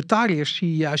je libertariërs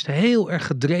zie je juist heel erg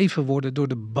gedreven worden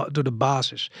door de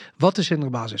basis. Wat is in de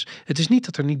basis? Het is niet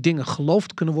dat er niet dingen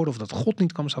geloofd kunnen worden of dat God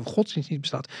niet kan bestaan of godsdienst niet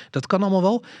bestaat. Dat kan allemaal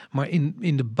wel, maar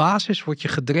in de basis word je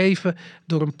gedreven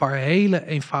door een paar hele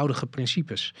eenvoudige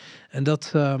principes. En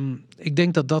ik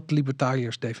denk dat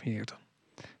libertariërs definieert.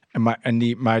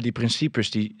 Maar die principes,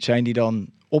 zijn die dan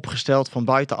opgesteld van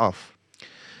buitenaf?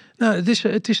 Nou,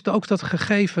 het is ook dat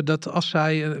gegeven dat als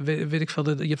zij, weet ik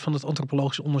veel, je hebt van het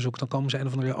antropologisch onderzoek, dan komen ze een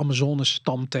of andere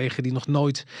Amazone-stam tegen die nog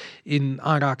nooit in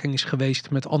aanraking is geweest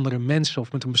met andere mensen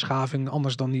of met een beschaving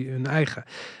anders dan hun eigen.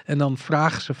 En dan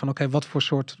vragen ze van oké, wat voor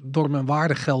soort normen en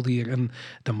waarden gelden hier? En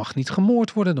er mag niet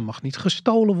gemoord worden, er mag niet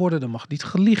gestolen worden, er mag niet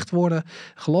geliegd worden,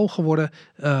 gelogen worden.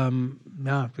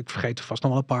 Ik vergeet er vast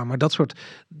nog wel een paar, maar dat soort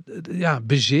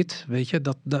bezit, weet je,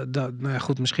 nou ja,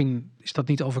 goed, misschien is dat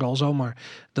niet overal zo, maar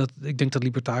ik denk dat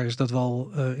libertariërs dat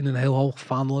wel in een heel hoog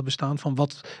vaandel hebben staan van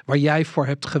waar jij voor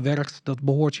hebt gewerkt, dat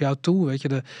behoort jou toe. Weet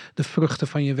je, de vruchten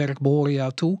van je werk behoren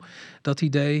jou toe. Dat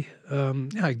idee,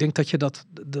 ik denk dat je dat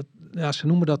ze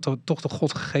noemen dat toch de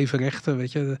godgegeven rechten,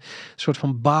 weet je, een soort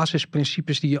van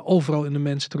basisprincipes die je overal in de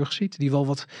mens terugziet, die wel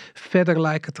wat verder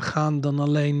lijken te gaan dan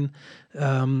alleen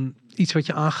iets wat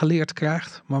je aangeleerd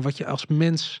krijgt, maar wat je als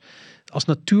mens, als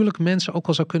natuurlijk mens ook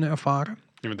al zou kunnen ervaren.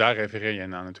 Ja, maar daar refereer je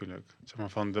naar natuurlijk. Zeg maar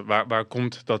van waar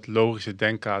komt dat logische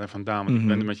denkkader vandaan? Want ik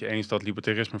ben het met je eens dat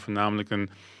libertarisme voornamelijk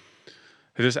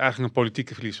het is eigenlijk een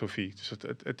politieke filosofie. Dus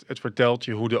het vertelt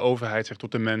je hoe de overheid zich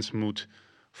tot de mens moet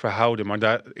verhouden. Maar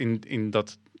daar in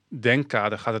dat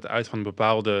denkkader gaat het uit van een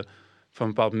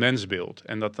bepaald mensbeeld.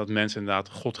 En dat mensen inderdaad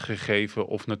God gegeven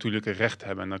of natuurlijke recht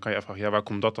hebben. En dan kan je afvragen, waar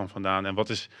komt dat dan vandaan? En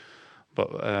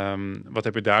wat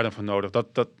heb je daar dan voor nodig?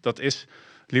 Dat is...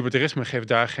 Libertarisme geeft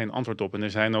daar geen antwoord op. En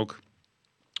er zijn ook...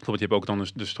 Bijvoorbeeld, je hebt ook dan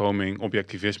de stroming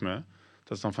objectivisme.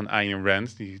 Dat is dan van Ayn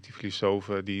Rand, die filosoof,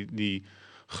 die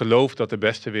gelooft dat de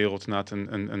beste wereld inderdaad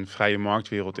een vrije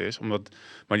marktwereld is.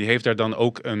 Maar die heeft daar dan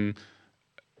ook een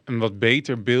wat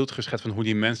beter beeld geschetst van hoe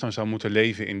die mens dan zou moeten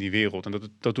leven in die wereld. En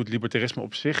dat doet libertarisme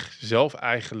op zichzelf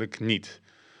eigenlijk niet.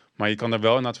 Maar je kan er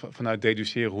wel inderdaad vanuit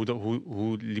deduceren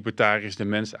hoe libertariërs de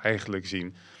mens eigenlijk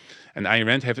zien. En Ayn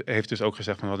Rand heeft dus ook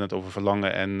gezegd, we hadden het over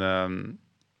verlangen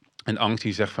en angst.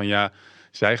 Die zegt van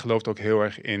zij gelooft ook heel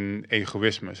erg in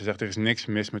egoïsme. Ze zegt er is niks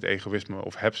mis met egoïsme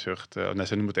of hebzucht.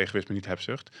 Ze noemt het egoïsme niet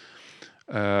hebzucht.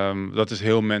 Dat is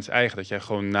heel mens-eigen, dat jij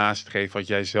gewoon nastreeft wat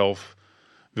jij zelf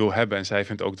wil hebben. En zij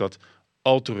vindt ook dat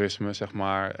altruïsme, zeg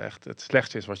maar, echt het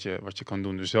slechtste is wat je kan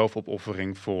doen. Dus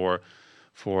zelfopoffering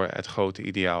voor het grote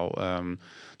ideaal.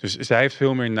 Dus zij heeft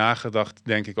veel meer nagedacht,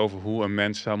 denk ik, over hoe een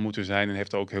mens zou moeten zijn. En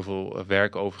heeft er ook heel veel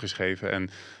werk over geschreven. En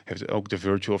heeft ook de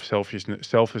virtue of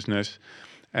selflessness.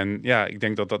 En ja, ik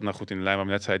denk dat nou goed in de lijn wat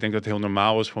we net zei. Ik denk dat het heel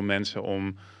normaal is voor mensen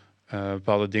om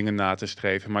bepaalde dingen na te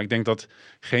streven. Maar ik denk dat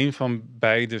geen van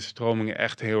beide stromingen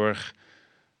echt heel erg...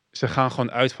 Ze gaan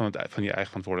gewoon uit van die eigen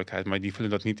verantwoordelijkheid. Maar die vullen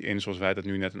dat niet in zoals wij dat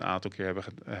nu net een aantal keer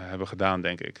hebben gedaan,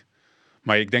 denk ik.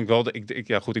 Maar ik denk wel,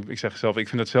 ik zeg zelf, ik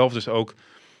vind dat zelf dus ook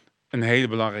een hele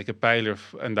belangrijke pijler.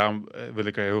 En daarom wil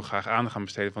ik er heel graag aan gaan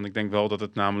besteden. Want ik denk wel dat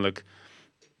het namelijk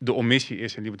de omissie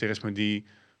is in libertarisme die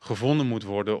gevonden moet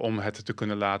worden om het te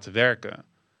kunnen laten werken.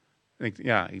 En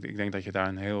ik denk dat je daar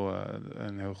een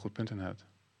heel goed punt in hebt.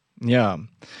 Ja,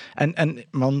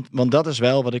 want dat is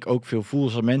wel wat ik ook veel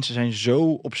voel. Dat mensen zijn zo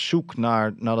op zoek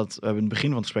naar dat we hebben in het begin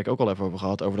van het gesprek ook al even over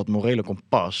gehad, over dat morele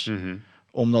kompas. Mm-hmm.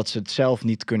 Omdat ze het zelf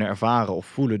niet kunnen ervaren of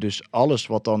voelen. Dus alles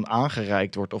wat dan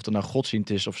aangereikt wordt, of er nou godsdienst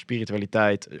is of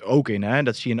spiritualiteit, ook in. Hè?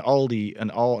 Dat zie je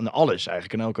in alles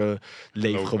eigenlijk. In elke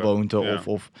leefgewoonte.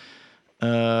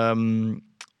 Ja.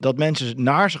 Dat mensen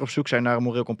naar zich op zoek zijn naar een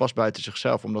moreel kompas buiten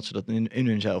zichzelf. Omdat ze dat in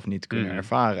hunzelf niet kunnen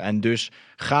ervaren. En dus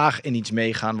graag in iets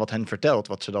meegaan wat hen vertelt.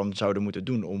 Wat ze dan zouden moeten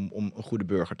doen om een goede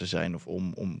burger te zijn. Of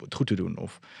om het goed te doen.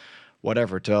 Of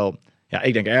whatever. Terwijl... Ja,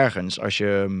 ik denk ergens,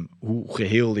 hoe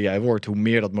geheelder jij wordt, hoe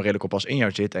meer dat morele kompas in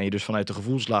jou zit en je dus vanuit de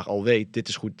gevoelslaag al weet, dit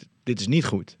is goed, dit is niet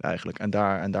goed eigenlijk, en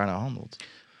daarna handelt.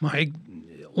 Maar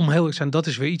om heel eerlijk te zijn, dat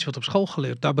is weer iets wat op school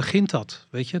geleerd. Daar begint dat,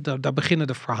 weet je. Daar beginnen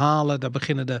de verhalen, daar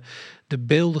beginnen de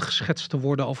beelden geschetst te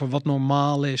worden over wat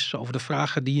normaal is, over de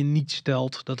vragen die je niet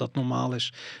stelt, dat normaal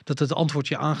is. Dat het antwoord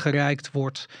je aangereikt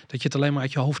wordt, dat je het alleen maar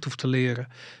uit je hoofd hoeft te leren.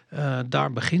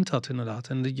 Daar begint dat inderdaad.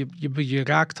 En je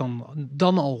raakt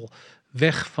dan al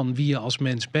weg van wie je als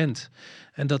mens bent.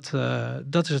 En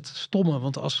dat is het stomme,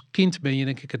 want als kind ben je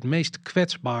denk ik het meest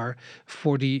kwetsbaar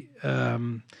voor die...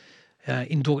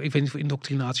 ik weet niet of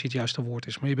indoctrinatie het juiste woord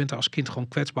is, maar je bent daar als kind gewoon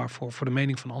kwetsbaar voor de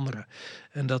mening van anderen.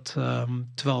 En dat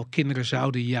terwijl kinderen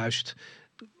zouden juist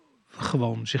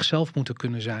gewoon zichzelf moeten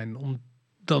kunnen zijn om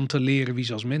dan te leren wie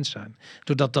ze als mens zijn.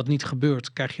 Doordat dat niet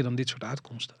gebeurt, krijg je dan dit soort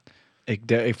uitkomsten.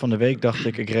 Van de week dacht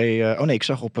ik reed... ik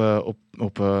zag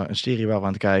op een serie waar we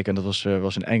aan het kijken. En dat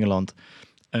was in Engeland.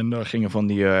 En daar gingen van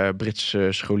die Britse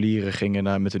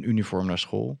scholieren met een uniform naar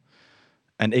school.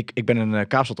 En ik ben in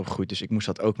Kaapstad opgegroeid, dus ik moest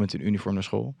dat ook met een uniform naar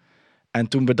school. En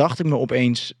toen bedacht ik me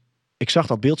opeens... Ik zag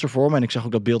dat beeld zo voor me en ik zag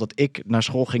ook dat beeld dat ik naar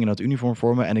school ging in dat uniform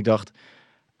voor me. En ik dacht,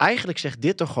 eigenlijk zegt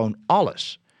dit toch gewoon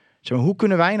alles. Zeg maar, hoe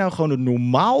kunnen wij nou gewoon het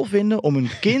normaal vinden om een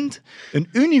kind een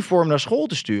uniform naar school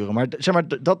te sturen? Maar zeg maar,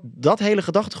 dat hele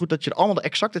gedachtegoed dat je er allemaal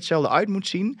exact hetzelfde uit moet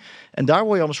zien. En daar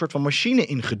word je al een soort van machine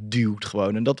in geduwd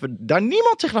gewoon. En dat we daar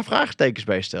niemand zich naar vraagtekens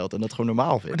bij stelt. En dat gewoon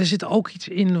normaal vindt. Maar er zit ook iets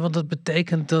in, want dat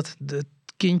betekent dat het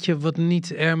kindje wat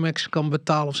niet Air Max kan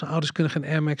betalen, of zijn ouders kunnen geen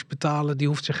Air Max betalen, die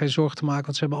hoeft zich geen zorgen te maken,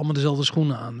 want ze hebben allemaal dezelfde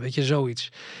schoenen aan. Weet je, zoiets.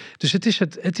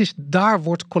 Dus daar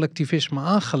wordt collectivisme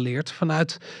aangeleerd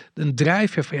vanuit een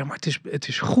drijfveer van, ja, maar het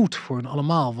is goed voor hen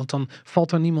allemaal, want dan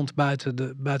valt er niemand buiten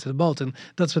de boot. En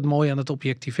dat is het mooie aan het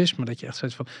objectivisme, dat je echt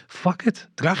zegt van, fuck it,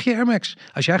 draag je Air Max.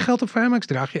 Als jij geld hebt voor Air Max,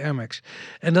 draag je Air Max.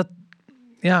 En dat,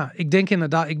 ja, ik denk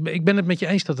inderdaad, ik ben het met je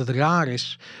eens dat het raar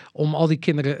is om al die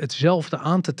kinderen hetzelfde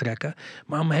aan te trekken.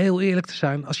 Maar om heel eerlijk te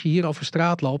zijn, als je hier over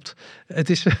straat loopt, het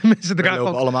is, mensen dragen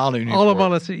lopen ook allemaal een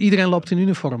uniform. Iedereen loopt in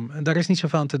uniform. En daar is niet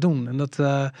zoveel aan te doen. En dat,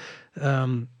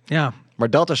 ja. Maar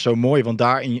dat is zo mooi, want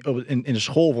daar in de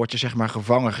school word je zeg maar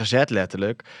gevangen gezet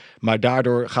letterlijk. Maar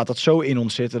daardoor gaat dat zo in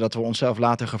ons zitten dat we onszelf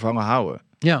later gevangen houden.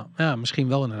 Ja, misschien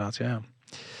wel inderdaad, ja.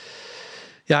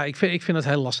 Ja, ik vind het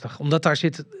heel lastig. Omdat daar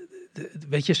zit,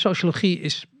 weet je, sociologie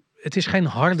is, het is geen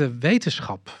harde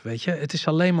wetenschap, weet je. Het is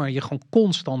alleen maar je gewoon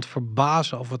constant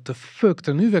verbazen over wat de fuck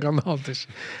er nu weer aan de hand is.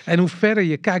 En hoe verder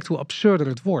je kijkt, hoe absurder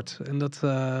het wordt. En dat,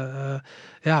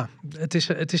 ja,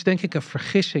 het is denk ik een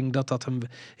vergissing dat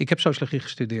ik heb sociologie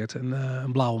gestudeerd en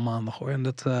een blauwe maandag hoor. En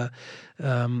dat,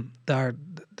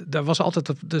 daar was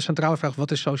altijd de centrale vraag,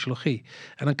 wat is sociologie?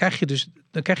 En dan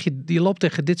krijg je loopt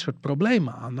tegen dit soort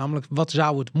problemen aan. Namelijk, wat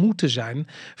zou het moeten zijn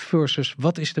versus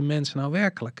wat is de mens nou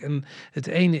werkelijk? En het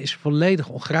ene is volledig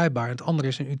ongrijpbaar, het andere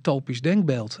is een utopisch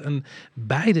denkbeeld. En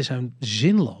beide zijn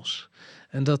zinloos.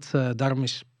 En daarom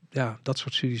is, ja, dat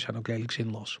soort studies zijn ook redelijk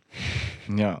zinloos.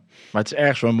 Ja, maar het is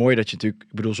ergens wel mooi dat je natuurlijk,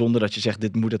 ik bedoel, zonder dat je zegt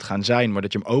dit moet het gaan zijn, maar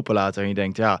dat je hem openlaat en je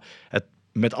denkt, ja,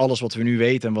 met alles wat we nu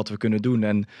weten en wat we kunnen doen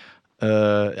en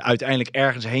uiteindelijk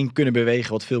ergens heen kunnen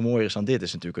bewegen wat veel mooier is dan dit,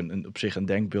 is natuurlijk op zich een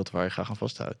denkbeeld waar je graag aan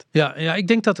vasthoudt. Ja, ik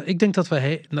denk dat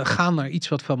we gaan naar iets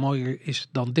wat veel mooier is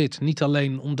dan dit. Niet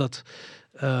alleen omdat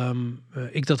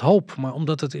ik dat hoop, maar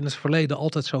omdat het in het verleden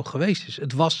altijd zo geweest is.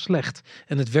 Het was slecht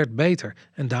en het werd beter.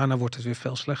 En daarna wordt het weer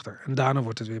veel slechter. En daarna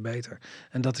wordt het weer beter.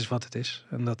 En dat is wat het is.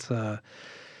 En dat,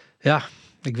 ja,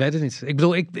 ik weet het niet. Ik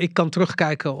bedoel, ik kan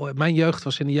terugkijken. Mijn jeugd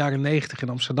was in de jaren 90 in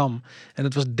Amsterdam. En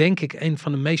het was denk ik een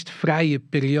van de meest vrije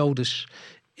periodes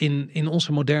in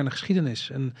onze moderne geschiedenis.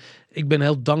 En ik ben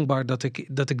heel dankbaar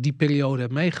dat ik die periode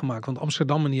heb meegemaakt. Want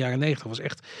Amsterdam in de jaren 90 was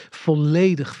echt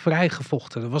volledig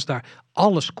vrijgevochten. Er was daar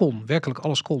alles kon, werkelijk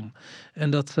alles kon.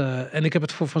 En ik heb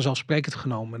het voor vanzelfsprekend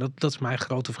genomen. En dat is mijn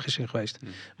grote vergissing geweest.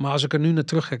 Maar als ik er nu naar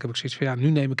terugkijk, heb ik zoiets van, ja, nu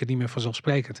neem ik het niet meer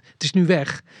vanzelfsprekend. Het is nu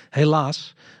weg,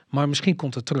 helaas. Maar misschien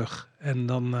komt het terug. En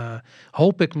dan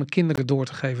hoop ik mijn kinderen door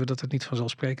te geven dat het niet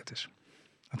vanzelfsprekend is.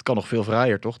 Het kan nog veel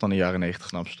vrijer, toch, dan de jaren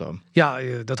 90 in Amsterdam? Ja,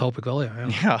 dat hoop ik wel, ja.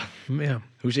 Ja.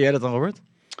 Hoe zie jij dat dan, Robert?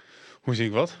 Hoe zie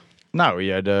ik wat?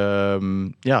 Nou,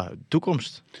 de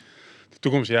toekomst. De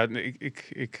toekomst, ja,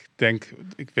 ik denk,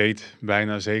 ik weet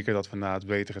bijna zeker dat we naar het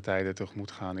betere tijden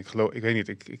tegemoet gaan. Ik weet niet,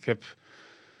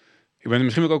 ik ben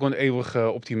misschien ook wel een eeuwige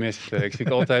optimist. Ik zie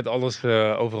altijd alles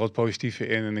overal het positieve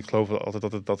in en ik geloof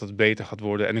altijd dat het beter gaat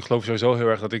worden. En ik geloof sowieso heel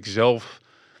erg dat ik zelf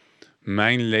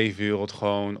mijn leefwereld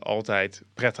gewoon altijd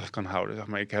prettig kan houden. Zeg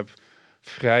maar, ik heb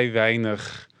vrij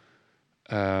weinig.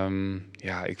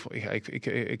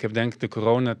 Ik heb denk ik de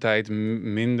coronatijd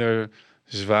minder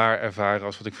zwaar ervaren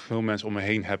als wat ik veel mensen om me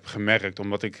heen heb gemerkt.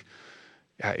 Omdat ik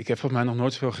heb volgens mij nog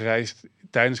nooit zoveel gereisd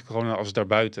tijdens corona als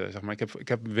daarbuiten. Zeg maar, ik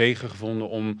heb wegen gevonden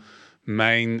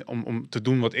om te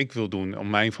doen wat ik wil doen, om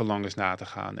mijn verlangens na te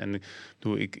gaan. En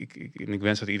ik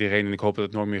wens dat iedereen, en ik hoop dat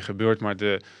het nooit meer gebeurt, maar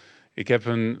ik heb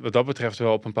wat dat betreft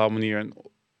wel op een bepaalde manier een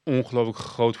ongelooflijk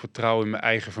groot vertrouwen in mijn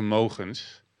eigen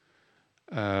vermogens.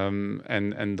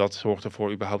 En dat zorgt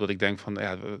ervoor überhaupt dat ik denk van,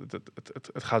 ja,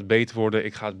 het gaat beter worden.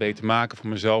 Ik ga het beter maken voor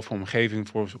mezelf, voor mijn omgeving,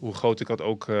 voor hoe groot ik dat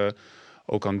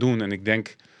ook kan doen. En ik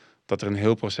denk dat er een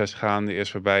heel proces gaande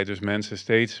is waarbij dus mensen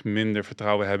steeds minder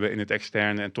vertrouwen hebben in het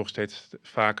externe en toch steeds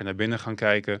vaker naar binnen gaan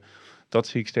kijken. Dat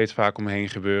zie ik steeds vaker om me heen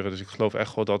gebeuren. Dus ik geloof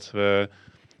echt wel dat we,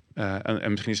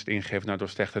 en misschien is het ingegeven door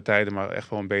slechte tijden, maar echt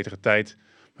wel een betere tijd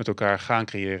met elkaar gaan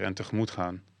creëren en tegemoet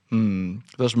gaan.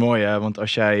 Dat is mooi, hè? Want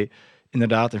als jij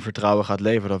inderdaad in vertrouwen gaat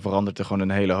leven, dan verandert er gewoon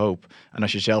een hele hoop. En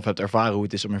als je zelf hebt ervaren hoe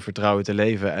het is om in vertrouwen te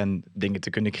leven en dingen te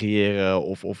kunnen creëren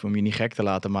of om je niet gek te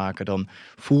laten maken, dan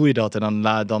voel je dat en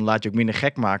dan laat je ook minder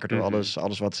gek maken door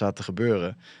alles wat staat te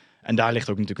gebeuren. En daar ligt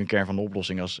ook natuurlijk een kern van de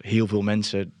oplossing als heel veel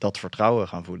mensen dat vertrouwen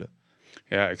gaan voelen.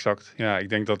 Ja, exact. Ja, ik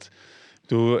denk dat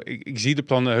Ik zie de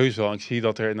plannen heus wel. Ik zie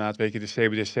dat er inderdaad, weet je, de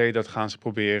CBDC, dat gaan ze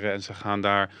proberen. En ze gaan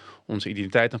daar onze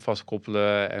identiteit aan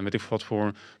vastkoppelen. En weet ik wat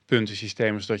voor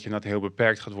puntensystemen, zodat je inderdaad heel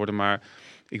beperkt gaat worden. Maar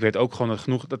ik weet ook gewoon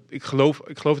ik geloof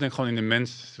denk ik gewoon in de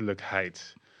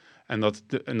menselijkheid. En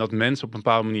dat mensen op een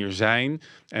bepaalde manier zijn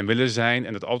en willen zijn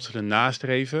en dat altijd zullen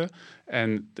nastreven.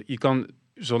 En je kan,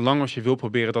 zolang als je wil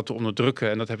proberen dat te onderdrukken,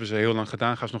 en dat hebben ze heel lang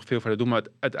gedaan, gaan ze nog veel verder doen. Maar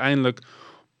uiteindelijk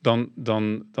dan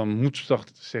moet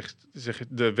zich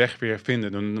de weg weer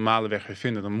vinden, de normale weg weer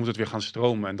vinden. Dan moet het weer gaan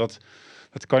stromen. En dat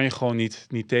kan je gewoon niet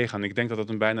tegengaan. Ik denk dat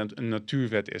dat bijna een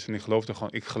natuurwet is. En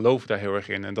ik geloof daar heel erg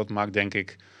in. En dat maakt, denk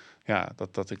ik,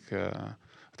 dat ik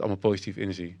het allemaal positief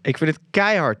inzie. Ik vind het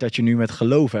keihard dat je nu met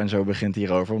geloven en zo begint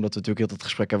hierover. Omdat we natuurlijk heel het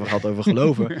gesprek hebben gehad over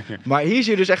geloven. Maar hier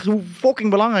zie je dus echt hoe fucking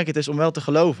belangrijk het is om wel te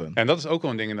geloven. En dat is ook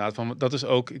wel een ding inderdaad. Dat is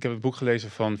ook, ik heb het boek gelezen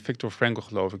van Viktor Frankl,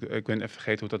 geloof ik. Ik ben even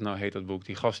vergeten hoe dat nou heet, dat boek.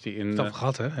 Die gast die in... Het over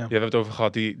gehad, hè? Ja. Ja, we hebben het over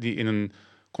gehad. Die in een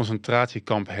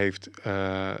concentratiekamp heeft.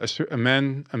 A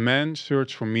man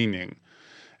search for meaning.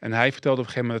 En hij vertelde op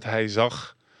een gegeven moment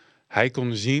dat hij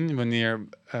kon zien wanneer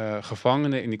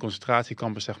gevangenen in die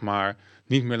concentratiekampen, zeg maar,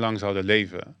 niet meer lang zouden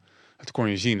leven. Dat kon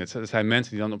je zien. Het zijn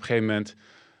mensen die dan op een gegeven moment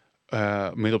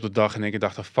midden op de dag in één keer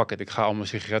dachten, fuck it, ik ga allemaal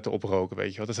sigaretten oproken,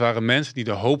 weet je wat. Het waren mensen die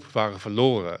de hoop waren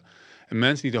verloren. En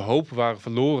mensen die de hoop waren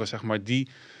verloren, zeg maar, die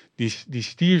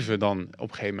stierven dan op een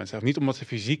gegeven moment. Zeg. Niet omdat ze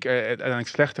fysiek er uiteindelijk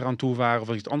slechter aan toe waren of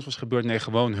dat iets anders was gebeurd. Nee,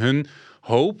 gewoon hun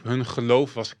hoop, hun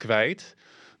geloof was kwijt.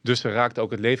 Dus ze raakten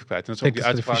ook het leven kwijt. En dat is ook die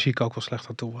uitspraak. De fysiek ook wel slecht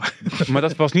aan toe. Maar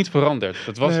dat was niet veranderd.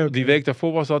 Dat was, Nee, okay. Die week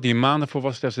daarvoor was dat, die maand daarvoor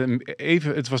was het.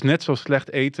 Het was net zo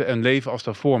slecht eten en leven als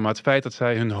daarvoor. Maar het feit dat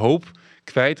zij hun hoop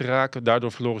kwijtraken,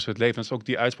 daardoor verloren ze het leven. Dat is ook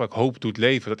die uitspraak, hoop doet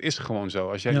leven. Dat is gewoon zo.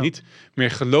 Als jij niet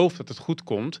meer gelooft dat het goed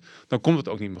komt, dan komt het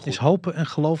ook niet meer goed. Is hopen en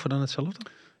geloven dan hetzelfde?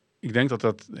 Ik denk dat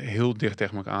dat heel dicht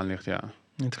tegen elkaar aan ligt, ja.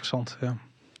 Interessant, ja.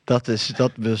 Dat is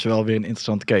wel weer een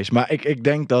interessante case. Maar ik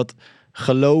denk dat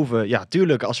geloven, ja,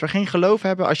 tuurlijk, als we geen geloof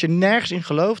hebben, als je nergens in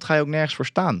gelooft, ga je ook nergens voor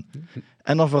staan.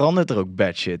 En dan verandert er ook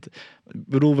bad shit. Ik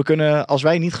bedoel, we kunnen, als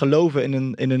wij niet geloven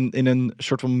in een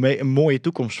soort van een mooie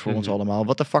toekomst voor ons allemaal,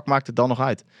 wat de fuck maakt het dan nog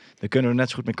uit? Dan kunnen we net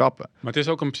zo goed mee kappen. Maar het is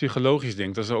ook een psychologisch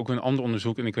ding. Dat is ook een ander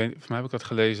onderzoek. En ik weet, voor mij heb ik dat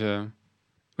gelezen,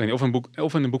 ik weet niet,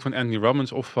 of in een boek van Anthony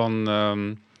Robbins of van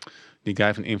die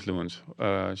guy van Influence,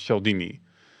 Cialdini.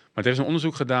 Maar er is een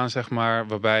onderzoek gedaan, zeg maar,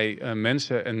 waarbij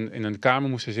mensen in een kamer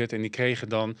moesten zitten en die kregen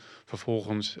dan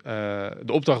vervolgens,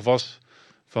 de opdracht was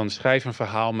van schrijf een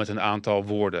verhaal met een aantal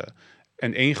woorden.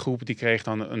 En één groep die kreeg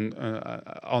dan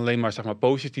alleen maar, zeg maar,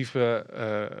 positieve,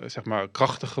 zeg maar,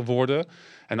 krachtige woorden.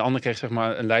 En de andere kreeg, zeg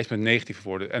maar, een lijst met negatieve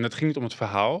woorden. En het ging niet om het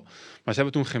verhaal, maar ze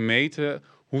hebben toen gemeten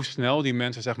hoe snel die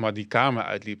mensen, zeg maar, die kamer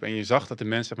uitliepen. En je zag dat de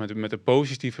mensen, zeg maar, met de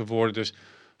positieve woorden dus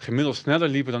gemiddeld sneller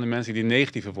liepen dan de mensen die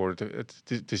negatieve woorden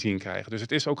te zien krijgen. Dus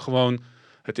het is ook gewoon,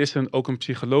 het is ook een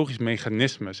psychologisch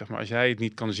mechanisme. Zeg maar. Als jij het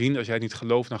niet kan zien, als jij het niet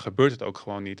gelooft, dan gebeurt het ook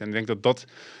gewoon niet. En ik denk dat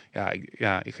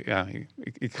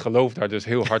ik geloof daar dus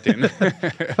heel hard in.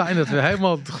 Fijn dat we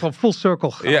helemaal gewoon full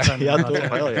circle gaan zijn. Ja, toch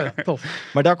wel, ja. Tof.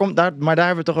 Maar daar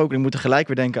hebben we toch ook, we moeten gelijk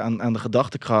weer denken aan de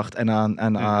gedachtekracht en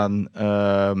aan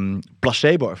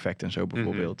placebo-effect en zo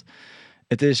bijvoorbeeld.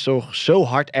 Het is toch zo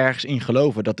hard ergens in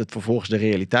geloven dat het vervolgens de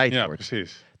realiteit wordt. Ja,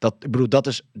 precies.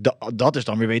 Dat is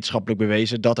dan weer wetenschappelijk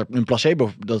bewezen dat er een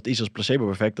placebo, dat het iets als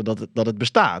placebo-effect, dat het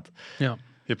bestaat. Ja. Je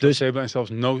hebt placebo en zelfs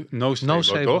nocebo,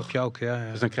 toch? Heb je ook, ja.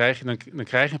 Dus dan krijg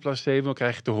je een placebo,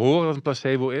 krijg je te horen dat het een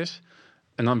placebo is.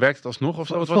 En dan werkt het alsnog of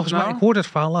zo? Volgens mij, ik hoorde het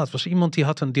verhaal laat. Was iemand die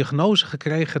had een diagnose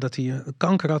gekregen dat hij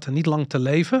kanker had en niet lang te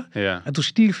leven. Ja. En toen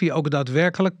stierf hij ook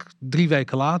daadwerkelijk 3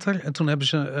 weken later. En toen hebben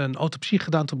ze een autopsie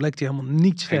gedaan. Toen bleek hij helemaal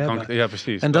niets te hebben. Ja,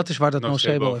 precies. En dat is waar dat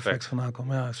nocebo-effect vandaan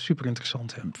komt. Ja, super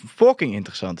interessant. Ja. Fucking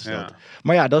interessant is dat.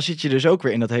 Maar ja, dan zit je dus ook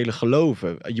weer in dat hele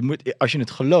geloven. Als je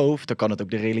het gelooft, dan kan het ook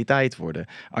de realiteit worden.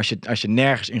 Als je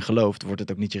nergens in gelooft, wordt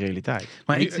het ook niet je realiteit.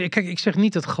 Maar ik zeg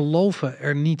niet dat geloven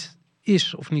er niet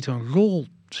is of niet een rol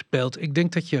speelt. Ik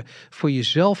denk dat je voor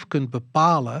jezelf kunt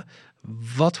bepalen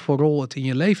wat voor rol het in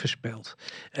je leven speelt.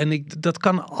 En dat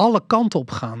kan alle kanten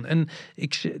op gaan. En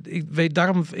ik weet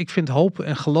daarom, ik vind hoop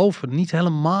en geloven niet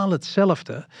helemaal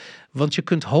hetzelfde. Want je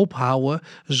kunt hoop houden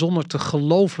zonder te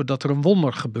geloven dat er een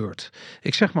wonder gebeurt.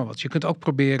 Ik zeg maar wat. Je kunt ook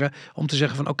proberen om te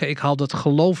zeggen van oké, ik haal dat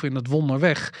geloven in dat wonder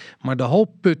weg. Maar de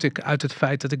hoop put ik uit het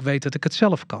feit dat ik weet dat ik het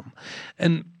zelf kan.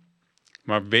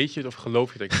 Maar weet je het of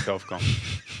geloof je dat je het zelf kan?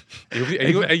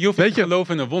 Je hoeft niet te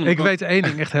geloven in een wonder. Ik weet één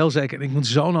ding echt heel zeker. Ik moet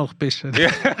zo nodig pissen.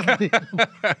 Ja.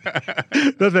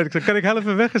 Dat weet ik. Dan kan ik heel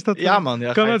even weg. Is dat? Ja man.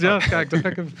 Ja, kan het? Ja, kijk. Dan ga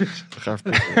ik even pissen. Ga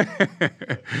even pissen.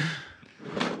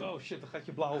 Oh shit, dan gaat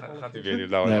je blauw. Gaat hij weer die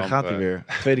blauwe Nee, lamp. gaat hij weer.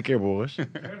 Tweede keer, Boris. Derde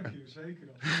keer, zeker.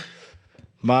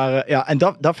 Maar en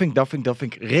dat vind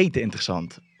ik rete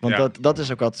interessant. Want dat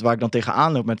is ook altijd waar ik dan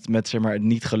tegenaan loop met zeg maar, het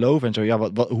niet geloven en zo. Ja,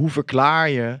 hoe verklaar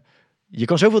je? Je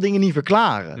kan zoveel dingen niet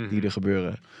verklaren die er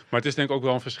gebeuren. Maar het is denk ik ook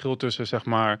wel een verschil tussen, zeg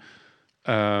maar,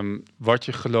 wat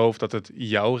je gelooft dat het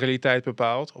jouw realiteit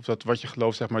bepaalt, of dat wat je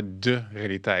gelooft, zeg maar, de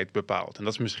realiteit bepaalt. En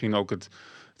dat is misschien ook het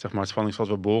spanningsveld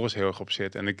waar Boris heel erg op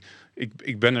zit. En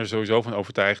ik ben er sowieso van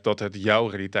overtuigd dat het jouw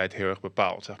realiteit heel erg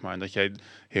bepaalt, zeg maar. En dat jij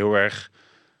heel erg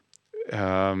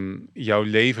jouw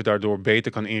leven daardoor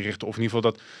beter kan inrichten. Of in ieder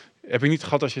geval dat... Heb je niet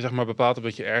gehad als je zeg maar bepaalt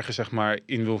dat je ergens zeg maar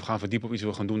in wil gaan verdiepen of iets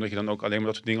wil gaan doen, dat je dan ook alleen maar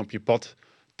dat soort dingen op je pad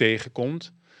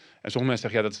tegenkomt? En sommige mensen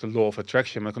zeggen, ja, dat is de law of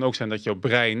attraction. Maar het kan ook zijn dat jouw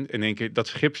brein in één keer dat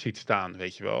schip ziet staan,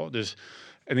 weet je wel. Dus,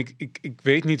 en ik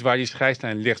weet niet waar die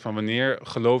scheidslijn ligt. Van wanneer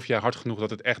geloof jij hard genoeg dat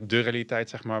het echt de realiteit,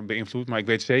 zeg maar, beïnvloedt. Maar ik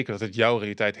weet zeker dat het jouw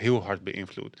realiteit heel hard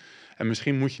beïnvloedt. En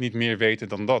misschien moet je niet meer weten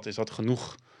dan dat. Is dat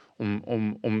genoeg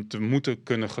om te moeten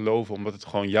kunnen geloven, omdat het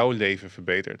gewoon jouw leven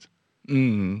verbetert?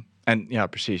 En ja,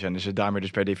 precies. En is het daarmee dus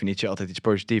per definitie altijd iets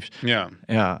positiefs.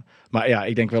 Ja. Maar ja,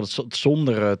 ik denk wel dat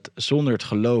zonder het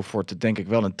geloof wordt het denk ik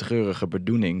wel een treurige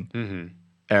bedoeling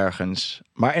ergens.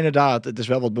 Maar inderdaad, het is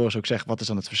wel wat Boris ook zegt. Wat is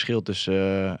dan het verschil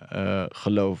tussen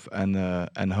geloof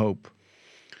en hoop?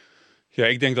 Ja,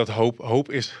 ik denk dat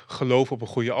hoop is geloof op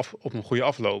een goede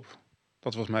afloop.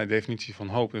 Dat was mijn definitie van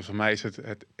hoop. Dus voor mij is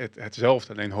het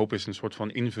hetzelfde. Alleen hoop is een soort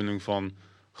van invulling van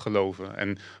geloven.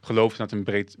 En geloof is net een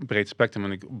breed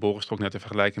spectrum. En Boris trok net te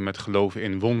vergelijken met geloven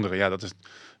in wonderen. Ja, dat is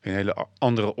een hele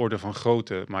andere orde van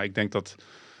grootte. Maar ik denk dat...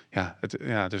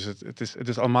 Het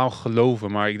is allemaal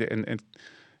geloven. Maar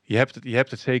je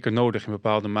hebt het zeker nodig in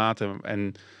bepaalde mate.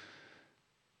 En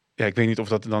ja, ik weet niet of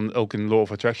dat dan ook een law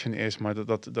of attraction is. Maar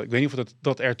ik weet niet of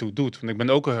dat ertoe doet. Want ik ben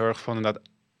ook heel erg van inderdaad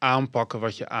aanpakken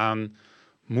wat je aan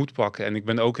moet pakken. En ik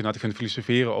ben ook inderdaad, ik vind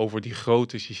filosoferen over die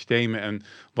grote systemen en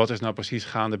wat is nou precies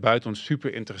gaande buiten ons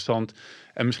super interessant.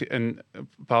 En misschien en op een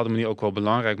bepaalde manier ook wel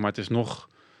belangrijk, maar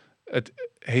het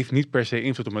heeft niet per se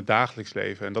invloed op mijn dagelijks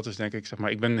leven. En dat is denk ik, zeg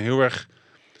maar, ik ben heel erg,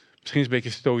 misschien is het een beetje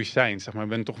stoïcijns, zeg maar. Ik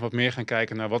ben toch wat meer gaan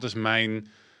kijken naar wat is mijn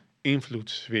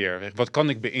invloedssfeer? Wat kan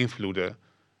ik beïnvloeden?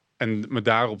 En me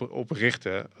daarop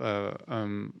richten,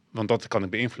 want dat kan ik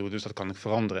beïnvloeden, dus dat kan ik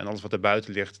veranderen. En alles wat er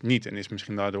buiten ligt niet en is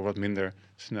misschien daardoor wat minder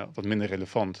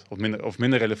relevant. Of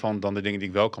minder relevant dan de dingen die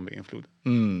ik wel kan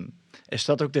beïnvloeden. Is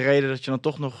dat ook de reden dat je dan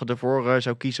toch nog ervoor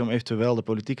zou kiezen om eventueel de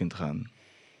politiek in te gaan?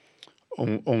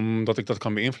 Omdat ik dat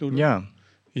kan beïnvloeden?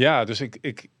 Ja, dus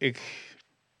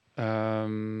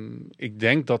ik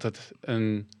denk dat het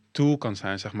een tool kan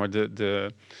zijn, zeg maar.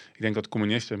 Ik denk dat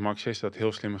communisten, Marxisten dat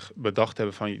heel slim bedacht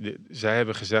hebben. Zij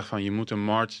hebben gezegd van je moet een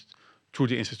march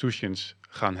through the institutions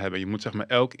gaan hebben. Je moet zeg maar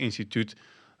elk instituut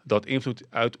dat invloed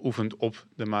uitoefent op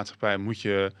de maatschappij moet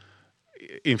je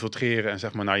infiltreren en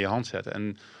zeg maar naar je hand zetten.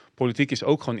 En politiek is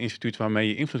ook gewoon een instituut waarmee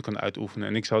je invloed kan uitoefenen.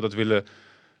 En ik zou dat willen,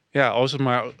 ja, als het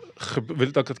maar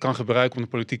wil dat ik het kan gebruiken om de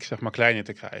politiek zeg maar kleiner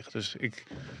te krijgen. Dus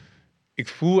ik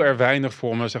voel er weinig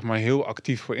voor me zeg maar heel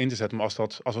actief voor in te zetten. Maar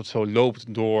als het zo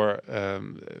loopt door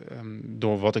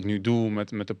wat ik nu doe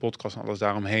met de podcast en alles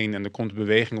daaromheen en er komt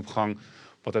beweging op gang,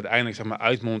 wat uiteindelijk zeg maar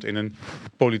uitmondt in een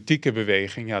politieke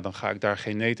beweging, ja, dan ga ik daar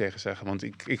geen nee tegen zeggen. Want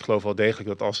ik geloof wel degelijk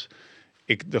dat als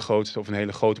ik de grootste of een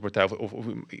hele grote partij of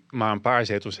maar een paar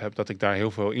zetels heb, dat ik daar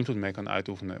heel veel invloed mee kan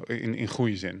uitoefenen in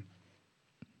goede zin.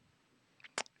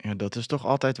 Ja, dat is toch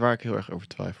altijd waar ik heel erg over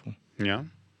twijfel. Ja.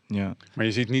 Ja. Maar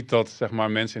je ziet niet dat zeg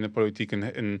maar mensen in de politiek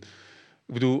ik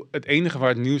bedoel, het enige waar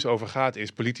het nieuws over gaat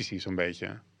is politici zo'n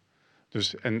beetje.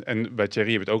 Dus en bij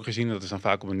Thierry heb je het ook gezien, dat is dan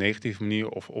vaak op een negatieve manier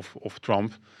of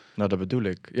Trump. Nou, dat bedoel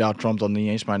ik. Ja, Trump dan niet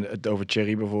eens, maar het over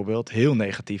Thierry bijvoorbeeld, heel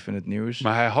negatief in het nieuws.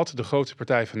 Maar hij had de grootste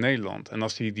partij van Nederland. En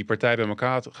als hij die partij bij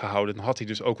elkaar had gehouden, dan had hij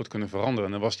dus ook wat kunnen veranderen.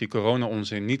 En dan was die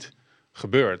corona-onzin niet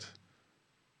gebeurd.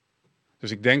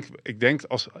 Dus ik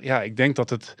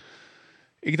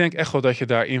denk echt wel dat je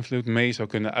daar invloed mee zou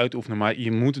kunnen uitoefenen. Maar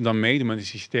je moet dan meedoen met een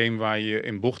systeem waar je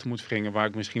in bochten moet wringen, waar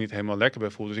ik misschien niet helemaal lekker bij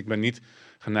voel. Dus ik ben niet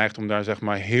geneigd om daar zeg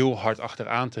maar heel hard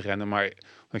achteraan te rennen. Maar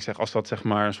ik zeg, als dat zeg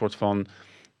maar een soort van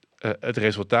het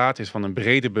resultaat is van een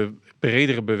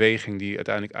bredere beweging die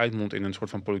uiteindelijk uitmondt in een soort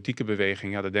van politieke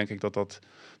beweging, ja, dan denk ik dan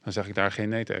zeg ik daar geen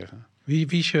nee tegen. Wie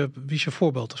is je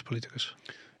voorbeeld als politicus?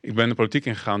 Ik ben de politiek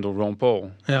ingegaan door Ron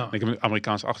Paul. Ja. Ik heb een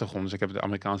Amerikaanse achtergrond, dus ik heb de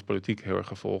Amerikaanse politiek heel erg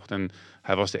gevolgd. En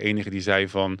hij was de enige die zei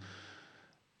van,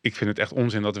 ik vind het echt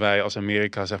onzin dat wij als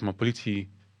Amerika zeg maar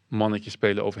politiemannetjes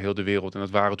spelen over heel de wereld. En dat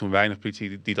waren toen weinig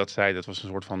politici die dat zeiden. Dat was een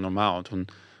soort van normaal. En toen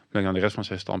ben ik naar de rest van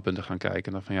zijn standpunten gaan kijken.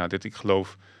 En dan van ja, ik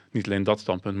geloof niet alleen dat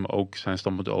standpunt, maar ook zijn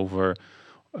standpunt over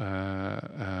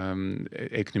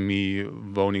economie,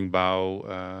 woningbouw,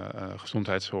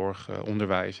 gezondheidszorg,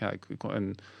 onderwijs. Ja,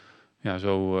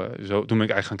 zo toen ben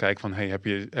ik eigenlijk gaan kijken van,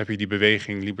 heb je die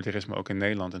beweging libertarisme ook in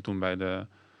Nederland? En toen bij de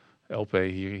LP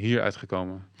hier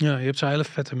uitgekomen. Ja, je hebt zo'n hele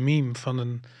vette meme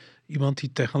van iemand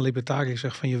die tegen een libertariër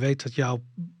zegt van je weet dat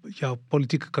jouw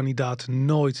politieke kandidaat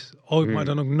nooit, ooit, maar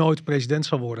dan ook nooit president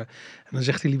zal worden. En dan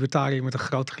zegt die libertariër met een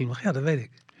grote glimlach, ja, dat weet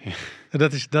ik. Ja. En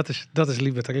dat is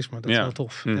libertarisme, dat is wel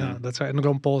tof. Ja, en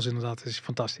Ron Paul is inderdaad, dat is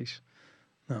fantastisch.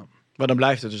 Nou. Maar dan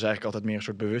blijft het dus eigenlijk altijd meer een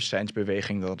soort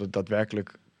bewustzijnsbeweging dat het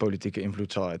daadwerkelijk politieke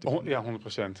invloed zal uitoefenen. Ja,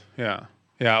 100%. Ja.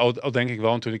 Ja, al denk ik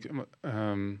wel natuurlijk.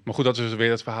 Maar goed, dat is dus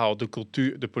weer het verhaal.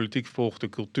 De politiek volgt de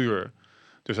cultuur.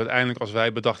 Dus uiteindelijk als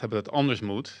wij bedacht hebben dat het anders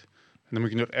moet, dan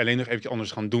moet je alleen nog eventjes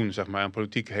anders gaan doen, zeg maar. En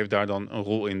politiek heeft daar dan een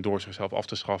rol in door zichzelf af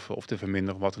te schaffen of te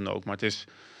verminderen, wat dan ook. Maar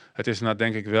het is nou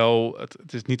denk ik wel,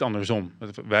 het is niet andersom.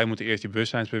 Wij moeten eerst die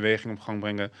bewustzijnsbeweging op gang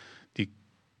brengen, die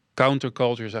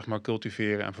counterculture, zeg maar,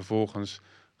 cultiveren en vervolgens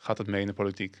gaat het mee in de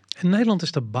politiek. En Nederland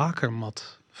is de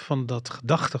bakermat van dat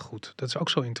gedachtegoed. Dat is ook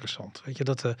zo interessant. Weet je,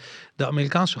 dat de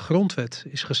Amerikaanse grondwet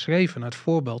is geschreven naar het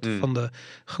voorbeeld van de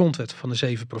grondwet van de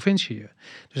 7 provinciën.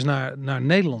 Dus naar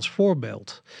Nederlands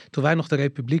voorbeeld. Toen wij nog de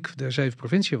Republiek der 7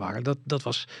 provinciën waren, dat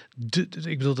was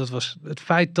dat was het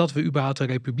feit dat we überhaupt een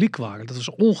republiek waren. Dat was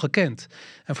ongekend.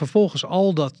 En vervolgens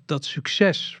al dat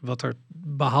succes wat er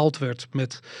behaald werd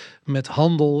met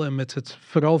handel en met het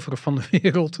veroveren van de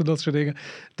wereld en dat soort dingen.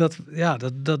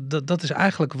 Dat is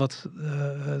eigenlijk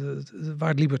waar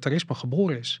het libertarisme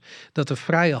geboren is. Dat de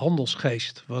vrije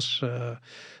handelsgeest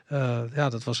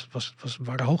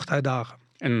waren hoogtijdagen.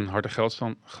 En een harde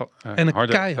geldstand. En een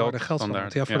keiharde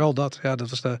geldstandaard. Ja, vooral dat. Ja, dat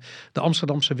was de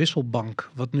Amsterdamse wisselbank.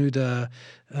 Wat nu het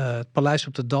Paleis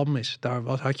op de Dam is. Daar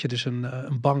had je dus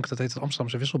een bank, dat heet het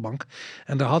Amsterdamse wisselbank.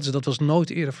 En daar hadden ze, dat was nooit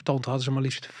eerder vertoond, hadden ze maar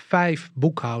liefst 5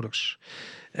 boekhouders.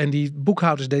 En die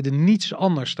boekhouders deden niets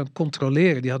anders dan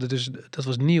controleren. Die hadden dus, dat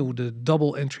was nieuw, de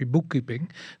double entry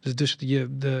bookkeeping. Dus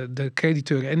de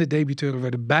crediteuren en de debiteuren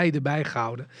werden beide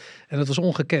bijgehouden. En dat was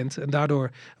ongekend. En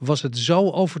daardoor was het zo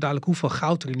overduidelijk hoeveel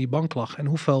goud er in die bank lag. En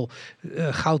hoeveel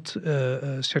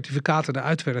goudcertificaten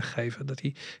eruit werden gegeven. Dat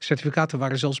die certificaten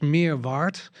waren zelfs meer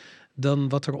waard dan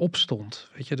wat erop stond.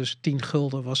 Weet je, dus 10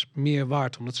 gulden was meer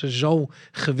waard, omdat ze zo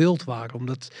gewild waren.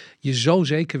 Omdat je zo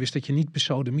zeker wist dat je niet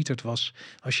besodemieterd was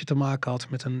als je te maken had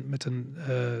met een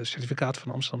certificaat van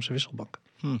de Amsterdamse wisselbank.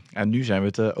 En nu zijn we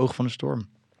het oog van de storm.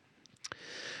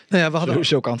 Nou ja, we hadden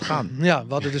zo kan het gaan. Ja,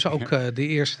 we hadden dus ook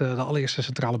de allereerste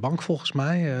centrale bank volgens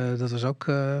mij. Dat was ook,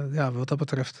 wat dat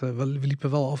betreft, we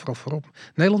liepen wel overal voorop.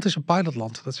 Nederland is een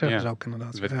pilotland, dat zeggen ze ook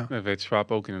inderdaad. Dat weet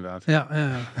Schwab ook inderdaad.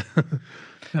 Ja.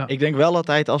 Ja. Ik denk wel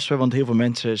altijd want heel veel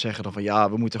mensen zeggen dan van ja,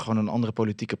 we moeten gewoon een andere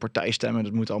politieke partij stemmen.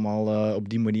 Dat moet allemaal op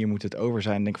die manier moet het over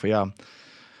zijn. Ik denk van ja,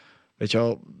 weet je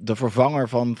wel, de vervanger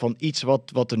van iets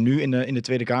wat er nu in de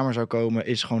Tweede Kamer zou komen,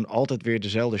 is gewoon altijd weer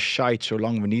dezelfde shite,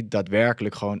 zolang we niet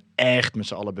daadwerkelijk gewoon echt met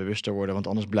z'n allen bewuster worden. Want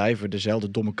anders blijven we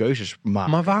dezelfde domme keuzes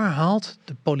maken. Maar waar haalt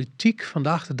de politiek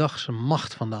vandaag de dag zijn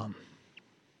macht vandaan?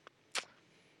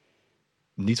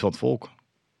 Niet van het volk.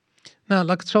 Nou,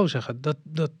 laat ik het zo zeggen.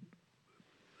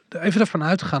 Even ervan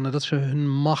uitgaande dat ze hun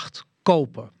macht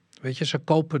kopen. Weet je, ze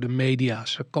kopen de media,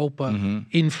 ze kopen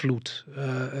invloed.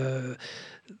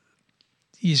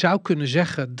 Je zou kunnen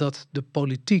zeggen dat de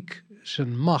politiek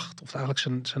zijn macht, of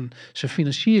eigenlijk zijn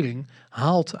financiering,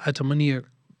 haalt uit de manier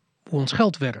hoe ons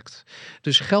geld werkt.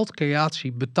 Dus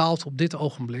geldcreatie betaalt op dit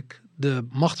ogenblik de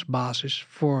machtsbasis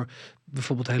voor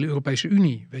bijvoorbeeld de hele Europese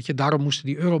Unie. Weet je, daarom moesten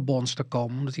die eurobonds er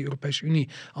komen, omdat die Europese Unie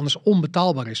anders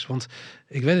onbetaalbaar is. Want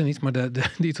ik weet het niet, maar de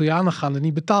Italianen gaan het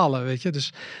niet betalen, weet je.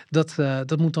 Dus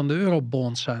dat moet dan de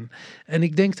eurobonds zijn. En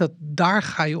ik denk dat daar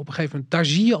ga je op een gegeven moment, daar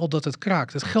zie je al dat het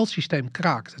kraakt. Het geldsysteem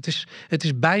kraakt. Het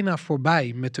is bijna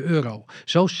voorbij met de euro.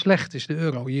 Zo slecht is de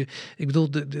euro. Ik bedoel,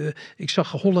 ik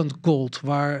zag Holland Gold,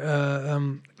 waar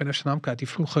ik ben even zijn naam kwijt, die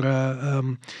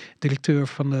vroegere directeur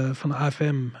van de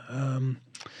AFM.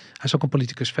 Hij is ook een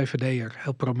politicus, VVD'er,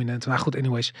 heel prominent. Nou goed,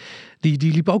 anyways.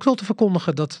 Die liep ook wel te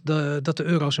verkondigen dat de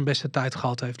euro zijn beste tijd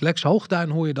gehad heeft. Lex Hoogduin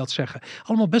hoor je dat zeggen.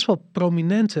 Allemaal best wel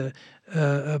prominente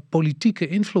politieke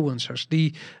influencers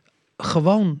die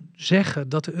gewoon zeggen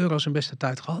dat de euro zijn beste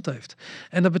tijd gehad heeft.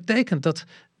 En dat betekent dat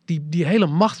die hele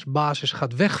machtsbasis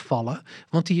gaat wegvallen,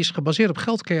 want die is gebaseerd op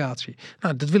geldcreatie.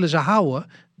 Nou, dat willen ze houden,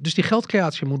 dus die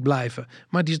geldcreatie moet blijven.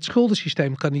 Maar het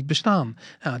schuldensysteem kan niet bestaan.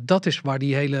 Nou, dat is waar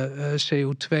die hele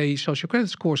CO2 social credit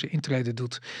scores intreden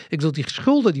doet. Ik bedoel, die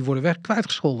schulden die worden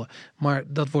kwijtgescholden, maar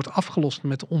dat wordt afgelost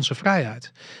met onze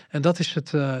vrijheid. En dat is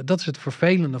het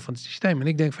vervelende van het systeem. En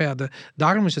ik denk van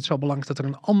daarom is het zo belangrijk dat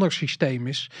er een ander systeem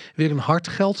is, weer een hard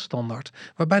geldstandaard,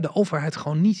 waarbij de overheid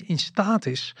gewoon niet in staat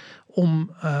is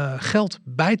om geld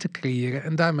bij te creëren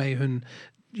en daarmee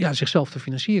zichzelf te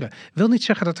financieren. Wil niet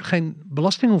zeggen dat er geen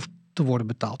belasting hoeft te worden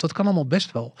betaald. Dat kan allemaal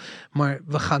best wel. Maar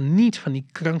we gaan niet van die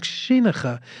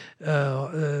krankzinnige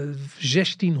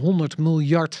 1600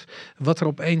 miljard wat er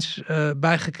opeens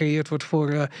bijgecreëerd wordt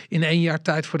voor in 1 jaar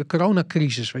tijd voor de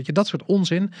coronacrisis. Weet je, dat soort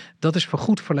onzin, dat is voor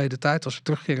goed verleden tijd als we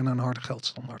terugkeren naar een harde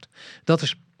geldstandaard. Dat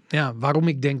is waarom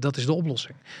ik denk dat is de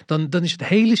oplossing. Dan is het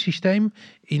hele systeem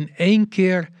in 1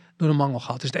 keer door de mangel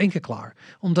gehad. Is het 1 keer klaar.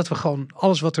 Omdat we gewoon,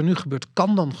 alles wat er nu gebeurt,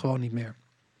 kan dan gewoon niet meer.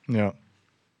 Ja.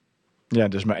 Ja,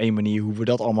 dus maar 1 manier hoe we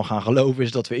dat allemaal gaan geloven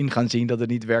is dat we in gaan zien dat het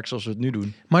niet werkt zoals we het nu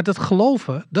doen. Maar dat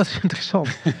geloven, dat is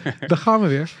interessant. Daar gaan we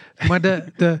weer. Maar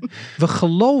we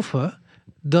geloven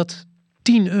dat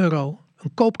 10 euro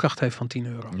een koopkracht heeft van 10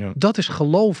 euro. Ja. Dat is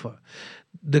geloven.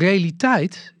 De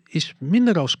realiteit is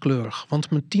minder rooskleurig. Want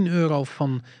mijn 10 euro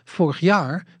van vorig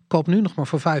jaar koopt nu nog maar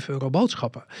voor 5 euro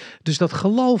boodschappen. Dus dat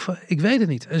geloven, ik weet het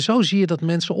niet. En zo zie je dat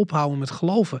mensen ophouden met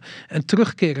geloven. En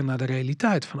terugkeren naar de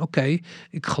realiteit. Van oké,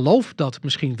 ik geloof dat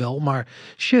misschien wel. Maar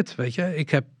shit, weet je. Ik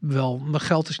heb wel, mijn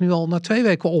geld is nu al na 2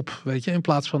 weken op. Weet je, in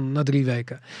plaats van na 3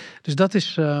 weken. Dus dat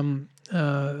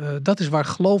is waar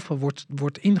geloven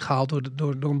wordt ingehaald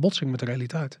door een botsing met de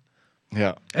realiteit.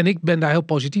 Ja. En ik ben daar heel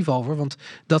positief over, want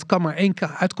dat kan maar 1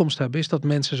 uitkomst hebben, is dat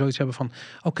mensen zoiets hebben van,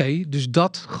 oké, dus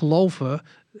dat geloven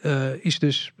is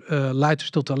dus leidt dus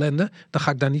tot ellende, dan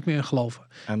ga ik daar niet meer in geloven.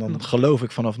 En dan geloof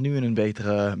ik vanaf nu in een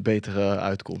betere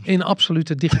uitkomst. In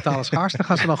absolute digitale schaarste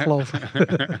gaan ze dan geloven.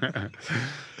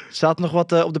 Staat er nog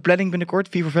wat op de planning binnenkort?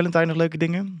 4 voor Valentine, nog leuke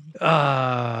dingen?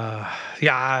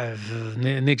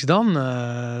 Niks dan.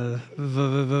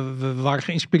 We waren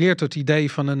geïnspireerd door het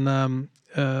idee van een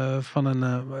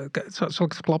zal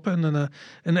ik het klappen?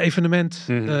 Een evenement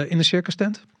in een circus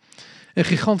tent. Een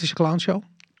gigantische clownshow.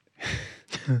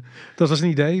 Dat was een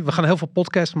idee. We gaan heel veel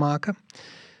podcasts maken.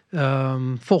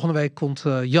 Volgende week komt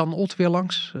Jan Ott weer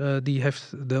langs. Die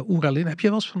heeft de Oeralinda. Heb je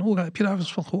daar wel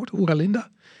eens van gehoord? Oeralinda?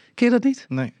 Ken je dat niet?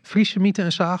 Nee. Friese mythen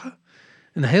en zagen.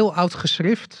 Een heel oud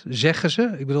geschrift, zeggen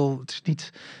ze. Ik bedoel, het is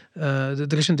niet.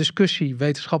 Er is een discussie,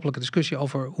 wetenschappelijke discussie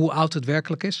over hoe oud het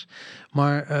werkelijk is.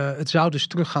 Maar het zou dus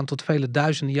teruggaan tot vele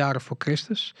duizenden jaren voor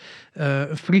Christus.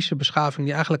 Een Friese beschaving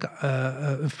die eigenlijk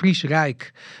een Fries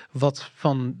rijk, wat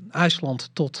van IJsland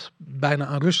tot bijna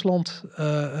aan Rusland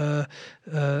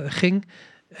ging.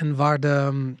 En waar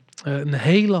een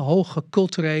hele hoge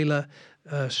culturele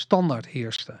standaard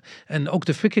heerste. En ook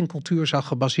de vikingcultuur zou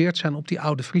gebaseerd zijn op die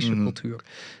oude Friese cultuur.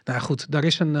 Nou goed, er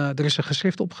is een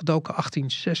geschrift opgedoken,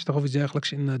 1860 of iets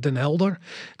dergelijks in Den Helder.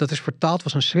 Dat is vertaald,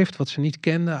 was een schrift wat ze niet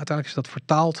kenden. Uiteindelijk is dat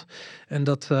vertaald. En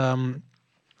dat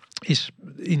is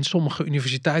in sommige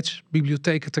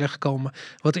universiteitsbibliotheken terechtgekomen.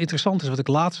 Wat interessant is, wat ik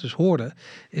laatst dus hoorde,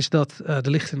 is dat er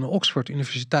ligt in de Oxford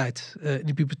Universiteit, in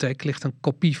de bibliotheek, ligt een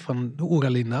kopie van de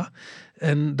Oeralinda.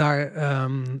 En daar,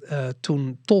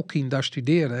 toen Tolkien daar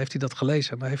studeerde, heeft hij dat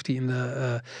gelezen. En daar heeft hij in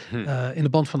de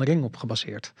Band van de Ring op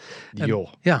gebaseerd.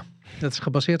 Joh. Ja, dat is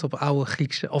gebaseerd op oude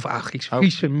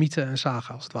Friese mythen en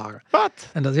zagen, als het ware. Wat?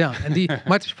 En dat, ja,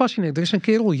 maar het is fascinerend. Er is een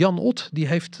kerel, Jan Ott, die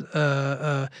heeft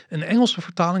een Engelse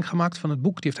vertaling gemaakt van het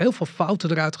boek. Die heeft heel veel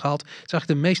fouten eruit gehaald. Het is eigenlijk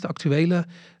de meest actuele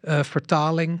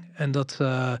vertaling. En dat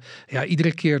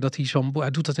iedere keer dat hij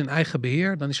doet dat in eigen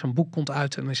beheer. Dan is zo'n boek komt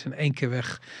uit en dan is het in 1 keer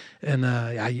weg. En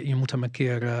je moet hem een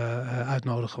keer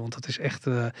uitnodigen. Want dat is echt,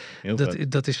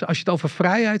 dat is, als je het over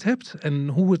vrijheid hebt en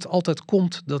hoe het altijd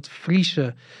komt dat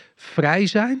Friese vrij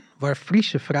zijn, waar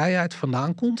Friese vrijheid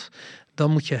vandaan komt,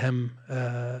 dan moet je hem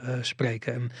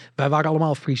spreken. En wij waren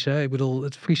allemaal Fries, hè? Ik bedoel,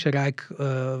 het Friese Rijk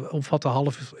omvatte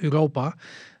half Europa.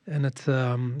 En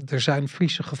er zijn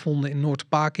Friesen gevonden in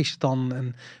Noord-Pakistan.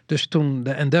 En dus toen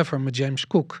de Endeavour met James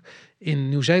Cook in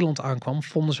Nieuw-Zeeland aankwam,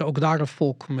 vonden ze ook daar een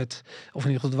volk met, of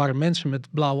in ieder geval, het waren mensen met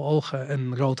blauwe ogen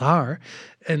en rood haar.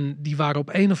 En die waren op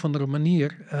een of andere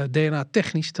manier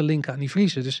DNA-technisch te linken aan die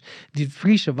Friesen. Dus die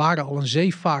Friesen waren al een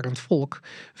zeevarend volk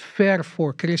ver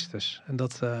voor Christus. En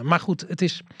maar goed, het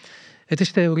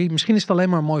is theorie. Misschien is het alleen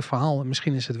maar een mooi verhaal en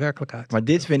misschien is het werkelijkheid. Maar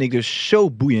dit vind ik dus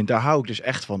zo boeiend. Daar hou ik dus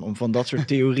echt van. Om van dat soort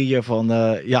theorieën van,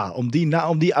 om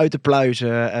die uit te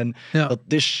pluizen. En dat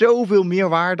is zoveel meer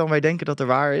waar dan wij denken dat er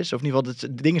waar is. Of in ieder geval,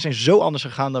 de dingen zijn zo anders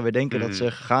gegaan dan wij denken dat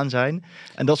ze gegaan zijn.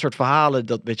 En dat soort verhalen,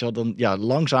 dat weet je wel, dan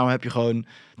langzaam heb je gewoon.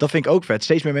 Dat vind ik ook vet.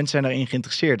 Steeds meer mensen zijn daarin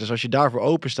geïnteresseerd. Dus als je daarvoor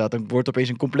open staat, dan wordt opeens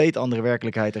een compleet andere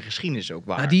werkelijkheid en geschiedenis ook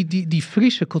waar. Nou, die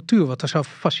Friese cultuur, wat er zo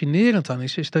fascinerend aan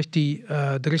is dat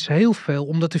er is heel veel,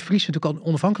 omdat de Friesen natuurlijk al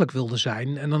onafhankelijk wilden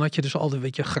zijn. En dan had je dus al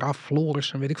Graaf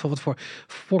Floris en weet ik veel wat voor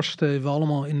vorsten we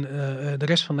allemaal in de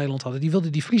rest van Nederland hadden. Die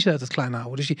wilden die Friesen uit het klein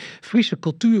houden. Dus die Friese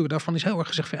cultuur, daarvan is heel erg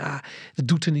gezegd van, dat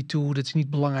doet er niet toe, dat is niet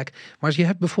belangrijk. Maar je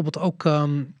hebt bijvoorbeeld ook,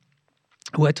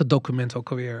 hoe heet dat document ook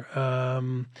alweer?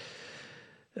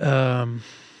 Het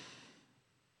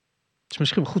is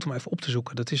misschien wel goed om even op te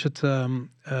zoeken. Dat is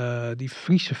die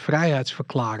Friese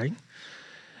vrijheidsverklaring.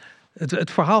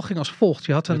 Het verhaal ging als volgt.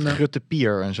 Je had Met Grutte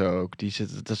Pier en zo ook.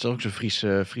 Dat is ook zo'n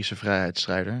Friese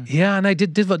vrijheidsstrijder. Ja, nee,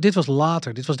 dit was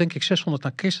later. Dit was denk ik 600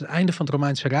 na Christus, het einde van het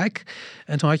Romeinse Rijk.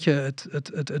 En toen had je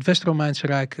het West-Romeinse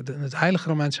Rijk, het Heilige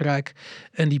Romeinse Rijk.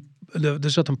 En er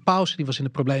zat een paus die was in de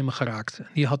problemen geraakt.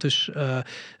 Die had dus,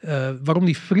 waarom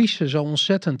die Friesen zo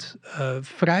ontzettend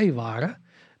vrij waren.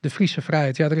 De Friese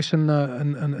vrijheid. Ja, er is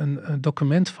een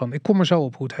document van. Ik kom er zo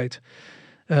op hoe het heet.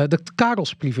 Het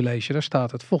Karelsprivilege, daar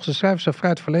staat het. Volgens de schrijvers zou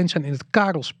vrijheid verleend zijn in het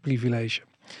Karelsprivilege.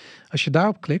 Als je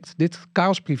daarop klikt, dit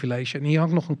Karelsprivilege, en hier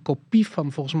hangt nog een kopie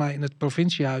van volgens mij in het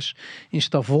provinciehuis in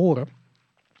Stavoren.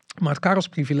 Maar het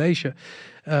Karelsprivilege,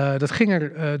 dat ging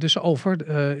er dus over,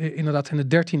 inderdaad in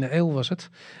de 13e eeuw was het,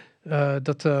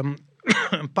 dat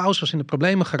een paus was in de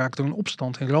problemen geraakt door een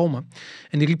opstand in Rome.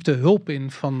 En die riep de hulp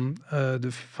in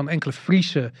van enkele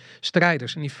Friese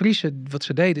strijders. En die Friesen, wat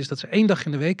ze deden, is dat ze 1 dag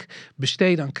in de week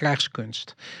besteden aan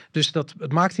krijgskunst. Dus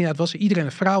het maakte niet uit, was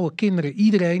iedereen, vrouwen, kinderen,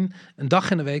 iedereen, een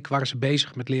dag in de week waren ze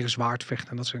bezig met leren zwaardvechten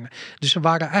en dat soort dingen. Dus ze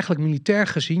waren eigenlijk militair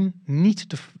gezien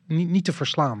niet te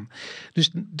verslaan. Dus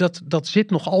dat zit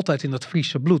nog altijd in dat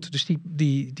Friese bloed. Dus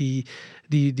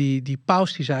die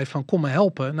paus die zei van kom me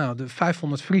helpen. Nou, de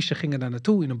 500 Friesen gingen daar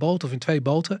naartoe in een boot of in 2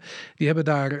 boten. Die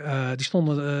hebben die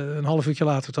stonden een half uurtje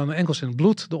later dan enkels in het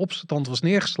bloed. De opstand was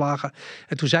neergeslagen.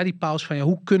 En toen zei die paus van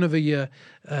hoe kunnen we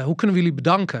jullie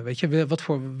bedanken? Weet je, willen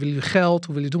jullie geld?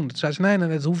 Hoe wil je doen? Toen zei ze nee,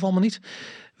 dat hoeft allemaal niet.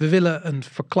 We willen een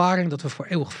verklaring dat we voor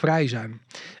eeuwig vrij zijn.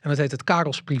 En dat heet het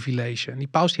Karelsprivilege. En die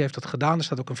paus die heeft dat gedaan. Er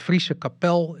staat ook een Friese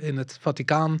kapel in het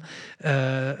Vaticaan.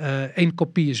 1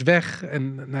 kopie is weg.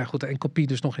 En nou goed, 1 kopie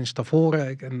dus nog in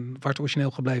Stavoren. En waar het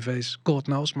origineel gebleven is, God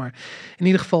knows. Maar in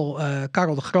ieder geval,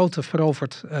 Karel de Grote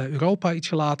verovert Europa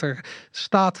ietsje later.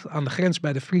 Staat aan de grens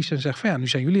bij de Friesen en zegt van nu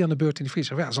zijn jullie aan de beurt in de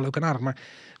Friesen. Ja, dat is leuk en aardig. Maar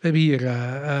we hebben hier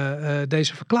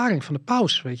deze verklaring van de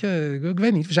paus. Weet je, ik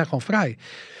weet niet, we zijn gewoon vrij.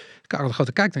 Karel de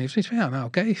Grote kijkt en heeft zoiets van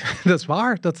oké, dat is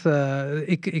waar.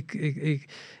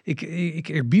 Ik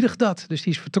eerbiedig dat. Dus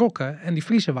die is vertrokken en die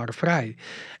Friesen waren vrij.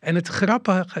 En het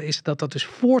grappige is dat dus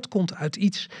voortkomt uit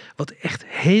iets wat echt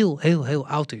heel, heel, heel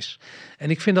oud is. En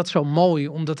ik vind dat zo mooi,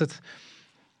 omdat het,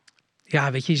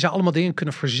 weet je zou allemaal dingen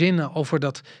kunnen verzinnen over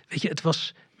dat, weet je, het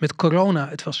was met corona,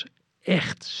 het was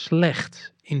echt slecht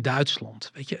in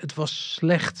Duitsland, weet je, het was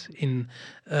slecht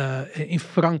in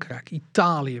Frankrijk,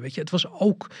 Italië, weet je, het was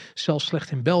ook zelfs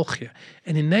slecht in België.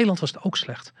 En in Nederland was het ook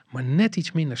slecht, maar net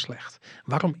iets minder slecht.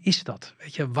 Waarom is dat?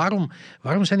 Weet je,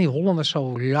 waarom zijn die Hollanders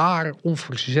zo raar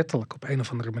onverzettelijk op een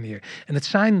of andere manier? En het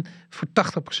zijn voor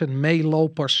 80%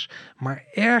 meelopers, maar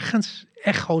ergens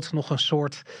echoot nog een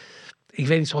soort, ik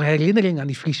weet niet, zo'n herinnering aan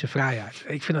die Friese vrijheid.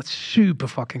 Ik vind dat super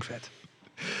fucking vet.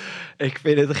 Ik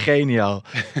vind het geniaal.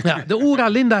 Ja, de Oera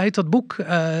Linda heet dat boek.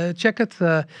 Check het.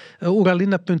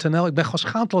 Oeralinda.nl. Ik ben gewoon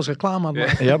schaamteloos reclame aan het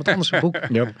maken. Ja. Met anders een boek.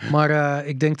 Yep. Maar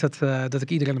ik denk dat ik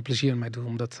iedereen een plezier mee doe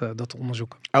om dat te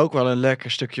onderzoeken. Ook wel een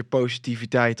lekker stukje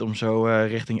positiviteit om zo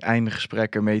richting einde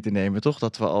gesprekken mee te nemen, toch?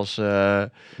 Dat we als...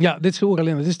 Ja, dit is de Oera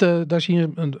Linda. Daar zie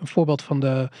je een voorbeeld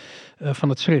van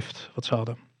het schrift wat ze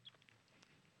hadden.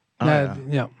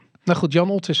 Ja. Nou goed, Jan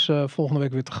Ott is volgende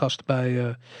week weer te gast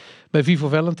bij Vivo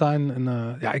Valentine.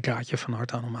 En ik raad je van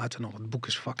harte aan om uit te nodigen. Het boek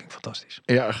is fucking fantastisch.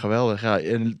 Ja, geweldig. Ja,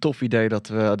 een tof idee dat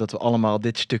we allemaal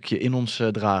dit stukje in ons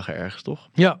dragen ergens, toch?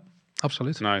 Ja,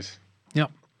 absoluut. Nice. Ja.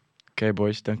 Oké,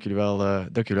 boys, dank jullie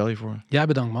wel hiervoor. Jij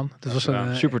bedankt, man. Dat was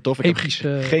een super tof. Ik epische...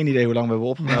 heb geen idee hoe lang we hebben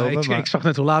opgenomen. Ik zag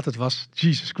net hoe laat het was.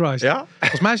 Jesus Christ. Ja?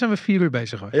 Volgens mij zijn we 4 uur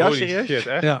bezig geweest. Ja, Holy serieus? shit,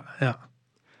 echt? Ja.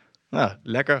 Nou,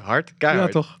 lekker, hard,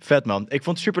 keihard. Ja, toch? Vet, man. Ik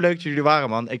vond het super leuk dat jullie er waren,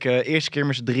 man. Eerste keer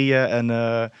met z'n drieën en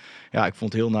ik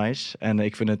vond het heel nice. En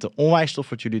ik vind het onwijs tof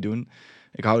wat jullie doen.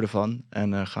 Ik hou ervan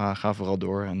en ga vooral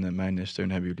door. En mijn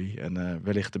steun hebben jullie. En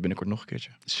wellicht binnenkort nog een keertje.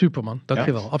 Super, man.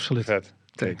 Dankjewel. Absoluut. Vet.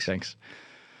 Thanks.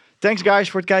 Thanks guys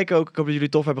voor het kijken ook. Ik hoop dat jullie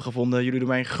het tof hebben gevonden. Jullie doen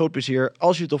mij een groot plezier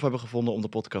als jullie het tof hebben gevonden om de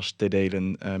podcast te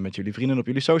delen met jullie vrienden op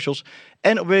jullie socials.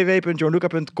 En op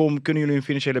www.johnluca.com kunnen jullie een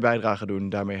financiële bijdrage doen.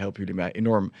 Daarmee helpen jullie mij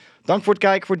enorm. Dank voor het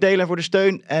kijken, voor het delen en voor de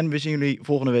steun. En we zien jullie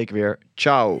volgende week weer.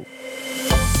 Ciao.